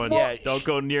firing another one. Yeah, Don't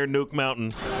go near Nuke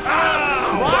Mountain.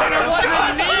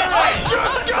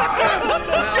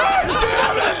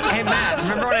 Hey, Matt,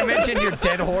 remember when I mentioned your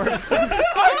dead horse?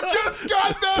 I just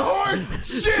got that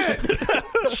horse. Shit.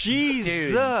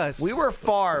 Jesus. We were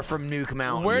far from Nuke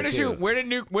Mountain. Where did too. where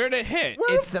did it hit?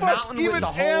 It's the fuck mountain with even the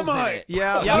holes in am I? it.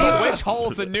 Yeah. Yeah, but which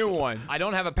hole's the new one? I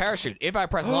don't have a parachute. If I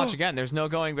press launch again, there's no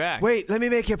going back. Wait, let me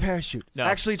make you a parachute. No.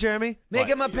 Actually, Jeremy, Make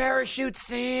him a parachute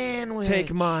sandwich.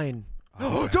 take mine.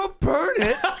 Don't burn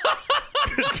it.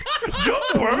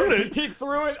 Don't burn it. He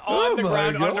threw it on the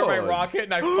ground under my rocket,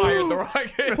 and I fired the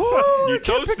rocket. Oh, You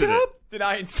can't pick toasted it. up? Did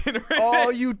I incinerate Oh,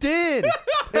 it? you did.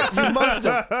 You must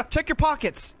have. Check your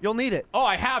pockets. You'll need it. Oh,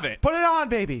 I have it. Put it on,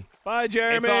 baby. Bye,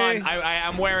 Jeremy. It's on.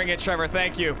 I'm wearing it, Trevor.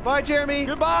 Thank you. Bye, Jeremy.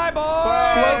 Goodbye,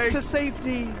 boys. Float to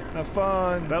safety. Have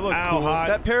fun. That looked Ow, cool. hot.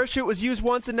 That parachute was used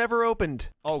once and never opened.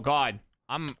 Oh God,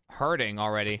 I'm hurting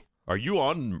already. Are you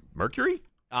on Mercury?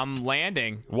 I'm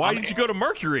landing. Why did you go to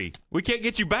Mercury? We can't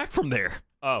get you back from there.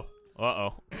 Oh.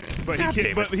 Uh-oh. But God he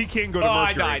damn can't. it. But he can't go to Oh, I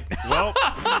Mercury. died. Well,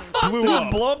 blew Did up.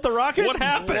 it blow up the rocket? What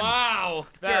happened? Wow.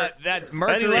 That's And he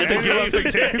Mercury. left is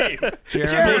the game. supposed to-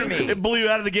 Jeremy. It blew you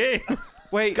out of the game.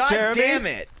 Wait, God Jeremy, damn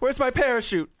it. where's my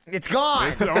parachute? It's gone.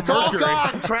 It's It's on all Mercury.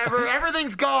 gone, Trevor.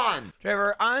 Everything's gone.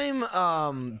 Trevor,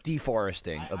 I'm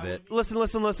deforesting a bit.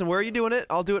 Listen. Where are you doing it?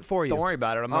 I'll do it for you. Don't worry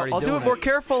about it. I'm already I'll doing do it more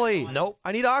carefully. Nope.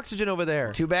 I need oxygen over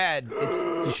there. Too bad. It's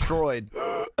destroyed.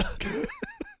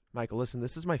 Michael, listen,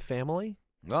 this is my family.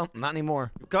 Well, not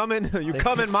anymore. You come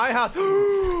in my house.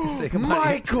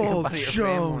 Michael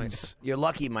Jones. You're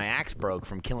lucky my axe broke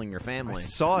from killing your family. I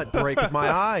saw it break with my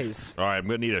eyes. All right, I'm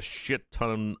gonna need a shit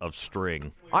ton of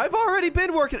string. I've already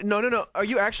been working. No. Are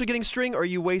you actually getting string, or are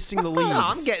you wasting the leaves? No,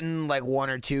 I'm getting like 1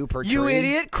 or 2 per tree. You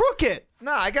idiot! Crook it!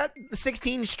 No, I got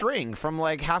 16 string from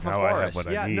like half a Now I have forest. what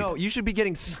I Yeah, need. no, you should be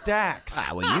getting stacks.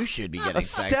 Well, you should be getting A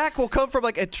stacks. stack will come from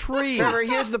like a tree. Trevor,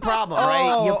 here's the problem,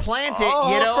 right? You plant it,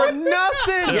 you don't for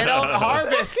nothing. You don't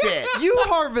harvest it. You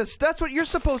harvest. That's what you're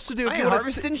supposed to do. I If ain't you wanna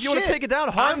harvesting you want shit. to take it down,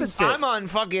 harvest it. I'm on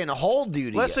fucking whole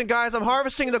duty. Listen, guys, I'm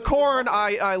harvesting the corn.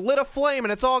 I lit a flame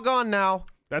and it's all gone now.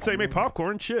 That's how you make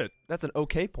popcorn. Shit. That's an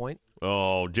okay point.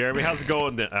 Oh, Jeremy, how's it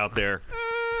going out there?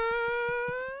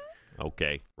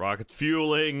 Okay. Rocket's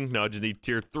fueling. Now I just need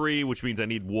tier 3, which means I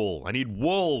need wool. I need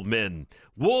wool, men.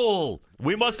 Wool.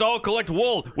 We must all collect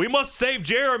wool. We must save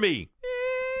Jeremy.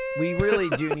 We really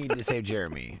do need to save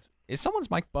Jeremy. Is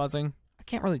someone's mic buzzing? I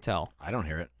can't really tell. I don't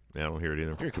hear it. Yeah, I don't hear it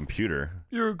either. You're a computer.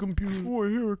 You're a computer. Oh, I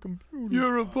hear a computer.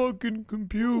 You're a fucking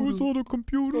computer. Who's on a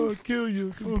computer? I'll kill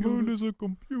you, computer. There's a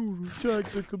computer.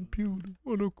 Jack's a computer.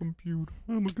 I'm a computer.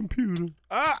 I'm a computer. You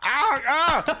alright?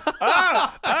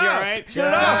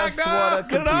 Just what a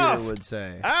computer would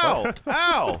say. Ow!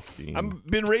 Ow! I've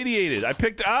been radiated.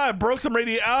 I broke some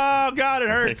radiation. Oh, God, it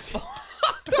hurts.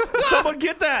 Someone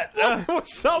get that.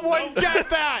 Someone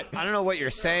get that! I don't know what you're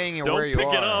saying and Don't where you pick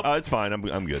are. it up. It's fine.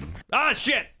 I'm good. Ah,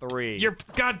 shit. 3. Your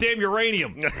goddamn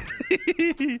uranium.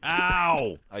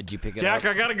 Ow. Did you pick it Jack,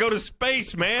 up? I gotta go to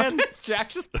space, man.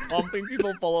 Jack's just pumping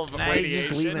people full of Nah, radiation. he's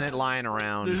just leaving it lying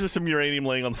around. There's just some uranium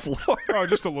laying on the floor. Oh,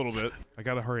 just a little bit. I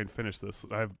gotta hurry and finish this.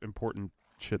 I have important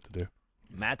shit to do.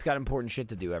 Matt's got important shit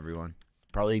to do, everyone.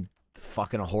 Probably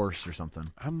fucking a horse or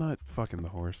something. I'm not fucking the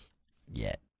horse.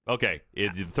 Yet. Okay, the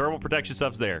thermal protection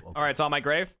stuff's there. All right, it's on my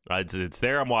grave. It's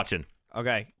there. I'm watching.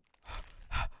 Okay.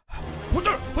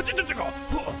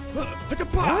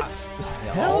 What?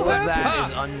 All of that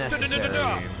is unnecessary.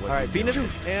 All right, Venus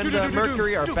and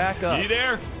Mercury are back up. You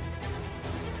there?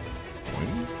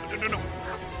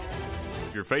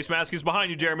 Your face mask is behind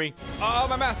you, Jeremy. Oh,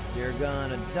 my mask. You're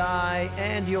gonna die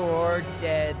and you're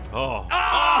dead. Oh.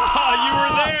 Ah, you were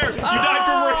there. You died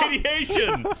from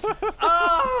radiation.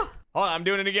 Hold on, I'm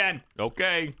doing it again.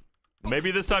 Okay.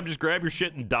 Maybe this time just grab your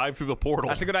shit and dive through the portal.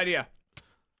 That's a good idea.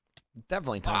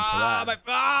 Definitely time for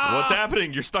that. What's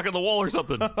happening? You're stuck in the wall or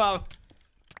something. I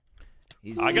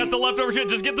He's got the leftover shit.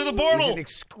 Just get through the in portal.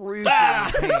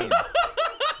 excruciating pain.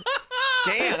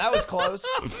 Damn, that was close.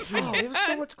 Oh, we have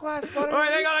so much glass butter. All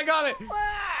right, hang on, I got it.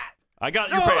 I got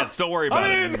your pants. Don't worry about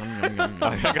it.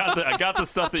 I got the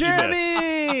stuff that you missed.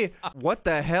 Jeremy! What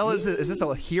the hell is this? Is this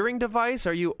a hearing device?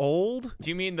 Are you old?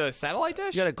 Do you mean the satellite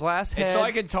dish? You got a glass head? It's so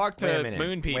I can talk Wait a to minute. moon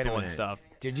Wait a people and minute. stuff.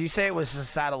 Did you say it was a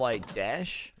satellite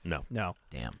dash? No. No.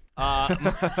 Damn. I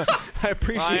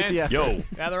appreciate Ryan? the effort. Yo.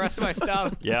 Yeah, the rest of my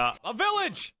stuff. Yeah. A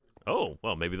village. Oh,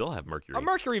 well, maybe they'll have Mercury. A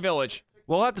Mercury village.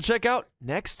 We'll have to check out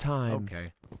next time.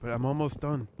 Okay. But I'm almost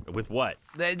done With what?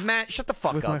 Matt, shut the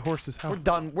fuck with up. my horse's house. We're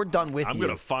done. We're done with I'm you.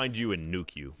 going to find you and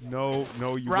nuke you. No,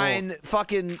 you Ryan, won't.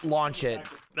 fucking launch it.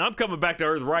 I'm coming back to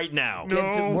Earth right now.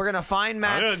 We're gonna find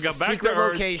Matt's gonna go back secret to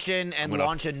Earth. location and I'm gonna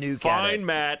launch a nuke at Find it.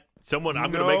 Matt. I'm going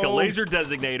to make a No. laser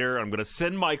designator. I'm going to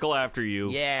send Michael after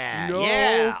you. Yeah, No.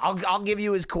 yeah. I'll give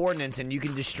you his coordinates and you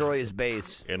can destroy his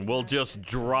base. And we'll just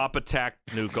drop a tac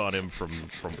nuke on him from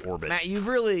orbit. Matt, you've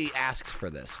really asked for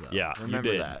this, though. Yeah, remember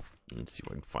you did. that. Let's see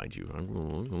if I can find you. I'm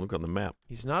going to look on the map.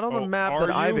 He's not on the Oh, map are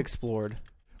that I've you? explored.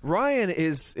 Ryan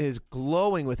is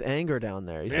glowing with anger down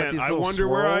there. He's got Man, these I little wonder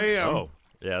where I swirls. am. Oh,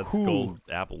 yeah, it's Who? gold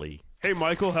apple-y. Hey,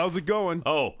 Michael, how's it going?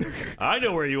 Oh, I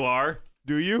know where you are.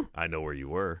 Do you? I know where you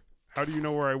were. How do you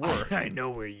know where I were? I know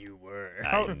where you were.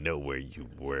 I know where you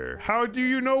were. How do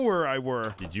you know where I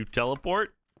were? Did you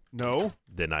teleport? No.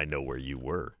 Then I know where you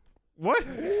were. What?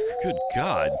 Good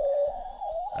God.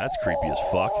 That's creepy as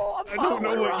fuck. I don't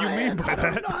know what you mean by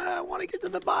that. I want to get to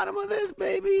the bottom of this,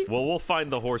 baby. Well, we'll find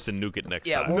the horse and nuke it next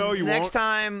Yeah, time. well, No, you next won't.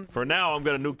 time. For now, I'm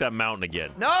going to nuke that mountain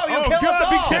again. No, you'll Oh, kill us God, all.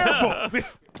 be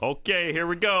careful. Okay, here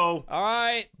we go. All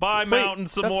right. Bye, mountain,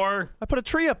 some That's- more. I put a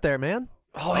tree up there, man.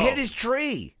 Oh, hit his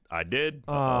tree. I did.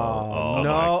 Oh, Oh,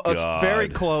 no, my it's very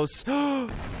God. close.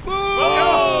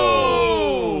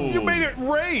 Oh! You made it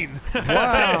rain.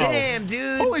 Wow. Damn,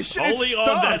 dude. Holy shit, Only it on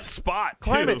stopped. that spot, too.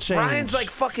 Climate change. Ryan's like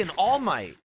fucking All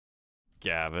Might.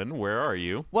 Gavin, where are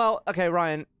you? Well, okay,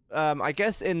 Ryan. I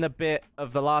guess in the bit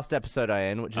of the last episode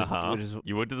which is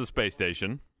you went to the space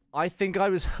station. I think I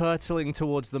was hurtling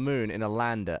towards the moon in a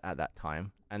lander at that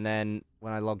time, and then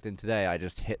when I logged in today, I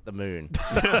just hit the moon.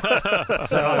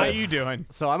 So how you doing?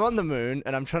 So I'm on the moon,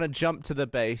 and I'm trying to jump to the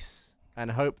base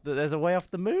and hope that there's a way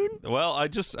off the moon. Well, I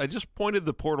just pointed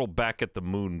the portal back at the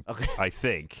moon. Okay. I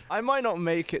think. I might not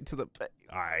make it to the base.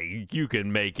 You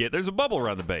can make it. There's a bubble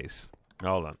around the base.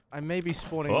 Hold on. I may be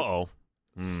spawning.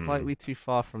 Slightly too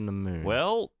far from the moon.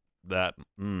 Well,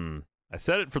 I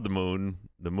set it for the moon.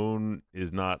 The moon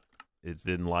is not. It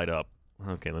didn't light up.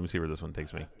 Okay, let me see where this one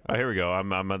takes me. Oh, here we go.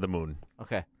 I'm at the moon.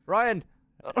 Okay, Ryan.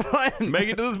 Make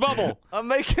it to this bubble. I'm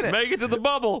making it. Make it to the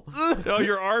bubble. Oh,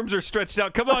 your arms are stretched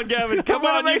out. Come on, Gavin. Come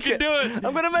on, you can do it.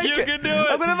 I'm gonna make it. You can do it.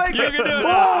 I'm gonna make it. You can do it.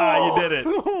 Ah, you did it.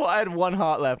 I had one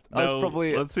heart left. I was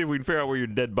probably. Let's see if we can figure out where your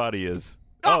dead body is.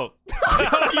 Oh.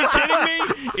 Are you kidding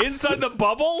me? Inside the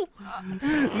bubble?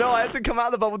 No, I had to come out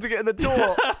of the bubble to get in the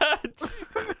door.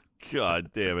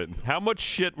 God damn it. How much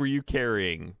shit were you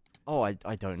carrying? Oh, I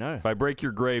don't know. If I break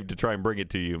your grave to try and bring it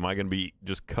to you, am I going to be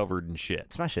just covered in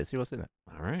shit? Smash it. See what's in it.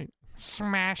 All right.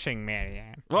 Smashing,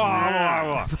 Marianne.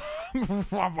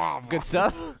 Good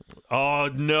stuff?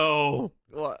 Oh, no.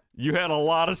 What? You had a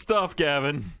lot of stuff,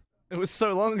 Gavin. It was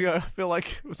so long ago. I feel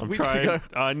like it was weeks ago.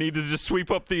 I need to just sweep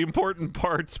up the important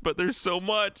parts, but there's so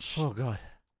much. Oh, God.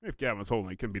 If Gavin's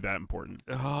holding it, couldn't be that important.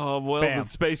 Oh, well, Bam. the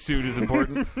spacesuit is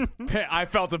important. I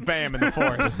felt a bam in the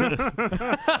force.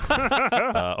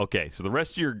 Okay, so the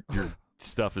rest of your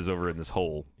stuff is over in this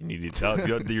hole. You need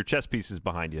to, your chest piece is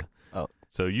behind you. Oh.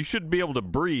 So you should be able to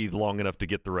breathe long enough to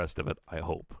get the rest of it, I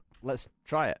hope. Let's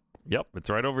try it. Yep, it's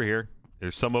right over here.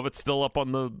 There's some of it still up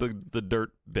on the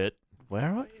dirt bit.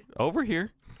 Where are you? Over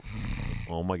here.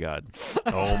 Oh, my God.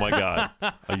 Oh, my God.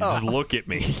 You just look at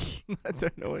me. I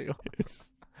don't know where you are.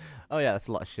 Oh, yeah, that's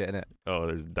a lot of shit in it. Oh,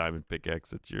 there's a diamond pickaxe.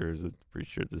 That's yours. I'm pretty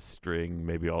sure it's a string.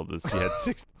 Maybe all this. You had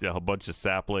a bunch of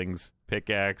saplings,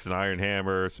 pickaxe, an iron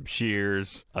hammer, some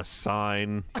shears, a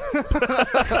sign.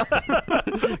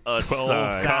 A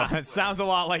sign. Sounds a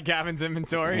lot like Gavin's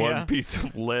inventory. One piece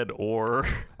of lead ore.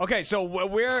 Okay, so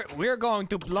we're going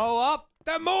to blow up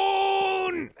the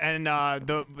moon, and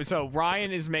so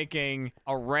Ryan is making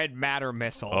a red matter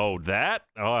missile. Oh, that?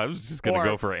 Oh, I was just gonna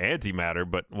go for antimatter,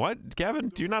 but what, Gavin?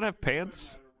 Do you not have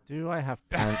pants? Do I have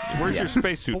pants? Where's your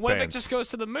spacesuit Well, what pants? if it just goes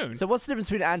to the moon? So what's the difference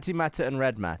between antimatter and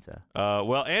red matter?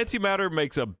 Well, antimatter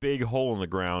makes a big hole in the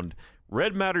ground.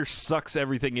 Red matter sucks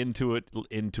everything into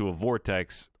a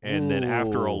vortex, and then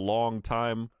after a long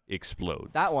time,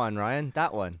 explodes. That one, Ryan.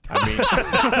 That one. I mean,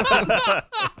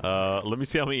 let me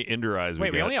see how many Ender eyes we got.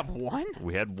 Wait, we only have one?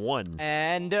 We had one.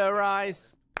 Ender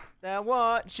eyes, they're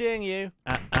watching you.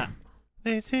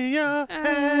 They see your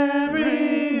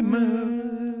every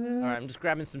move. All right, I'm just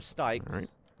grabbing some steaks. All right.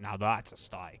 Now that's a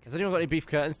steak. Has anyone got any beef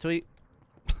curtains to eat?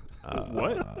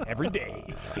 What? Every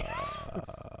day.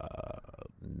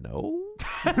 No.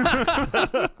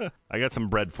 I got some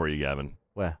bread for you, Gavin.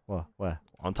 Where?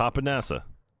 On top of NASA.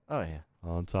 Oh, yeah.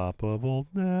 On top of old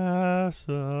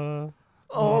NASA.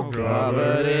 Oh,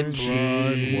 covered in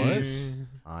cheese.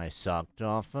 What? I sucked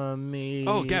off a meat.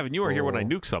 Oh, Gavin, you were here when I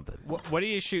nuked something. What are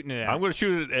you shooting it at? I'm going to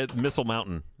shoot it at Missile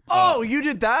Mountain. Oh, you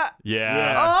did that?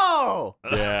 Yeah. Oh!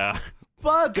 Yeah.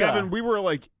 Bugger. Gavin, we were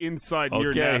like inside near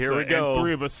Okay, NASA, here we go. and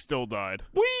 3 of us still died.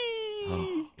 Whee!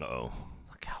 Uh-oh.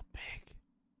 Look how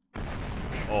big.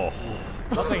 Oh.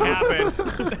 Something happened.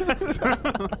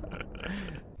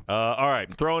 All right,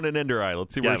 I'm throwing an Ender Eye.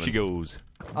 Let's see where Gavin. she goes.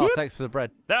 Oh, thanks for the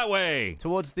bread. That way.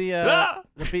 Towards the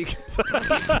beak.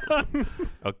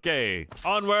 Okay,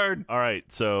 onward. All right,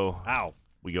 so Ow.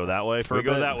 we go that way for We a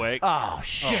go bit? that way. Oh,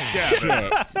 shit.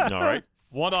 All right.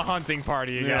 What a hunting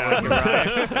party you got with you,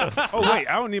 Ryan. Oh, wait,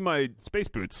 I don't need my space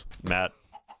boots. Matt.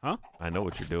 Huh? I know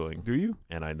what you're doing. Do you?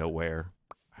 And I know where.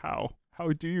 How? How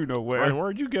do you know where? Ryan,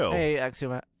 where'd you go? Hey,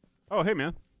 Axiomat. Oh, hey,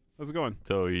 man. How's it going?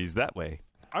 So he's that way.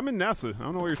 I'm in NASA. I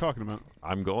don't know what you're talking about.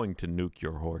 I'm going to nuke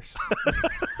your horse.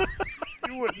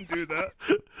 You wouldn't do that.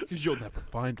 Because you'll never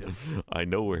find him. I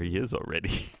know where he is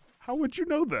already. How would you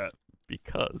know that?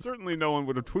 Because Certainly no one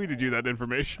would have tweeted you that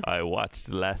information. I watched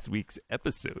last week's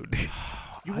episode.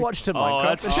 You watched a Oh, Minecraft?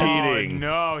 that's cheating.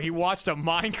 Oh, no, he watched a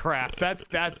Minecraft.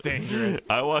 That's dangerous.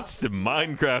 I watched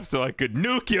Minecraft so I could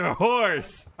nuke your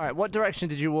horse. All right, what direction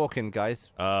did you walk in, guys?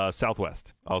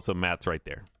 Southwest. Also, Matt's right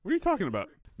there. What are you talking about?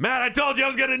 Matt, I told you I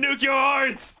was going to nuke your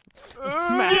horse.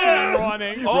 Imagine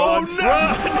running. Oh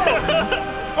no!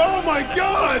 Oh my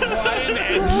God! Ryan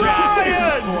and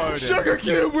Jack exploded. Sugar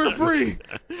Cube, we're free.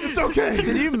 It's okay.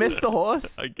 Did you miss the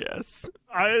horse? I guess.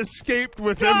 I escaped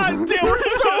with God him. damn, we're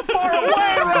so far away,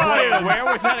 Ryan. Wait, where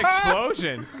was that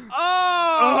explosion?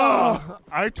 Oh!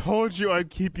 I told you I'd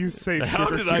keep you safe. How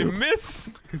Sugar did I Cube.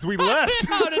 miss? Because we left.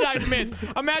 How did I miss?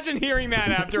 Imagine hearing that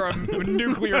after a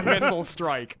nuclear missile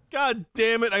strike. God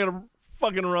damn it! I gotta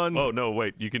fucking run. Oh no,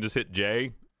 wait. You can just hit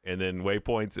J and then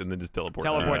waypoints and then just teleport.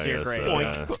 Teleport to your grave.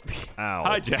 Ow.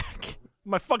 Hi, Jack.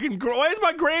 My fucking. Why is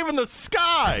my grave in the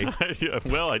sky?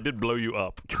 Well, I did blow you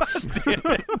up. God damn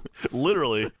it!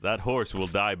 Literally, that horse will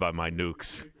die by my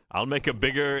nukes. I'll make a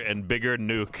bigger and bigger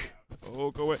nuke.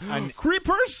 Oh, go away.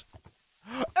 Creepers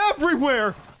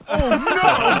everywhere. Oh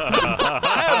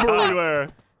no! Everywhere.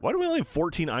 Why do we only have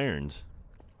 14 irons?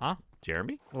 Huh?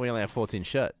 Jeremy? We only have 14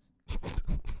 shirts.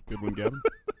 Good one, Gavin.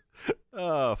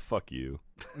 Oh, fuck you.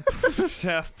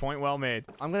 Point well made.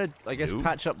 I'm gonna, I guess,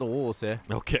 patch up the walls here.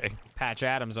 Okay. Patch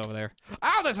Adams over there.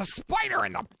 Oh, there's a spider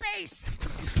in the base.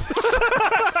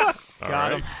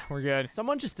 Got him. We're good.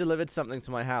 Someone just delivered something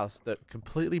to my house that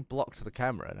completely blocked the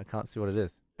camera, and I can't see what it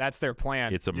is. That's their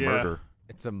plan. It's a murder.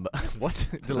 It's a what?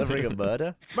 Delivering a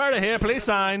murder? Murder here, please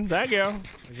sign. Thank you.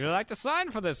 Would you like to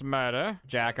sign for this murder?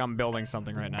 Jack, I'm building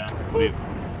something right now.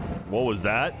 What was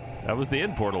that? That was the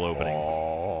end portal opening.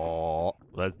 Oh.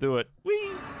 Let's do it.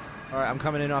 Whee! All right, I'm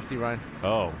coming in after you, Ryan.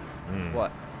 Oh.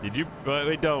 What? Did you?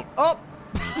 Wait, don't. Oh!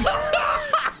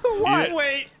 What?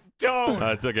 Wait, don't.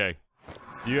 It's okay.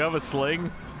 Do you have a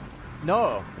sling?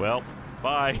 No. Well,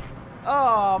 bye.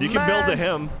 Oh, You can build to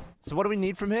him. So what do we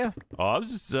need from here? Oh, I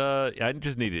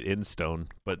just need it in stone,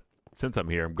 but since I'm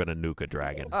here, I'm gonna nuke a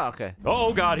dragon. Oh, okay.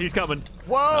 Oh God, he's coming.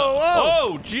 Whoa, whoa!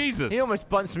 Oh, Jesus. He almost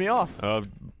bunched me off.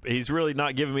 He's really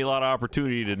not giving me a lot of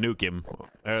opportunity to nuke him.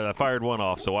 I fired one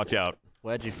off, so watch out.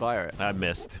 Where'd you fire it? I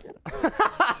missed.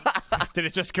 Did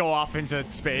it just go off into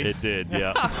space? It did,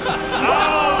 yeah.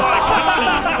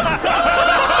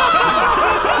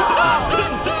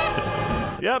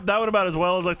 Yep, that went about as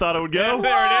well as I thought it would go.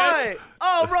 There it is.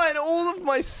 Oh, Ryan, all of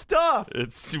my stuff.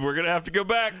 We're gonna have to go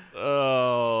back.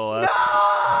 Oh,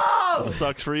 that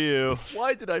sucks for you.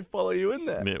 Why did I follow you in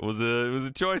there? It was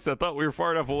a choice. I thought we were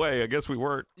far enough away. I guess we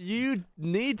weren't. You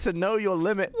need to know your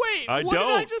limits. Wait, I what did I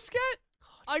don't. just get?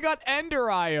 I got Ender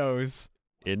IOs.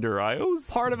 Ender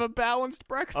IOs? Part of a balanced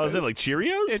breakfast. Oh, is it like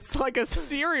Cheerios? It's like a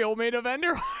cereal made of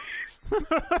Ender IOs.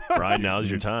 Ryan, now's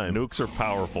your time. Nukes are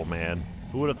powerful, man.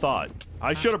 Who would have thought?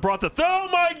 I should have brought the. Oh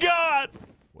my God!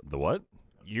 The what?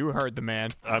 You heard the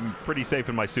man. I'm pretty safe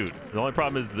in my suit. The only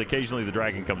problem is that occasionally the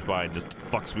dragon comes by and just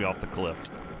fucks me off the cliff.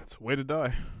 It's a way to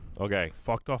die. Okay.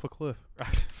 Fucked off a cliff.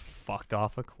 Fucked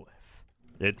off a cliff.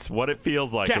 It's what it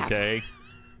feels like, Gav. okay?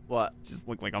 What? Just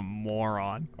look like a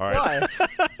moron. All right.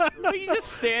 Why? You just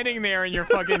standing there in your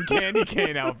fucking candy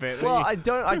cane outfit. Well, I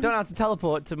don't have to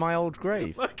teleport to my old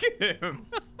grave. Look at him.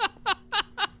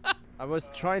 I was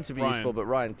trying to be Ryan. useful, but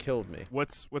Ryan killed me.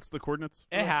 What's the coordinates?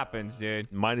 It happens,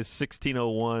 dude. Minus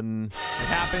 1601. It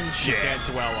happens. You can't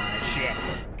dwell on it.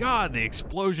 Shit. God, the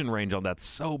explosion range on that's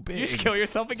so big. Did you just kill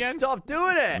yourself again? Stop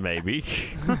doing it! Maybe.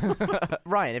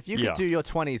 Ryan, if you could Yeah. do your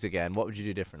 20s again, what would you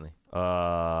do differently?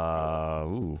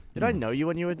 Ooh. Did I know you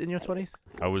when you were in your 20s?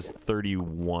 I was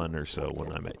 31 or so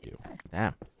when I met you.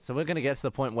 Damn. So we're gonna get to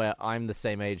the point where I'm the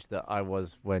same age that I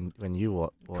was when you were.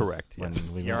 Correct, When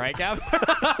yes. we You all met. right, Gav?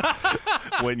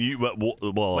 When you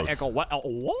well, Wait, Echo, what?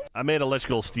 What? I made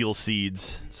electrical steel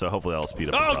seeds, so hopefully that'll speed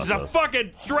up. Oh, the it's a process.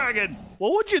 fucking dragon!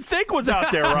 Well, what'd you think was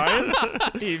out there, Ryan?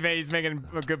 He's making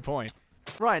a good point.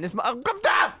 Ryan, it's my. Oh, come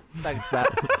down! Thanks, Matt.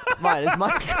 Ryan,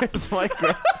 it's my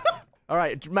grave. All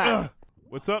right, Matt.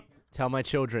 What's up? Tell my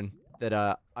children that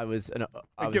I was. Get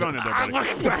on it there, buddy.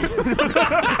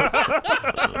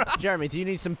 Jeremy, do you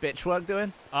need some bitch work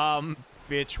doing?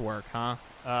 Bitch work, huh?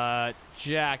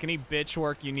 Jack, any bitch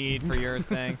work you need for your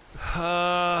thing?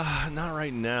 Not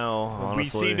right now.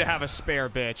 Honestly. We seem to have a spare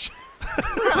bitch.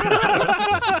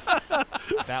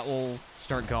 That will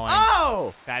start going.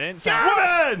 Oh! That didn't sound.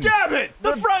 Gavin! Gavin!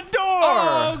 The front door!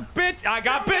 Oh, bitch! I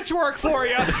got bitch work for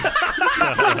you.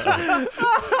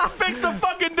 Fix the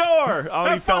fucking door!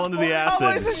 Oh, he fell into the acid. Oh,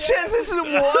 what is this shit? This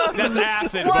isn't water. That's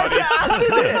acid, Why buddy. is it acid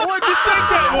in? What'd you think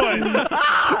that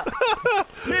was?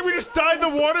 Hey, we just dyed the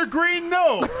water green?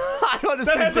 No. I honestly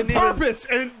That has a didn't even- purpose,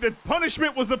 and the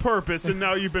punishment was the purpose, and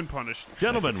now you've been punished.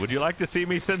 Gentlemen, would you like to see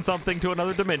me send something to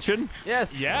another dimension?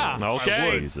 Yes. Yeah.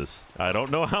 Okay. Jesus. I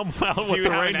don't know how Do what you the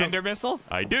have range an of- ender missile?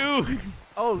 I do.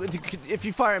 Oh, if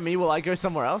you fire at me, will I go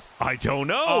somewhere else? I don't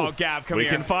know. Oh, Gav, come we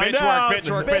here. We can find bitch out. Bitch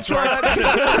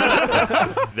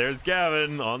work. There's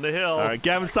Gavin on the hill. All right,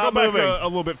 Gavin, stop Go moving. back a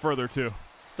little bit further, too.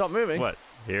 Stop moving. What?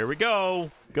 Here we go.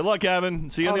 Good luck, Gavin.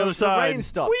 See you on the other The side. rain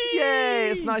stopped. Yay,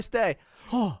 it's a nice day.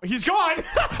 Oh, he's gone.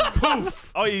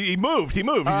 Poof. Oh, he moved. He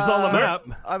moved. He's just on the map.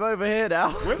 I'm over here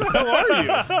now. Where the hell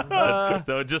are you?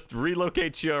 So it just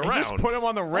relocates you around. It just put him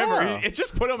on the river. Oh. It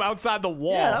just put him outside the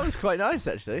wall. Yeah, that was quite nice,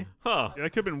 actually. Huh. Yeah,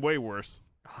 that could have been way worse.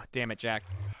 Oh, damn it, Jack.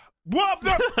 Whoop!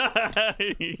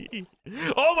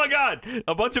 Oh my God!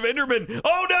 A bunch of Endermen!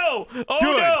 Oh no! Oh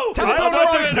Good. no! I don't know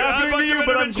what's A happening bunch to you, of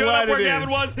but Endermen I'm showed up glad where it Gavin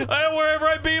is. was. Wherever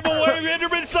I be, but where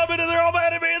Endermen summoned, and they're all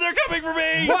mad at me, and they're coming for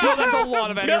me. Wow, that's a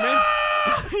lot of Endermen.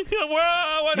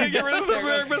 Why did I get rid of the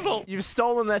Berserk missile? You've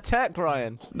stolen their tech,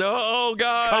 Ryan. No, oh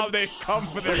God! They come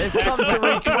for their They've come to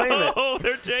reclaim it. Oh,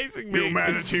 they're chasing me.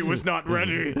 Humanity was not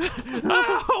ready.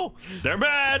 Ow! They're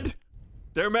mad.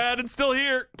 They're mad and still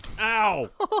here. Ow!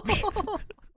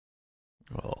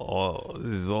 Oh,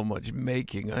 there's so much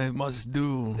making I must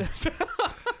do.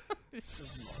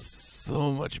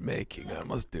 So much making I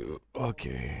must do.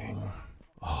 Okay.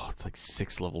 Oh, it's like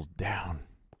 6 levels down.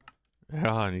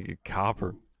 Yeah, I need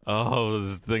copper. Oh,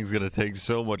 this thing's gonna take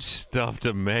so much stuff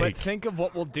to make. But think of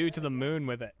what we'll do to the moon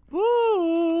with it.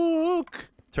 Look.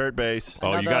 Turret base.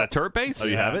 Oh, you got a turret base? Oh,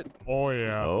 you have it? Oh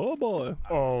yeah. Oh boy.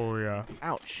 Oh yeah.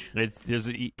 Ouch. Okay,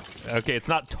 it's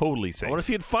not totally safe. I want to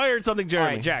see it fire at something, All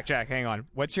Jeremy. right, Jack, hang on.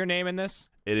 What's your name in this?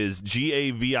 It is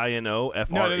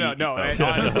GAVINOFRE. No.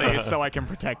 Honestly, it's so I can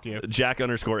protect you.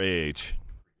 Jack_AH.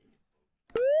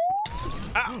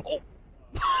 Oh.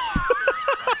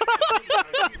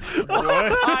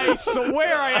 What? I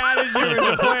swear I added you as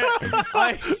a plant.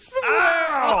 I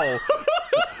swear.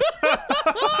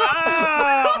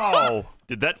 Ow!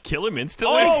 Did that kill him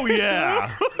instantly? Oh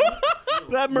yeah.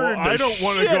 That murdered the I don't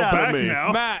want to shit go out back of me.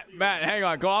 now. Matt, hang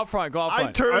on. Go out front.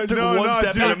 I turned, took no, one no,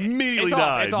 step dude. and immediately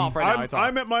died. It's off right now. It's off.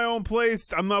 I'm at my own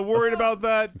place. I'm not worried about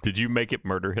that. Did you make it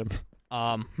murder him?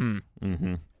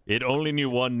 Mm-hmm. It only knew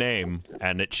one name,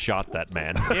 and it shot that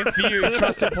man. If you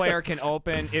trusted player can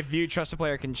open. If you trusted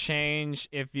player can change.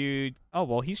 If you... Oh,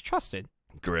 well, he's trusted.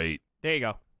 Great. There you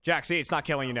go. Jack, see, it's not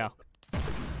killing you now.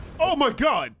 Oh my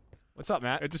God! What's up,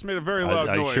 Matt? It just made a very loud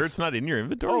Are you noise. sure it's not in your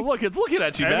inventory? Oh look, it's looking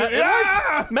at you, And Matt. it- It likes,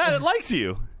 Ah! Matt, it likes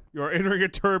you. You're entering a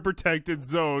turret-protected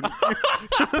zone. All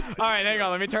right, hang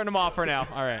on. Let me turn them off for now.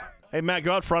 All right. Hey Matt,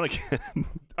 go out front again.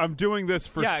 I'm doing this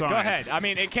for Yeah, science. go ahead. I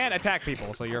mean, it can't attack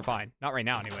people, so you're fine. Not right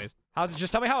now, anyways. How's it?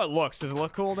 Just tell me how it looks. Does it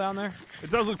look cool down there? It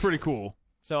does look pretty cool.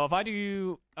 So if I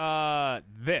do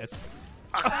this.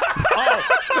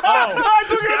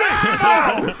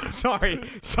 Sorry.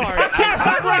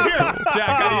 Right here. Jack,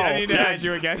 I need to add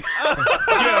you again. You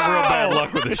have real bad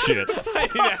luck with this shit. I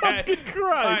need to add.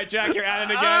 All right, Jack, you're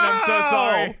added again. I'm so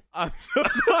sorry. I'm so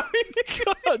sorry.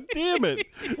 God damn it.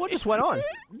 What just went on?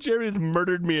 Jeremy's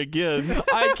murdered me again.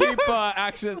 I keep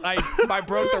I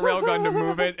broke the railgun to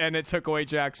move it, and it took away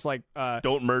Jack's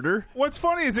Don't murder. What's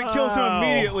funny is it kills him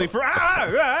immediately for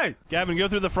hey! Gavin, go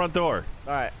through the front door.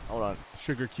 All right, hold on.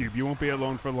 Sugar Cube, you won't be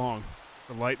alone for long.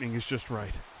 The lightning is just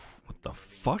right. What the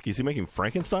fuck? Is he making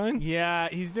Frankenstein? Yeah,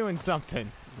 he's doing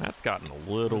something. That's gotten a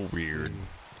little weird.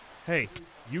 Hey,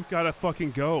 you've got to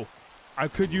fucking go. I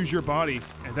could use your body,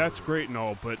 and that's great and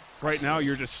all, but right now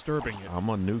you're disturbing it. I'm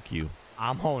gonna nuke you.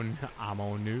 I'm on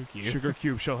nuke you. Sugar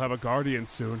Cube shall have a guardian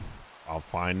soon. I'll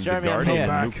find Jeremy, the I'm Guardian here.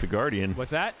 and nuke the Guardian.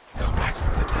 What's that?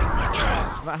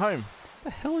 I'm at home. What the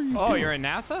hell are you Oh, doing? you're in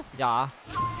NASA? Yeah.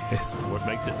 Yes. What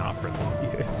makes it not friendly?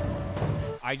 Yes.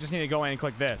 I just need to go in and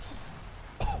click this.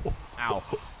 Ow.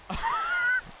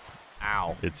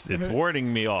 Ow. It's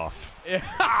warding me off.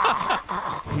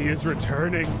 He is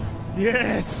returning.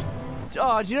 Yes!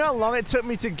 Oh, do you know how long it took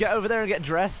me to get over there and get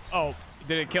dressed? Oh,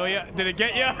 did it kill you? Did it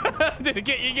get you? Did it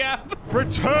get you, Gab?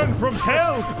 Return from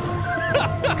hell!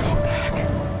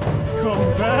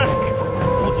 Come back!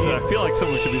 I feel like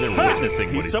someone should be there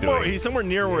witnessing what he's doing. He's somewhere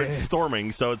near where it's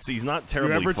storming, so he's not You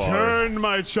terribly have far. returned,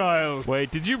 my child.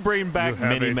 Wait, did you bring back You have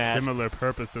Mini a Matt? similar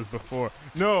purpose as before.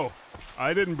 No,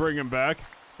 I didn't bring him back.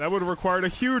 That would have required a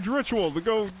huge ritual to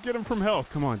go get him from hell.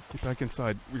 Come on, get back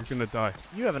inside. You're gonna die.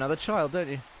 You have another child, don't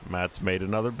you? Matt's made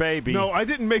another baby. No, I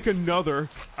didn't make another.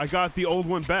 I got the old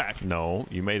one back. No,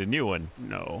 you made a new one.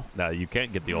 No. No, you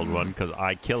can't get the old one because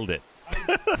I killed it.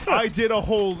 I did a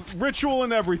whole ritual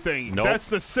and everything. Nope. That's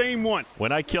the same one.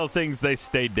 When I kill things, they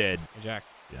stay dead. Hey, Jack.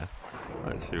 Yeah.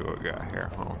 Let's see what we got here.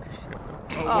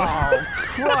 Oh,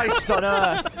 Christ on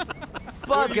earth.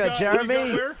 Bugger,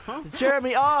 Jeremy. Huh?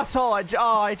 Jeremy, arsehole.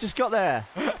 I just got there.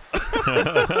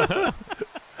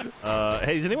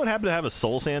 Hey, does anyone happen to have a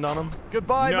soul sand on them?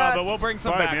 Goodbye, No, Matt. but we'll bring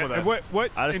some back with us.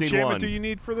 What I just need enchantment one. do you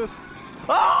need for this?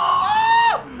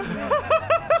 Oh!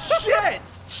 Shit!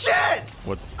 Shit!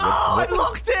 I'm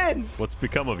locked in! What's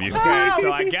become of you? Okay,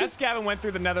 so I guess Gavin went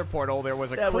through the nether portal. There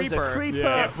was a There was creeper. a creeper.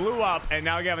 Yeah. It blew up, and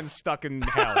now Gavin's stuck in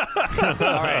hell.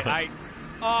 All right,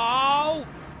 Oh!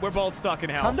 We're both stuck in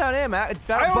hell. Come down here, Matt.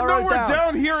 I don't know where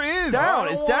down here is. Down,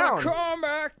 it's down. Come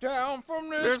back down from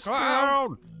this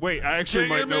cloud. Wait, I actually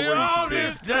might know where you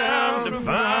can be. down to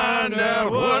find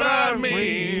out what I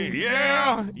mean.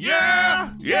 Yeah,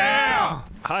 yeah, yeah.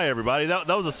 Hi, everybody. That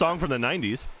was a song from the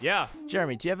 90s. Yeah.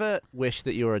 Jeremy, do you ever wish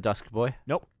that you were a Dusk Boy?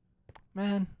 Nope.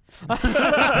 Man.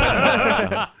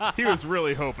 He was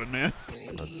really hoping, man.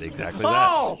 Exactly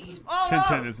Oh!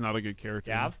 Tintin is not a good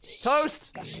character. Gav?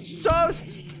 Toast! Toast!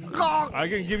 I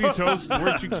can give you toast.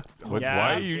 Where'd you...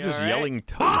 Why are you just all right? yelling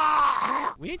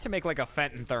toast? We need to make like a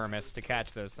Fenton thermos to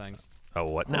catch those things. Oh,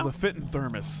 what Oh, now? the Fenton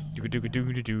thermos.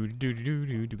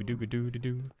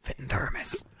 Fenton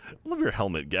thermos. I love your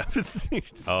helmet, Gavin.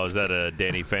 Oh, is that a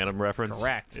Danny Phantom reference?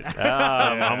 Correct.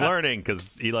 I'm learning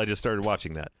because Eli just started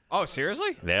watching that. Oh,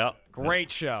 seriously? Yeah. Great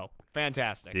show.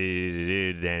 Fantastic.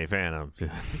 Danny Phantom.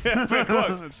 Pretty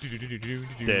close.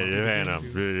 Danny Phantom.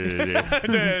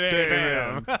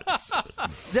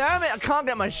 Damn it, I can't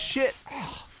get my shit.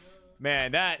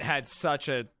 Man, that had such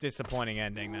a disappointing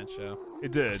ending, that show.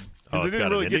 It did. Oh, Because it it's didn't got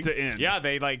an really get ending? to end. Yeah,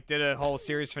 they like did a whole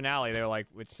series finale. They were like,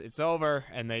 it's over,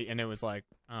 and it was like,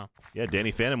 oh. Yeah,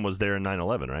 Danny Phantom was there in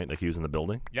 9/11, right? Like he was in the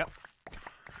building. Yep.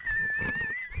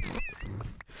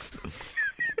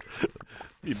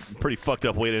 Pretty fucked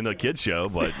up way to end a kids show,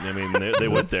 but I mean they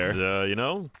went there. You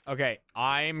know. Okay,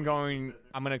 I'm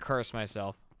gonna curse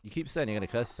myself. You keep saying you're gonna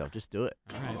curse yourself. Just do it.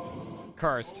 All right.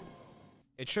 Cursed.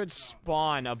 It should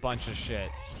spawn a bunch of shit.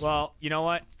 Well, you know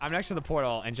what? I'm next to the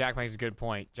portal, and Jack makes a good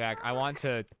point. Jack, I want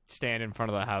to stand in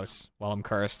front of the house while I'm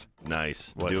cursed.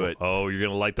 Nice. Do it. Oh, you're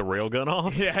gonna light the railgun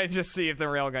off? Yeah, and just see if the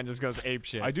railgun just goes ape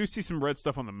shit. I do see some red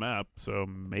stuff on the map, so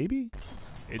maybe?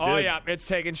 It Oh, did. yeah, it's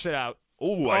taking shit out.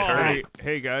 Ooh, I heard it.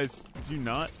 Hey, guys, do you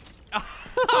not?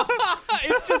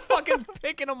 It's just fucking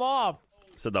picking them off.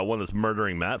 Said that one that's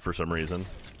murdering Matt for some reason.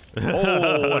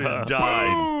 Oh, it has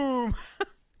died. Boom!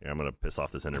 Here, I'm gonna piss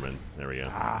off this Enderman. There we go.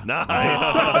 Ah.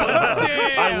 Nice.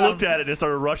 Damn. I looked at it and it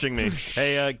started rushing me.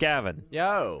 Hey, Gavin.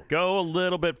 Yo. Go a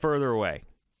little bit further away.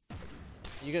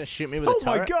 You gonna shoot me with a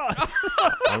turret? Oh my god!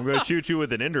 I'm going to shoot you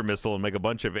with an Ender missile and make a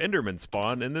bunch of Endermen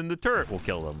spawn, and then the turret will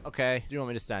kill them. Okay. Do you want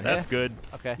me to stand That's here? good.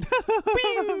 Okay.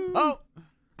 Oh!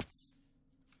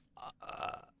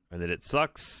 And then it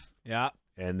sucks. Yeah.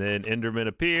 And then Endermen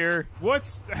appear.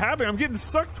 What's happening? I'm getting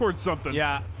sucked towards something.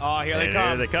 Yeah. Oh, here they And come.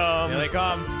 Here they come. Here they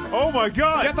come. Oh my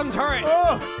god! Get them, turret!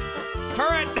 Oh!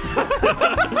 Turret!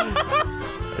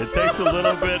 It takes a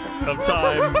little bit of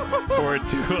time for it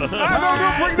to. Don't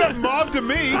bring that mob to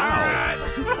me!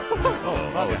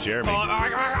 Oh, Jeremy.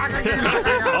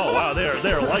 Oh, wow,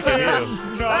 they're liking you.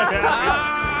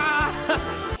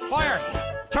 Fire!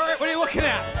 Turret, what are you looking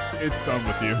at? It's done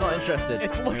with you. Not interested.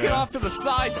 It's looking off to the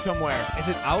side somewhere. Is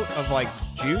it out of, like,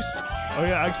 juice? Oh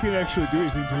yeah, I can't actually do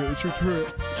anything to it. It's your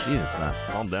turret. Jesus, man.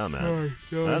 Calm down, man.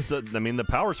 That's I mean, the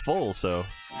power's full, so.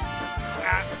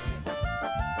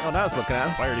 Oh, now it's looking at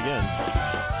him. Fired again.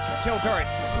 Kill turret.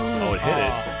 Oh, it hit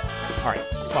it. All right,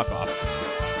 fuck off.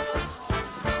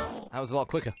 That was a lot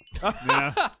quicker.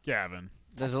 Yeah, Gavin.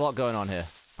 There's a lot going on here.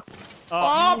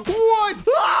 Oh, what?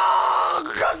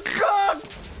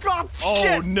 Oh,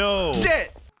 shit. no.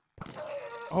 Shit!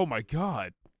 Oh my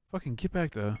god. Fucking get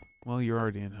back to... Well, you're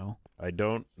already in hell. I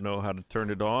don't know how to turn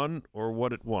it on or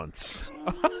what it wants.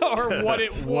 Or what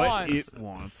it What wants. it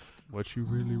wants. What you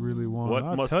really, really want. What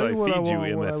I'll must tell I you what feed you,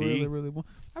 want, what I MFE? really, really want.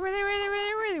 I really, really,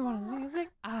 really, really want to music.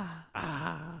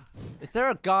 Is there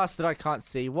a ghast that I can't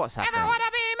see? What's happening? I wanna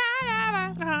be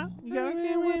my lover. You gotta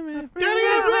get with me. Gotta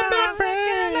get with my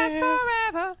friends. Last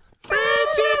forever.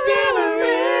 Friendship never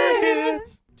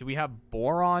ends. Do we have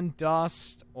boron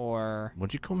dust or...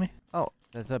 What'd you call me? Oh,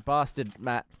 there's a bastard,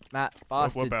 Matt. Matt,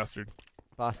 bastard. What bastard?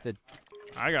 Bastard.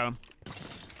 I got him.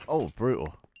 Oh,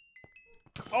 brutal.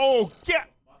 Oh, yeah!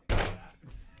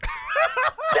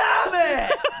 Damn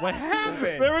it! What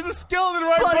happened? There was a skeleton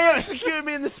right Bloody by. executed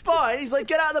me in the spine. He's like,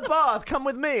 get out of the bath, come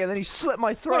with me. And then he slit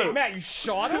my throat. Wait, Matt, you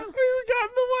shot him? He got in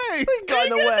the way. He got in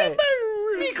the way.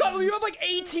 You have like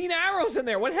 18 arrows in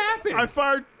there. What happened? I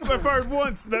fired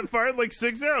once. That fired like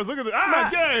 6 arrows. Look at this. Ah,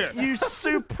 Matt, yeah. you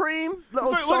supreme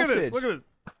little Look sausage. at this. Look at this.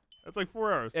 That's like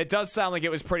 4 hours. It does sound like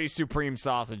it was pretty supreme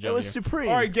sausage. It was supreme.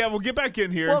 All right, Gav, we'll get back in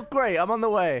here. Well, great. I'm on the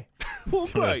way. Well,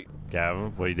 great.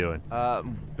 Gavin, what are you doing?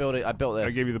 Building. I built this.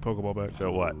 I gave you the Pokeball back.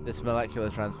 So what? This molecular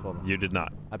transformer. You did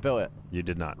not. I built it. You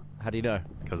did not. How do you know?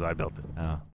 Because I built it.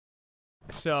 Oh.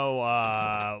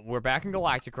 So, we're back in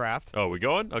Galacticraft. Oh, we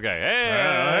going? Okay.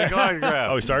 Hey, Galacticraft.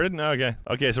 Oh, we started? Okay.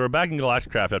 Okay, so we're back in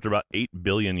Galacticraft after about 8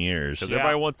 billion years. Because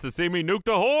everybody wants to see me nuke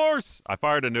the horse. I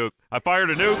fired a nuke.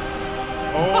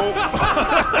 Oh.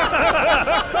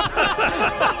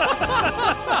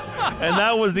 And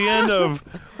that was the end of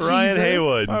Ryan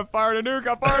Haywood. I fired a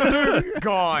nuke.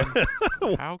 Gone.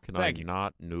 How can I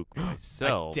not nuke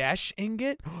myself? A dash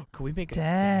ingot? Can we make a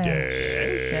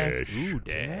Dash. Ooh,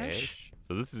 dash.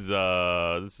 So this is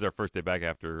our first day back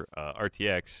after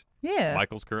RTX. Yeah.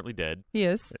 Michael's currently dead. He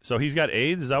is. So he's got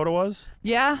AIDS? Is that what it was?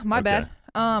 Yeah, my bad.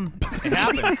 It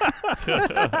happens.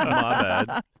 My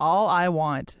bad. All I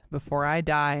want before I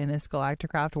die in this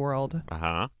Galacticraft world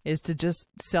is to just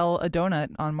sell a donut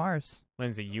on Mars.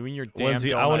 Lindsay, you and your damn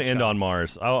Lindsay, I want to end on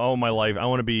Mars. I want my life. I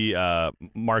want to be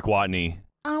Mark Watney.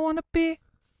 I want to be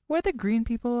where the green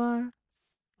people are.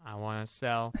 I want to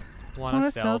sell. Want to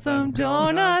sell some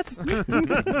donuts.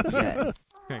 Yes.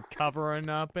 Covering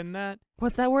up in that.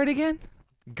 What's that word again?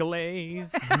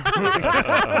 Glaze.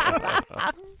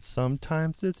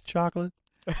 Sometimes it's chocolate.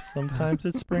 Sometimes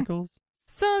it's sprinkles.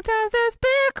 Sometimes there's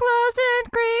beer close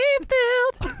and cream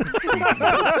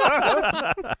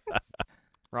filled.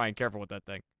 Ryan, careful with that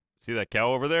thing. See that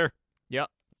cow over there? Yep.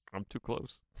 I'm too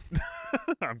close.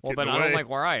 Well, then I don't like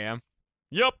where I am.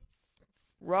 Yep.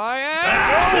 Ryan!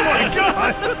 Oh my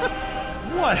god!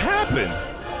 What happened?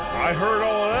 I heard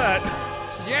all of that.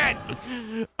 Shit!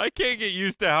 I can't get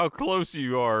used to how close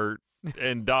you are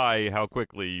and die how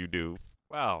quickly you do.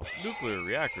 Wow, nuclear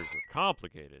reactors are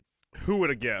complicated. Who would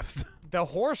have guessed? The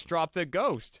horse dropped a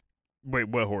ghost. Wait,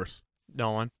 what horse? No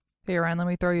one. Hey, Ryan, let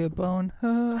me throw you a bone.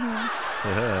 But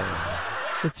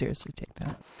seriously, take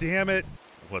that. Damn it.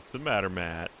 What's the matter,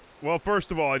 Matt? Well, first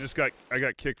of all, I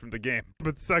got kicked from the game.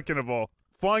 But second of all,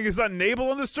 flying is not enabled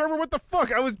on the server? What the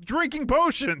fuck? I was drinking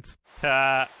potions.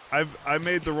 I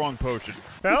made the wrong potion.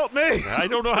 Help me! I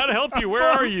don't know how to help you. Where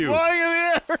are you? Flying in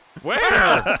the air! Where?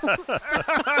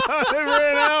 They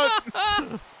ran out.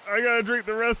 I gotta drink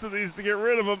the rest of these to get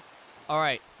rid of them. All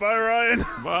right. Bye, Ryan.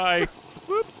 Bye.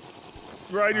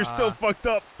 Ryan, you're still fucked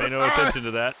up. Pay no attention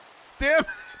to that. Damn.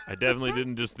 I definitely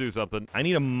didn't just do something. I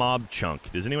need a mob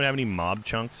chunk. Does anyone have any mob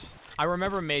chunks? I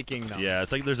remember making them. Yeah,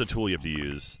 it's like there's a tool you have to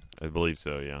use. I believe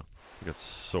so, yeah. Like a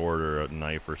sword or a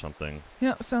knife or something.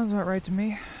 Yep, sounds about right to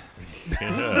me.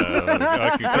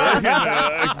 I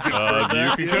concur. Do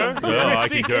you concur? No, I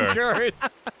concur.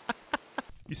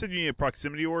 You said you need a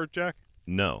proximity orb, Jack?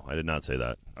 No, I did not say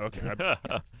that. Okay.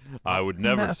 I would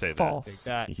never say false.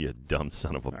 that. You dumb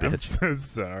son of a I'm bitch. so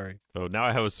sorry. So now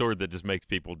I have a sword that just makes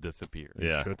people disappear.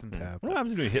 Yeah. Shouldn't have. What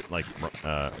happens if you hit like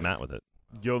Matt with it?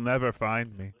 You'll never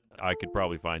find me. I could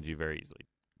probably find you very easily,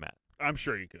 Matt. I'm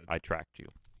sure you could. I tracked you.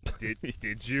 Did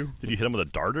you? Did you hit him with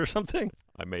a dart or something?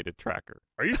 I made a tracker.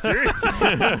 Are you serious? Is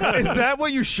that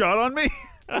what you shot on me?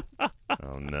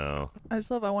 Oh no. I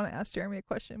just love I want to ask Jeremy a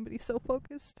question, but he's so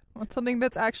focused on something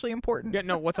that's actually important. Yeah,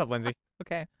 no, what's up, Lindsay?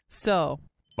 Okay. So,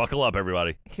 Buckle up,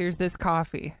 everybody. here's this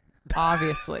coffee.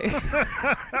 Obviously.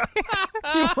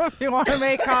 If you want to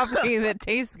make coffee that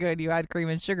tastes good, you add cream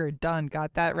and sugar. Done.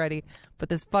 Got that ready. But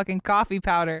this fucking coffee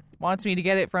powder wants me to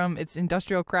get it from its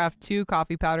Industrial Craft 2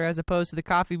 coffee powder as opposed to the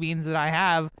coffee beans that I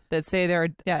have that say they're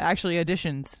actually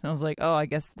additions. And I was like, oh, I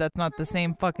guess that's not the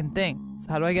same fucking thing.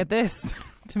 So how do I get this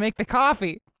to make the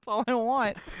coffee? That's all I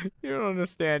want. You don't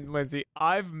understand, Lindsay.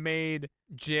 I've made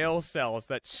jail cells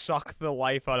that suck the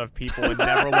life out of people and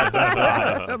never let them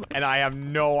die. And I have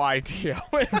no idea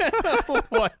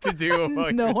what to do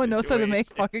about No your one knows how to situation.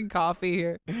 make fucking coffee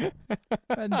here.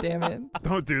 God damn it.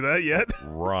 Don't do that yet.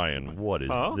 Ryan, what is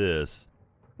Huh? this?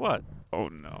 What? Oh,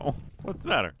 no. What's the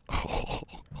matter?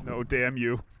 No, damn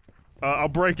you. I'll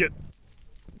break it.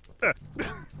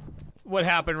 What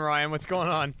happened, Ryan? What's going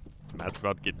on? Matt's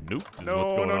about to get nuked is No,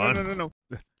 what's going no, on. no.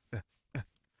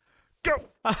 Go!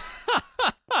 I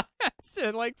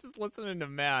like just listening to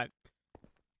Matt.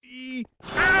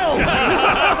 Ow!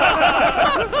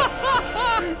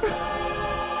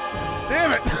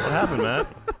 Damn it! What happened, Matt?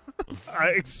 I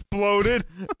exploded.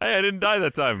 Hey, I didn't die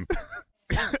that time.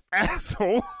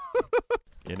 Asshole.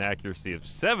 Inaccuracy of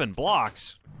 7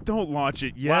 blocks. Don't launch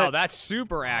it yet. Wow, that's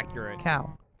super accurate.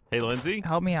 Cal, Hey, Lindsay,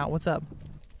 help me out. What's up?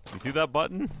 you see that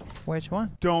button? Which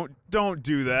one? Don't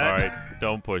do that. All right,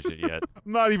 don't push it yet.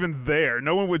 I'm not even there.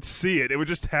 No one would see it. It would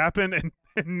just happen and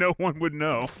no one would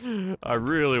know. I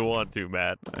really want to,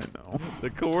 Matt. I know. The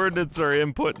coordinates are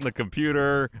input in the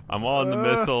computer. I'm on the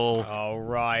missile. Oh,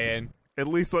 Ryan. At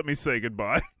least let me say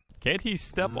goodbye. Can't he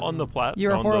step on the platform?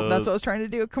 You're horrible. That's what I was trying to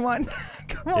do. Come on.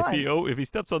 Come If he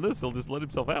steps on this, he'll just let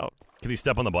himself out. Can he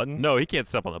step on the button? No, he can't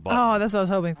step on the button. Oh, that's what I was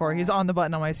hoping for. He's on the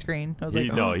button on my screen. I was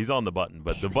like, No, he's on the button,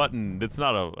 but the button, it's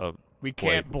not a We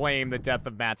can't blame the death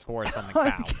of Matt's horse on the Oh,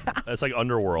 cow. That's like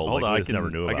Underworld. Hold like, on, we I just can never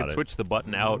knew I about can it. switch the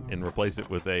button out and replace it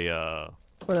with a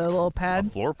What, a little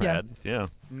pad? floor pad. Yeah.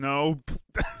 No,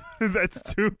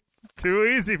 that's too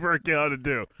easy for a cow to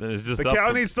do. Then it's just The up cow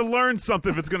for- needs to learn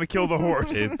something if it's going to kill the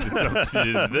horse. It's up to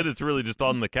you. Then it's really just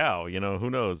on the cow. You know, who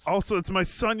knows? Also, it's my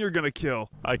son you're going to kill.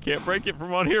 I can't break it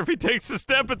from on here. If he takes a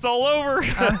step, it's all over.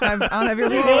 I don't have your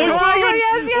lead. Oh, he's Come on, moving.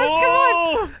 yes, come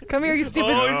Oh. on. Come here, you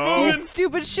stupid, Oh, he's you moving.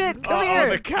 stupid shit. Come here.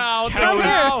 the cow. Come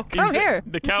here. Come He's- here.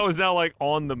 The cow is now like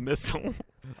on the missile.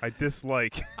 I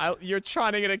dislike. You're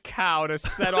trying to get a cow to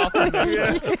set off the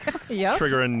missile. Yep.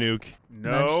 Trigger a nuke.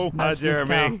 No. Nudge this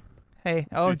Jeremy. cow. Hey,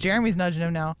 oh, Jeremy's nudging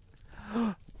him now.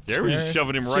 Jeremy's just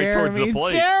shoving him right towards the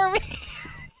plate. Jeremy.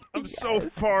 I'm so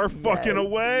far fucking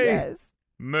away. Yes.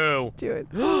 Moo. Do it.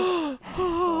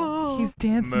 He's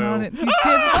dancing Moo. on it. He's dancing.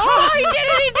 Oh, he did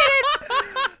it! He did it!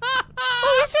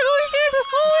 Holy shit! Holy shit!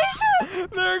 Holy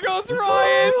shit! There goes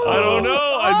Ryan. I don't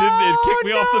know. I didn't. It kicked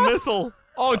me off the missile.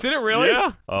 Oh, did it really?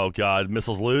 Yeah. Oh God,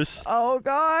 missile's loose. Oh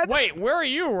God. Wait, where are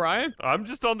you, Ryan? I'm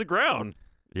just on the ground.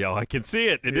 Yo, I can see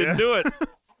it. It didn't do it.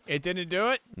 It didn't do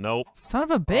it? Nope. Son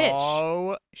of a bitch.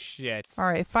 Oh, shit. All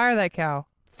right, fire that cow.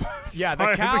 Yeah, Fire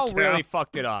the the cow cow. really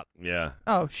fucked it up. Yeah.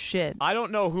 Oh shit. I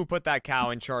don't know who put that cow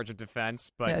in charge of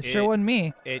defense, but Yeah, it sure wasn't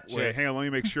me. It just... Wait, hang on. Let me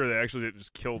make sure they actually didn't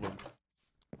just kill them.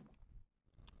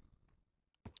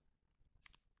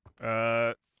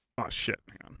 Oh shit.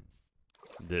 Hang on.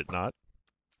 Did it not?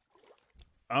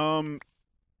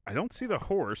 I don't see the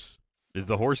horse. Is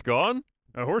the horse gone?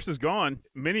 The horse is gone.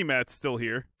 Mini-Matt's still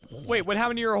here. Wait, what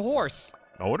happened to your horse?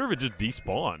 I wonder if it just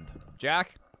despawned.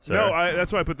 Jack? No,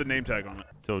 that's why I put the name tag on it.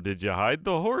 So did you hide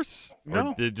the horse? No.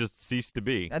 Or did it just cease to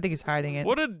be? I think he's hiding it.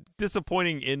 What a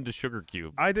disappointing end to Sugar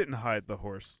Cube. I didn't hide the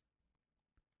horse.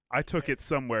 I took it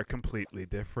somewhere completely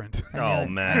different. Oh I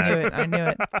man. knew it. I knew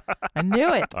it. I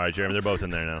knew it. All right, Jeremy, they're both in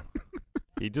there now.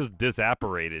 He just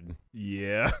disapparated.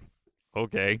 Yeah.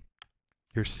 Okay.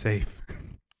 You're safe.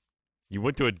 You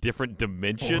went to a different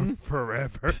dimension?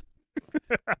 Forever.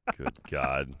 Good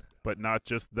God. But not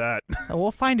just that. Oh,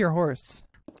 we'll find your horse.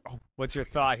 What's your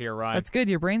thought here, Ryan? That's good.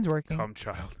 Your brain's working. Come,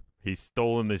 child. He's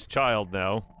stolen this child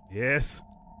now. Yes.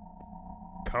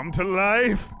 Come to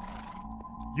life.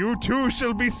 You too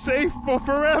shall be safe for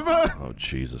forever. Oh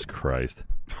Jesus Christ.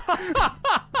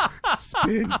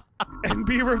 Spin and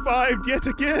be revived yet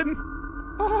again.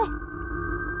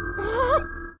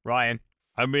 Ryan.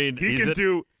 I mean, He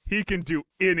can do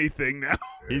anything now.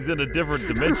 He's in a different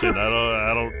dimension.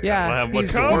 I don't Yeah, have much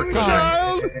he's to Come, work with.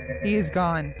 child. He is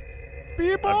gone.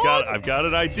 Be born. I've got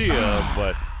an idea,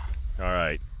 but All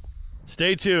right.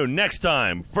 Stay tuned next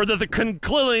time for the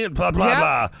concluding blah blah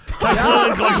Yep.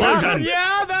 blah. Conclusion.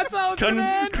 Yeah, that's how it's gonna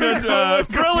end.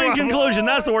 Thrilling conclusion.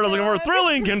 That's the word I was looking for.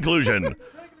 Thrilling conclusion of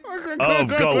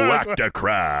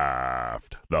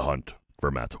Galacticraft. The hunt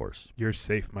for Matt's horse. You're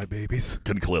safe, my babies.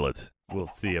 Conclude it. we'll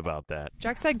see about that.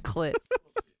 Jack said clit.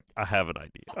 I have an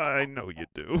idea. I know you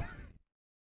do.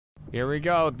 Here we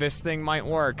go. This thing might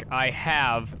work. I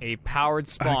have a powered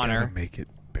I gotta spawner. make it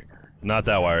bigger. Not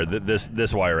that wire.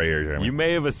 This wire right here, Jeremy. You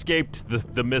may have escaped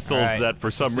the missiles All right, that for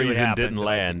some see what reason happens didn't if I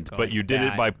land, go but like you did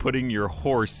that. it by putting your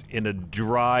horse in a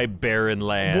dry, barren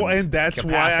land. Well, and that's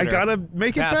why I Capacitor. gotta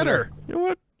make it Capacitor. better. You know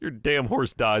what? Your damn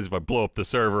horse dies if I blow up the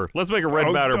server. Let's make a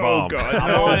red matter oh bomb. God, I'm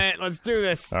no. on it. Let's do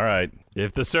this. All right.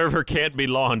 If the server can't be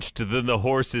launched, then the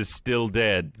horse is still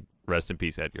dead. Rest in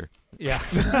peace, Edgar. Yeah.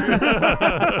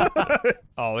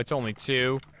 Oh, it's only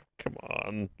 2. Come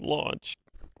on, launch.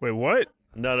 Wait, what?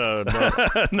 No. not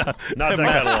that kind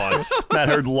of launch. Matt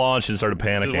heard launch and started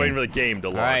panicking. Just waiting for the game to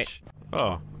launch. right.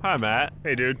 Oh, hi, Matt.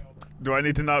 Hey, dude. Do I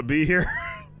need to not be here?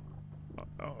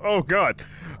 Oh, God.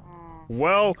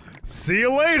 Well, see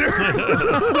you later. All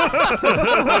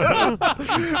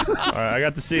right, I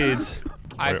got the seeds.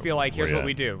 I Where- feel like here's where what you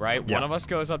we at? do, right? Yeah. One of us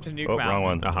goes up to Nuke Oh, Mountain. wrong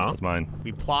one. Uh-huh. That's mine.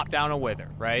 We plop down a wither,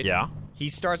 right? Yeah. He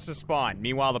starts to spawn.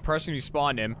 Meanwhile, the person who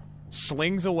spawned him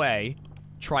slings away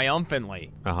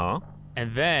triumphantly. Uh-huh.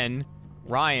 And then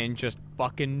Ryan just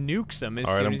fucking nukes him as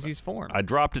All right, soon as he's formed. I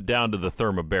dropped it down to the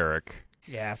thermobaric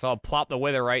Yeah, so I'll plop the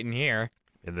wither right in here.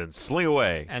 and then sling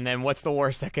away. And then what's the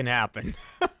worst that can happen?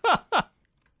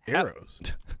 Arrows.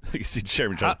 You can see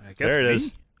Jeremy trying. I guess There it me.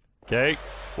 is. Okay.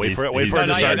 Wait for it. Wait He's- for it to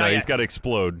not start. yet, not No, yet. he's got to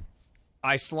explode.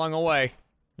 I slung away.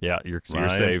 Yeah, you're Ryan,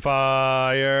 safe.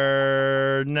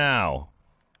 Fire now.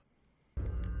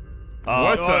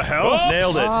 What the hell?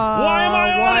 Nailed it. Why am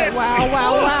I on it? Wow!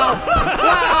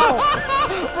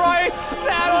 Ryan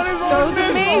sat on his That own was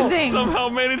missile. amazing. Somehow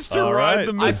somehow managed to All ride right.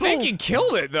 the I missile. think he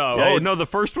killed it though. Oh no, the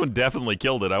first one definitely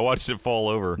killed it. I watched it fall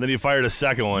over. Then you fired a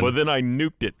second one. But then I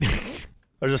nuked it.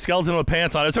 There's a skeleton with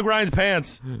pants on. It took Ryan's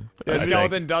pants. The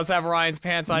skeleton does have Ryan's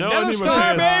pants on. No, I Nether need my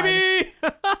Star, pants. baby!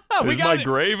 we Is got my it.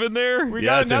 grave in there? We Yeah,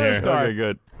 got it's in another here. star. Okay,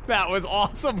 good. That was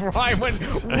awesome. Ryan went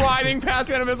riding past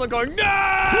me on a missile going,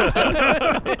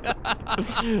 no!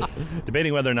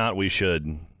 Debating whether or not we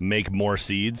should make more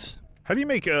seeds. How do you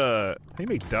make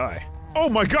dye? Oh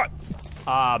my god!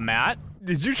 Matt?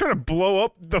 Did you try to blow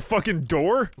up the fucking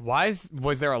door? Was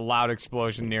there a loud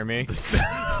explosion near me?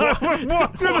 I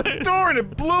walked through the door and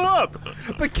it blew up!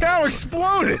 The cow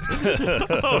exploded!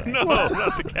 Oh no,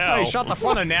 not the cow. Oh, you shot the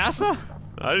front of NASA?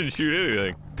 I didn't shoot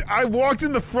anything. I walked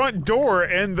in the front door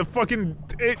and the fucking...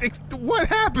 what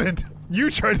happened?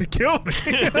 You tried to kill me!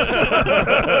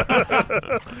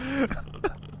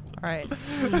 All right.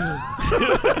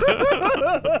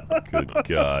 Good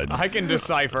God. I can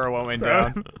decipher what went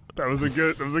down. That was a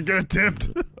good attempt.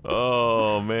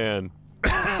 Oh man.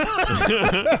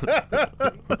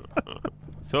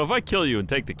 So if I kill you and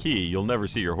take the key, you'll never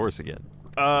see your horse again.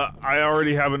 I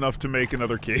already have enough to make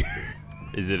another key.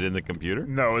 Is it in the computer?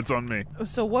 No, it's on me.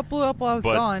 So what blew up while I was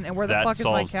But gone, and where the that fuck is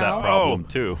my solves that cow? problem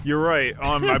too. You're right,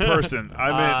 on my person.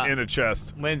 I meant in a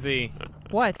chest. Lindsay.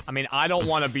 What? I mean, I don't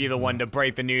want to be the one to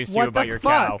break the news to What you about the your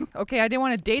fuck? cow. Okay, I didn't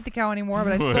want to date the cow anymore,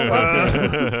 but I still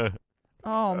loved it.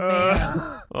 Oh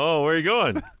man. Oh, where are you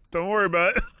going? Don't worry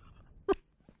about it.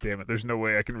 Damn it, there's no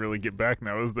way I can really get back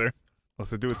now, is there?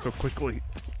 Unless I do it so quickly.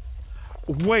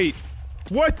 Wait!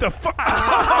 What the fuck?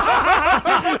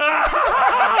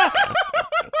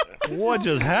 What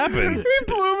just happened? He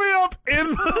blew me up in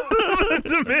the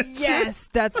dimension. Yes,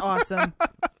 that's awesome.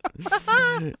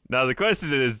 Now the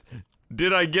question is,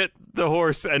 did I get the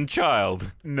horse and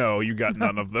child? No, you got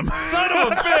none of them. Son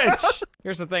of a bitch!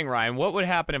 Here's the thing, Ryan. What would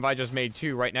happen if I just made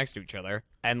two right next to each other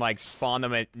and, like, spawn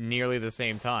them at nearly the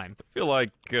same time? I feel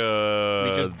like, We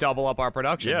just double up our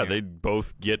production. yeah, here. they'd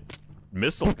both get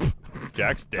missile.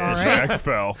 Jack's dead. All right. Jack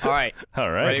fell. All right.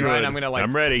 All right. Ready, Ryan? I'm gonna, like...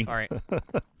 I'm ready. All right.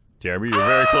 Jeremy, you're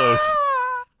very close.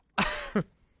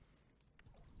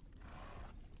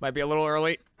 Might be a little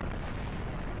early.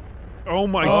 Oh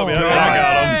my Oh, god.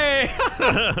 yeah, I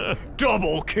got him.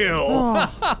 Double kill. Oh,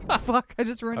 fuck, I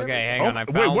just ruined Okay, everything. hang on. I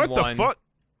Wait, found what one. the fuck?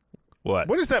 What?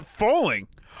 What is that falling?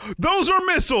 Those are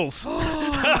missiles! Are we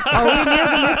near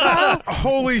the missiles?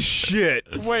 Holy shit.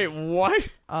 Wait, what?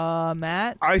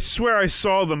 Matt, I swear I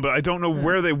saw them, but I don't know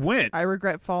where they went. I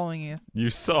regret following you.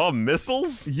 You saw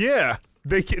missiles? Yeah.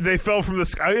 They fell from the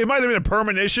sky. It might have been a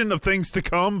premonition of things to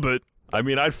come, but... I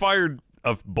mean, I fired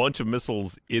a bunch of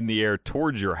missiles in the air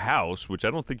towards your house, which I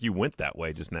don't think you went that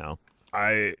way just now.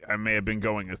 I may have been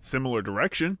going a similar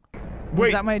direction. Was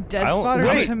Wait, that my dead I don't- spot or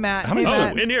wait. to Matt? How many Hey, still-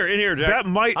 Matt. In here, Jack. that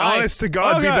might, Hi. honest to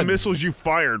God, Oh, be the God. missiles you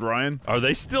fired, Ryan. Are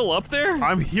they still up there?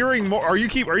 I'm hearing more. Are you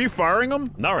firing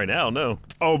them? Not right now, no.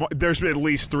 Oh, there's been at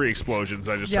least 3 explosions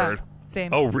I just Yeah, heard.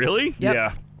 same. Oh, really? Yep.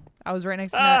 Yeah. I was right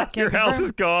next to Ah, Matt. your Can't house confirm.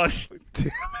 is gone.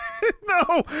 Damn it.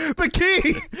 No! The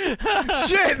key!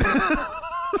 Shit!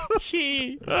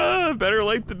 Better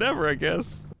late than never, I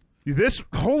guess.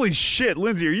 Holy shit.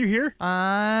 Lindsay, are you here?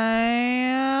 I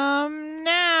am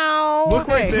now. Look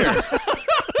right Okay. there.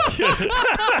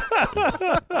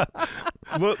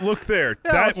 Look there.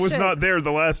 That was shit. not there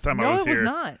the last time I No, was it here. was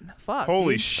not. Fuck.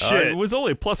 Holy dude. shit. It was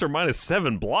only plus or minus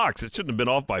 7 blocks. It shouldn't have been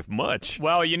off by much.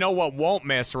 Well, you know what won't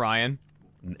miss, Ryan?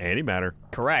 Antimatter.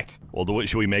 Correct. Well,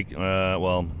 should we make?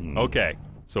 Okay.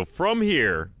 So from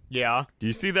here, Yeah. do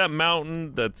you see that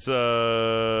mountain that's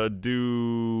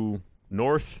due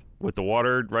north with the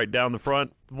water right down the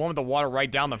front? The one with the water right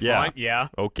down the Yeah. front? Yeah.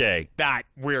 Okay. That,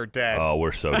 we're dead. Oh,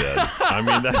 we're so dead. I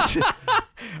mean, that's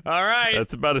All right.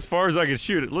 that's about as far as I can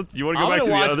shoot it. You want to go I'm back to gonna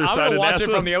the watch, other I'm side gonna of watch NASA?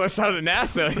 it from the other side of the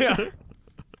NASA. Yeah.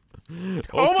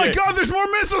 Oh my Okay. god, there's more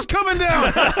missiles coming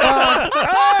down!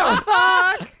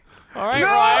 All right,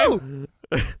 No!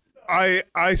 Ryan.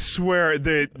 I swear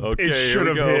that Okay, it here should we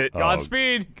have go. hit.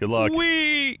 Godspeed. Good luck.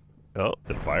 Wee! Oh,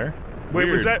 did it fire? Wait,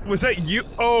 Weird. was that you?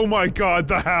 Oh my god,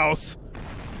 the house.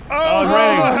 Oh, Oh, the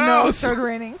rain. Oh, no, it house. started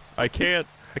raining. I can't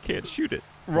shoot it.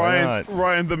 Ryan,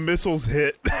 not? the missiles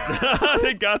hit.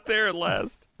 They got there at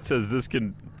last. It says this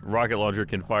rocket launcher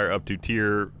can fire up to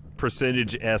tier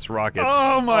percentage S rockets.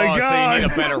 Oh my So you god.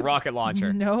 need a better rocket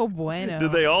launcher. No bueno.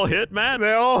 Did they all hit, Matt?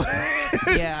 They all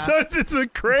Yeah. it's a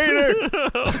crater.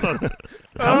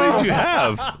 How many did you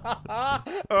have?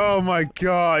 Oh my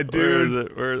god, Where is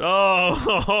dude. it?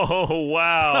 Oh,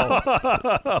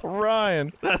 wow.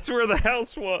 Ryan. That's where the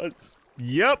house was.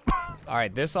 Yep. All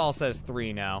right, this all says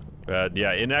 3 now.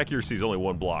 Yeah, inaccuracy is only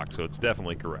 1 block, so it's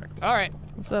definitely correct. All right.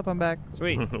 What's up? I'm back.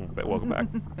 Sweet. Welcome back.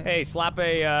 Hey, slap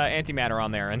a antimatter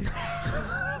on there and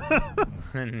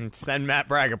and send Matt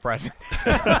Bragg a present.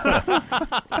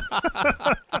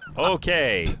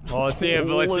 Okay. Well, let's see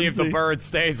if the bird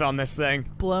stays on this thing.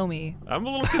 Blow me. I'm a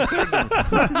little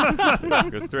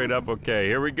concerned. Go straight up. Okay,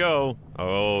 here we go.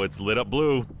 Oh, it's lit up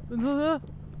blue.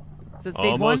 Is it stage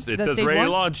Almost. one? It says ready to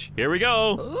launch. Here we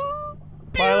go.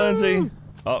 Bye, Lindsay.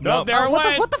 Oh, no. There it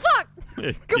went. What the fuck? Come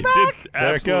back. Did There it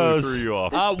absolutely goes. threw you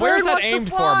off. Where's that wants to aimed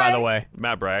for, fly. by the way?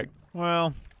 Matt Bragg.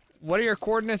 Well, What are your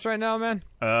coordinates right now, man?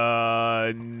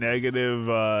 Negative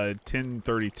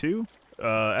 1032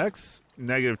 X,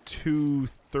 negative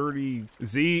 230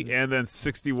 Z, and then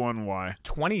 61 Y.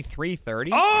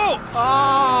 2330. Oh!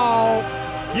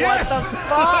 Yes! What the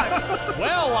fuck?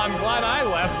 Well, I'm glad I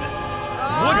left.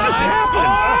 What just happened?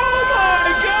 Oh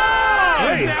my God!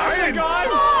 Wait, Is NASA gone?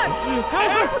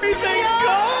 Everything's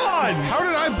gone. How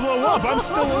did I blow up? I'm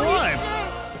still alive.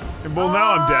 Well,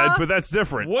 now I'm dead, but that's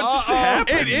different. What just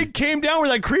happened? It came down where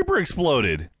that creeper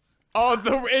exploded. Oh,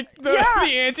 the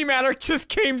antimatter just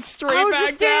came straight I was back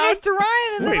just standing down. next to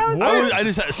Ryan, and then I was I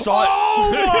just saw it.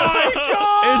 Oh my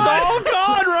God! It's all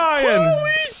gone, Ryan.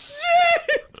 Holy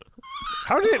shit!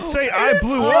 How did it say I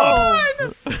blew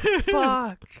up?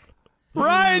 fuck.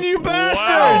 Ryan, you bastard!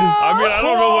 I mean, I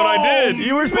don't know what I did.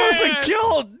 You were supposed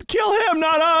to kill him,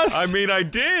 not us. I mean, I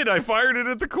did. I fired it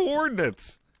at the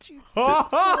coordinates. Oh,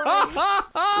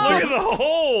 Look at the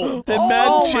hole. Did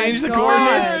Matt change the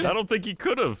coordinates? I don't think he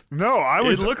could have. No, I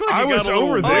was. It looked like I it got was a little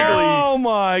over there. wiggly. Oh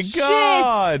my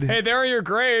God! Hey, there are your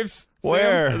graves.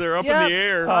 Where? They're up Yep. in the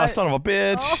air. Oh, son of a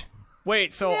bitch!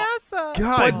 Wait, so NASA.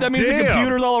 God, But that means the damn.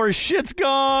 computer's all our shit's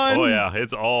gone. Oh yeah,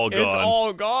 it's all gone. it's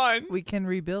all gone. We can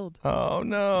rebuild. Oh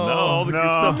no! No, all the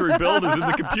good stuff to rebuild is in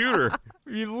the computer.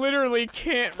 You literally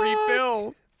can't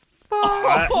rebuild.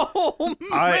 I- Oh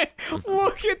man,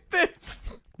 look at this.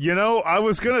 You know, I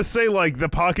was gonna say like the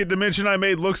pocket dimension I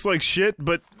made looks like shit,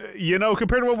 but you know,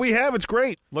 compared to what we have, it's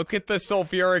great. Look at the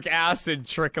sulfuric acid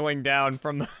trickling down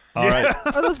from the. All right.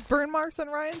 Are those burn marks on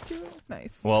Ryan too?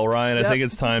 Nice. Well, Ryan, I Yep. think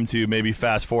it's time to maybe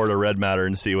fast forward to red matter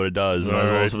and see what it does. Might as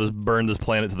well right. just burn this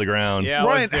planet to the ground. Yeah,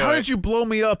 Ryan, let's do how it. did you blow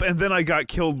me up and then I got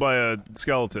killed by a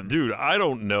skeleton? Dude, I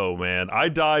don't know, man. I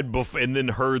died and then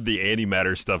heard the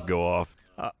antimatter stuff go off.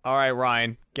 All right,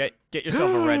 Ryan, get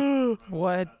yourself a red.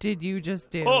 What did you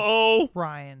just do, Uh-oh.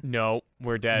 Ryan? No,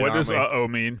 we're dead. What aren't does we? uh-oh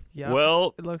mean? Yep.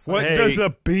 Well, It looks What like. Hey. does a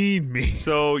bean mean?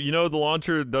 so, you know, the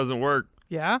launcher doesn't work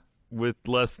Yeah. with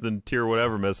less than tier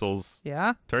whatever missiles.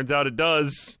 Yeah. Turns out it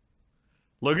does.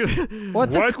 Look at What the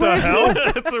What the squid? hell?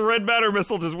 It's a red matter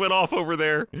missile just went off over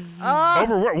there.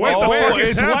 Over what? What the Oh, fuck is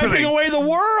it's wiping happening? away the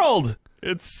world.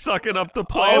 It's sucking up the Oh,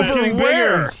 planet. it's getting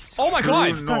where? bigger. Oh my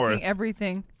God! True north. Sucking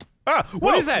everything. Ah,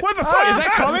 What whoa, is that? What the fuck Is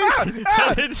that coming?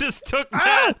 It just took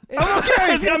Matt. I'm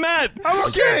okay. It's got Matt. I'm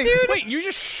okay. Wait, you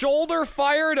just shoulder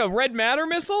fired a red matter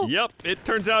missile? Yep, it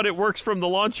turns out it works from the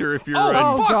launcher if you're.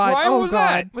 Oh, fuck, God, Ryan, oh, what was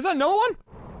that? God. Was that another one?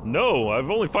 No, I've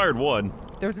only fired one.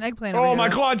 There was an eggplant. over Oh here. my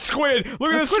God, squid!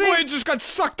 Look at the Squiddy. squid just got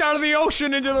sucked out of the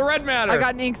ocean into the red matter. I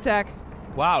got an ink sac.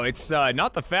 Wow, it's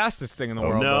not the fastest thing in the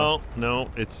world. though. No,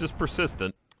 it's just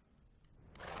persistent.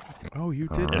 Oh, you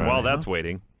did. And while that's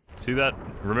waiting, see that?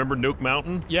 Remember Nuke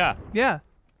Mountain? Yeah. Yeah.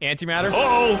 Antimatter?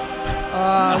 Oh!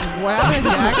 What happened,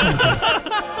 Jack?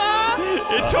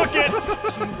 It took it!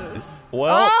 Jesus.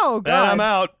 Well, Oh, and God. I'm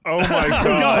out. Oh my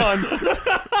God. Gone.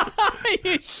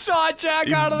 He shot Jack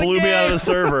He out of the blew game. me out of the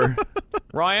server.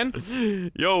 Ryan,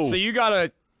 Yo. so you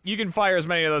can fire as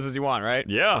many of those as you want, right?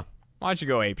 Yeah. Why don't you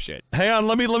go ape shit? Hang on,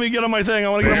 let me get on my thing. I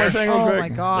want to get on my thing real Oh quick. my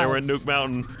God. They were at Nuke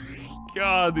Mountain.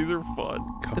 God, these are fun.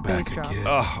 The bass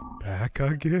drop. Back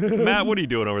again. Matt, what are you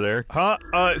doing over there? Huh?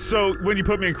 So when you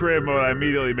put me in creative mode, I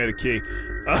immediately made a key.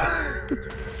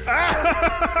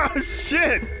 Ah,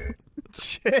 shit!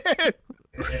 Shit!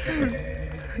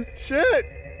 Shit!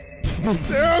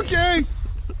 They're okay!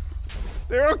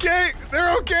 They're okay!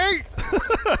 They're okay!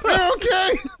 They're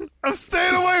okay! I'm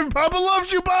staying away. Papa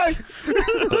loves you. Bye!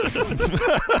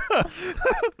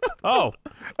 Oh.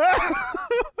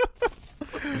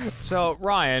 So,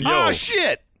 Ryan. Oh,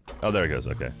 shit! Oh, there it goes.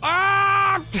 Okay.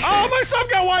 Ah! Oh, my stuff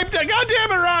got wiped out. God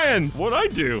damn it, Ryan! What'd I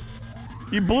do?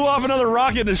 You blew off another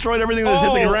rocket and destroyed everything that's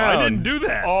hit the ground. I didn't do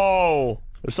that. Oh.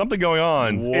 There's something going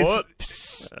on. What?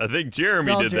 I think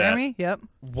Jeremy Oh, did Jeremy? Yep.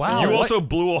 Wow. that. You also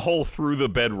blew a hole through the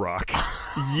bedrock.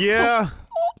 Yeah.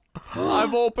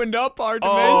 I've opened up our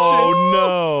dimension.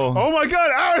 Oh, no. Oh, my God.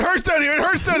 Oh, it hurts down here. It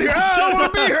hurts down here. I don't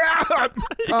want to be here.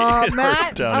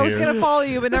 Matt, I was going to follow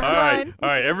you, but never mind. All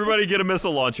right, everybody get a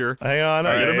missile launcher. Hang on.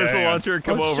 Get a missile launcher.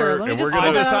 Come over, sure. and we're I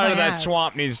gonna decided that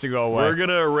swamp needs to go away. we're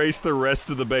gonna erase the rest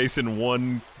of the base in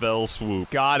one fell swoop.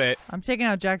 Got it. I'm taking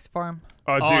out Jack's farm.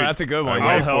 Oh, dude. Oh, that's a good All one. right,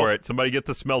 I'll wait help. for it. Somebody get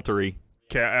the smeltery.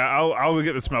 Okay, I'll go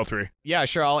get the smeltery. Yeah,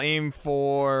 sure. I'll aim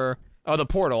for the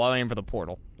portal. I'll aim for the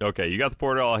portal. Okay, you got the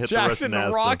portal. I'll hit the rest Jackson, of the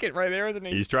Nasta. rocket right there, isn't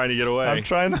he? He's trying to get away. I'm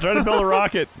trying to build a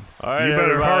rocket. All right, You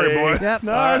better hurry, boy. Yep.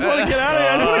 No, I just want to get out of here.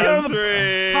 I just want to go to the...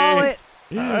 3. Call it.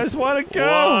 I just want to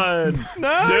go. 1,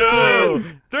 No. 2,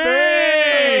 3.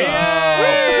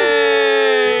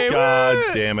 God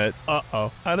damn it.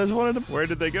 Uh-oh. I just wanted to... Where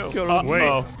did they go? Wait.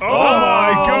 Oh, my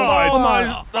Oh, God.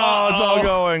 my... Oh, it's all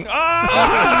going.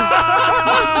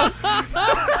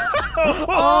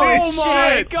 Oh,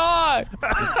 my God!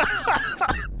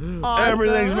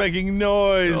 Everything's making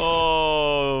noise.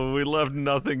 Oh, we left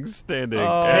nothing standing.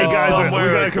 Oh. Hey, And guys, somewhere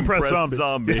we got a a compressed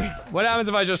zombie. What happens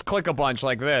if I just click a bunch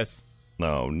like this?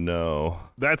 Oh, no.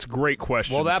 That's great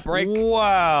question. Will that break?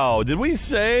 Wow. Did we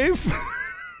save?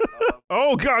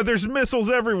 Oh, God, there's missiles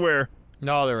everywhere.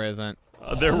 No, there isn't.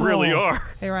 There really are.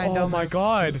 Hey, Ryan, Oh don't my move.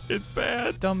 God. It's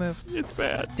bad. Don't move. It's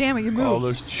bad. Damn it, you moved. All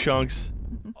those chunks.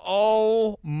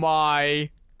 Oh my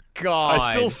God.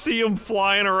 I still see him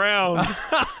flying around.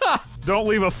 Don't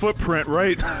leave a footprint,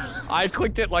 right? I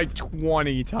clicked it like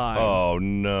 20 times. Oh,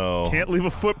 no. Can't leave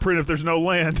a footprint if there's no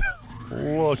land.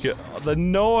 Look at the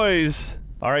noise.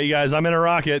 All right, you guys, I'm in a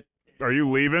rocket. Are you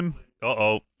leaving?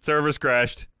 Uh-oh. Servers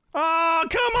crashed. Oh,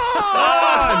 come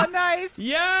Oh, on! nice.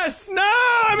 Yes! No,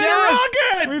 I'm in a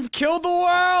rocket! We've killed the world!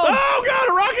 Oh, God,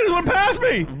 a rocket just went past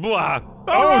me! Blah.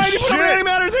 Oh, Ryan, you put shit. an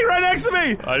antimatter thing right next to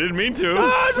me! I didn't mean to.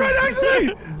 Oh, it's right next to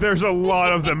me! There's a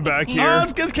lot of them back Oh, here.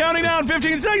 it's counting down.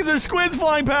 15 seconds. There's squids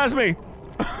flying past me.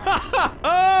 15.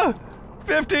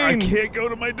 I can't go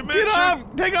to my dimension. Get off.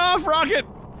 Take off, rocket.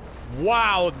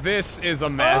 Wow, this is a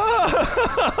mess.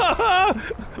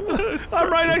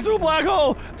 I'm right next to a black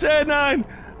hole. 10, 9.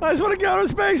 I just want to go to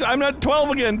space. I'm not 12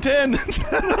 again. 10. Whoops. There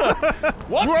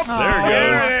it goes.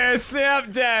 There it is.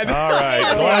 Yep, dead. All right.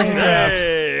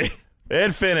 Galacticraft.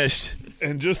 It finished.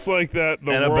 And just like that,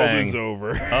 the And a world bang. is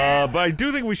over. But I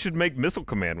do think we should make missile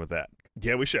command with that.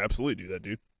 Yeah, we should absolutely do that,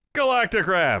 dude.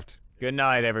 Galacticraft. Good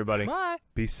night, everybody. Bye.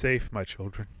 Be safe, my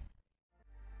children.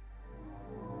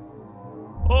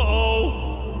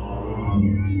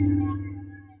 Uh-oh.